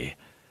eventually.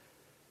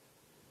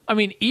 I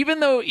mean, even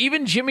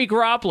Jimmy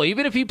Garoppolo,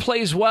 even if he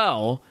plays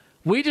well,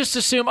 we just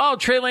assume,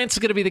 Trey Lance is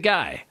going to be the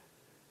guy.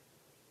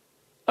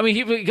 I mean,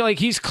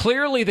 he's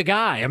clearly the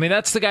guy. I mean,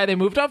 that's the guy they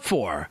moved up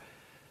for.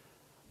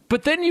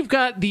 But then you've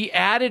got the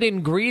added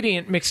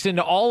ingredient mixed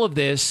into all of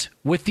this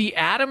with the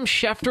Adam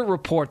Schefter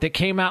report that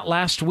came out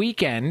last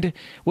weekend,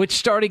 which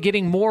started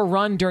getting more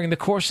run during the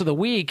course of the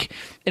week,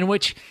 in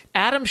which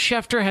Adam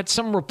Schefter had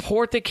some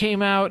report that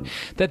came out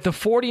that the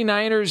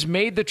 49ers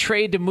made the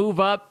trade to move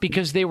up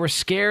because they were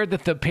scared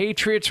that the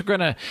Patriots were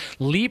going to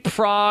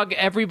leapfrog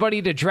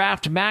everybody to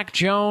draft Mac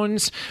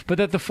Jones, but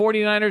that the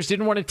 49ers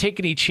didn't want to take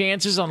any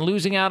chances on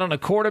losing out on a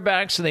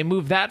quarterback, so they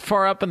moved that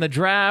far up in the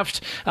draft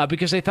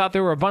because they thought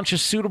there were a bunch of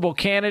suitable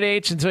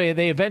candidates, and so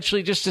they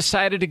eventually just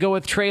decided to go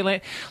with Trey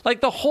Lance. Like,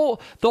 the whole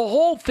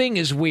thing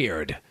is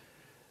weird.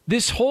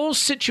 This whole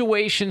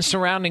situation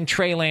surrounding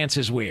Trey Lance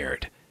is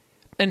weird.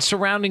 And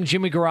surrounding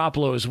Jimmy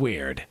Garoppolo is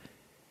weird.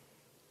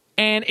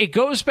 And it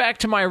goes back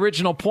to my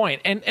original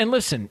point. And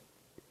listen,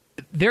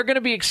 they're going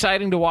to be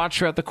exciting to watch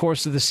throughout the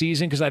course of the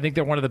season because I think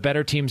they're one of the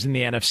better teams in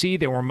the NFC.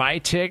 They were my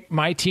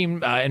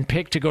team and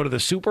pick to go to the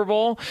Super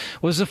Bowl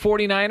was the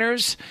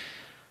 49ers.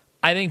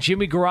 I think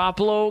Jimmy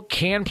Garoppolo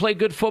can play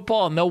good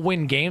football, and they'll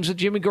win games with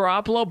Jimmy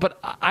Garoppolo. But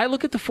I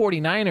look at the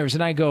 49ers,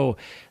 and I go,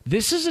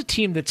 this is a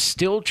team that's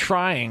still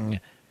trying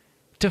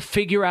to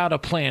figure out a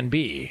plan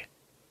B.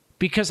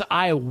 Because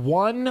I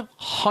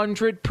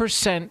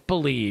 100%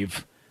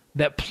 believe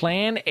that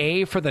plan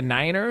A for the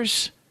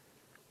Niners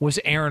was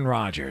Aaron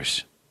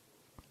Rodgers.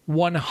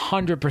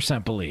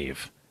 100%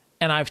 believe.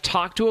 And I've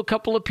talked to a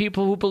couple of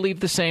people who believe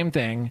the same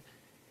thing.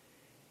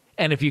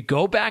 And if you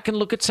go back and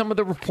look at some of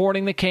the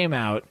reporting that came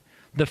out,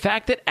 the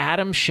fact that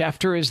Adam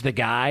Schefter is the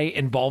guy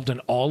involved in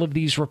all of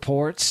these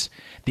reports,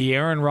 the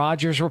Aaron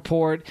Rodgers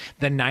report,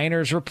 the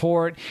Niners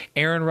report,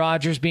 Aaron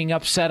Rodgers being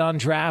upset on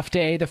draft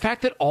day, the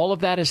fact that all of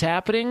that is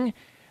happening,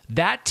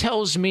 that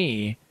tells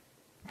me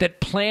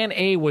that plan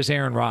A was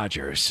Aaron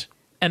Rodgers.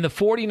 And the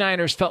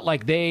 49ers felt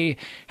like they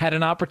had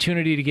an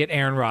opportunity to get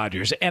Aaron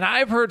Rodgers. And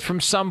I've heard from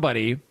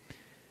somebody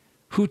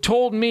who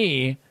told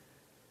me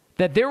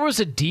that there was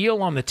a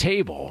deal on the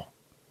table.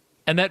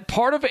 And that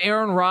part of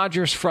Aaron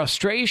Rodgers'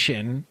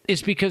 frustration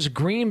is because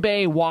Green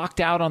Bay walked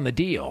out on the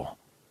deal.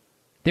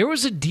 There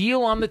was a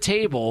deal on the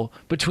table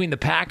between the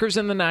Packers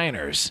and the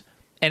Niners,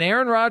 and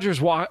Aaron Rodgers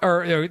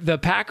the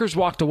Packers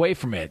walked away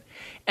from it.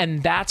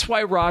 And that's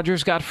why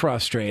Rodgers got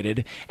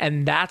frustrated,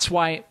 and that's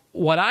why,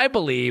 what I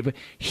believe,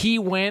 he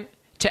went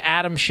to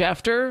Adam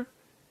Schefter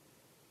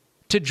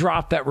to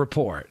drop that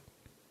report.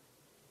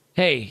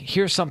 Hey,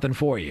 here's something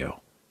for you.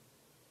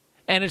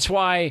 And it's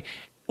why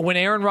when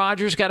Aaron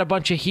Rodgers got a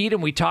bunch of heat,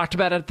 and we talked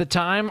about it at the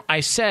time, I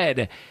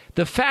said,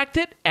 the fact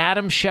that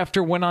Adam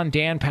Schefter went on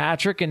Dan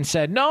Patrick and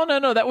said, no,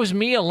 that was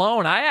me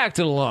alone. I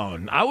acted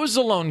alone. I was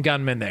the lone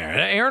gunman there.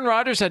 Aaron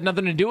Rodgers had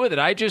nothing to do with it.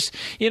 I just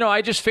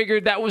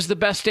figured that was the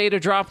best day to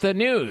drop the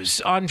news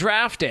on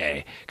draft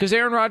day because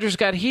Aaron Rodgers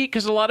got heat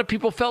because a lot of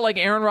people felt like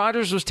Aaron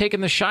Rodgers was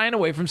taking the shine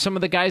away from some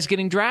of the guys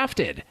getting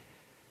drafted.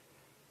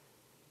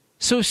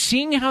 So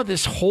seeing how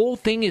this whole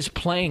thing is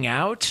playing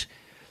out,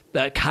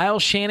 Kyle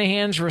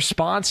Shanahan's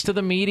response to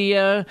the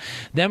media,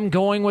 them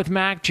going with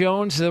Mac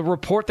Jones, the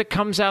report that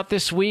comes out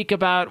this week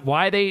about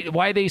why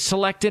they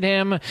selected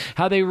him,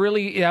 how they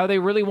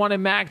really wanted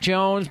Mac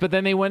Jones, but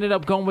then they ended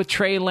up going with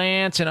Trey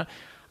Lance. And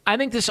I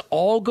think this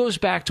all goes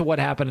back to what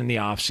happened in the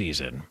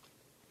offseason.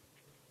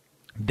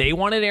 They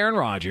wanted Aaron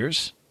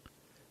Rodgers.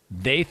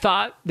 They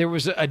thought there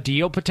was a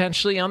deal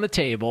potentially on the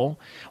table.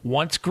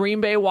 Once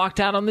Green Bay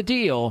walked out on the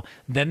deal,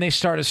 then they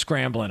started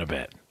scrambling a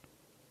bit.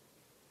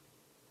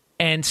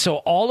 And so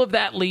all of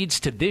that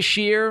leads to this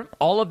year.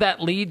 All of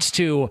that leads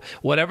to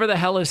whatever the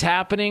hell is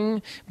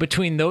happening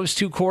between those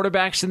two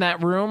quarterbacks in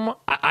that room.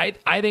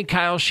 I think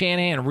Kyle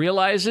Shanahan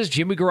realizes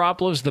Jimmy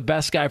Garoppolo is the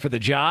best guy for the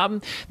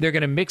job. They're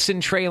going to mix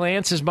in Trey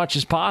Lance as much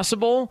as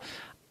possible.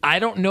 I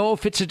don't know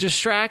if it's a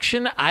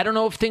distraction. I don't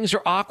know if things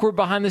are awkward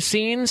behind the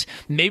scenes.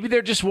 Maybe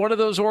they're just one of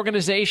those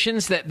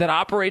organizations that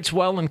operates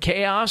well in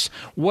chaos.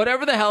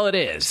 Whatever the hell it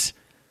is.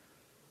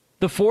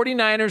 The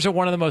 49ers are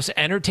one of the most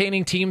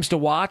entertaining teams to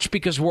watch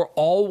because we're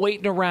all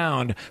waiting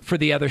around for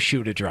the other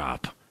shoe to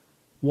drop.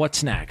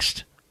 What's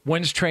next?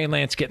 When's Trey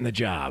Lance getting the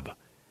job?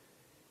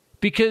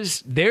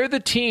 Because they're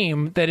the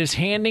team that is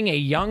handing a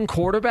young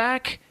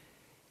quarterback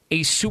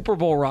a Super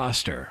Bowl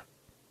roster.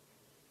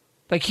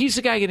 Like, he's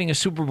the guy getting a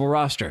Super Bowl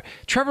roster.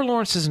 Trevor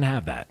Lawrence doesn't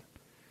have that.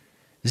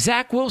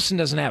 Zach Wilson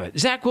doesn't have it.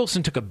 Zach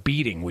Wilson took a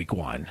beating week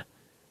 1.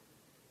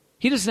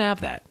 He doesn't have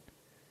that.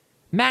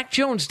 Mac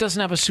Jones doesn't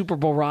have a Super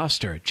Bowl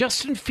roster.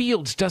 Justin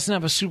Fields doesn't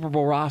have a Super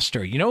Bowl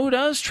roster. You know who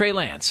does? Trey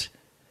Lance.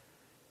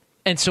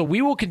 And so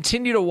we will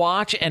continue to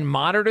watch and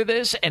monitor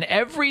this. And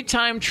every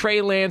time Trey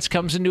Lance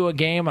comes into a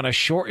game on a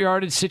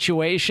short-yarded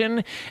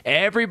situation,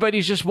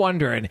 everybody's just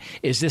wondering,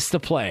 is this the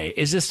play?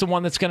 Is this the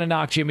one that's going to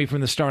knock Jimmy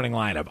from the starting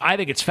lineup? I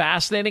think it's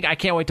fascinating. I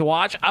can't wait to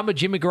watch. I'm a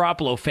Jimmy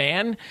Garoppolo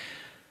fan.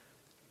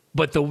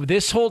 But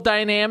this whole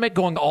dynamic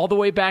going all the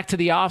way back to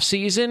the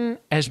offseason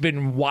has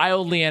been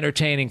wildly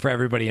entertaining for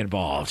everybody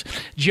involved.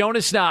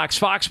 Jonas Knox,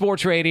 Fox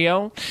Sports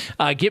Radio.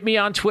 Get me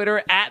on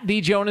Twitter at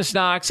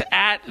 @TheJonasKnox,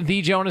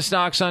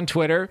 @TheJonasKnox on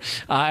Twitter.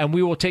 And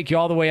we will take you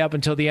all the way up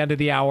until the end of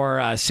the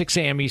hour, 6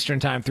 a.m.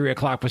 Eastern Time, 3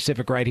 o'clock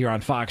Pacific, right here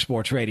on Fox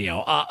Sports Radio.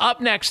 Up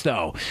next,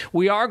 though,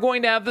 we are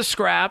going to have the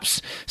scraps.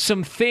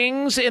 Some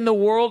things in the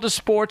world of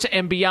sports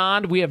and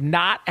beyond we have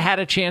not had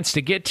a chance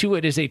to get to.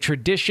 It is a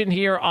tradition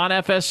here on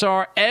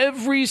FSR.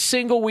 Every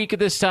single week at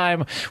this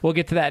time. We'll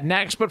get to that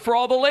next. But for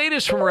all the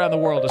latest from around the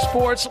world of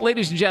sports,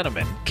 ladies and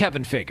gentlemen,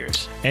 Kevin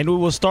Figures. And we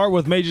will start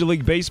with Major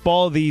League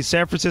Baseball. The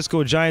San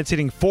Francisco Giants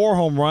hitting 4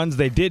 home runs.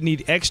 They did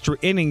need extra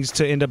innings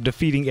to end up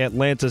defeating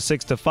Atlanta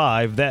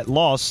 6-5. That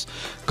loss,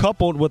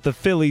 coupled with the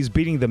Phillies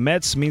beating the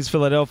Mets, means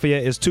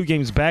Philadelphia is 2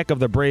 games back of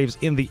the Braves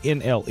in the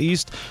NL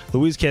East.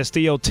 Luis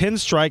Castillo, 10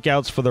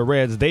 strikeouts for the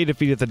Reds. They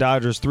defeated the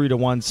Dodgers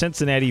 3-1.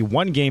 Cincinnati,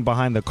 1 game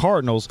behind the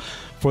Cardinals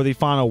for the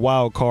final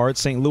wild card.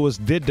 St. Louis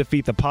did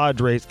defeat the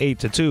Padres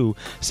 8-2.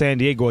 San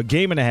Diego, a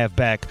game and a half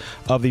back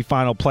of the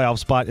final playoff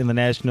spot in the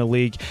National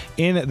League.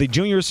 In the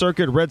junior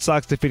circuit, Red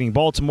Sox defeating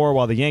Baltimore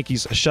while the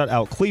Yankees shut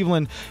out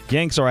Cleveland.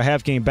 Yanks are a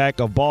half game back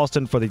of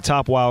Boston for the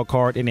top wild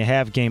card and a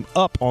half game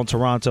up on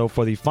Toronto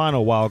for the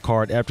final wild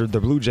card after the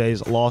Blue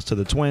Jays lost to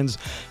the Twins.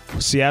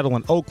 Seattle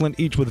and Oakland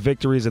each with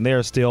victories, and they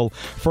are still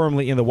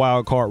firmly in the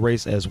wild card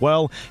race as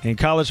well. In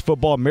college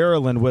football,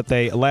 Maryland with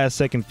a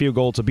last-second field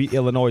goal to beat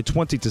Illinois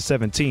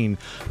 20-17,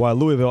 while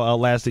Louisville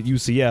outlasted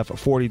UCF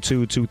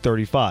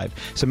 42-35.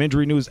 Some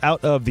injury news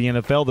out of the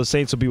NFL. The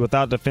Saints will be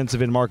without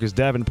defensive end Marcus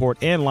Davenport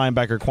and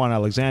linebacker Quan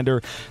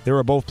Alexander. They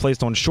were both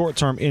placed on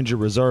short-term injured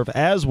reserve,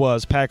 as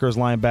was Packers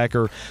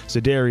linebacker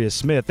Za'Darius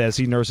Smith as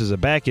he nurses a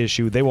back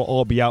issue. They will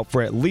all be out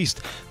for at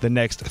least the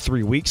next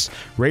 3 weeks.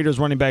 Raiders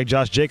running back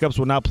Josh Jacobs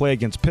will not play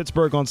against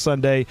Pittsburgh on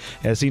Sunday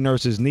as he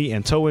nurses knee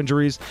and toe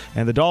injuries,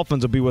 and the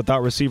Dolphins will be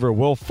without receiver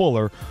Will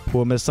Fuller, who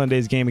will miss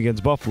Sunday's game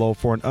against Buffalo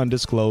for an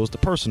undisclosed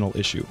personal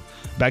issue.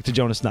 Back to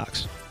Jonas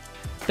Knox.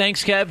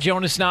 Thanks, Kev.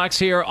 Jonas Knox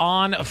here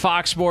on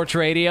Fox Sports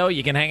Radio.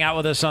 You can hang out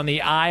with us on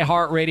the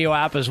iHeartRadio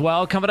app as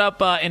well. Coming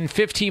up in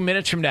 15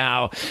 minutes from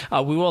now,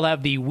 we will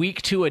have the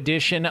Week 2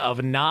 edition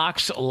of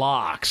Knox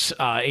Locks.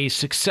 A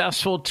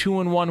successful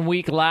 2-1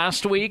 week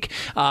last week.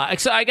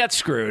 I got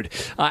screwed.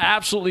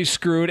 Absolutely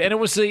screwed. And it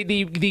was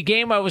the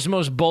game I was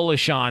most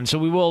bullish on. So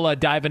we will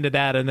dive into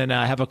that and then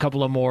have a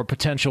couple of more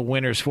potential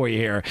winners for you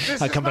here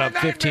coming up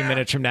 15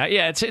 minutes from now.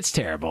 Yeah, it's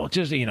terrible.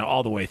 Just,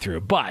 all the way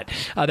through. But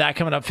that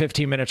coming up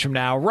 15 minutes from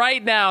now.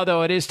 Right now,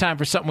 though, it is time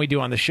for something we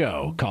do on the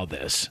show called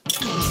this.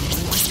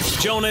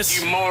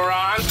 Jonas. You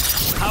moron.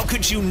 How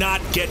could you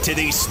not get to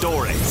these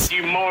stories?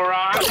 You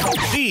moron.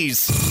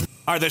 These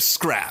are the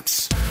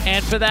scraps.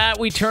 And for that,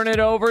 we turn it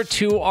over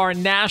to our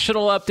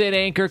national update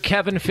anchor,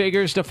 Kevin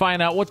Figures, to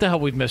find out what the hell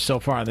we've missed so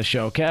far on the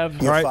show.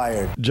 Kev? You're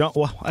fired.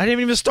 Well, I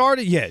didn't even start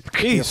it yet.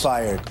 Jeez. You're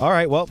fired. All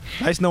right, well,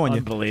 nice knowing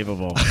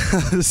Unbelievable.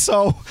 you.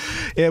 So,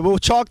 we'll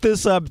chalk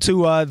this up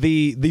to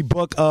the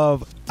book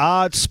of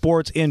odd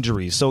sports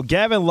injuries. So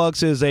Gavin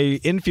Lux is a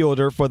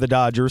infielder for the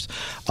Dodgers,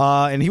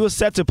 and he was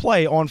set to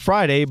play on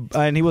Friday,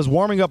 and he was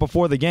warming up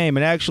before the game,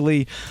 and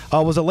actually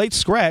was a late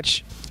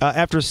scratch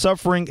after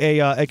suffering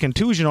a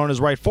contusion on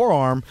his right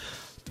forearm.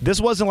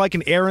 This wasn't like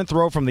an errant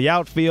throw from the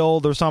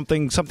outfield or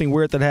something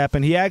weird that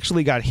happened. He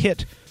actually got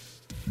hit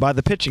by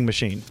the pitching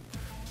machine.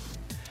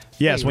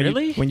 Yes,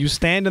 Wait, when you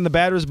stand in the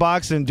batter's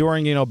box and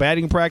during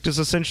batting practice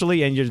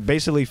essentially, and you're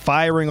basically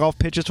firing off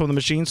pitches from the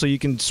machine so you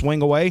can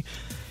swing away,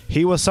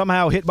 he was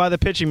somehow hit by the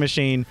pitching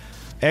machine.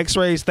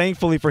 X-rays,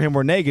 thankfully for him,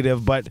 were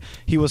negative, but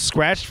he was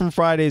scratched from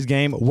Friday's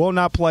game, will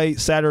not play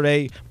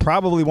Saturday,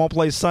 probably won't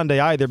play Sunday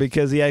either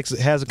because he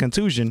has a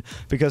contusion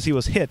because he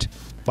was hit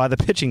by the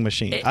pitching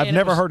machine. I've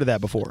never heard of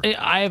that before.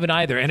 I haven't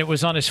either. And it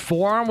was on his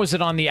forearm? Was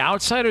it on the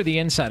outside or the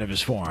inside of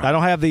his forearm? I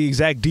don't have the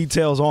exact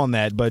details on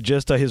that, but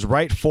just his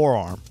right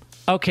forearm.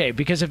 Okay,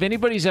 because if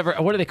anybody's ever,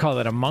 what do they call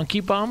it, a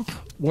monkey bump?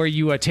 Where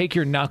you take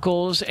your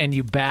knuckles and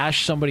you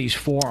bash somebody's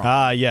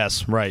forearm.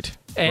 Yes, right.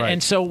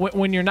 And so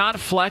when you're not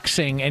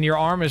flexing and your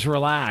arm is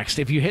relaxed,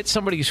 if you hit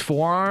somebody's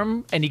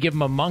forearm and you give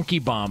them a monkey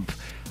bump,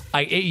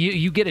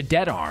 you get a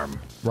dead arm.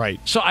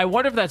 Right. So I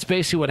wonder if that's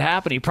basically what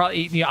happened. He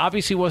probably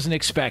obviously wasn't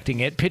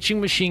expecting it.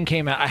 Pitching machine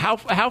came out.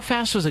 How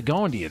fast was it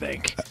going, do you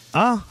think?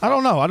 I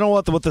don't know. I don't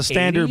know what the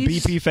standard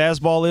 80s? BP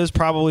fastball is.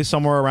 Probably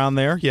somewhere around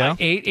there. Yeah.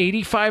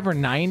 85 or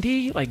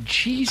 90? Like,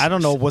 Jesus. I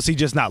don't know. Was he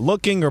just not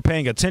looking or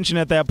paying attention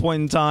at that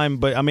point in time?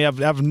 But, I mean,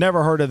 I've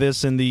never heard of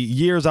this in the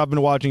years I've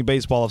been watching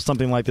baseball of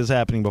something like this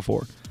happening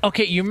before.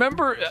 Okay, you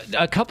remember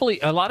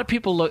a lot of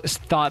people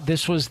thought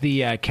this was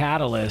the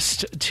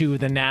catalyst to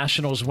the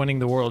Nationals winning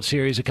the World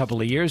Series a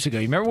couple of years ago.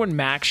 You remember when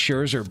Max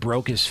Scherzer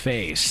broke his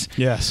face?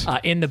 Yes.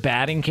 In the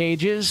batting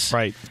cages?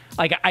 Right.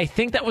 Like, I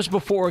think that was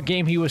before a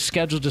game he was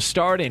scheduled to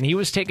start in. He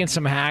was taking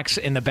some hacks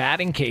in the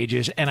batting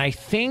cages, and I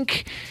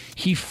think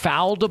he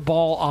fouled a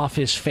ball off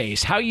his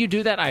face. How you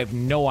do that, I have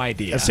no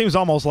idea. It seems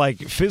almost like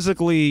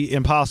physically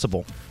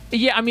impossible.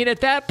 Yeah, I mean,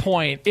 at that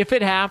point, if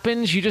it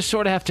happens, you just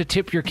sort of have to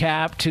tip your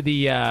cap to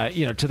the,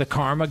 to the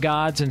karma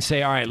gods and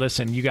say, all right,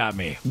 listen, you got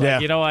me. Like, Yeah.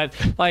 You know what?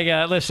 Like,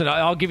 listen,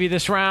 I'll give you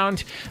this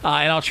round,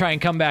 and I'll try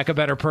and come back a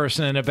better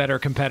person and a better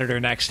competitor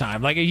next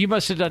time. Like, you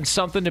must have done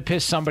something to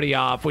piss somebody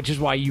off, which is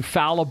why you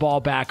foul a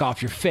ball back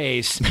off your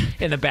face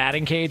in the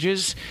batting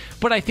cages.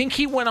 But I think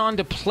he went on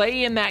to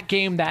play in that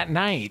game that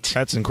night.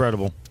 That's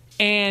incredible.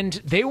 And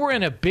they were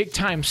in a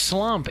big-time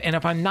slump. And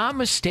if I'm not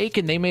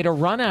mistaken, they made a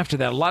run after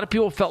that. A lot of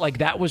people felt like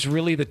that was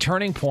really the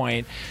turning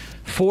point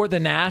for the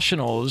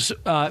Nationals.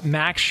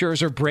 Max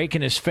Scherzer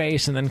breaking his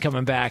face and then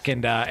coming back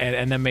and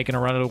then making a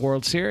run at the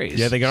World Series.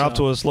 Yeah, they got off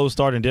to a slow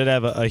start and did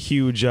have a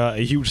huge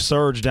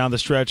surge down the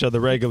stretch of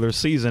the regular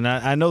season.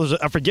 I know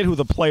I forget who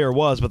the player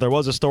was, but there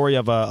was a story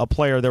of a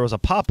player. There was a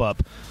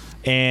pop-up,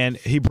 and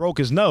he broke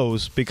his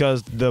nose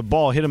because the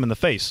ball hit him in the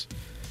face.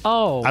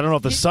 Oh. I don't know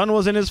if the sun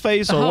was in his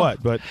face or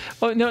what, but...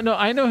 Oh, no,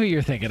 I know who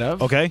you're thinking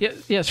of. Okay.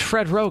 Yes,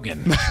 Fred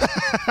Rogan.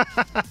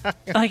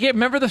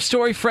 Remember the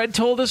story Fred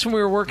told us when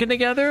we were working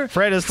together?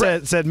 Fred has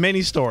said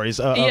many stories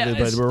of it,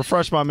 but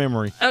refresh my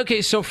memory.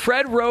 Okay, so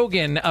Fred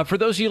Rogan, for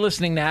those of you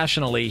listening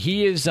nationally,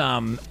 he is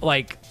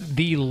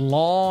the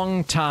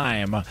long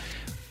time...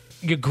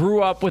 You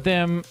grew up with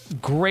him.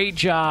 Great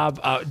job.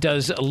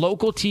 Does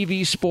local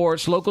TV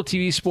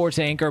sports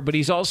anchor, but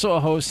he's also a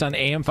host on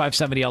AM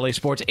 570 LA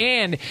Sports.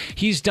 And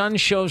he's done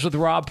shows with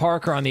Rob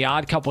Parker on The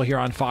Odd Couple here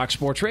on Fox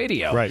Sports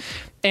Radio. Right.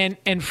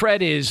 And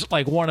Fred is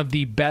like one of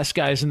the best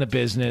guys in the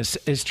business,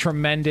 is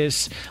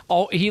tremendous.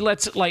 He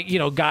lets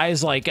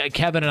guys like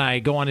Kevin and I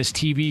go on his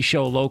TV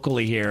show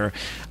locally here.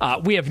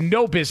 We have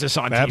no business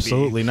on TV.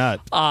 Absolutely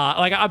not.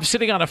 I'm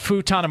sitting on a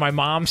futon in my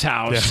mom's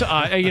house,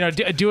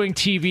 doing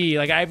TV.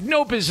 Like I have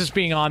no business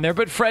being on there,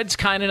 but Fred's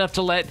kind enough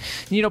to let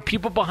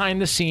people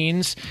behind the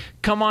scenes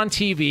come on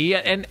TV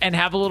and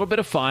have a little bit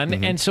of fun.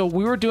 Mm-hmm. And so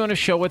we were doing a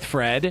show with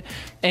Fred,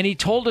 and he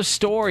told a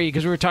story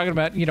because we were talking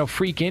about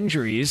freak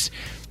injuries.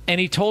 And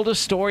he told a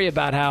story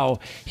about how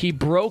he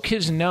broke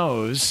his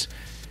nose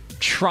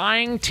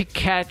trying to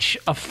catch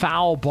a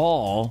foul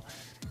ball,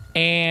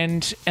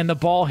 and the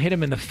ball hit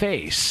him in the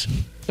face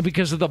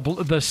because of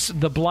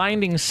the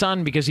blinding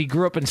sun, because he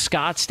grew up in the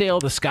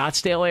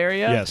Scottsdale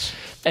area. Yes.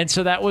 And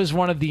so that was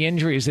one of the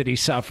injuries that he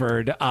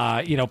suffered,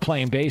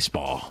 playing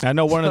baseball. I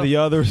know one of the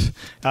others,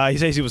 he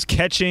says he was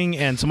catching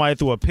and somebody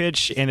threw a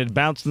pitch and it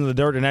bounced in the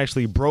dirt and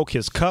actually broke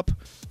his cup,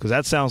 because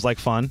that sounds like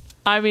fun.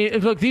 I mean,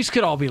 look, these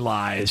could all be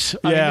lies.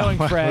 Yeah. Knowing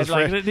Fred,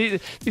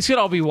 these could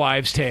all be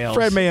wives' tales.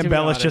 Fred may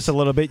embellish just a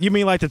little bit. You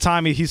mean like the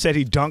time he said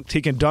he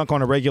can dunk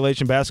on a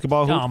regulation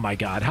basketball hoop? Oh, my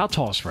God. How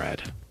tall is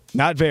Fred?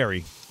 Not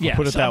very. Yeah,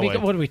 put it that way.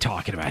 What are we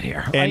talking about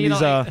here? And he's,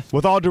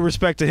 with all due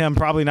respect to him,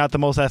 probably not the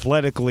most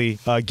athletically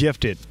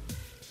gifted,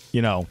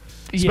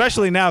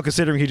 Especially now,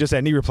 considering he just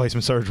had knee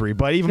replacement surgery.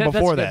 But even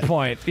before that's a good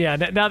point. Yeah,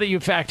 now that you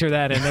factor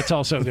that in, that's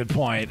also a good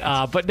point.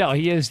 But no,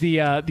 he is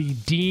the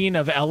dean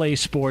of LA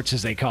sports,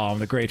 as they call him,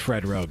 the great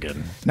Fred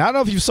Rogan. Now, I don't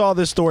know if you saw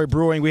this story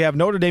brewing. We have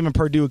Notre Dame and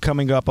Purdue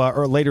coming up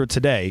later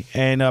today.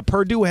 And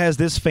Purdue has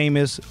this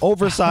famous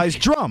oversized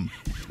drum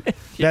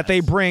that they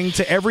bring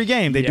to every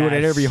game. They do it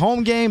at every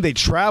home game. They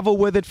travel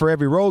with it for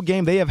every road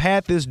game. They have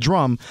had this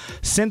drum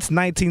since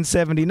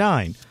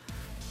 1979.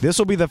 This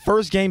will be the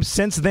first game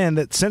since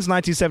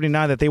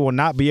 1979, that they will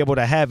not be able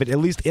to have it, at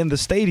least in the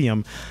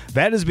stadium.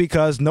 That is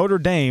because Notre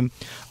Dame,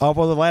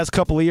 over the last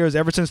couple of years,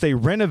 ever since they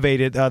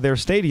renovated their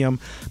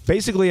stadium,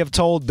 basically have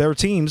told their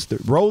teams, the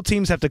road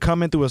teams have to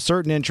come in through a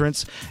certain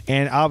entrance,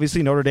 and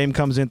obviously Notre Dame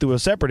comes in through a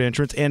separate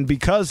entrance. And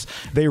because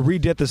they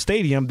redid the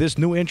stadium, this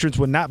new entrance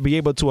would not be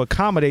able to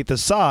accommodate the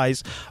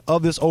size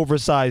of this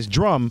oversized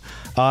drum.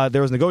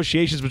 There was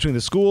negotiations between the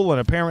school, and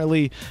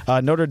apparently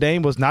Notre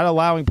Dame was not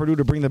allowing Purdue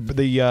to bring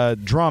the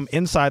drum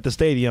inside the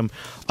stadium.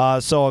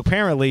 So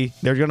apparently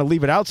they're going to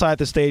leave it outside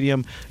the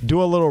stadium,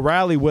 do a little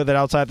rally with it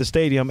outside the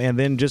stadium, and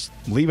then just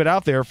leave it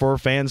out there for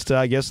fans to,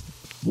 I guess,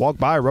 walk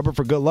by, rub it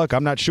for good luck.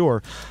 I'm not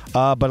sure.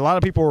 But a lot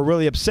of people were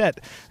really upset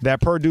that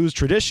Purdue's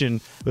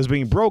tradition was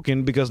being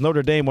broken because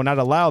Notre Dame will not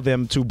allow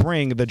them to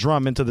bring the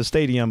drum into the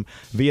stadium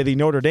via the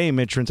Notre Dame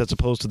entrance as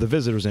opposed to the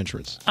visitors'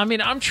 entrance. I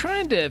mean, I'm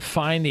trying to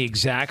find the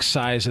exact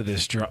size of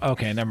this drum.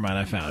 Okay, never mind.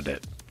 I found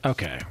it.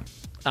 Okay.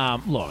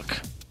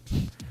 Look.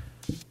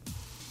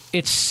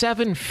 It's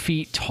 7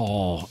 feet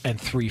tall and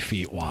 3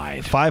 feet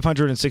wide.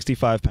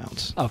 565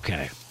 pounds.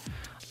 Okay.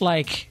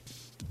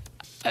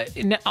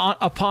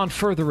 Upon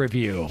further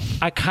review,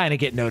 I kind of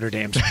get Notre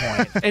Dame's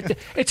point.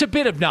 It's a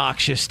bit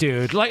obnoxious,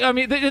 dude.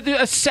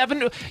 A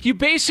 7. You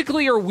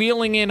basically are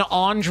wheeling in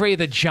Andre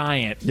the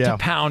Giant to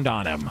pound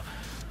on him.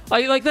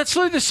 That's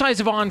literally the size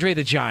of Andre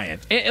the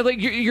Giant.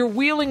 You're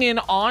wheeling in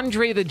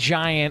Andre the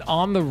Giant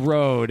on the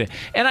road,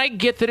 and I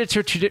get that it's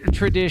a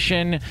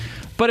tradition.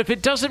 But if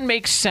it doesn't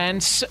make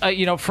sense,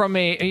 from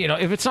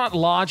if it's not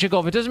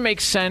logical, if it doesn't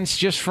make sense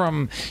just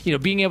from,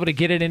 being able to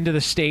get it into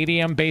the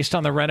stadium based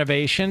on the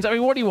renovations, I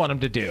mean, what do you want them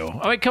to do?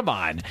 I mean, come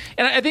on.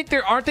 And I think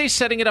aren't they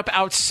setting it up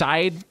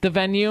outside the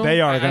venue? They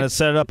are going to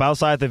set it up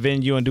outside the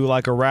venue and do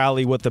like a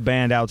rally with the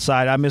band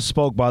outside. I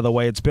misspoke, by the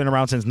way. It's been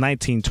around since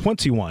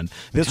 1921.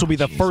 This will be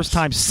the first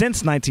time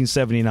since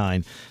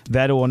 1979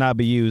 that it will not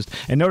be used.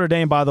 And Notre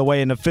Dame, by the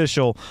way, an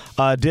official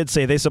did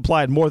say they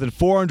supplied more than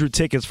 400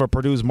 tickets for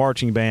Purdue's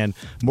marching band,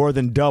 more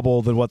than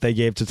double than what they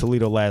gave to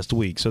Toledo last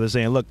week. So they're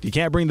saying, look, you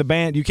can't bring the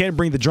band, you can't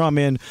bring the drum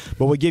in,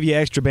 but we'll give you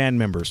extra band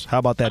members. How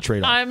about that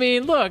trade-off? I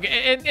mean, look,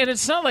 and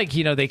it's not like,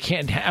 they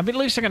can't at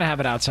least they're going to have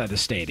it outside the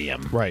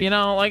stadium. Right.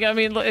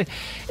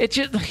 It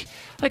just...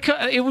 Like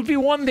it would be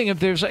one thing if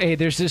there's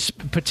this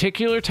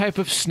particular type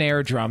of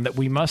snare drum that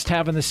we must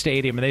have in the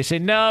stadium, and they say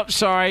no,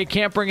 sorry,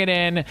 can't bring it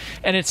in,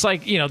 and it's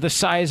like the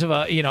size of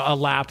a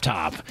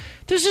laptop.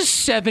 This is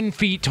 7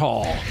 feet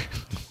tall.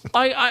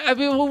 I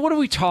mean, well, what are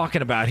we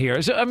talking about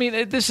here? So, I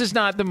mean, this is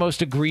not the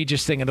most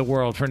egregious thing in the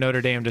world for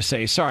Notre Dame to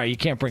say, sorry, you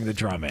can't bring the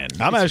drum in.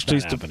 I'm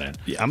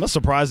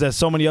surprised that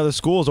so many other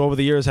schools over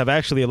the years have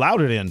actually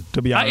allowed it in,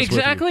 to be honest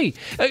exactly.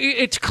 with you.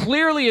 It's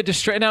clearly a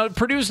distraction. Now,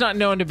 Purdue's not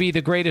known to be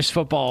the greatest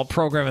football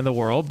program in the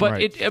world, but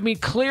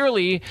right.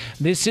 Clearly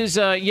this is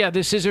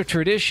a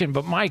tradition,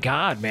 but my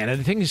God, man,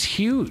 the thing is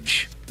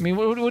huge. I mean,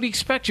 what do you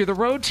expect? You're the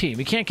road team.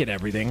 You can't get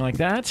everything like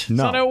that. That's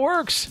not how it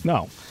works.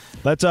 No.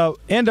 Let's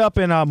end up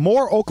in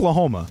Moore,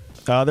 Oklahoma.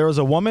 There was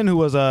a woman who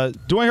was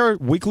doing her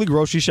weekly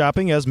grocery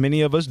shopping, as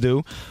many of us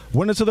do,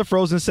 went into the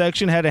frozen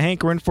section, had a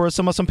hankering for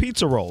some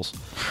pizza rolls.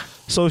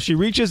 So she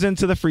reaches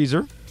into the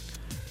freezer,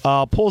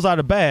 pulls out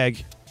a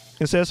bag,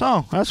 and says,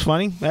 oh, that's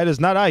funny. That is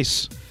not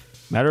ice.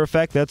 Matter of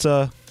fact, it's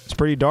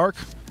pretty dark.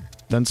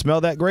 Doesn't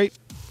smell that great.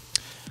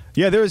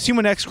 Yeah, there is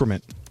human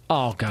excrement.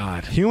 Oh,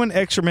 God. Human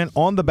excrement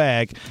on the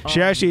bag.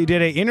 She actually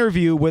did an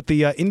interview with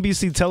the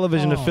NBC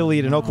television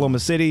affiliate in Oklahoma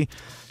City.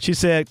 She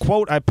said,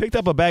 quote, I picked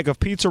up a bag of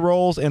pizza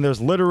rolls, and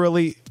there's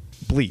literally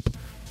bleep.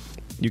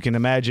 You can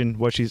imagine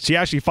what she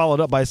actually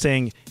followed up by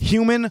saying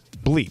human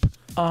bleep.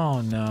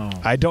 Oh, no.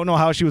 I don't know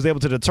how she was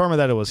able to determine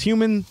that it was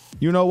human,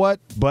 you know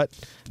what, but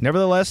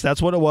nevertheless,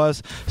 that's what it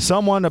was.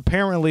 Someone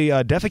apparently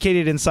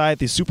defecated inside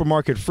the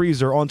supermarket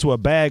freezer onto a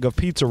bag of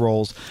pizza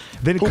rolls,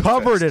 then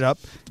covered it up.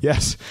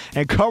 Yes,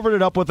 and covered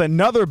it up with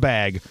another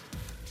bag.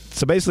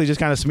 So basically just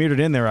kind of smeared it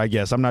in there, I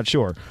guess. I'm not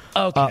sure.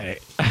 Okay.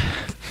 All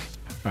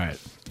right.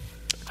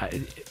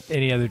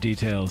 Any other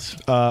details?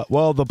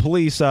 Well, the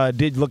police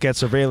did look at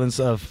surveillance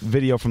of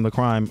video from the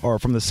crime, or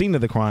from the scene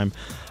of the crime.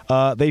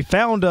 They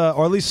found,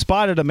 or at least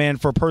spotted a man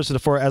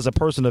as a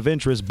person of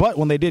interest, but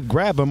when they did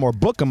grab him, or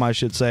book him, I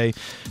should say,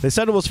 they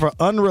said it was for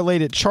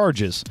unrelated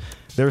charges.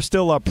 They're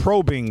still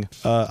probing,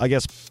 I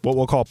guess, what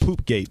we'll call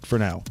Poopgate for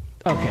now.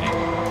 Okay.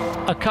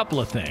 A couple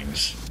of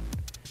things.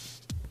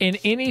 In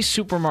any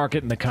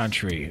supermarket in the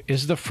country,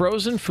 is the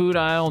frozen food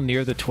aisle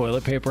near the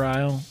toilet paper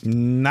aisle?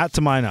 Not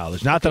to my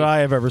knowledge. Not that I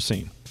have ever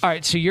seen. All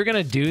right, so you're going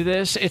to do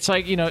this? It's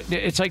like,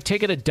 it's like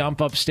taking a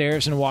dump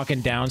upstairs and walking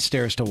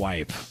downstairs to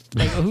wipe.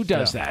 Like, who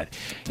does that?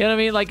 You know what I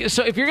mean? Like,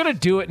 so if you're going to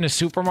do it in a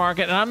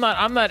supermarket, and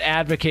I'm not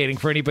advocating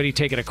for anybody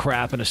taking a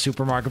crap in a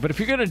supermarket, but if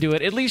you're going to do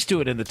it, at least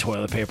do it in the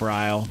toilet paper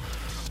aisle.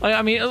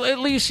 I mean, at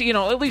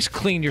least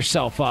clean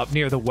yourself up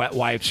near the wet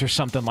wipes or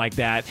something like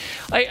that.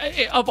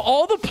 Of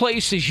all the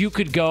places you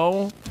could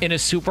go in a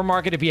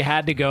supermarket if you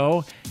had to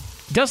go,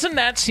 doesn't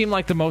that seem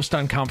like the most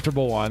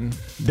uncomfortable one?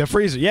 The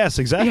freezer, yes,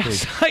 exactly.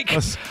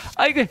 Yes,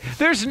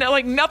 there's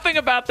nothing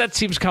about that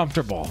seems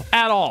comfortable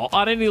at all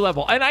on any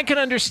level. And I can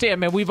understand,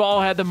 man. We've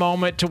all had the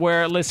moment to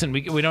where, listen,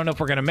 we don't know if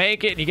we're gonna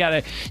make it, and you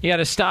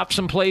gotta stop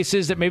some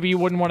places that maybe you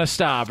wouldn't want to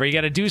stop, or you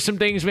got to do some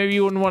things maybe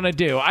you wouldn't want to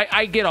do.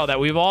 I get all that.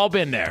 We've all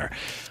been there.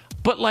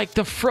 But like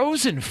the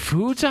frozen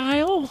foods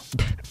aisle,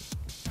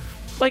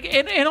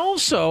 and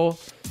also,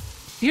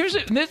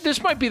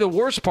 this might be the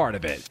worst part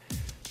of it.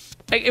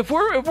 If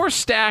we're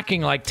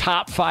stacking like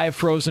top 5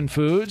 frozen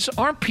foods,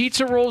 aren't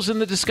pizza rolls in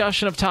the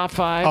discussion of top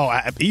 5?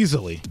 Oh,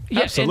 easily.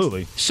 Yeah,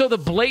 absolutely. So the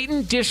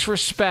blatant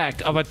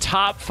disrespect of a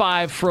top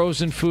 5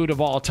 frozen food of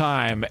all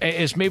time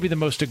is maybe the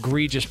most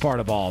egregious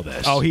part of all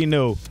this. Oh, he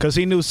knew, because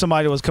he knew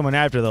somebody was coming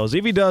after those.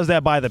 If he does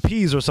that by the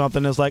peas or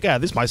something, it's like,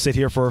 this might sit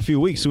here for a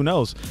few weeks. Who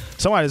knows?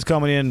 Somebody's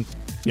coming in,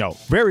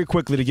 very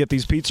quickly to get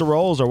these pizza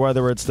rolls, or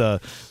whether it's the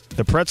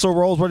pretzel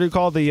rolls, what do you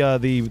call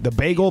the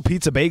bagel,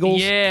 pizza bagels?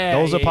 Yeah,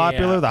 those are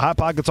popular. Yeah. The Hot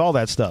Pockets, all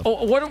that stuff.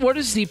 Oh, what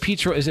is the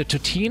pizza? Is it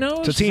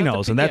Totino's?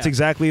 Totino's, and that's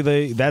exactly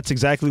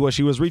what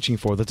she was reaching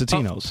for. The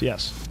Totino's,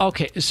 yes.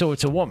 Okay, so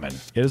it's a woman.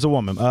 It is a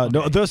woman. Okay.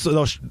 No,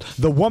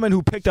 the woman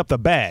who picked up the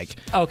bag.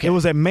 Okay, it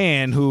was a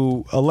man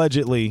who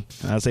allegedly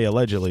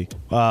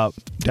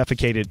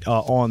defecated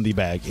on the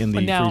bag in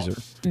the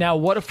freezer. Now,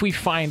 what if we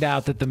find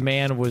out that the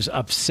man was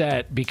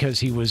upset because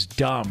he was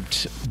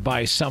dumped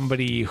by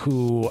somebody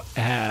whose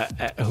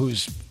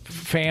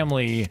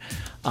family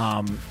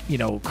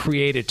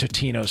created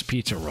Totino's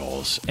pizza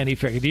rolls. And he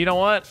figured, you know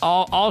what?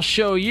 I'll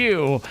show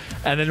you.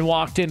 And then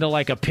walked into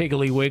like a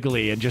Piggly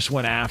Wiggly and just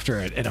went after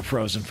it in a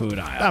frozen food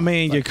aisle. I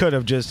mean, you could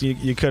have just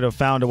you could have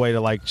found a way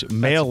to like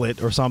mail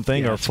it or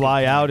something, or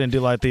fly out and do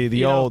like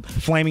the old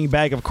flaming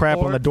bag of crap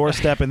on the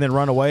doorstep and then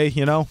run away.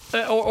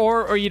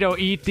 Or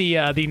eat the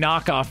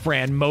knockoff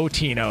brand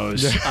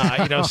Motino's,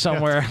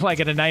 somewhere like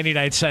at a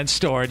 99-cent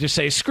store. Just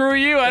say, screw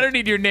you, I don't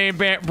need your name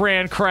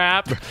brand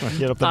crap.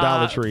 Get up the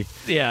Dollar Tree.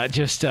 Yeah,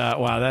 just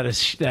wow, that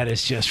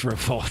is just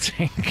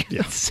revolting.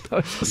 It's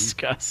so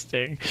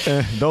disgusting.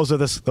 Those are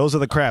the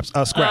scraps.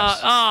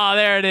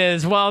 There it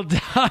is. Well done.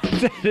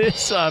 That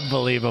is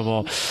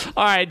unbelievable.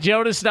 All right,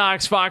 Jonas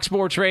Knox, Fox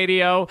Sports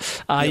Radio.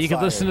 You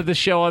can listen to the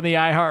show on the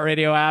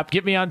iHeartRadio app.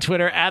 Get me on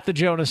Twitter at the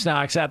Jonas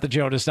Knox on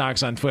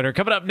Twitter.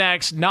 Coming up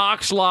next,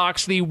 Knox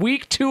Locks, the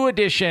Week 2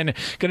 edition.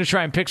 Going to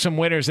try and pick some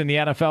winners in the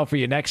NFL for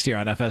you next year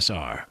on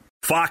FSR.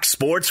 Fox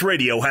Sports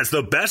Radio has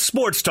the best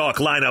sports talk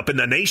lineup in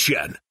the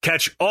nation.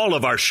 Catch all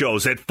of our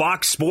shows at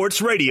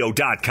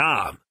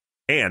foxsportsradio.com.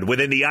 And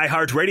within the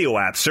iHeartRadio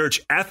app,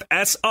 search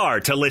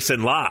FSR to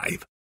listen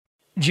live.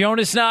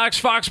 Jonas Knox,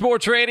 Fox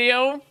Sports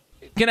Radio.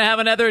 Going to have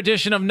another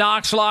edition of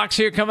Knox Locks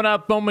here coming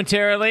up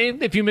momentarily.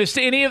 If you missed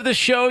any of the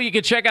show, you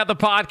can check out the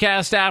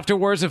podcast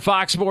afterwards at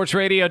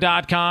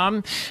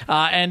foxsportsradio.com.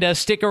 And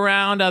stick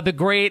around. The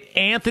great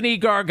Anthony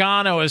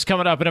Gargano is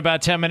coming up in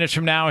about 10 minutes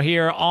from now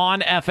here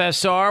on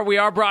FSR. We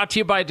are brought to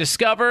you by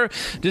Discover.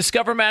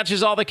 Discover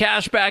matches all the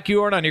cash back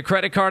you earn on your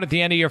credit card at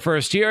the end of your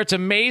first year. It's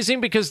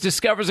amazing because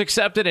Discover's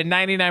accepted at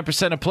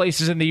 99% of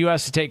places in the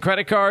U.S. to take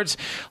credit cards.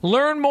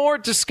 Learn more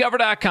at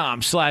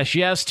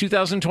discover.com/yes.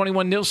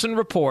 2021 Nielsen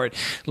Report.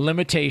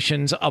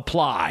 Limitations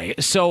apply.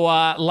 So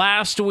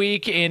last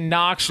week in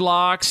Knox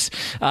Locks,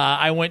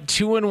 I went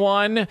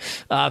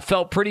 2-1.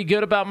 Felt pretty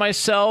good about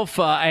myself.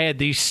 I had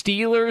the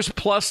Steelers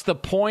plus the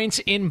points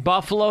in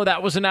Buffalo.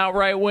 That was an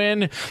outright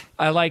win.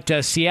 I liked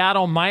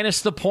Seattle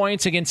minus the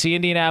points against the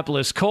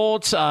Indianapolis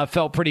Colts.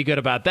 Felt pretty good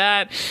about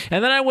that.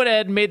 And then I went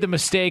ahead and made the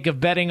mistake of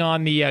betting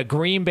on the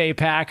Green Bay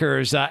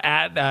Packers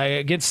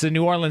against the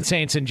New Orleans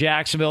Saints in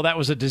Jacksonville. That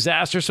was a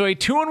disaster. So a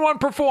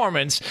 2-1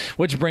 performance,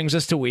 which brings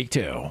us to week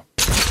 2.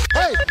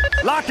 Hey,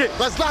 lock it.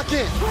 Let's lock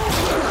in.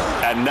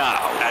 And now,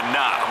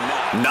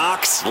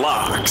 Knox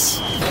Locks.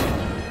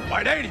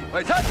 180.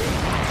 Wait, touch.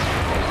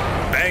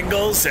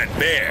 Bengals and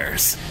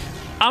Bears.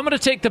 I'm going to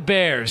take the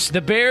Bears. The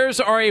Bears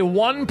are a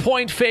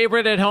 1-point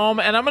favorite at home,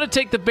 and I'm going to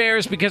take the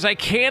Bears because I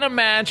can't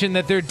imagine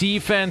that their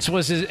defense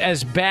was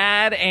as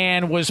bad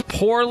and was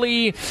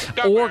poorly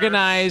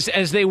organized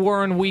as they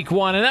were in week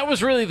 1, and that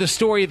was really the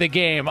story of the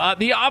game.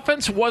 The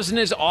offense wasn't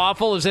as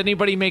awful as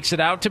anybody makes it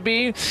out to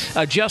be.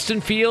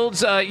 Justin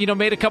Fields,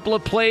 made a couple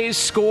of plays,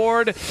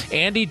 scored.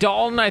 Andy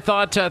Dalton, I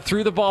thought,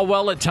 threw the ball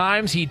well at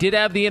times. He did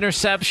have the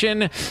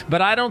interception,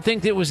 but I don't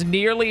think it was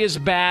nearly as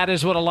bad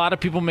as what a lot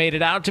of people made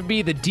it out to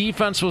be. The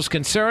defense was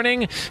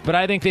concerning, but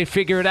I think they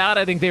figure it out.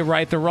 I think they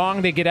right the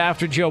wrong. They get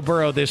after Joe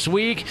Burrow this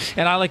week,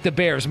 and I like the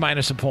Bears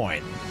minus a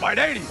point.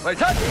 180. Wait,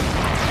 touch.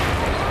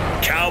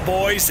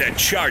 Cowboys and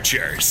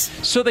Chargers.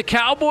 So the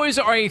Cowboys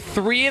are a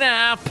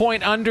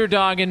 3.5-point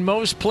underdog in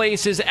most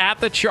places at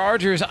the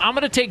Chargers. I'm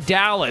going to take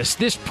Dallas.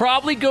 This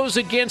probably goes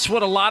against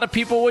what a lot of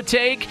people would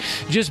take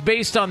just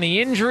based on the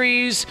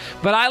injuries,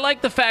 but I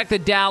like the fact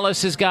that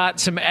Dallas has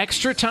got some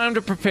extra time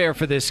to prepare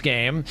for this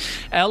game.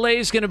 LA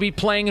is going to be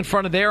playing in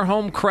front of their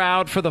home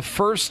crowd for the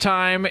first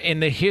time in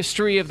the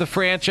history of the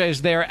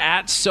franchise there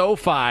at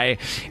SoFi,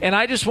 and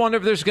I just wonder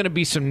if there's going to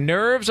be some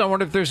nerves. I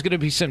wonder if there's going to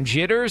be some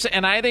jitters,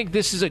 and I think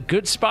this is a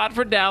good spot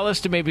for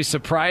Dallas to maybe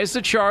surprise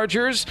the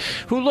Chargers,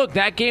 who, look,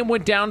 that game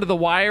went down to the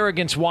wire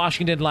against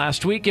Washington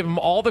last week. Give them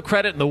all the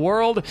credit in the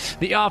world.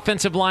 The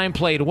offensive line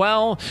played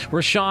well.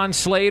 Rashawn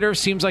Slater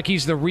seems like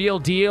he's the real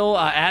deal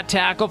at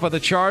tackle for the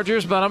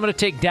Chargers, but I'm going to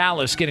take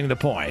Dallas getting the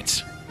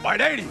points.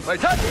 180.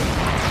 Wait, touch.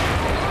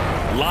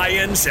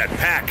 Lions and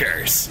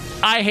Packers.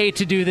 I hate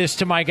to do this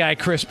to my guy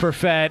Chris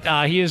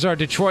Perfett. He is our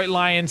Detroit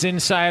Lions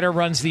insider,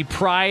 runs the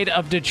Pride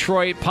of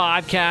Detroit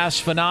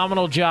podcast.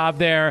 Phenomenal job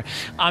there.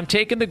 I'm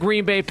taking the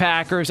Green Bay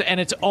Packers, and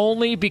it's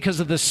only because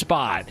of the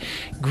spot.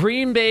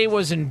 Green Bay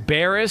was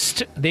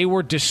embarrassed. They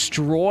were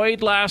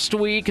destroyed last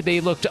week. They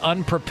looked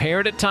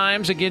unprepared at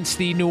times against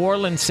the New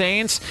Orleans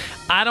Saints.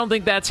 I don't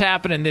think that's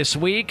happening this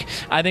week.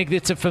 I think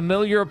it's a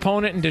familiar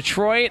opponent in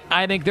Detroit.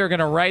 I think they're going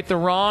to right the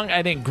wrong.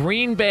 I think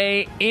Green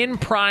Bay in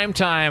prime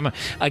time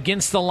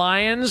against the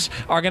Lions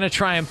are going to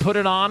try and put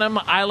it on them.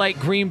 I like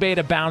Green Bay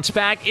to bounce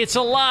back. It's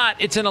a lot.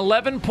 It's an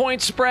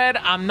 11-point spread.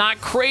 I'm not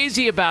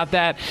crazy about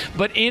that,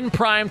 but in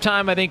prime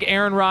time, I think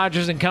Aaron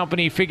Rodgers and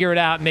company figure it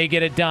out and they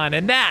get it done.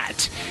 And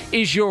that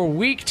is your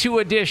Week 2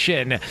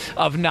 edition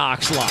of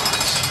Knox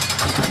Locks.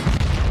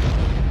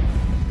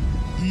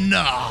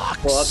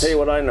 Knox. Well, I'll tell you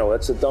what I know.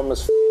 That's the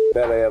dumbest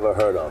bet I ever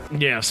heard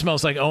of. Yeah,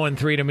 smells like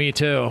 0-3 to me,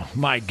 too.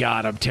 My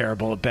God, I'm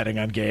terrible at betting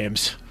on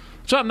games.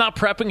 So I'm not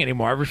prepping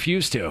anymore. I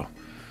refuse to.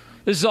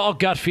 This is all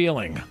gut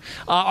feeling.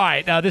 All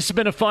right, this has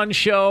been a fun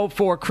show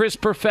for Chris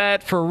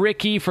Perfett, for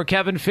Ricky, for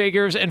Kevin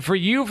Figures, and for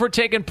you for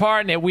taking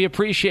part in it. We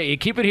appreciate you.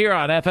 Keep it here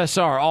on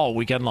FSR all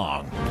weekend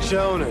long.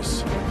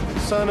 Jonas,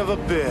 son of a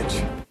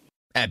bitch.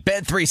 At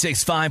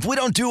Bet365, we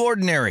don't do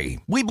ordinary.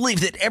 We believe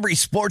that every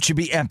sport should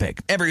be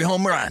epic. Every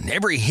home run,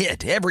 every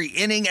hit, every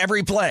inning,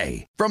 every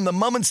play. From the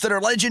moments that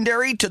are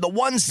legendary to the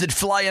ones that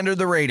fly under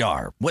the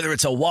radar. Whether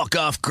it's a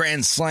walk-off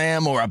grand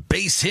slam or a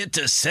base hit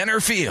to center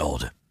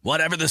field.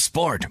 Whatever the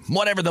sport,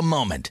 whatever the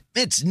moment,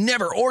 it's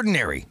never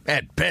ordinary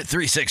at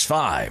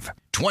Bet365.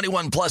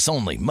 21 plus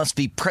only. Must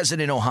be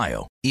present in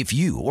Ohio. If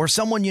you or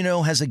someone you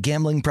know has a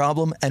gambling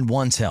problem and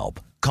wants help,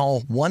 call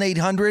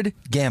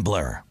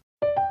 1-800-GAMBLER.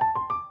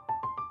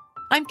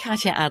 I'm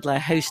Katya Adler,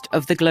 host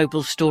of The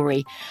Global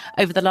Story.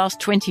 Over the last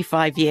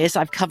 25 years,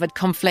 I've covered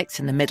conflicts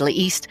in the Middle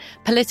East,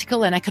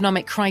 political and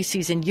economic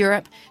crises in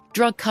Europe,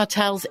 drug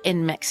cartels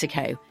in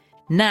Mexico.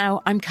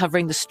 Now I'm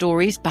covering the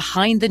stories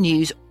behind the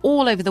news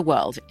all over the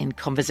world in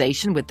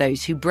conversation with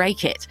those who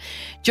break it.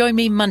 Join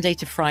me Monday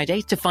to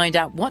Friday to find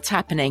out what's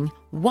happening,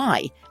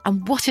 why,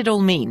 and what it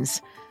all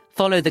means.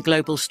 Follow The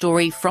Global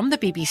Story from the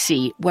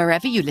BBC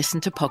wherever you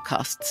listen to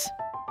podcasts.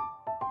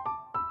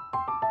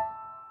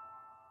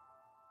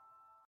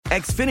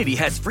 Xfinity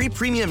has free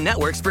premium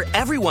networks for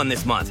everyone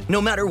this month,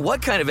 no matter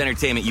what kind of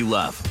entertainment you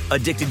love.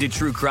 Addicted to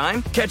true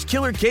crime? Catch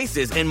killer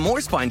cases and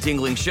more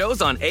spine-tingling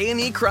shows on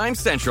A&E Crime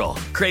Central.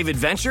 Crave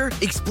adventure?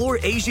 Explore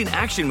Asian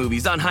action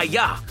movies on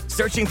Hi-YAH.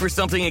 Searching for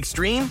something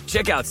extreme?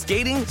 Check out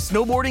skating,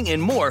 snowboarding,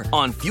 and more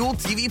on Fuel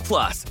TV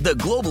Plus, the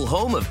global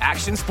home of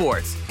action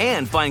sports.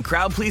 And find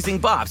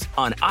crowd-pleasing bops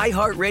on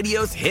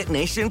iHeartRadio's Hit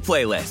Nation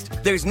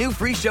playlist. There's new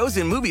free shows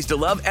and movies to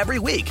love every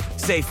week.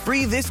 Say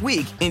free this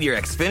week in your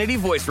Xfinity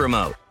voice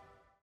remote.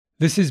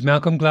 This is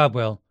Malcolm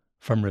Gladwell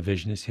from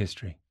Revisionist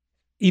History.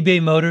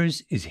 eBay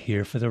Motors is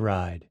here for the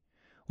ride.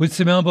 With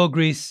some elbow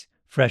grease,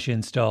 fresh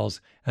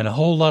installs, and a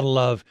whole lot of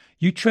love,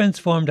 you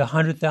transformed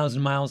 100,000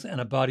 miles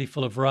and a body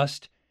full of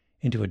rust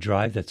into a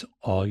drive that's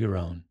all your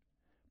own.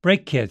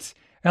 Brake kits,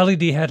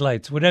 LED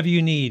headlights, whatever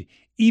you need,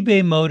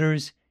 eBay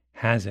Motors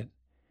has it.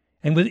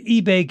 And with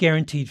eBay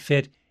Guaranteed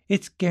Fit,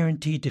 it's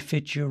guaranteed to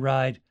fit your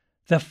ride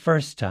the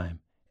first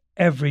time,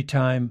 every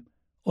time,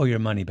 or your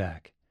money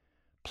back.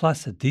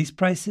 Plus, at these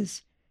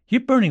prices, you're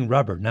burning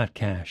rubber, not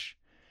cash.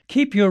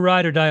 Keep your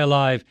ride or die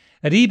alive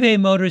at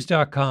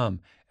ebaymotors.com.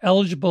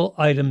 Eligible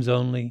items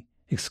only.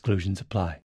 Exclusions apply.